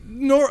 Well,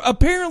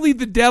 apparently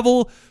the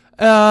devil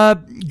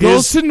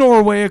goes to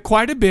Norway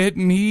quite a bit,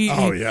 and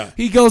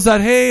he goes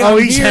out, hey, I'm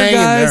he's here, hanging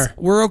guys. there.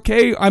 We're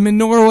okay. I'm in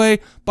Norway.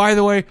 By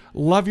the way,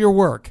 love your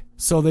work.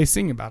 So they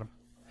sing about him.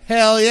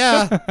 Hell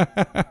yeah.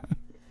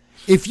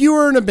 If you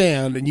were in a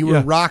band and you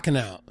were rocking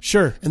out,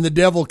 sure, and the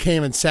devil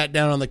came and sat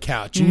down on the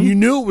couch, and you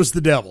knew it was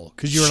the devil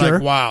because you were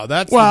like, wow,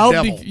 that's the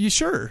devil. You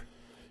sure.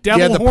 He had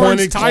Devil the horns,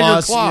 pointed tiger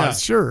claws,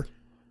 claws. Sure.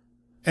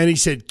 And he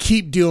said,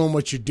 keep doing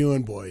what you're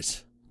doing,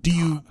 boys. Do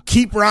you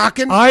keep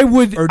rocking? I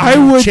would. Or do I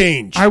you would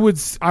change? I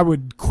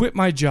would quit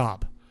my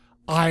job.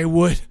 I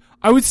would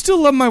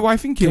still love my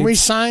wife and kids. Can we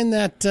sign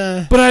that?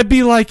 But I'd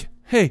be like,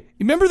 hey, you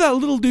remember that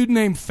little dude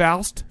named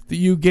Faust that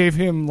you gave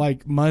him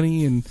like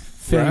money and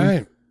fame?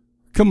 Right.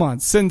 Come on,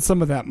 send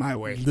some of that my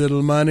way.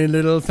 Little money,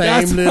 little fame,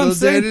 That's what I'm little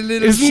saying. daddy,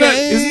 little Isn't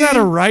shame. that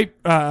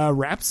a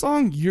rap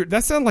song?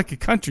 That sounded like a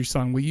country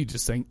song. What you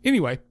just sang.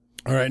 Anyway.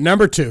 All right,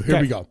 number 2. Here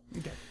Okay. we go.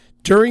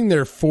 During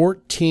their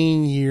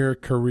 14-year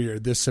career,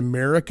 this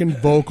American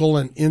vocal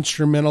and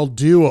instrumental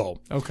duo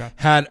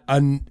had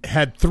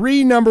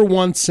 3 number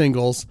 1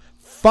 singles,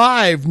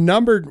 5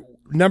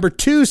 number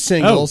 2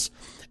 singles,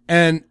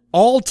 and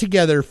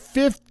altogether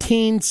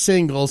 15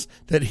 singles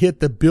that hit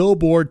the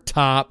Billboard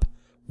Top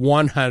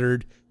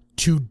 100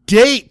 to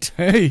date.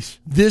 Hey,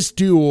 this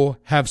duo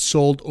have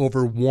sold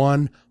over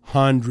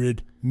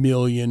 100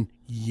 million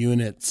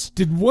units.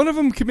 Did one of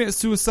them commit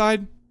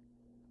suicide?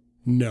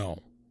 No.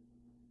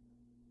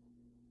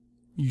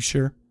 You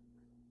sure?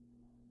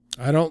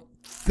 I don't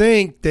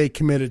think they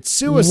committed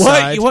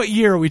suicide. What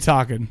year are we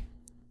talking?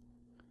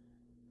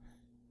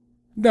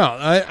 No,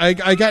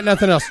 I got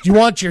nothing else. Do you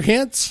want your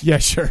hints? Yeah,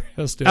 sure.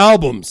 Let's do it.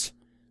 Albums.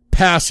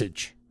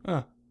 Passage.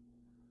 Huh.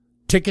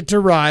 Ticket to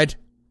Ride.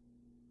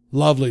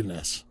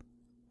 Loveliness.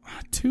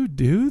 2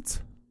 dudes?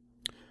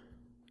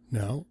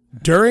 No.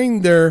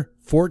 During their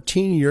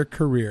 14-year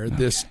career,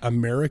 this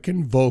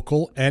American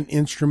vocal and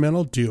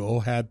instrumental duo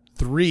had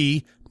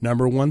 3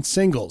 number 1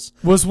 singles.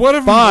 Was one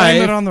of them 5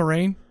 Blame It on the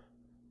Rain?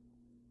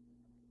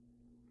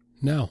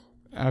 No.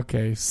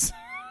 Okay.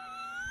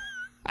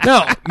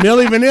 No,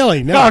 Milli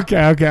Vanilli. No.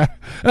 Okay.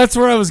 That's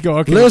where I was going.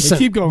 Okay, Listen,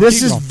 keep going. this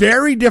keep is going.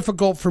 very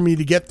difficult for me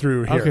to get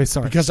through here. Okay,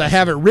 sorry. Because I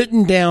have it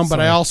written down, but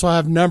I also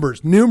have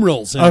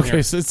numerals in Okay,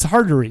 here. so it's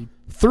hard to read.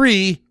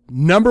 3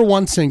 number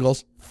 1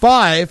 singles,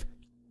 5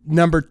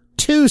 number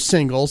 2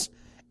 singles,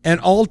 and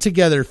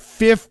altogether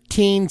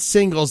 15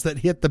 singles that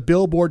hit the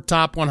Billboard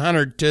Top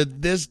 100. To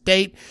this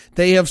date,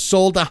 they have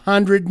sold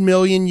 100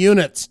 million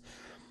units.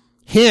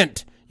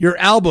 Hint, your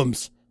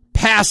albums,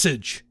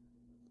 Passage,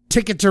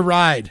 Ticket to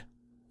Ride,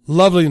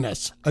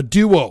 Loveliness, a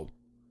duo.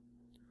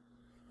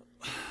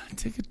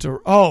 Ticket to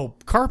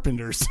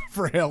Carpenters,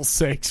 for hell's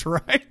sakes,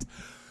 right?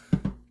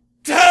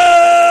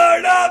 Turn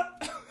Turn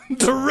up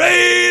the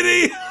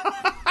radio.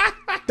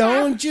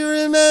 Don't you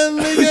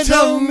remember you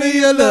told me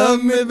you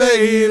love me,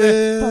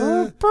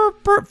 baby?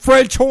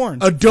 French horn.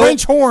 Adult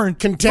French horn.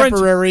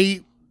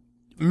 Contemporary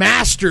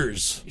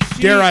masters.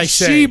 Dare I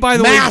say? She, by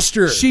the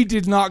master. way, she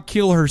did not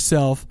kill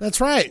herself. That's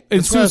right. In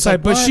That's why I was suicide,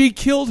 like, but what? she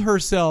killed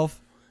herself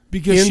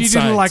because she didn't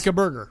Insides. like a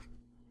burger.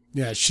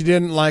 Yeah, she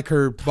didn't like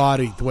her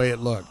body the way it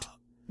looked.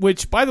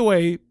 Which, by the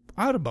way,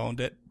 I would have boned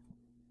it.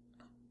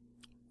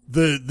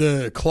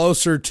 The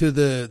closer to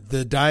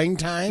the dying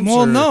times? Well,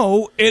 or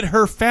no, at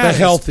her fattest.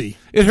 The healthy.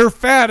 At her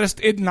fattest,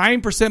 at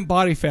 9%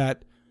 body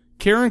fat,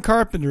 Karen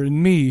Carpenter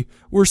and me,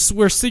 we're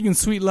singing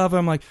Sweet Love.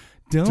 I'm like,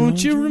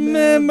 don't you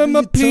remember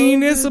my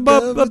penis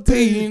above my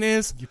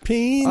penis? Your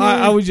penis.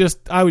 I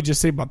would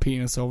just say my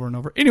penis over and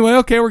over. Anyway,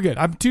 okay, we're good.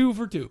 I'm 2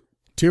 for 2.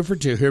 2 for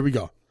 2. Here we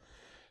go.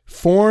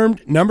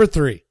 Number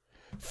 3.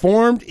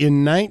 Formed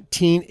in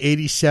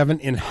 1987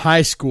 in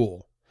high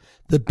school.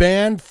 The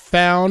band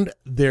found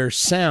their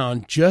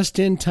sound just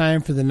in time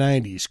for the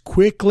 90s,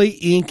 quickly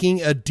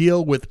inking a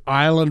deal with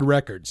Island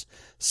Records.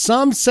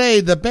 Some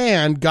say the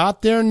band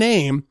got their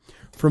name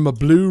from a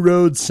blue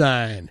road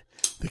sign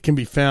that can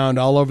be found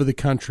all over the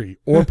country,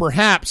 or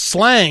perhaps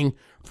slang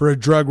for a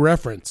drug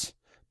reference.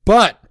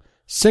 But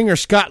singer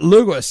Scott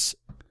Lucas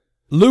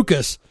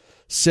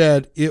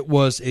said it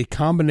was a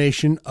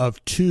combination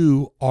of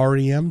 2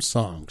 REM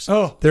songs.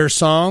 Oh. Their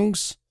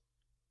songs,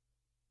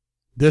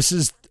 this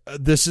is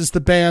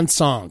the band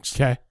songs.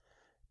 Okay.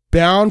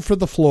 Bound for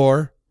the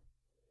Floor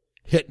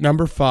hit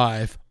number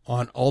 5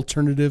 on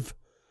alternative,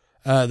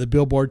 the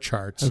Billboard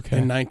charts Okay.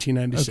 in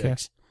 1996. Okay.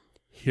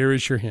 Here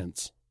is your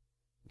hints.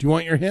 Do you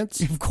want your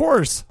hints? Of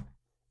course.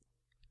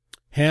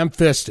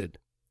 Ham-Fisted.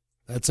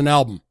 That's an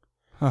album.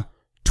 Huh.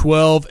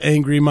 12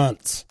 Angry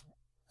Months.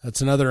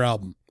 That's another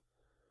album.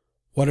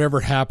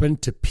 Whatever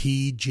Happened to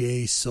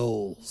P.J.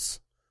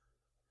 Souls.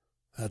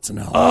 That's an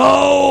album.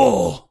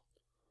 Oh!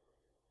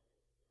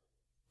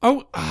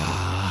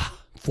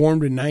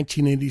 Formed in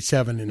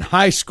 1987 in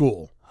high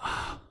school.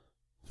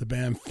 The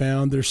band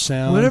found their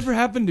sound. Whatever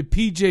happened to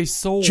PJ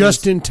Souls?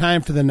 Just in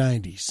time for the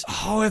 90s.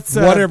 Oh, it's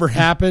Whatever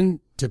Happened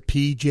to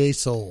PJ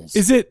Souls.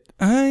 Is it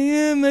I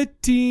am a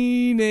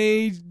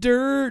teenage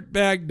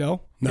dirtbag?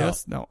 No. No.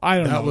 Yes? No. I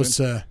don't know. That was,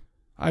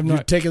 I'm you're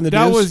not taking the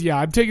That deuce? was, yeah,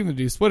 I'm taking the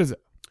deuce. What is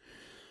it?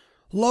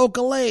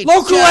 Local H.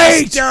 Local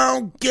Just H!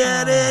 Don't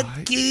get it.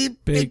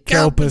 Keep Big it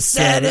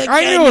copacetic.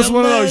 I knew it was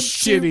one of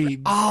those and you-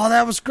 shitty. Oh,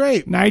 that was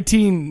great.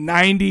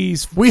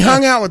 1990s. We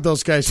hung out with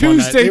those guys one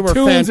night. Tuesday They were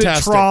tunes at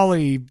fantastic.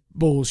 Bullshit.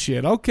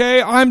 Bullshit.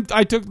 Okay,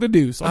 I took the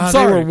deuce. I'm They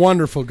sorry. were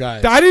wonderful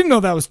guys. I didn't know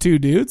that was 2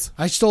 dudes.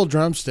 I stole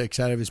drumsticks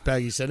out of his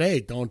bag. He said, "Hey,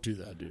 don't do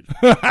that, dude."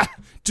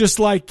 Just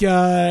like,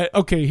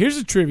 okay, here's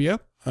a trivia.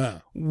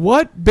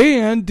 What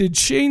band did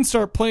Shane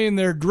start playing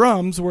their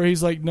drums where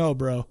he's like, no,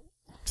 bro,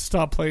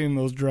 stop playing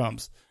those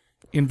drums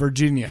in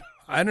Virginia?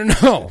 I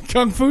don't know.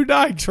 Kung Fu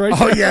Dykes, right?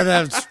 Oh there. yeah,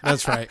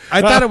 that's right.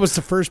 I thought it was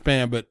the first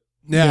band, but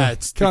yeah,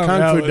 it's the Kung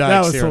Fu Dykes. That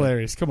was era.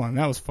 hilarious. Come on,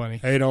 that was funny.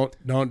 Hey, don't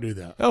do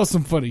that. That was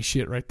some funny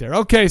shit right there.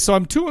 Okay, so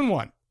I'm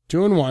 2-1.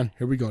 2-1.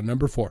 Here we go.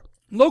 Number 4.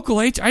 Local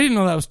H. I didn't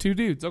know that was 2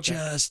 dudes. Okay.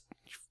 Just,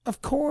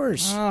 of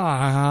course.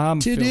 I'm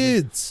 2 filthy.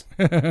 dudes.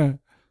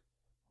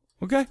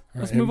 Okay, All let's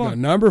right, here move we go. on.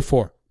 Number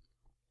 4.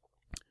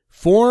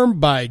 Formed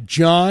by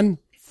John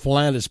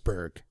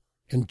Flandesberg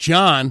and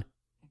John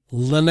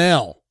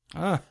Linnell.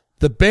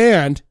 The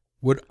band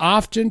would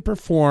often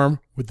perform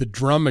with the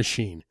drum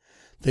machine.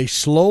 They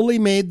slowly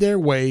made their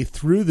way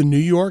through the New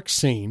York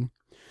scene.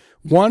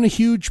 One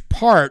huge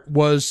part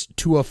was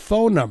to a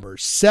phone number,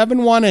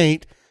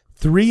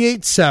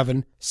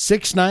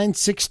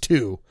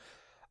 718-387-6962,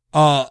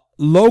 a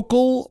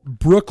local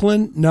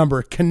Brooklyn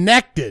number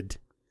connected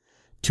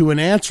to an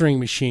answering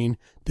machine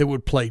that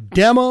would play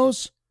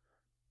demos,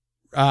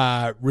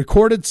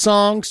 recorded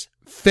songs,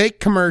 fake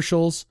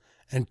commercials,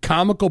 and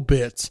comical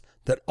bits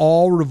that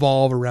all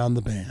revolve around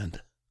the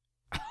band.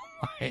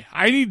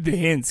 I need the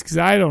hints because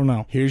I don't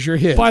know. Here's your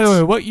hits. By the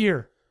way, what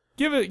year?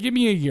 Give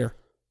me a year.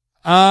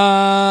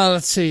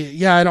 Let's see.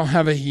 Yeah, I don't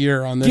have a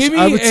year on this. Give me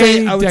I would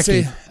say a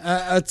decade.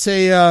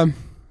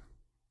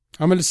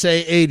 I'm going to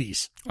say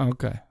 80s.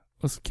 Okay.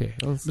 Let's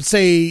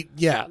say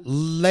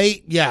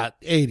late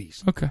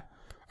 80s. Okay.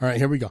 All right,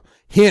 here we go.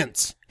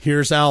 Hints.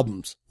 Here's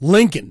albums.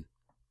 Lincoln.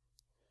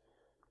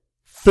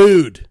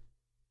 Food.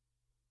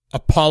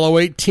 Apollo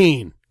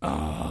 18.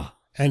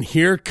 And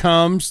here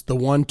comes the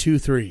 1, 2,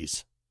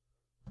 3s.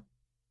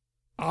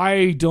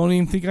 I don't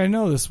even think I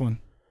know this one.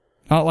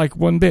 Not like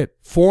one bit.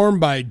 Formed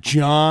by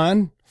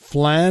John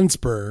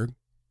Flansburgh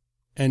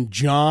and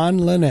John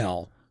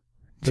Linnell.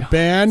 The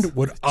band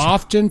would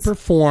often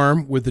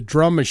perform with the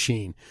drum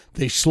machine.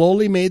 They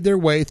slowly made their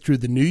way through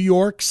the New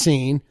York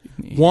scene.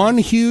 One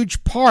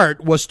huge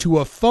part was to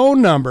a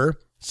phone number,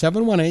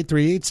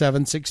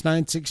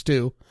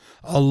 718-387-6962,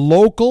 a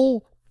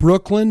local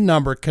Brooklyn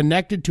number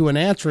connected to an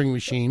answering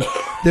machine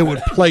that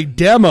would play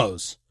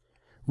demos,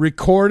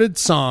 recorded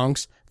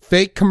songs,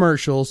 fake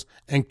commercials,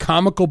 and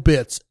comical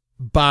bits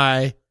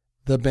by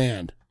the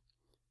band.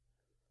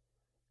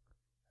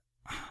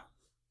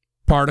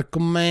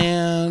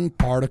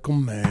 Particle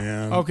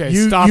Man. Okay,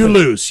 you stop it.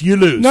 lose. You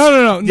lose.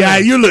 No. Yeah,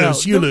 you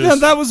lose. You lose. No,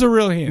 that was a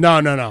real hint. No.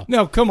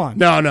 No, come on.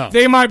 No.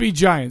 They might be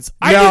giants.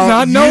 I No, did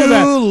not know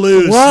that. You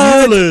lose.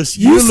 What? You lose.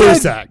 You You lose said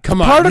that.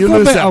 Come on. Particle You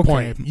lose Man. that Okay,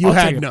 point. You I'll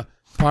take had it. no.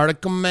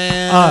 Particle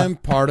Man.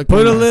 Particle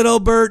Put Man. a little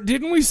bird.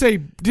 Didn't we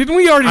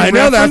already I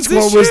know reference that's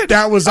this what was. shit?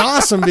 That was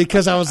awesome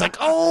because I was like,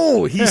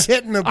 oh, he's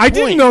hitting the point. I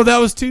didn't know that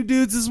was two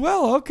dudes as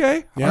well.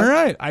 Okay. Yeah. All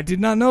right. I did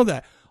not know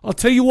that. I'll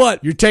tell you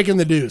what. You're taking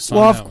the deuce. on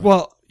Well, that one.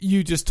 well,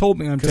 you just told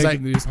me I'm 'Cause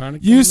taking these.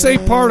 Particle You say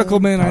Man, Particle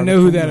Man, I know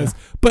who that Particle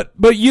is.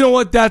 But you know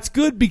what? That's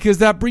good because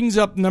that brings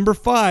up number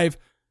 5.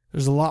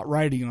 There's a lot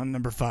riding on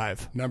number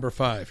 5. Number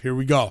 5. Here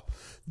we go.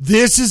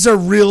 This is a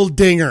real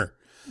dinger.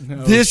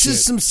 No this shit.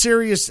 is some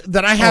serious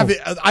that I have.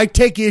 I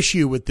take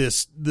issue with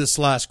this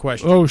last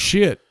question. Oh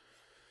shit!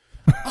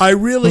 I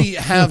really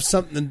have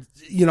something.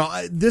 You know,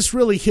 this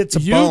really hits a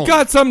bone. You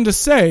got something to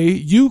say.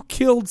 You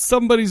killed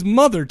somebody's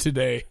mother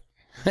today.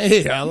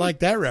 Hey, I like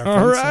that reference.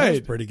 All That was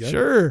right, pretty good.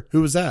 Sure.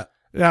 Who was that?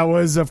 That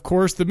was, of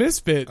course, the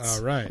Misfits.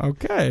 All right.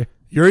 Okay.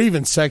 You're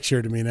even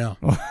sexier to me now.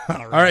 All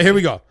All right, here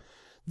we go.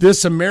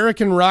 This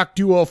American rock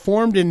duo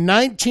formed in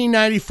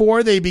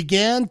 1994. They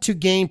began to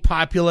gain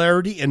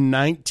popularity in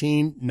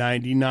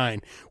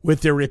 1999 with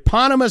their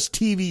eponymous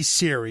TV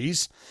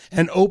series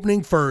and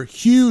opening for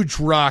huge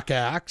rock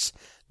acts.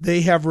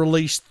 They have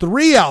released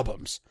 3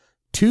 albums,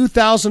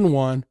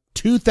 2001,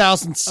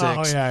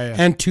 2006,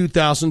 and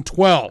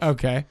 2012.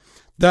 Okay.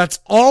 That's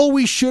all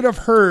we should have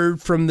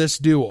heard from this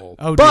duo.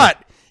 Oh, dear.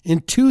 But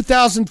in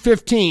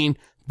 2015,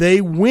 they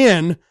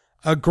win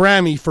a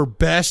Grammy for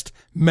Best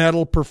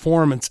Metal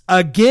Performance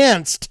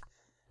against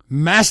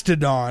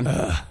Mastodon,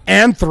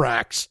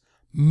 Anthrax,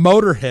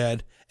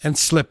 Motorhead, and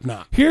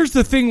Slipknot. Here's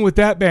the thing with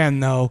that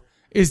band, though,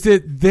 is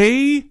that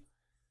they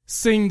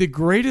sing the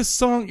greatest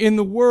song in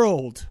the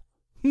world.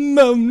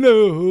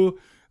 No.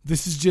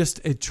 This is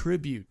just a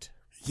tribute.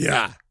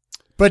 Yeah.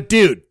 But,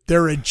 dude,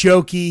 they're a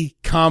jokey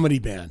comedy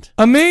band.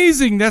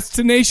 Amazing. That's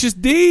Tenacious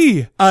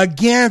D.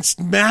 Against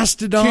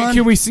Mastodon.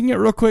 Can we sing it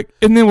real quick?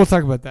 And then we'll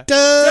talk about that.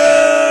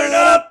 Turn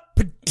up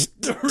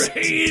the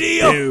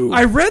radio.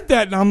 I read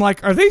that and I'm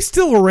like, are they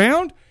still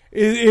around?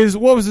 Is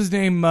what was his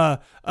name?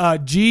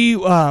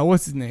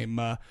 What's his name?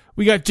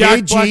 We got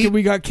Jack KG. Black and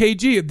we got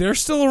KG. They're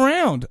still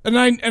around. And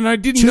I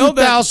didn't know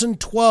that.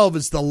 2012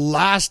 is the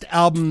last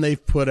album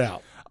they've put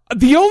out.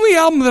 The only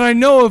album that I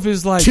know of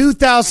is like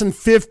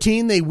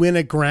 2015. They win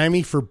a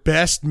Grammy for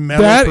Best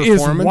Metal that is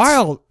Performance.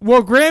 wild.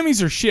 Well,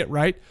 Grammys are shit,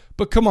 right?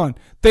 But come on,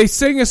 they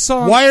sing a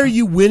song. Why are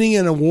you winning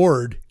an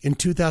award in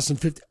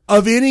 2015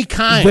 of any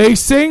kind? They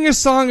sang a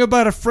song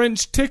about a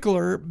French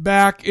tickler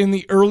back in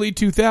the early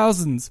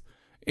 2000s.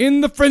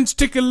 In the French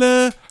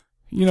tickler,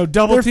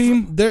 Double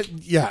Team.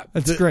 Yeah,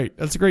 that's great.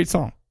 That's a great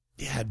song.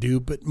 Yeah,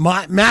 dude, but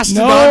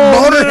Mastodon,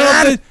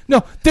 Motorhead,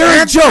 no,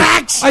 they're a joke.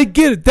 Anthrax? I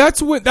get it. That's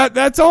what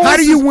that's almost. How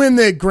do you win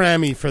the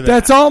Grammy for that?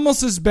 That's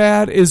almost as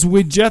bad as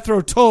when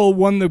Jethro Tull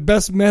won the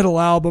best metal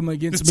album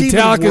against It's even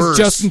Metallica's worse.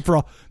 Justin for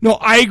All. No,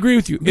 I agree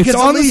with you. Because it's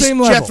on at the least same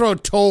level. Jethro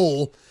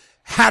Tull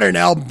had an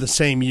album the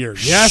same year.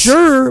 Yes,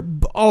 Sure.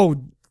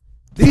 Oh,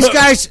 these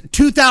guys,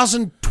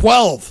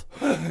 2012.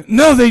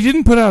 No, they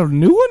didn't put out a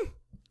new one.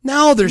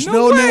 No, there's No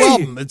no way. new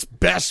album. It's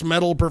Best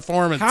Metal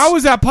Performance. How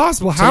is that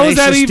possible? How is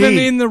that Tenacious even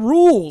D. in the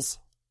rules?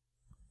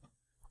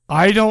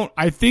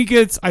 I think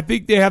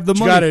they have the You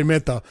money. got to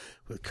admit though,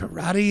 with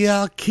karate,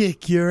 I'll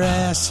kick your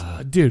ass,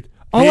 dude.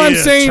 All I'm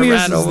saying is,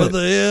 right over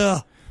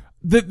that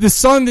there. the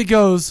song that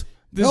goes.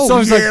 The Oh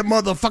song's yeah, like,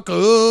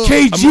 motherfucker!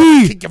 I'm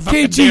gonna kick your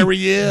fucking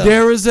derriere.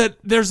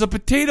 There's a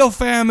potato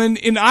famine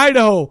in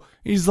Idaho.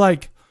 He's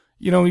like,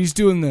 he's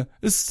doing the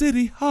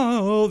City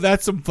Hall.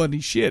 That's some funny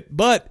shit.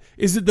 But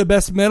is it the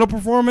best metal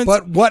performance?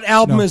 But what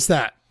album No. is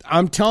that?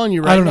 I'm telling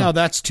you I right don't know. now,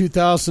 that's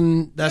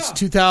 2000. That's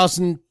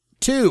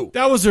 2002.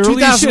 That was early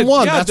 2001.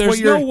 shit. Yeah, That's there's what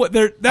you're.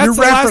 that's you're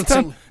the last referencing.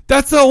 time.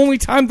 That's the only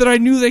time that I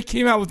knew they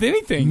came out with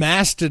anything.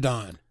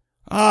 Mastodon.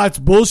 It's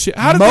bullshit.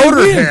 How did they win?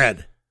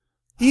 Motorhead.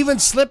 Even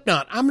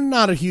Slipknot. I'm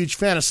not a huge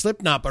fan of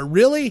Slipknot, but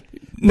really,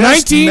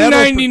 Best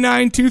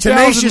 1999, 2000,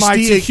 Tenacious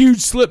Mike's D- a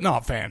huge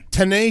Slipknot fan.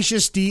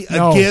 Tenacious D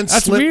No, against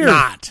that's Slipknot.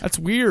 weird. That's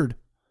weird.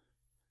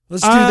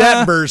 Let's do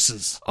that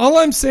versus. All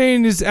I'm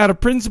saying is, out of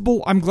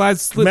principle, I'm glad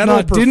Slipknot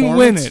Metal didn't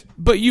win performance. it.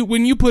 But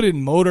when you put in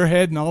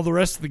Motorhead and all the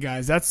rest of the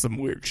guys, that's some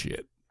weird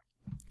shit.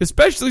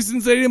 Especially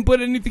since they didn't put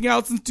anything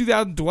out since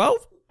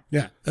 2012.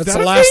 Yeah, that's that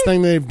the a last thing?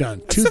 thing they've done.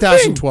 That's the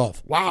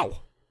 2012. Wow.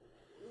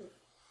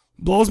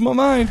 Blows my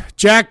mind.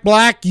 Jack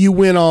Black, you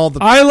win all the.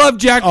 I love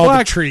Jack all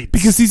Black the treats.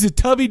 because he's a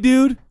tubby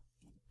dude,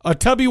 a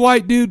tubby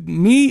white dude.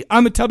 Me,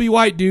 I'm a tubby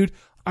white dude.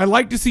 I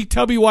like to see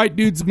tubby white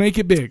dudes make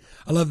it big.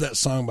 I love that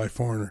song by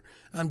Foreigner.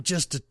 I'm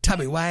just a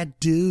tubby white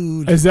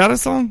dude. Is that a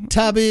song?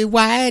 Tubby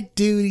white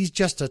dude. He's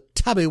just a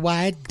tubby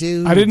white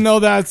dude. I didn't know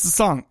that's the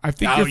song. I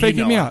think Oh, you're you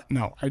faking know me it. out.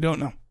 No, I don't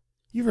know.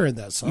 You've heard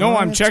that song. No,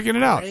 I'm That's checking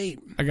it out. great.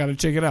 I got to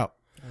check it out.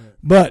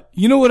 But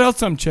you know what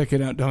else I'm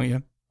checking out, don't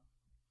you?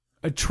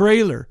 A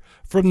trailer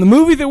from the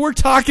movie that we're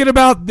talking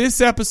about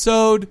this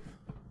episode.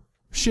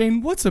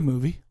 Shane, what's a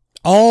movie?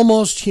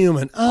 Almost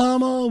human.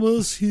 I'm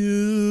almost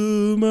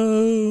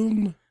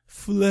human.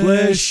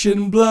 Flesh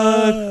and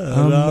blood.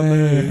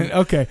 Amen.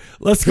 Okay,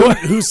 let's go.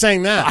 Who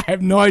sang that? I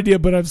have no idea,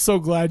 but I'm so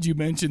glad you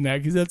mentioned that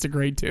because that's a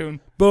great tune.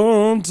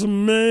 Born to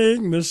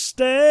make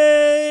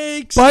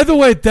mistakes. By the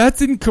way,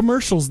 that's in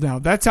commercials now.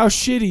 That's how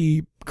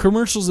shitty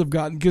commercials have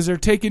gotten because they're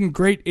taking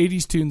great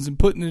 80s tunes and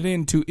putting it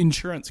into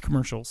insurance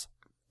commercials.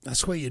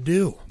 That's what you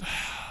do.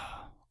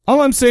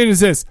 All I'm saying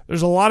is this.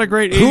 There's a lot of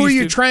great 80s Who are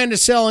you tunes. trying to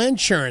sell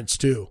insurance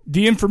to?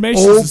 The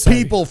Information Old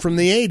Society. people from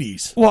the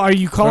 80s. Well, are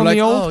you calling They're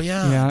me like, old? oh,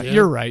 yeah,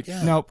 you're right.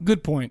 yeah. No,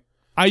 good point.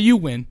 You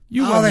win.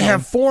 You win. Oh, they that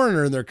have one.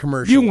 Foreigner in their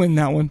commercial. You win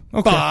that one.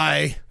 Okay.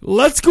 Bye.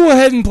 Let's go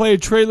ahead and play a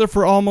trailer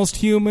for Almost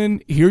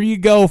Human. Here you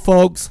go,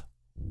 folks.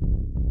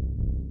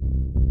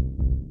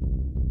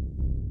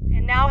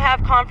 And now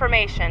have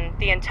confirmation.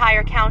 The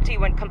entire county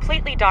went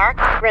completely dark.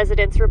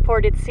 Residents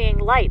reported seeing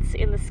lights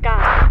in the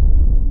sky.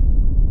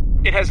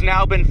 It has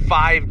now been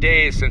 5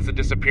 days since the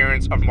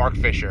disappearance of Mark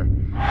Fisher.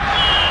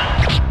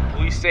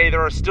 Police say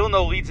there are still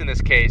no leads in this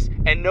case,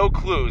 and no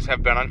clues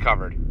have been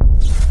uncovered.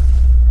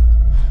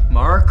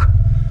 Mark?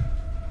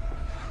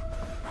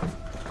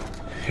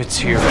 It's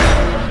here.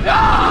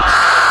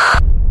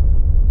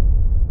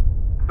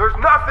 There's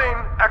nothing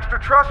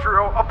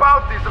extraterrestrial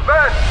about these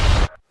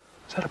events.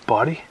 Is that a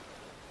body?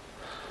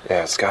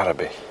 Yeah, it's gotta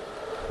be.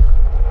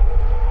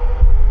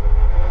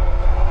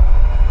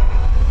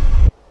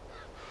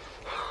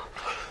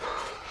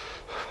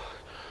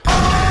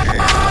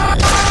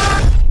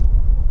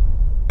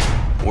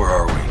 Where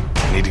are we?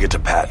 I need to get to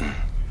Patton.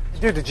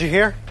 Dude, did you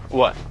hear?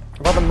 What?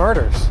 About the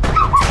murders.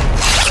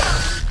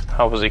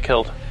 How was he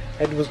killed?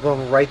 Ed was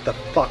going right the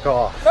fuck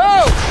off.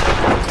 I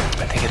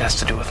think it has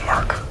to do with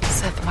Mark.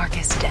 Seth, Mark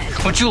is dead.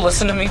 Would you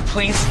listen to me,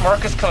 please?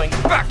 Mark is coming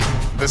back.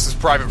 This is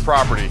private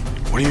property.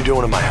 What are you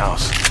doing in my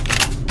house?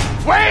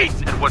 Wait!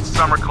 And what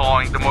some are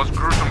calling the most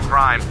gruesome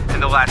crime in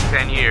the last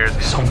 10 years.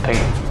 Something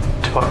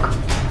took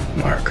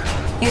Mark.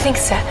 You think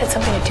Seth had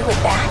something to do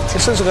with that?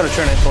 This isn't going to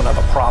turn into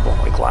another problem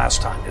like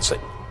last time, is it?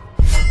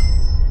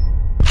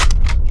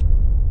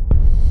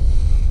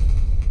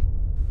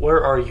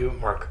 Where are you,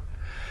 Mark?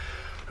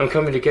 I'm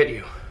coming to get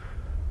you.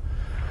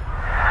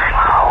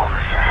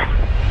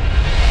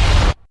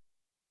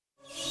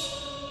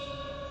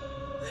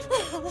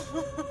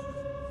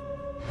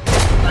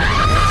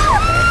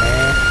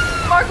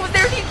 Mark was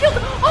there. He killed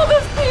all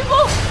those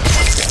people.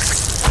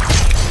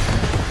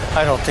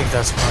 I don't think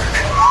that's Mark.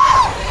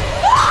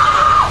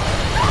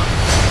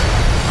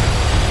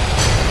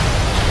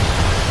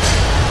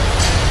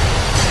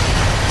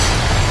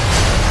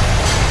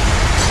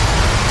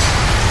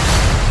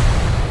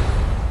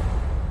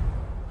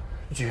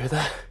 Did you hear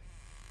that?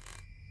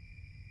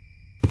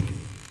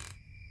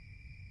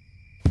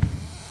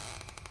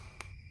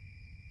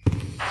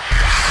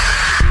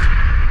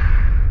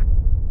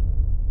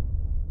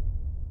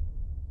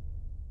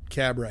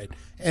 Cab ride.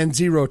 And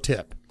 0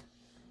 tip.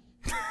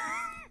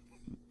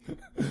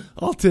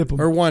 I'll tip him.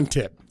 Or 1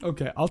 tip.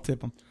 Okay, I'll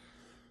tip him.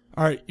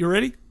 All right, you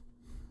ready?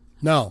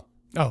 No.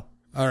 Oh.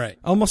 All right.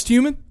 Almost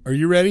Human? Are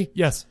you ready?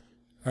 Yes.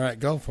 All right,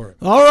 go for it.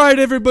 All right,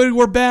 everybody,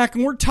 we're back,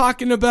 and we're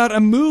talking about a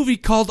movie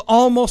called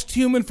Almost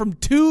Human from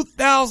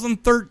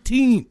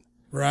 2013.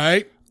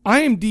 Right.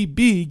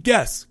 IMDb,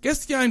 guess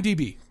the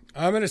IMDb.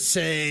 I'm gonna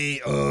say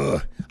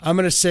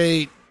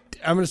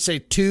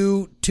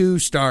 2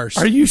 stars.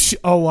 Are you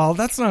oh well,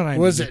 that's not IMDb.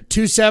 Was it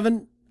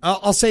 2.7?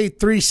 I'll say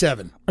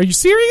 3.7. Are you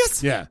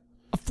serious? Yeah.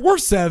 A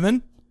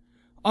 4.7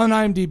 on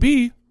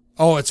IMDb.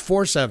 Oh, it's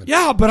 4.7.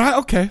 Yeah, but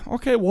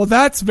okay. Well,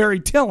 that's very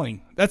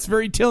telling. That's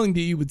very telling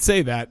that you would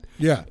say that.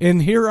 Yeah.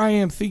 And here I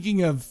am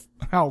thinking of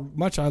how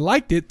much I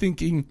liked it,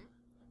 thinking,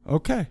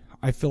 okay,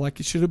 I feel like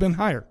it should have been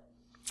higher.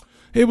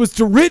 It was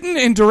written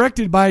and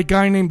directed by a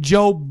guy named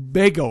Joe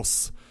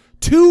Begos.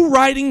 2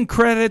 writing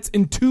credits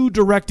and 2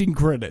 directing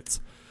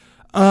credits.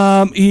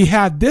 He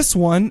had this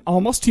one,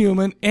 Almost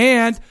Human,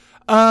 and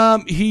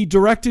he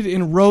directed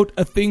and wrote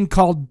a thing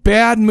called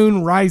Bad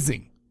Moon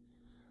Rising.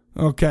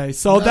 Okay,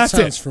 so That that's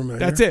sounds it. familiar.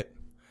 That's it.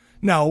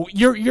 No,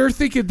 you're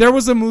thinking there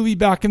was a movie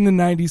back in the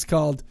 90s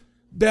called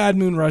Bad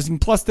Moon Rising.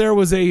 Plus there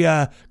was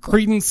a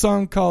Creedence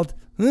song called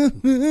Bad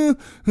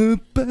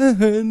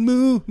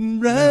Moon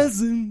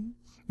Rising.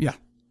 Yeah.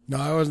 No,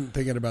 I wasn't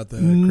thinking about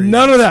the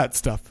None of that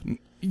stuff.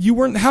 You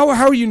weren't. How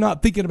are you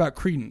not thinking about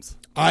Creedence?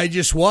 I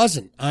just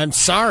wasn't. I'm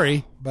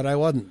sorry, but I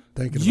wasn't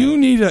thinking. You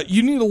need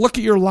to look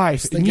at your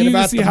life. And Thinking you need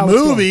about to see the how it's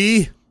going.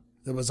 movie.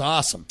 That was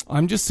awesome.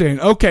 I'm just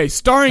saying. Okay,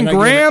 starring And I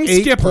Graham give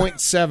it Skipper.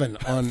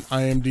 8.7 on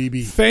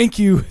IMDb. Thank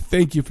you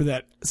for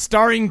that.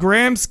 Starring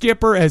Graham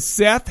Skipper as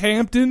Seth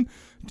Hampton.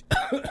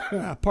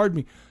 Pardon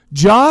me,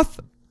 Joth.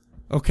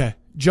 Okay,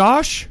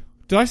 Josh.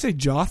 Did I say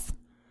Joth?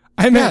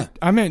 I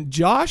meant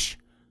Josh.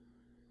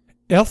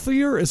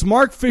 Elthier as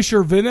Mark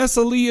Fisher,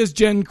 Vanessa Lee as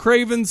Jen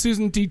Craven,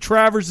 Susan T.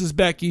 Travers as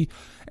Becky,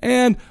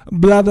 and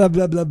blah, blah,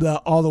 blah, blah, blah,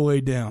 all the way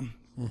down.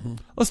 Mm-hmm.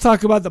 Let's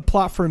talk about the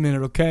plot for a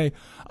minute, okay?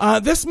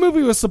 This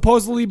movie was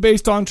supposedly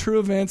based on true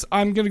events.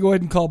 I'm going to go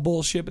ahead and call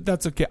bullshit, but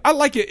that's okay. I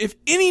like it. If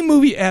any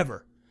movie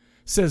ever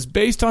says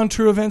based on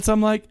true events,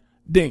 I'm like,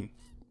 ding.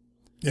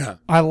 Yeah.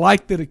 I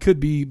like that it could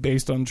be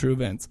based on true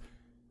events.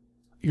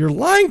 You're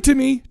lying to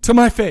me to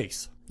my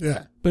face.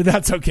 Yeah. But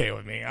that's okay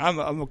with me. I'm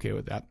okay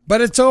with that.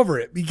 But it's over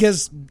it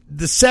because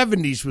the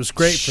 70s was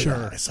great for Sure.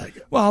 that. It's like,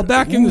 Well,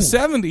 back in the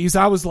 70s,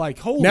 I was like,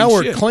 holy now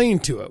we're shit. clean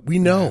to it. We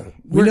know.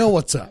 We know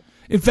what's up.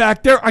 In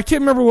fact, I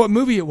can't remember what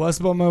movie it was,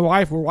 but my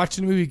wife, we're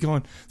watching the movie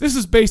going, this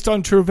is based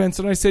on true events.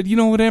 And I said, you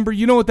know what, Amber,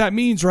 you know what that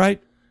means,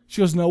 right?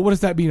 She goes, no, what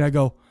does that mean? I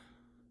go,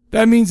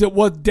 that means it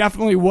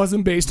definitely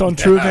wasn't based on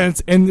true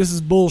events, and this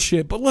is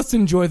bullshit, but let's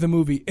enjoy the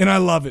movie. And I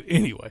love it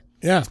anyway.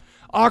 Yeah.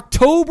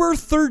 October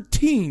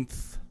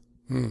 13th,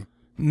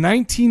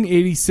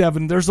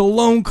 1987, there's a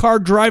lone car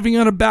driving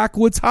on a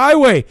backwoods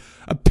highway.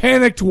 A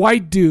panicked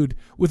white dude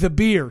with a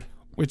beard,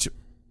 which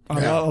I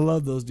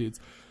love those dudes.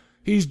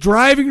 He's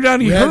driving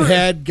down.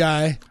 Redhead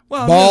guy.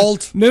 Well,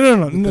 bald.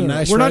 No.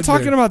 Nice We're not red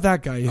talking beard. about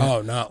that guy yet.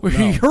 Oh, no.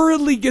 He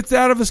hurriedly gets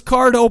out of his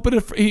car to open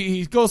it.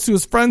 He goes to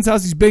his friend's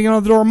house. He's banging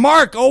on the door.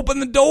 Mark,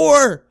 open the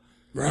door.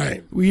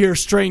 Right. We hear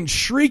strange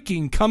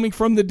shrieking coming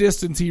from the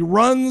distance. He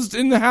runs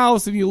in the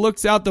house and he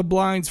looks out the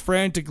blinds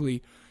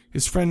frantically.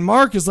 His friend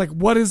Mark is like,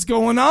 what is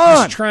going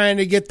on? He's trying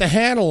to get the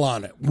handle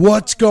on it.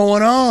 What's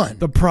going on?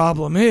 The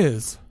problem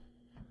is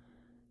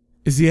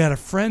he had a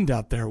friend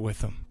out there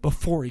with him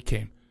before he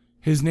came.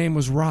 His name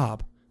was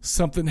Rob.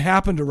 Something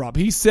happened to Rob.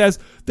 He says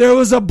there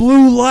was a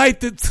blue light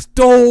that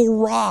stole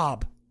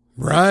Rob.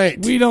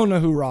 Right. We don't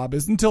know who Rob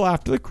is until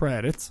after the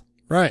credits.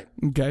 Right.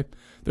 Okay.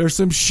 There's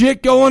some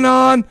shit going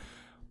on.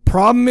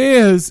 Problem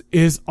is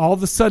all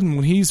of a sudden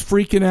when he's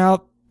freaking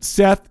out,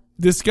 Seth,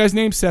 this guy's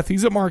name's Seth,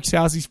 he's at Mark's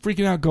house, he's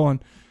freaking out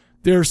going,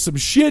 there's some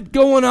shit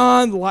going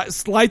on,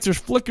 lights are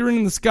flickering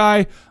in the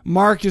sky.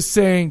 Mark is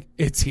saying,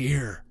 it's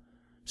here.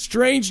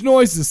 Strange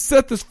noises.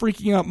 Seth is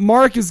freaking out.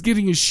 Mark is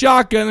getting his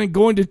shotgun and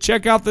going to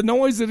check out the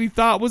noise that he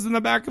thought was in the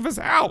back of his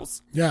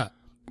house. Yeah.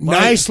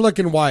 Nice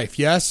looking wife,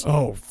 yes?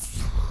 Oh.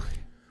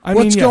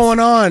 What's going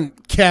on,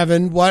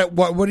 Kevin? What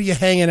are you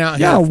hanging out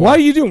here for? What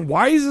are you doing?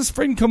 Why is this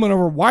friend coming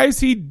over? Why is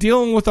he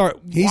dealing with our...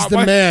 He's the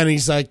man.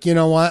 He's like, you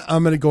know what?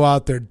 I'm going to go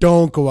out there.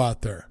 Don't go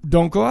out there.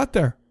 Don't go out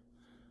there.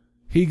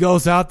 He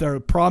goes out there. The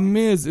problem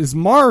is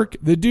Mark,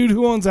 the dude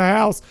who owns a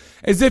house,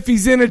 as if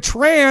he's in a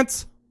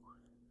trance,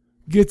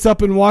 gets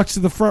up and walks to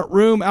the front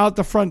room out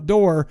the front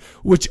door,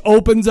 which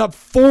opens up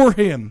for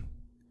him.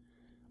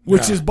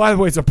 Which is, by the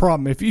way, it's a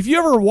problem. If you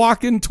ever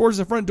walk in towards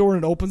the front door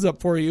and it opens up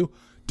for you,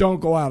 don't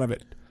go out of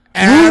it.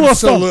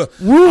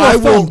 Absolutely. Rule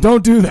of thumb,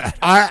 don't do that.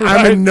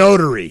 I'm a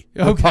notary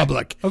of Okay.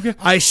 public. Okay.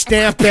 I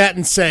stamp that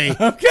and say,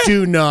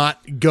 do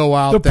not go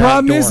out The that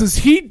problem door. is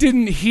he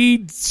didn't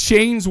heed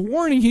Shane's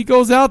warning. He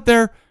goes out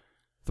there.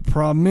 The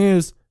problem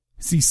is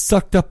he's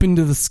sucked up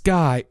into the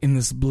sky in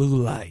this blue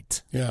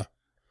light. Yeah.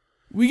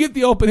 We get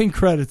the opening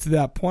credits at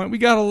that point. We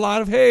got a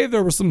lot of, hey,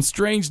 there were some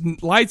strange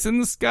lights in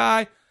the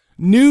sky.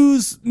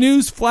 News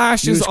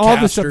flashes, all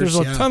this stuff. There's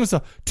a ton of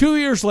stuff. 2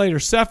 years later,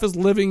 Seth is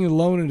living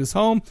alone in his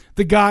home.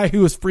 The guy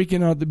who was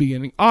freaking out at the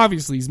beginning,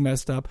 obviously he's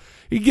messed up.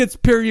 He gets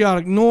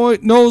periodic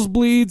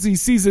nosebleeds. He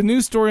sees a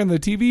news story on the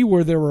TV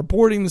where they're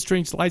reporting the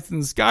strange lights in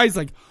the sky. He's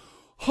like,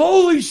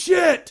 holy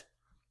shit.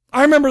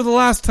 I remember the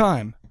last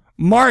time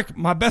Mark,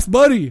 my best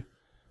buddy,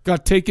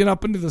 got taken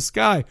up into the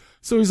sky.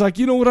 So he's like,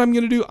 you know what I'm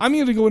going to do? I'm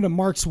going to go into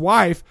Mark's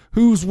wife,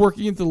 who's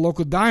working at the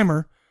local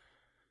dimer.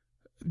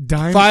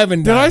 Five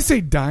and Did Dime. I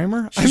say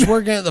dimer? She's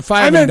working at the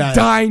Five I and meant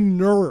Dime.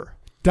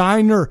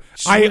 Diner.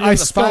 She's working I at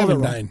the spelled Five it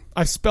and wrong. Dime.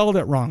 I spelled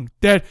it wrong.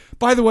 That,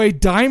 by the way,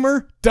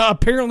 dimer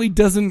apparently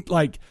doesn't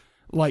like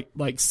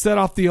set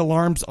off the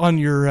alarms on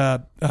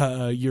your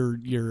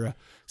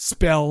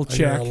spell check.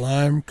 Your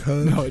alarm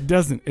code. No, it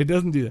doesn't. It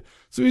doesn't do that.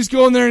 So he's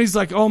going there and he's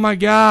like, oh my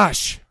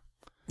gosh.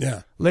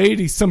 Yeah.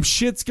 Lady, some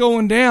shit's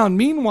going down.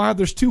 Meanwhile,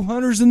 there's two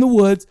hunters in the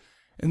woods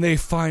and they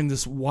find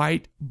this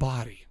white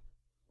body.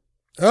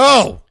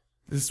 Oh.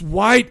 This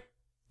white,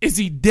 is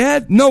he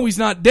dead? No, he's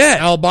not dead.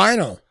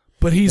 Albino.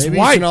 But he's Maybe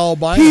white. he's an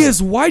albino. He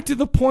is white to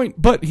the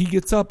point, but he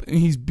gets up and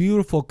he's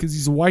beautiful because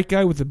he's a white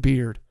guy with a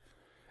beard.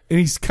 And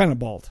he's kind of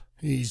bald.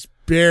 He's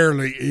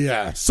barely,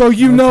 yeah. So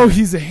you know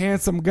he's a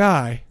handsome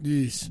guy.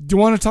 Jeez. Do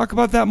you want to talk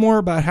about that more,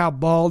 about how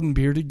bald and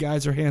bearded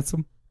guys are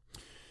handsome?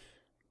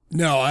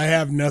 No, I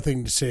have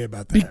nothing to say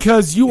about that.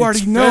 Because you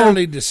already know.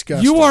 Fairly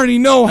disgusting. You already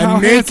know how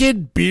a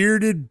naked,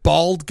 bearded,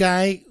 bald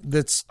guy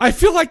that's... I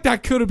feel like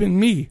that could have been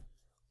me.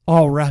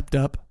 All wrapped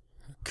up.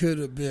 Could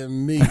have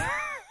been me.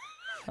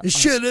 It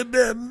should have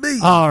been me.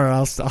 All right,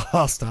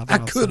 I'll stop. I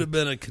could have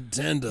been a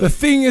contender. The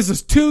thing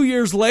is 2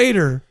 years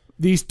later,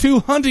 these two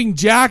hunting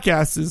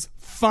jackasses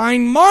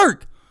find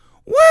Mark.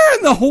 Where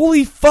in the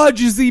holy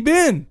fudge has he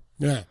been?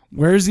 Yeah.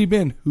 Where's he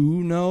been?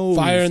 Who knows?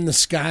 Fire in the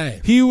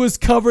sky. He was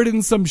covered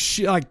in some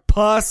shit, like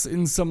pus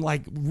and some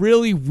like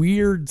really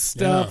weird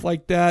stuff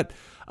like that.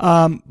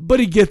 But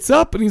he gets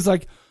up and he's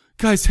like,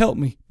 guys, help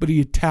me. But he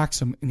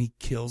attacks him and he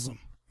kills him.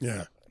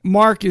 Yeah.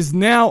 Mark is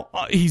now,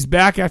 he's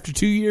back after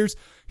 2 years.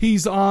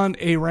 He's on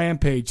a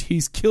rampage.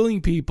 He's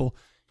killing people.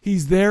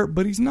 He's there,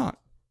 but he's not.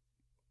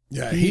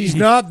 Yeah, he's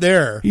not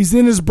there. He's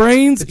in his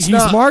brains. He's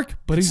Mark,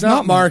 but he's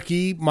not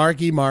Marky.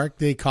 Mark.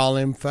 They call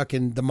him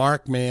fucking the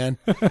Mark Man.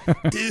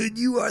 Dude,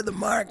 you are the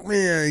Mark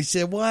Man. He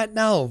said, what?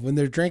 No. When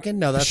they're drinking?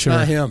 No, that's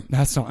not him.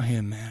 That's not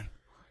him, man.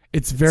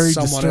 It's very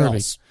Someone disturbing.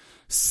 else.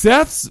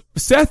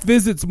 Seth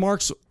visits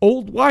Mark's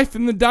old wife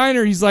in the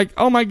diner. He's like,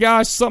 oh my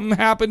gosh, something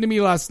happened to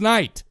me last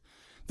night.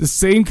 The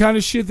same kind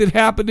of shit that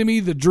happened to me,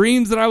 the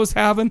dreams that I was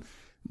having.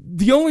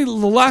 The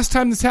last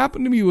time this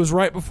happened to me was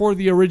right before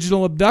the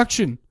original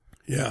abduction.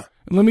 Yeah.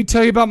 And let me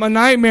tell you about my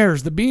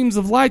nightmares, the beams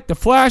of light, the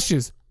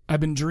flashes. I've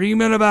been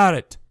dreaming about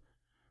it.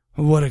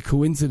 What a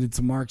coincidence,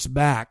 Mark's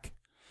back.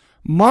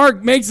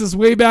 Mark makes his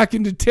way back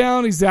into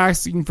town. He's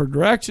asking for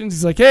directions.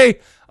 He's like, hey,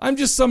 I'm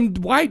just some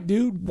white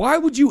dude. Why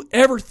would you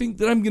ever think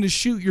that I'm going to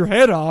shoot your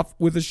head off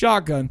with a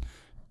shotgun?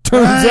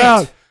 Turns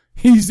out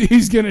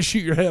he's going to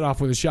shoot your head off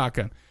with a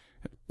shotgun.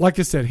 Like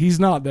I said, he's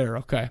not there,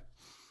 okay?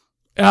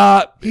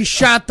 He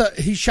shot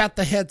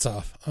the heads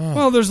off. Oh.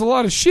 Well, there's a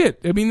lot of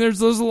shit. I mean,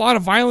 there's a lot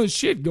of violent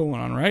shit going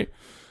on, right?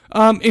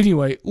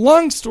 Anyway,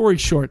 long story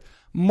short,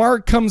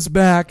 Mark comes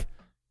back.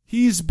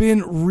 He's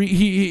been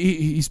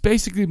he's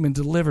basically been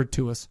delivered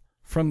to us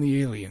from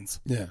the aliens.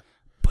 Yeah,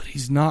 but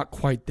he's not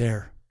quite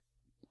there.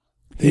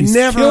 They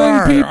never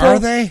are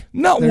they?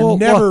 No,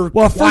 they're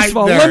well, first of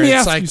all, let me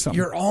ask you something.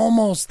 You're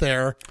almost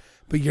there,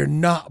 but you're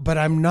not. But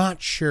I'm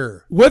not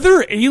sure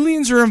whether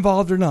aliens are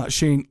involved or not.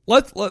 Shane,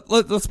 let's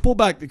pull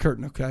back the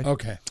curtain, okay?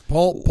 Okay,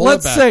 pull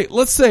let's it back.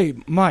 Let's say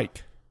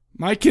Mike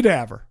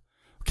Cadaver.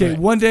 Okay, Right.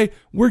 One day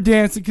we're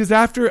dancing because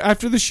after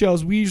the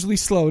shows we usually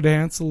slow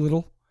dance a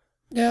little.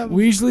 Yeah,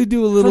 we usually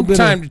do a little from bit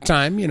time to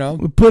time. You know,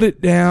 we put it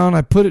down.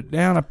 I put it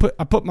down. I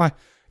put my.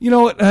 You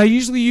know what? I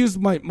usually use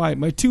my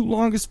two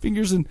longest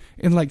fingers and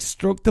like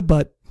stroke the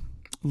butt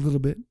a little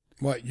bit.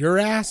 What, your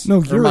ass? No,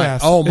 Or your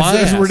ass. Oh, my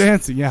as ass. we're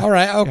dancing. Yeah. All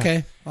right. Okay.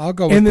 Yeah. I'll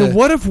go with And then the-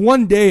 what if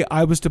one day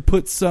I was to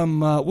put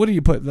some? What do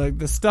you put? Like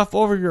the stuff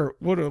over your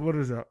what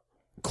is that?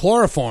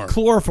 Chloroform.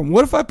 Chloroform.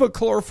 What if I put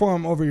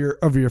chloroform over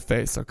your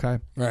face? Okay.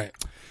 Right.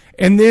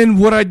 And then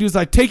what I do is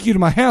I take you to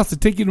my house, I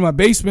take you to my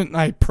basement, and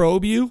I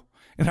probe you,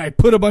 and I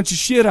put a bunch of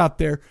shit out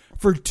there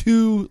for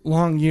 2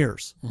 long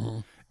years. Mm-hmm.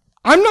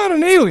 I'm not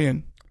an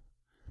alien,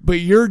 but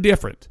you're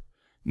different.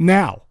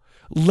 Now,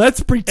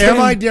 let's pretend.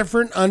 Am I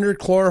different under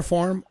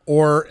chloroform,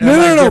 or am No, I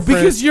no, no,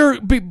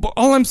 different? because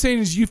all I'm saying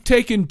is you've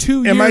taken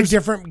 2 years. Am I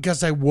different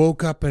because I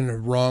woke up in the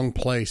wrong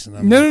place? And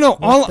I'm No, like, no, no.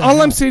 what All the I'm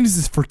hell? saying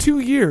is for 2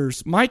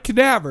 years, my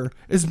cadaver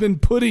has been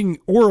putting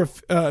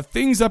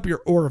things up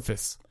your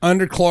orifice.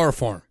 Under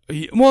chloroform.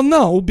 Well,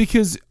 no,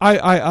 because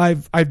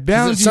I've 'Cause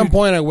bound at you. some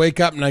point I wake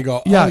up and I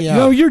go, Yeah, oh, yeah.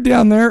 no, you're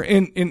down there,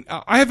 and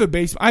I have a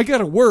basement. I got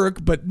to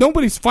work, but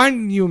nobody's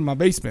finding you in my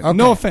basement. Okay.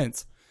 No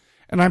offense.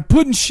 And I'm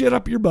putting shit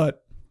up your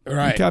butt.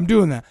 Right. Okay, I'm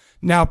doing that.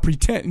 Now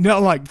pretend. Now,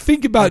 like,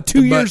 think about the 2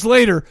 butt. years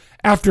later,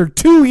 after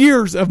 2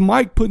 years of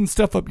Mike putting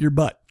stuff up your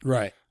butt.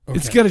 Right.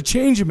 It's Okay. going to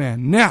change a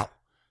man. Now,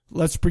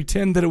 let's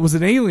pretend that it was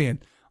an alien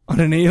on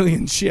an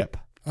alien ship.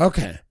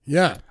 Okay.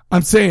 Yeah.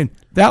 I'm saying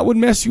that would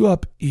mess you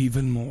up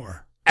even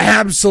more.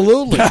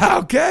 Absolutely.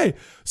 Okay.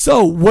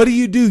 So what do?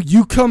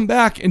 You come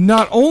back, and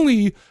not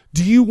only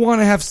do you want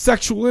to have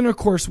sexual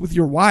intercourse with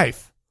your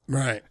wife,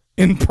 Right.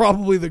 in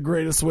probably the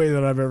greatest way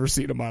that I've ever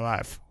seen in my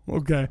life.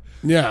 Okay.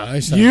 Yeah. I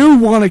said. You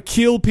want to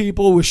kill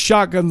people with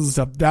shotguns and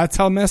stuff. That's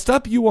how messed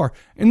up you are.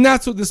 And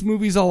that's what this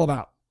movie's all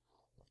about.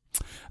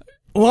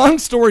 Long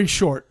story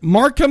short,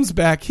 Mark comes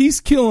back.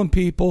 He's killing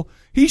people.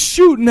 He's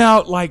shooting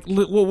out like,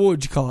 what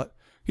would you call it?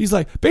 He's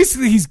like,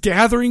 basically he's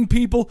gathering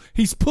people.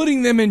 He's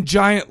putting them in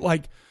giant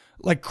like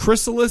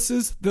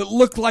chrysalises that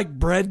look like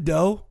bread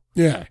dough.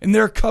 Yeah. And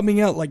they're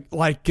coming out like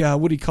what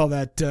do you call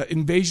that?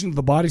 Invasion of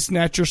the Body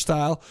Snatcher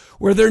style,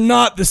 where they're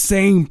not the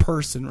same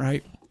person,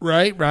 right?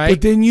 Right.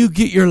 But then you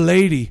get your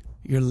lady,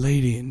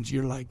 and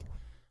you're like,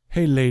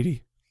 hey,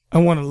 lady, I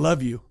want to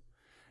love you.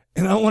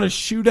 And I want to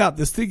shoot out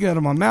this thing out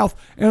of my mouth,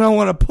 and I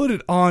want to put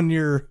it on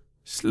your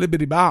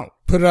slibbity bow.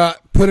 Put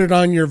it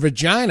on your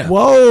vagina.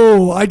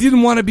 Whoa, I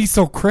didn't want to be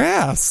so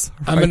crass.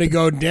 I'm going to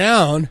go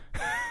down.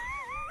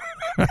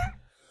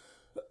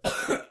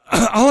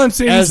 All I'm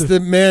saying as is the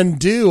men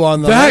do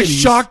on the that ladies.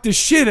 shocked the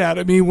shit out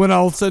of me when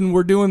all of a sudden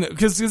we're doing that,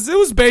 because it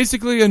was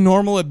basically a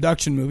normal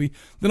abduction movie.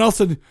 Then all of a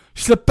sudden,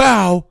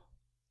 slapow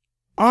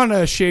on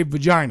a shaved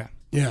vagina.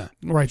 Yeah,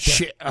 right there.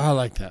 Shit, I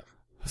like that.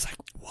 I was like,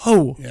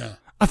 whoa. Yeah.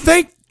 I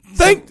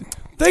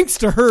thanks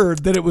to her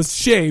that it was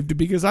shaved,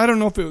 because I don't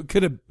know if it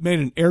could have made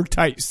an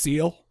airtight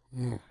seal,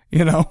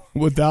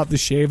 without the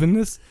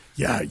shavenness.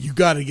 Yeah, you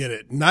got to get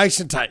it nice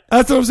and tight.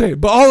 That's what I'm saying.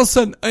 But all of a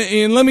sudden,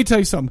 and let me tell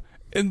you something.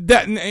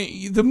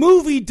 The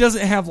movie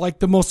doesn't have like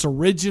the most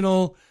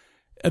original.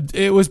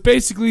 It was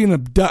basically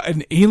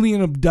an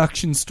alien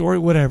abduction story,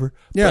 whatever.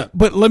 Yeah.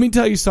 But let me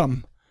tell you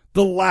something.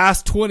 The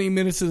last 20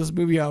 minutes of this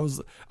movie,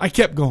 I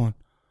kept going,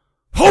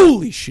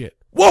 holy shit.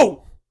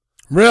 Whoa.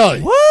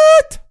 Really?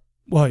 What?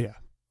 Well, yeah,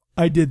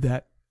 I did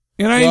that.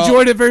 And I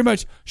enjoyed it very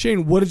much.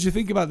 Shane, what did you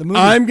think about the movie?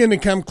 I'm going to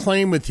come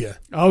claim with you.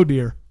 Oh,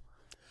 dear.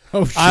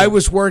 Oh, shit. I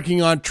was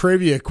working on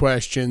trivia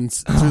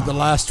questions through the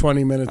last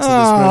 20 minutes of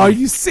this movie. Oh, are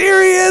you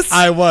serious?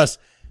 I was.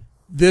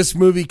 this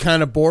movie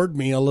kind of bored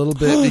me a little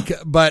bit,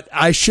 but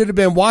I should have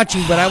been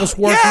watching, but I was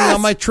working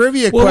on my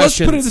trivia questions.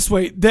 Let's put it this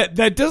way.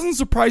 That doesn't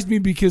surprise me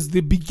because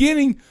the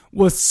beginning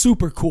was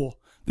super cool.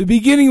 The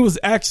beginning was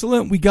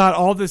excellent. We got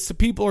all this,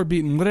 people are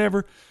beating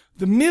whatever.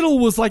 The middle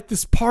was like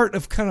this part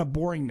of kind of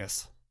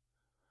boringness.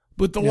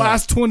 But the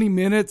last 20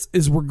 minutes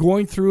is we're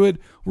going through it.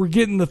 We're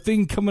getting the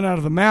thing coming out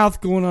of the mouth,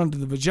 going onto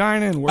the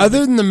vagina. And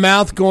other than the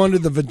mouth going to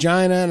the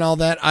vagina and all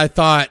that, I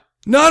thought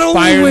not only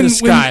fire in the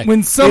sky.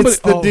 When somebody,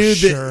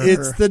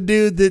 it's the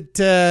dude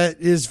that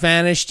is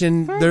vanished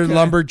and they're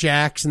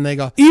lumberjacks and they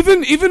go.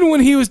 Even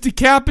when he was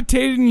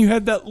decapitated and you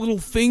had that little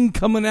thing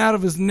coming out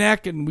of his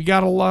neck and we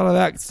got a lot of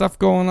that stuff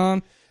going on.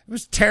 It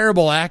was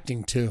terrible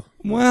acting too.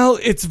 Well,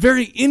 it's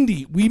very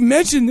indie. We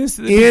mentioned this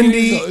at the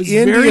beginning.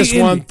 Indie is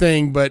one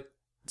thing, but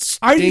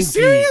stinky. Are you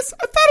serious?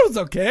 I thought it was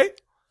okay.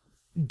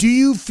 Do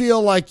you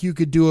feel like you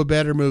could do a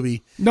better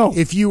movie? No.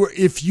 If you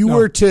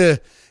were to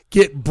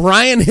get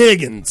Brian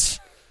Higgins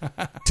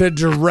to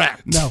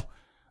direct, no,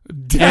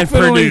 and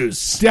definitely,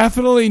 produce,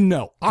 definitely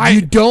no.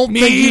 You don't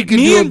think you could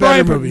do a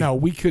better movie? No,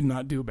 we could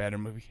not do a better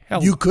movie.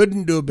 Hell, you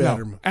couldn't do a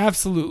better movie.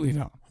 Absolutely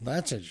not.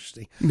 That's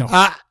interesting. No.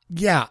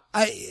 Yeah,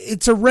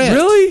 it's a rent.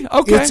 Really?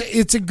 Okay.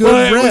 It's a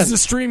good rent. It was the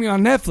streaming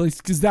on Netflix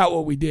because that's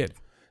what we did.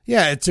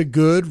 Yeah, it's a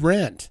good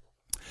rent.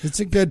 It's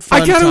a good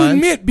fun I gotta time.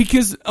 admit,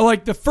 because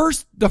like the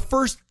first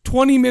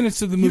 20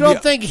 minutes of the movie, You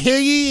don't think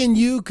Higgy and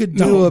you could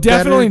do no, a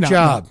definitely better not,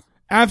 job? No.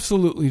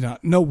 Absolutely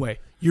not. No way.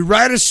 You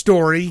write a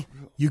story.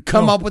 You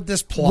come up with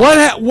this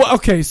plot.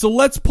 Okay, so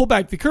let's pull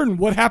back the curtain.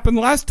 What happened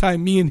last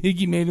time me and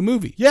Higgy made a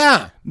movie?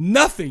 Yeah.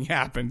 Nothing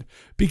happened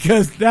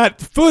because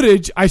that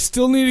footage I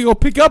still need to go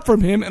pick up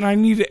from him and I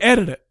need to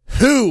edit it.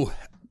 Who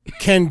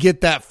can get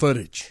that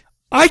footage?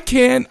 I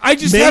can. I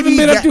just haven't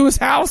been up to his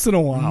house in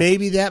a while.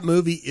 Maybe that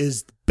movie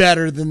is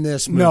better than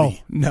this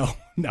movie. No.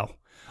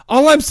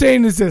 All I'm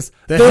saying is this.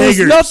 The there was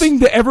Higgers. nothing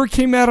that ever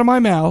came out of my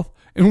mouth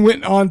and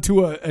went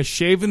onto a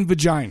shaven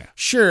vagina.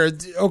 Sure.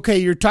 Okay,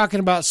 you're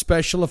talking about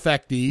special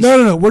effecties.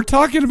 No. We're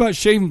talking about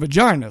shaven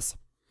vaginas.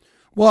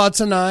 Well, it's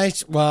a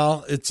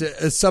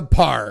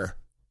subpar.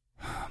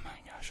 Oh,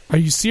 my gosh. Are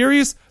you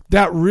serious?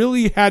 That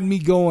really had me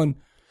going.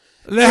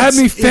 That had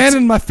me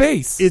fanning my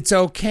face. It's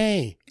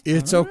okay.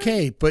 It's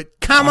okay. But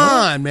come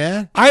on,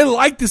 man. I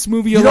like this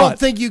movie a lot. You don't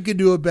think you could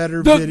do a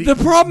better The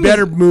problem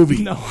better is,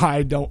 movie? No,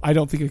 I don't. I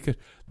don't think I could.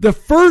 The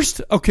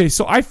first, okay,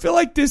 so I feel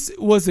like this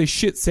was a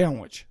shit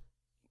sandwich.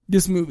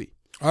 This movie.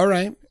 All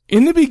right.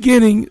 In the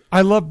beginning,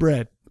 I love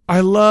bread. I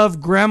love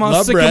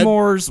Grandma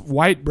Sycamore's bread.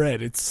 white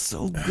bread. It's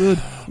so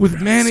good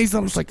with mayonnaise.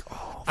 I'm just like,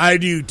 oh, I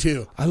do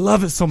too. I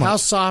love it so much. How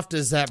soft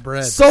is that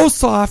bread? So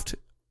soft,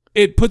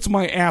 it puts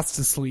my ass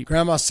to sleep.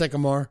 Grandma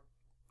Sycamore.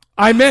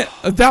 I meant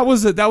that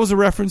was a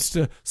reference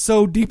to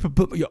so deep it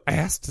put your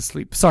ass to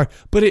sleep. Sorry,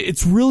 but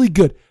it's really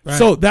good. Right.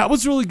 So that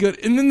was really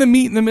good, and then the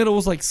meat in the middle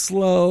was like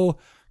slow,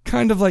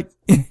 kind of like.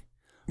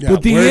 Yeah,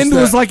 but the end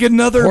was like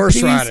another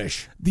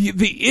horseradish. piece.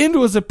 The end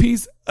was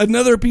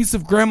another piece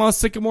of Grandma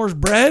Sycamore's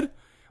bread.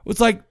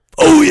 It's like,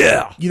 oh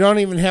yeah. You don't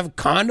even have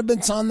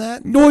condiments on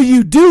that? No,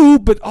 you do,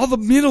 but all the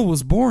middle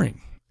was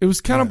boring. It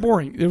was kind of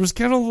boring. There was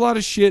kind of a lot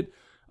of shit.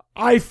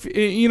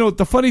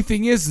 The funny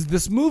thing is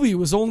this movie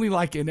was only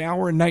like an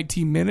hour and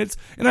 19 minutes,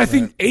 and I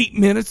think 8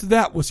 minutes of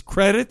that was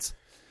credits.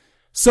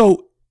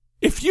 So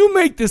if you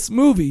make this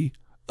movie,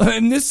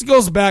 and this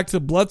goes back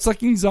to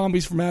blood-sucking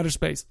zombies from outer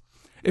space,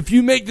 if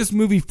you make this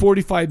movie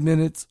 45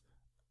 minutes,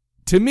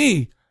 to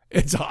me,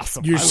 it's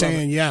awesome. You're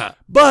saying, yeah.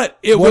 But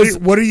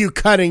what are you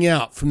cutting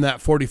out from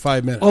that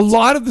 45 minutes? A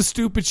lot of the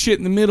stupid shit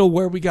in the middle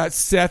where we got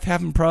Seth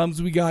having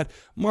problems, we got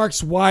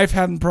Mark's wife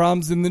having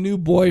problems, and the new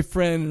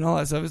boyfriend and all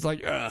that stuff. It's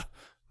like,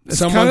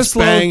 someone's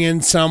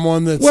banging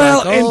someone that's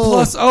and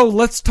plus,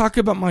 let's talk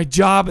about my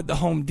job at the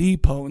Home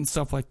Depot and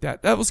stuff like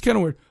that. That was kind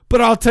of weird.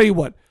 But I'll tell you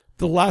what,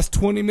 the last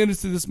 20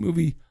 minutes of this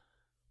movie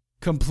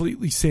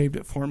completely saved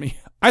it for me.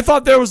 I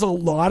thought there was a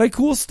lot of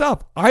cool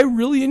stuff. I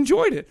really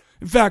enjoyed it.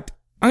 In fact,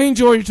 I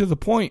enjoyed it to the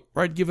point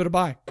where I'd give it a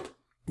buy.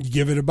 You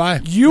give it a buy.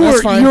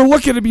 You're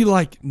looking to be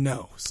like,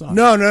 no, son.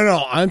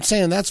 No. I'm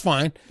saying that's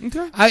fine.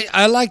 Okay.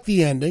 I like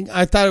the ending.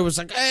 I thought it was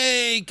like,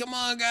 hey, come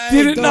on, guys.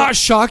 Did it not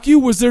shock you?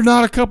 Was there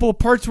not a couple of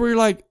parts where you're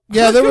like,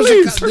 yeah,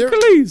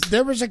 Hercules?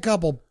 There was a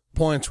couple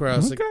points where I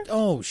was like,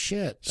 oh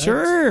shit.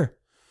 Sure.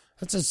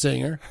 That's a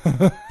singer.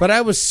 But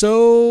I was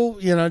so,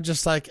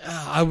 just like,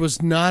 I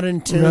was not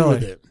in tune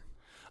with it.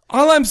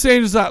 All I'm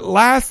saying is that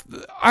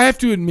I have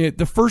to admit,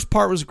 the first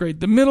part was great.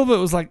 The middle of it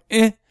was like,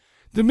 eh.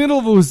 The middle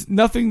of it was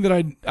nothing that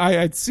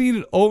I'd seen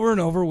it over and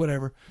over,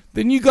 whatever.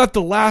 Then you got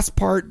the last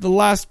part, the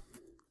last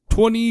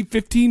 20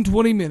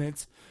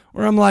 minutes,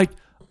 where I'm like,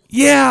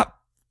 yeah,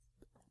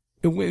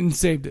 it went and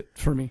saved it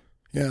for me.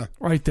 Yeah.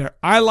 Right there.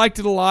 I liked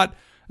it a lot,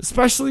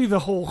 especially the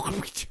whole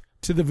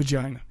to the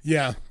vagina.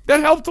 Yeah.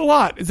 That helped a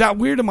lot. Is that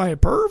weird? Am I a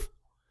perv?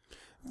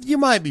 You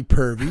might be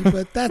pervy,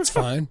 but that's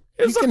fine.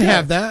 You can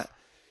have that.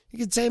 You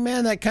could say,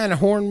 man, that kind of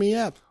horned me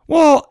up.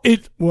 Okay.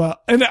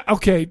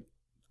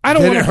 I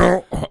don't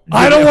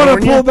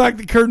want to pull back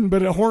the curtain,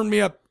 but it horned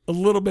me up a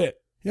little bit.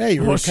 Yeah,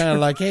 you were kind of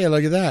like, hey,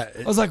 look at that.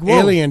 I was like, whoa.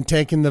 Alien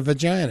taking the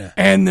vagina.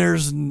 And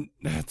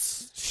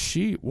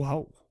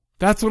wow.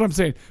 That's what I'm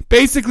saying.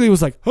 Basically, it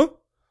was like, huh?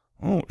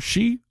 Oh,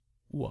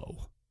 whoa.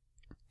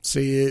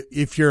 See,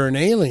 if you're an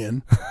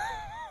alien,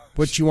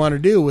 what you want to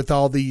do with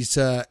all these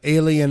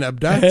alien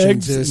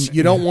abductions is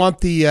you don't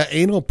want the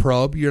anal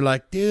probe. You're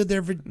like, dude,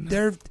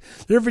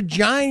 they're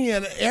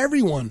vagina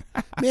everyone.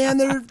 Man,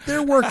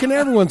 they're working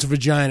everyone's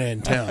vagina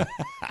in town.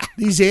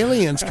 These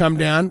aliens come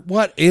down.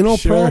 What, anal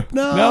probe?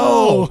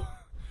 No.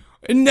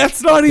 And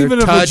that's not even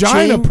a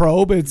vagina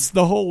probe. It's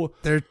the whole...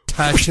 They're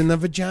touching the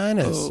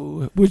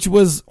vaginas. Which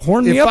was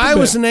horned me up a bit. If I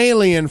was an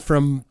alien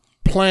from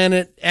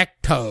planet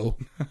Ecto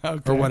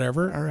Okay. or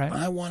whatever, All right.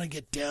 I want to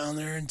get down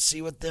there and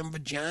see what them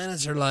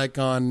vaginas are like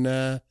on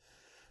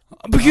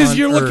because on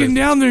you're Earth. looking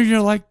down there and you're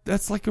like,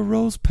 that's like a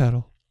rose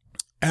petal.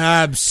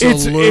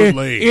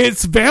 Absolutely.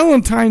 It's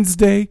Valentine's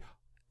Day.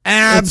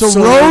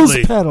 Absolutely. It's a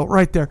rose petal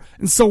right there.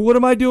 And so what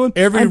am I doing?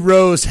 Every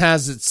rose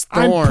has its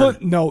thorn.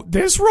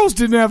 This rose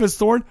didn't have its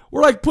thorn.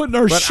 We're like putting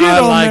our But shit I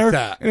on like there.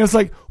 that. And it's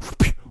like,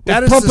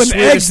 That is pumping the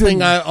sweetest eggs in.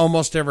 thing I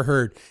almost ever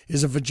heard,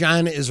 is a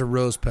vagina is a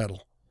rose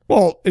petal.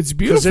 Well, it's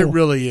beautiful. Because it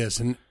really is.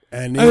 And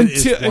it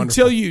is wonderful.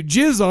 until you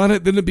jizz on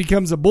it, then it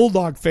becomes a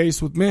bulldog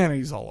face with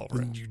mayonnaise all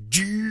over it. You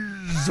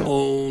jizz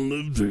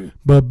on it.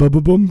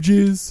 Ba-ba-ba-bum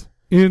jizz.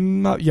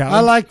 I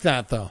like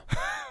that, though.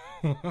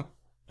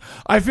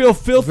 I feel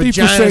filthy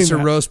for saying Vaginas are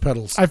that. rose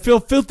petals. I feel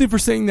filthy for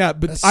saying that,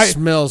 but That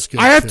smells good,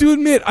 I have too. to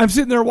admit, I'm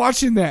sitting there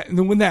watching that, and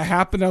then when that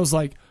happened, I was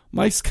like,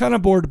 Mike's kind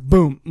of bored.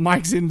 Boom,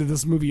 Mike's into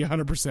this movie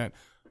 100%.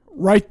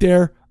 Right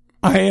there,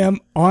 I am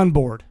on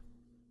board.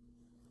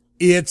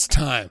 It's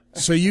time.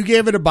 So you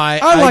gave it a buy.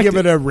 I I liked give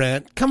it. it a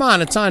rent. Come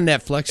on, it's on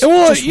Netflix.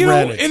 Well, Just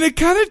rent it. and it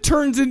kind of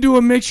turns into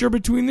a mixture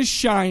between The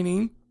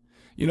Shining,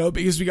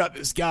 because we got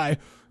this guy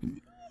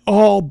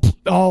all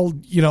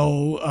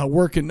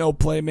working no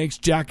play makes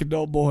Jack a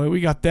dull boy. We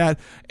got that,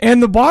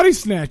 and the Body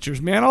Snatchers.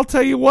 Man, I'll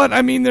tell you what.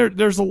 I mean,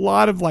 there's a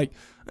lot of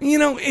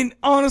and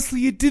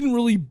honestly, it didn't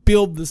really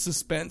build the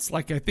suspense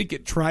like I think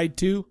it tried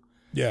to.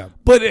 Yeah.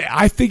 But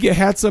I think it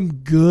had some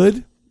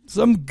good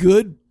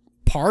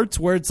parts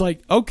where it's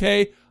like,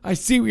 okay, I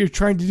see what you're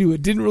trying to do.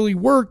 It didn't really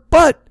work,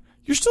 but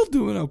you're still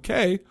doing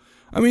okay.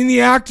 I mean,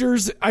 the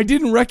actors, I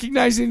didn't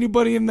recognize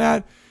anybody in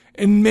that,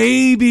 and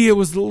maybe it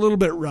was a little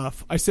bit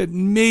rough. I said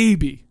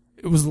maybe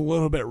it was a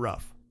little bit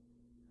rough.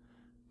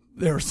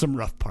 There were some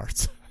rough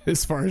parts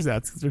as far as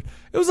that's concerned.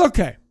 It was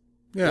okay.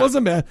 Yeah. It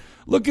wasn't bad.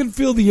 Look and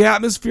feel the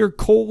atmosphere,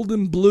 cold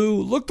and blue.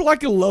 Looked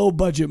like a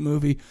low-budget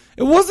movie.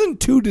 It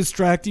wasn't too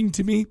distracting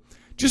to me.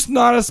 Just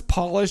not as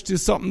polished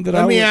as something that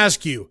Let me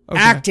ask you,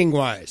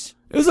 acting-wise.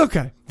 It was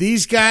okay.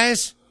 These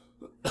guys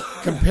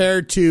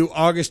compared to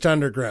August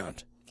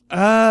Underground.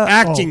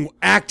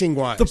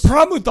 Acting-wise. The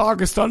problem with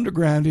August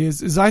Underground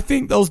is I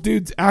think those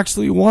dudes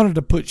actually wanted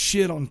to put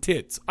shit on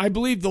tits. I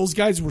believe those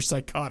guys were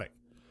psychotic.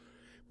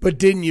 But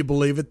didn't you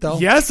believe it, though?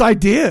 Yes, I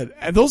did.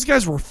 And those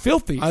guys were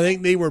filthy. I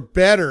think they were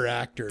better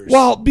actors.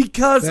 Well,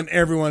 because than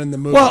everyone in the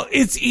movie. Well,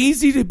 it's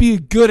easy to be a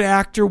good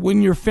actor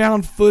when you're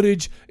found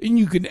footage and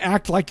you can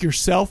act like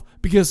yourself.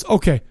 Because,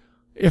 okay,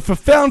 if a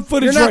found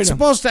footage You're not right now-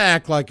 supposed to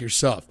act like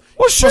yourself.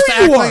 Well, You're supposed sure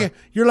to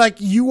you act like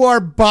you are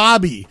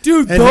Bobby.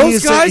 Dude, and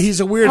those guys, he's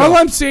a weirdo. All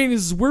I'm saying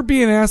is we're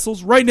being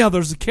assholes. Right now,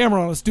 there's a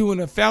camera on us doing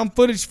a found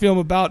footage film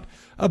about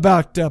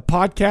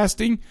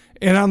podcasting,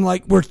 and I'm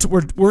like, we're in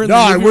the movie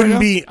I right wouldn't now.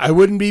 be. I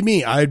wouldn't be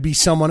me. I'd be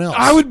someone else.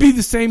 I would be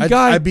the same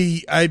guy. I'd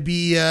be Would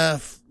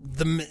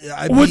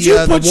the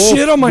you put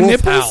shit on my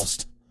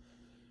nipples?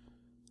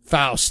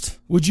 Faust.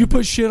 Would you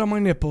put shit on my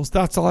nipples?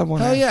 That's all I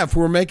want. Hell yeah! If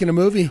we're making a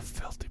movie,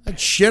 I'd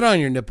shit on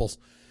your nipples.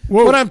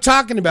 Whoa. What I'm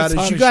talking about That's is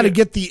hot you as got to shit.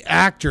 get the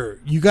actor.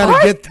 You got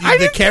to get I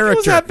the didn't character.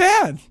 think it was that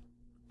bad.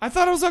 I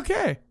thought it was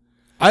okay.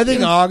 I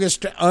think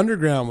August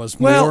Underground was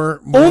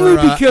more only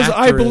because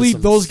I actorisms.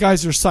 believe those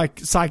guys are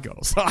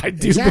psychos. I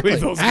do Exactly.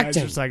 believe those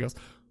Acting. guys are psychos,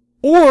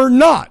 or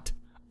not.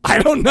 I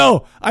don't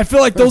know. I feel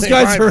like those They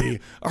guys might be.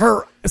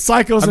 are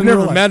psychos. I've in never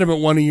real life. met him at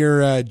one of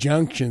your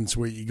junctions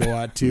where you go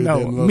out to No,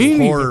 them little me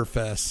neither. horror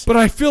fests. But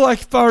I feel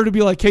like if I were to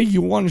be like, "Hey,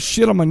 you want to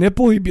shit on my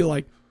nipple?" He'd be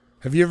like,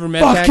 "Have you ever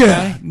met Fuck that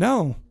yeah. guy?"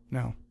 No.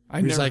 I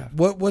He's never like,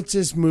 have. What's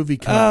this movie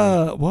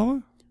called?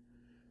 What?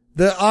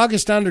 The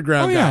August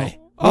Underground Oh, yeah. guy.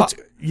 What's-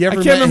 you ever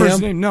I can't met remember his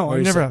him? name. No, Or I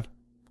he's never like,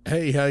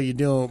 Hey, how you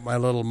doing with my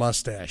little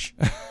mustache?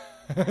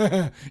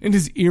 And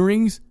his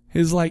earrings,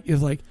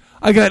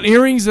 I got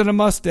earrings and a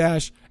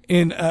mustache.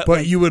 And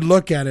But you would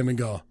look at him and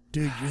go,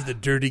 dude, you're the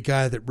dirty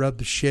guy that rubbed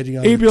the shitty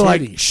on he'd be your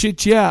like, titties.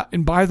 shit, yeah.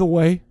 And by the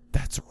way,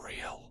 that's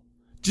real.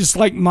 Just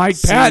like Mike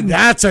See, Patton.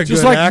 that's a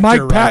Just good like actor Mike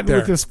right Patton there.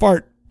 with his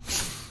fart.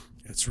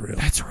 It's real.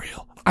 That's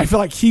real. I feel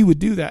like he would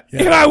do that.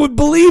 Yeah. And I would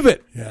believe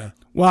it. Yeah.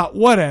 Well,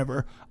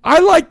 whatever. I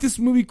like this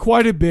movie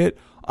quite a bit.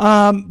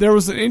 There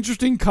was an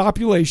interesting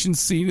copulation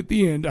scene at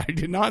the end. I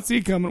did not see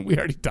it coming. We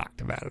already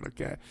talked about it,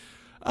 okay?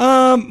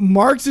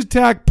 Mark's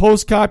attack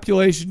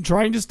post-copulation,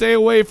 trying to stay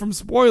away from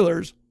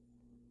spoilers.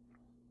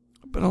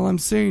 But all I'm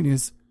saying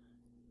is,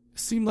 it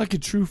seemed like a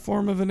true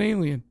form of an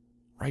alien.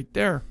 Right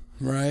there.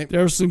 Right.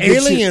 There's some good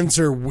aliens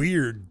shit. are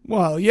weird.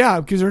 Well, yeah,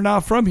 because they're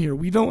not from here.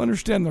 We don't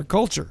understand their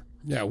culture.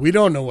 Yeah, we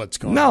don't know what's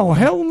going on. No,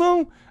 hell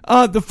no.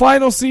 The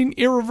final scene,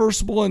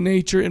 irreversible in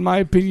nature, in my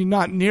opinion,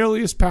 not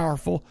nearly as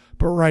powerful,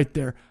 but right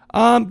there.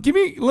 Let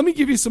me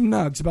give you some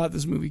nugs about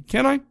this movie.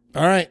 Can I?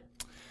 All right.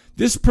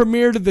 This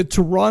premiered at the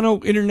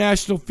Toronto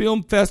International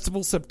Film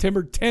Festival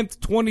September 10th,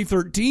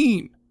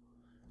 2013.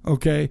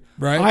 Okay.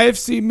 Right.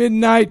 IFC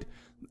Midnight.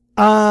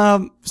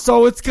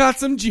 So it's got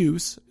some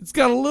juice. It's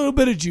got a little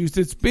bit of juice.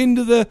 It's been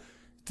to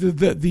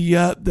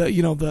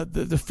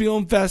the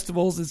film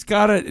festivals. It's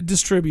got a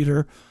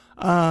distributor.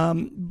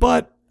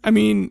 But I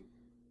mean,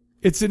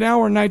 it's an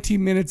hour and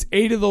 19 minutes,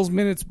 8 of those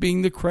minutes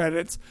being the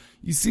credits.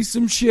 You see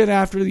some shit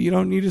after that you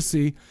don't need to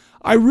see.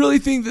 I really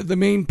think that the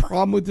main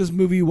problem with this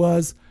movie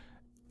was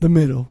the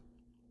middle.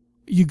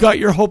 You got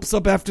your hopes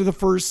up after the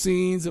first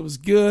scenes. It was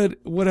good,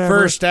 whatever.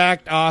 First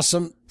act,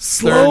 awesome.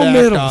 Slow Third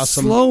middle, act,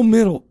 awesome. slow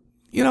middle.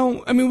 You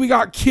know, I mean, we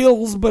got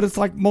kills, but it's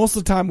like most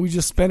of the time we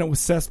just spent it with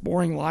Seth's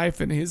boring life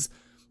and his,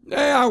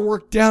 I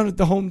worked down at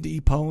the Home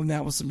Depot and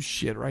that was some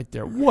shit right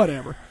there.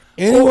 Whatever.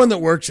 Anyone that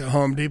works at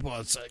Home Depot,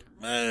 it's like,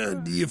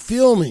 man, do you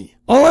feel me?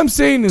 All I'm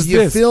saying is Do you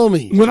this. feel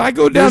me? When I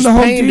go down There's to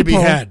Home pain to be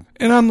Depot had.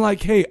 and I'm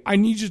like, hey, I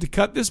need you to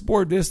cut this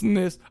board, this and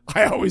this,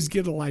 I always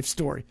get a life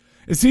story.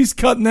 As he's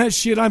cutting that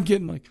shit, I'm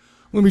getting like,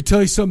 let me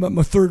tell you something about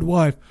my third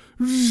wife.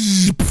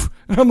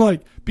 And I'm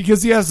like,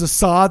 because he has a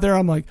saw there,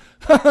 I'm like,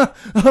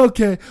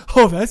 okay.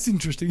 Oh, that's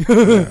interesting.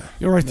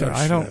 You're right there. No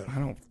I shit.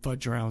 don't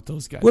fudge around with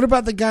those guys. What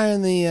about the guy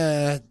in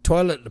the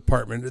toilet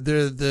department?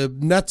 They're the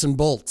nuts and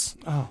bolts.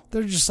 Oh.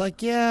 They're just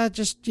like, yeah,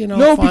 just,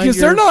 No, because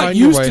they're not find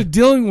your used way. to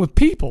dealing with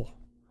people.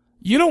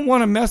 You don't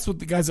want to mess with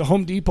the guys at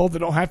Home Depot that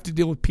don't have to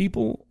deal with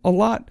people a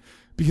lot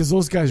because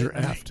those guys are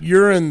effed.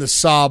 You're in the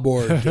saw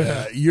board.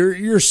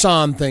 You're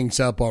sawing things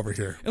up over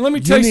here. And let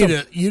me tell you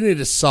something. You need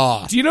a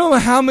saw. Do you know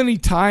how many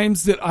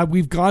times that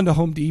we've gone to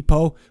Home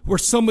Depot where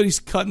somebody's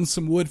cutting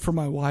some wood for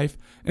my wife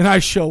and I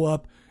show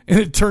up and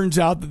it turns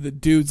out that the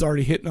dude's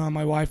already hitting on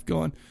my wife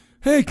going,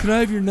 hey, can I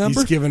have your number?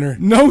 He's giving her.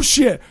 No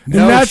shit.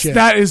 No And shit.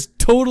 that is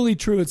totally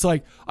true. It's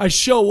like I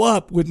show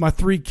up with my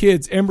 3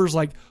 kids. Ember's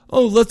like,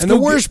 oh, let's And go.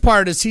 the worst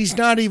part is he's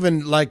not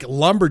even like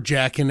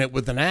lumberjacking it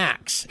with an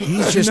axe.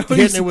 He's just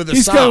hitting it with a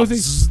saw.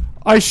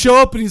 I show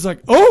up and he's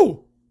like,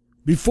 oh.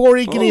 Before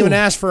he can Oh. even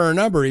ask for her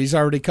number, he's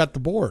already cut the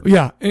board.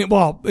 Yeah,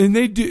 and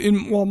they do.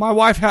 And my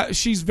wife,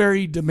 she's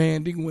very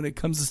demanding when it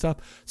comes to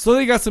stuff. So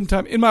they got some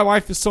time. And my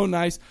wife is so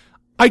nice.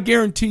 I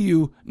guarantee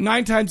you,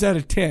 9 times out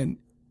of 10,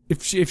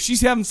 if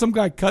she's having some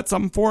guy cut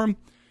something for him,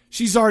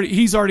 he's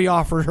already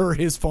offered her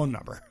his phone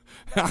number.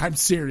 I'm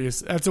serious.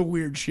 That's a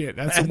weird shit.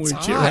 That's some weird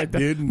shit hot, right there.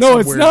 dude, in No, some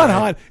it's weird not way.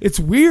 hot. It's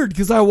weird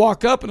because I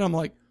walk up and I'm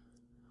like,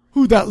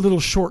 who that little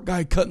short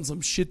guy cutting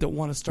some shit that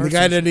want to start? The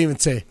guy some didn't even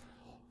say,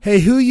 hey,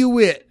 who you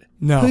with?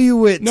 No. Who you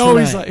with No,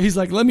 tonight? he's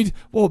like, let me,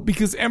 well,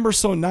 because Ember's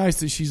so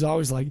nice that she's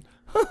always like,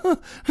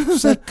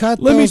 She's like, cut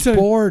let me those tell you-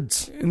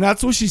 boards. And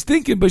that's what she's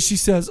thinking, but she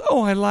says,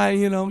 oh, I lie,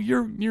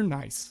 you're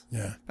nice.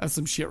 Yeah. That's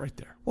some shit right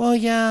there. Well,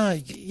 yeah,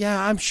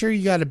 I'm sure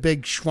you got a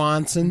big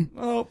Schwanson.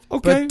 Oh,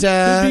 okay.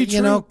 But, Could be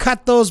true.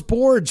 cut those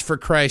boards for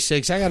Christ's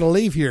sakes. I got to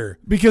leave here.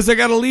 Because I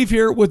got to leave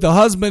here with the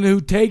husband who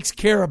takes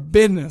care of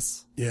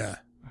business. Yeah.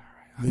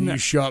 Then you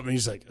show up and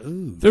he's like,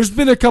 ooh. There's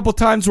been a couple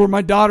times where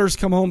my daughters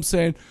come home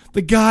saying,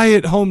 the guy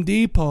at Home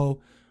Depot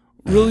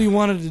really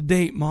wanted to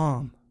date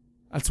mom.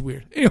 That's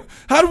weird. Anyway,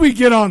 how do we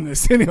get on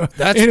this? Anyway,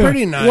 That's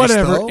pretty nice,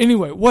 Whatever. though.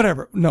 Anyway,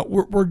 whatever. No,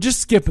 we're just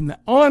skipping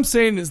that. All I'm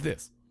saying is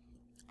this.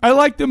 I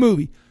like the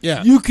movie.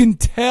 Yeah. You can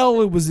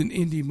tell it was an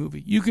indie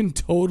movie. You can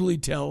totally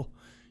tell.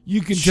 You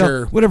can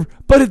Sure. tell. Whatever.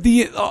 But at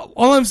the end,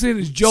 all I'm saying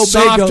is Joe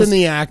Soft Bagos. in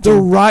the acting.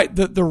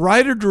 The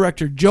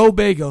writer-director, Joe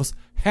Bagos,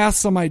 has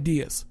some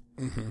ideas.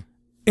 Mm-hmm.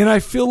 And I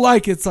feel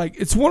like it's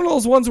one of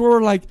those ones where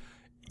we're like,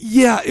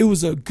 yeah, it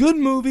was a good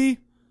movie.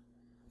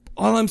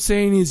 All I'm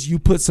saying is you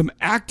put some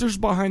actors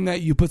behind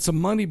that, you put some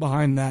money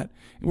behind that,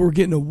 and we're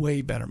getting a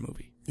way better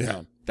movie.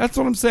 Yeah. That's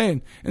what I'm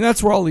saying. And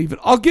that's where I'll leave it.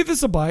 I'll give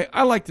this a buy.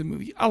 I like the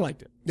movie. I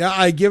liked it. Yeah,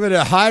 I give it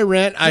a high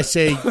rent. I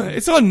say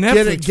It's on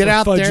Netflix. Get for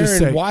out fudge's there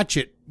and sake. watch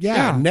it.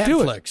 Yeah,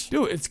 Netflix.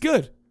 Do it. It's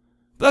good.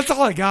 But that's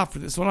all I got for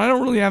this one. I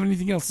don't really have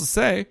anything else to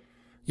say.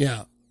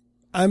 Yeah.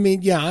 I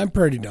mean, yeah, I'm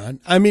pretty done.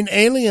 I mean,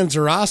 aliens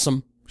are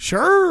awesome.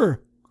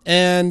 Sure.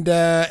 And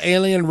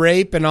alien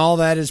rape and all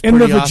that is And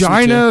pretty the awesome,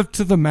 vagina too.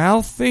 to the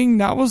mouth thing,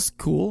 that was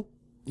cool.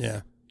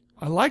 Yeah.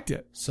 I liked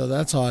it. So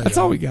that's all That's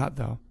all we got,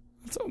 though.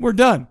 We're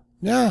done.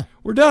 Yeah.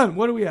 We're done.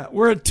 What are we at?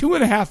 We're at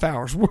 2.5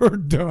 hours. We're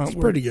done. It's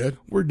pretty good.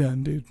 We're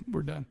done, dude.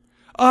 We're done.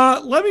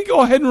 Let me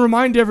go ahead and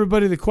remind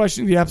everybody the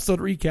question of the episode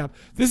recap.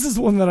 This is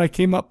one that I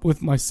came up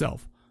with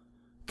myself.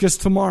 Because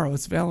tomorrow,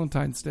 it's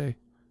Valentine's Day.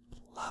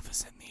 Love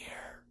is in the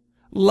air.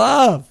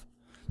 Love.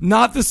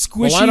 Not the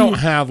squishy. Well, I don't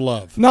have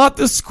love. Not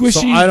the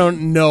squishy. So I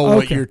don't know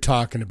what Okay. you're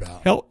talking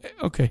about. Hell,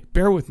 okay,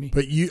 bear with me.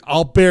 But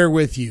I'll bear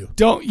with you.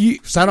 Don't you?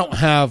 Because I don't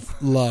have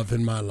love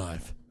in my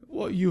life.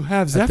 Well, you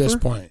have Zephyr. At this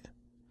point.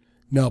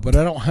 No, but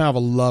I don't have a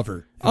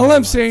lover. All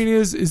I'm saying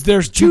is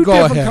there's two go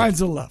different ahead.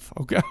 kinds of love.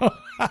 Okay,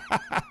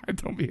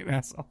 don't be an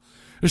asshole.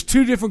 There's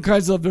two different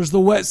kinds of love. There's the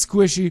wet,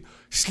 squishy,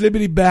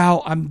 slibbity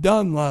bow, I'm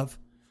done love.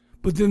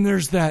 But then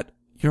there's that,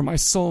 you're my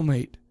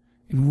soulmate,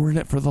 and we're in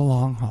it for the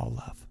long haul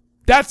love.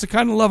 That's the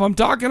kind of love I'm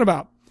talking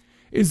about.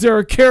 Is there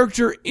a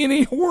character in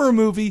a horror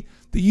movie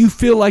that you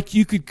feel like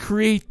you could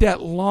create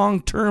that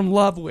long-term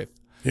love with?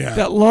 Yeah.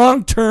 That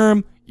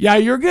long-term,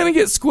 you're going to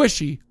get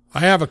squishy. I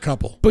have a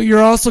couple. But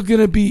you're also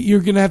going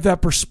to have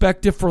that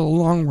perspective for the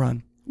long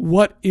run.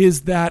 What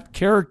is that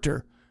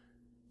character?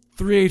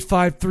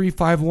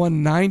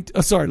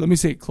 385-351-9. Sorry, let me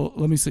say it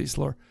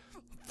slower.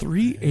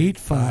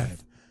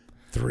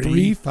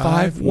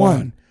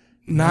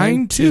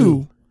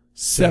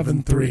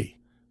 385-351-9273.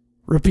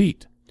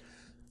 Repeat.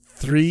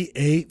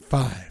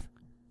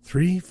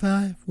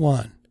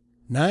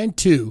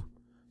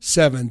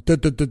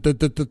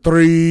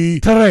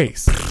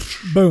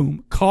 385-351-9273.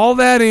 Boom. Call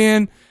that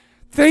in.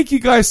 Thank you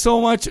guys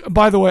so much.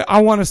 By the way,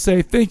 I want to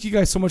say thank you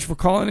guys so much for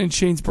calling in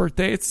Shane's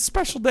birthday. It's a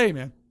special day,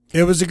 man.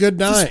 It was a good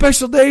night. It's a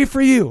special day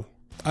for you.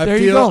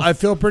 I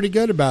feel pretty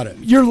good about it.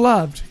 You're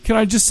loved. Can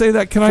I just say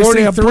that? Can I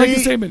say a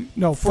blanket statement?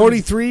 No.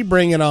 43,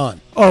 bring it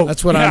on. Oh,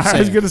 that's what I'm saying. I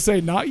was going to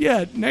say, not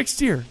yet.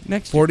 Next year.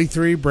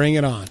 43, bring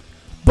it on.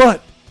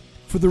 But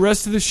for the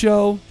rest of the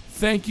show,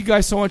 thank you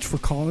guys so much for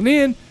calling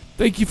in.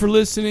 Thank you for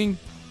listening.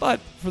 But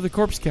for the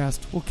Corpse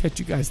Cast, we'll catch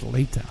you guys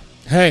later.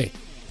 Hey,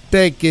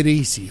 take it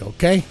easy,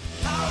 okay?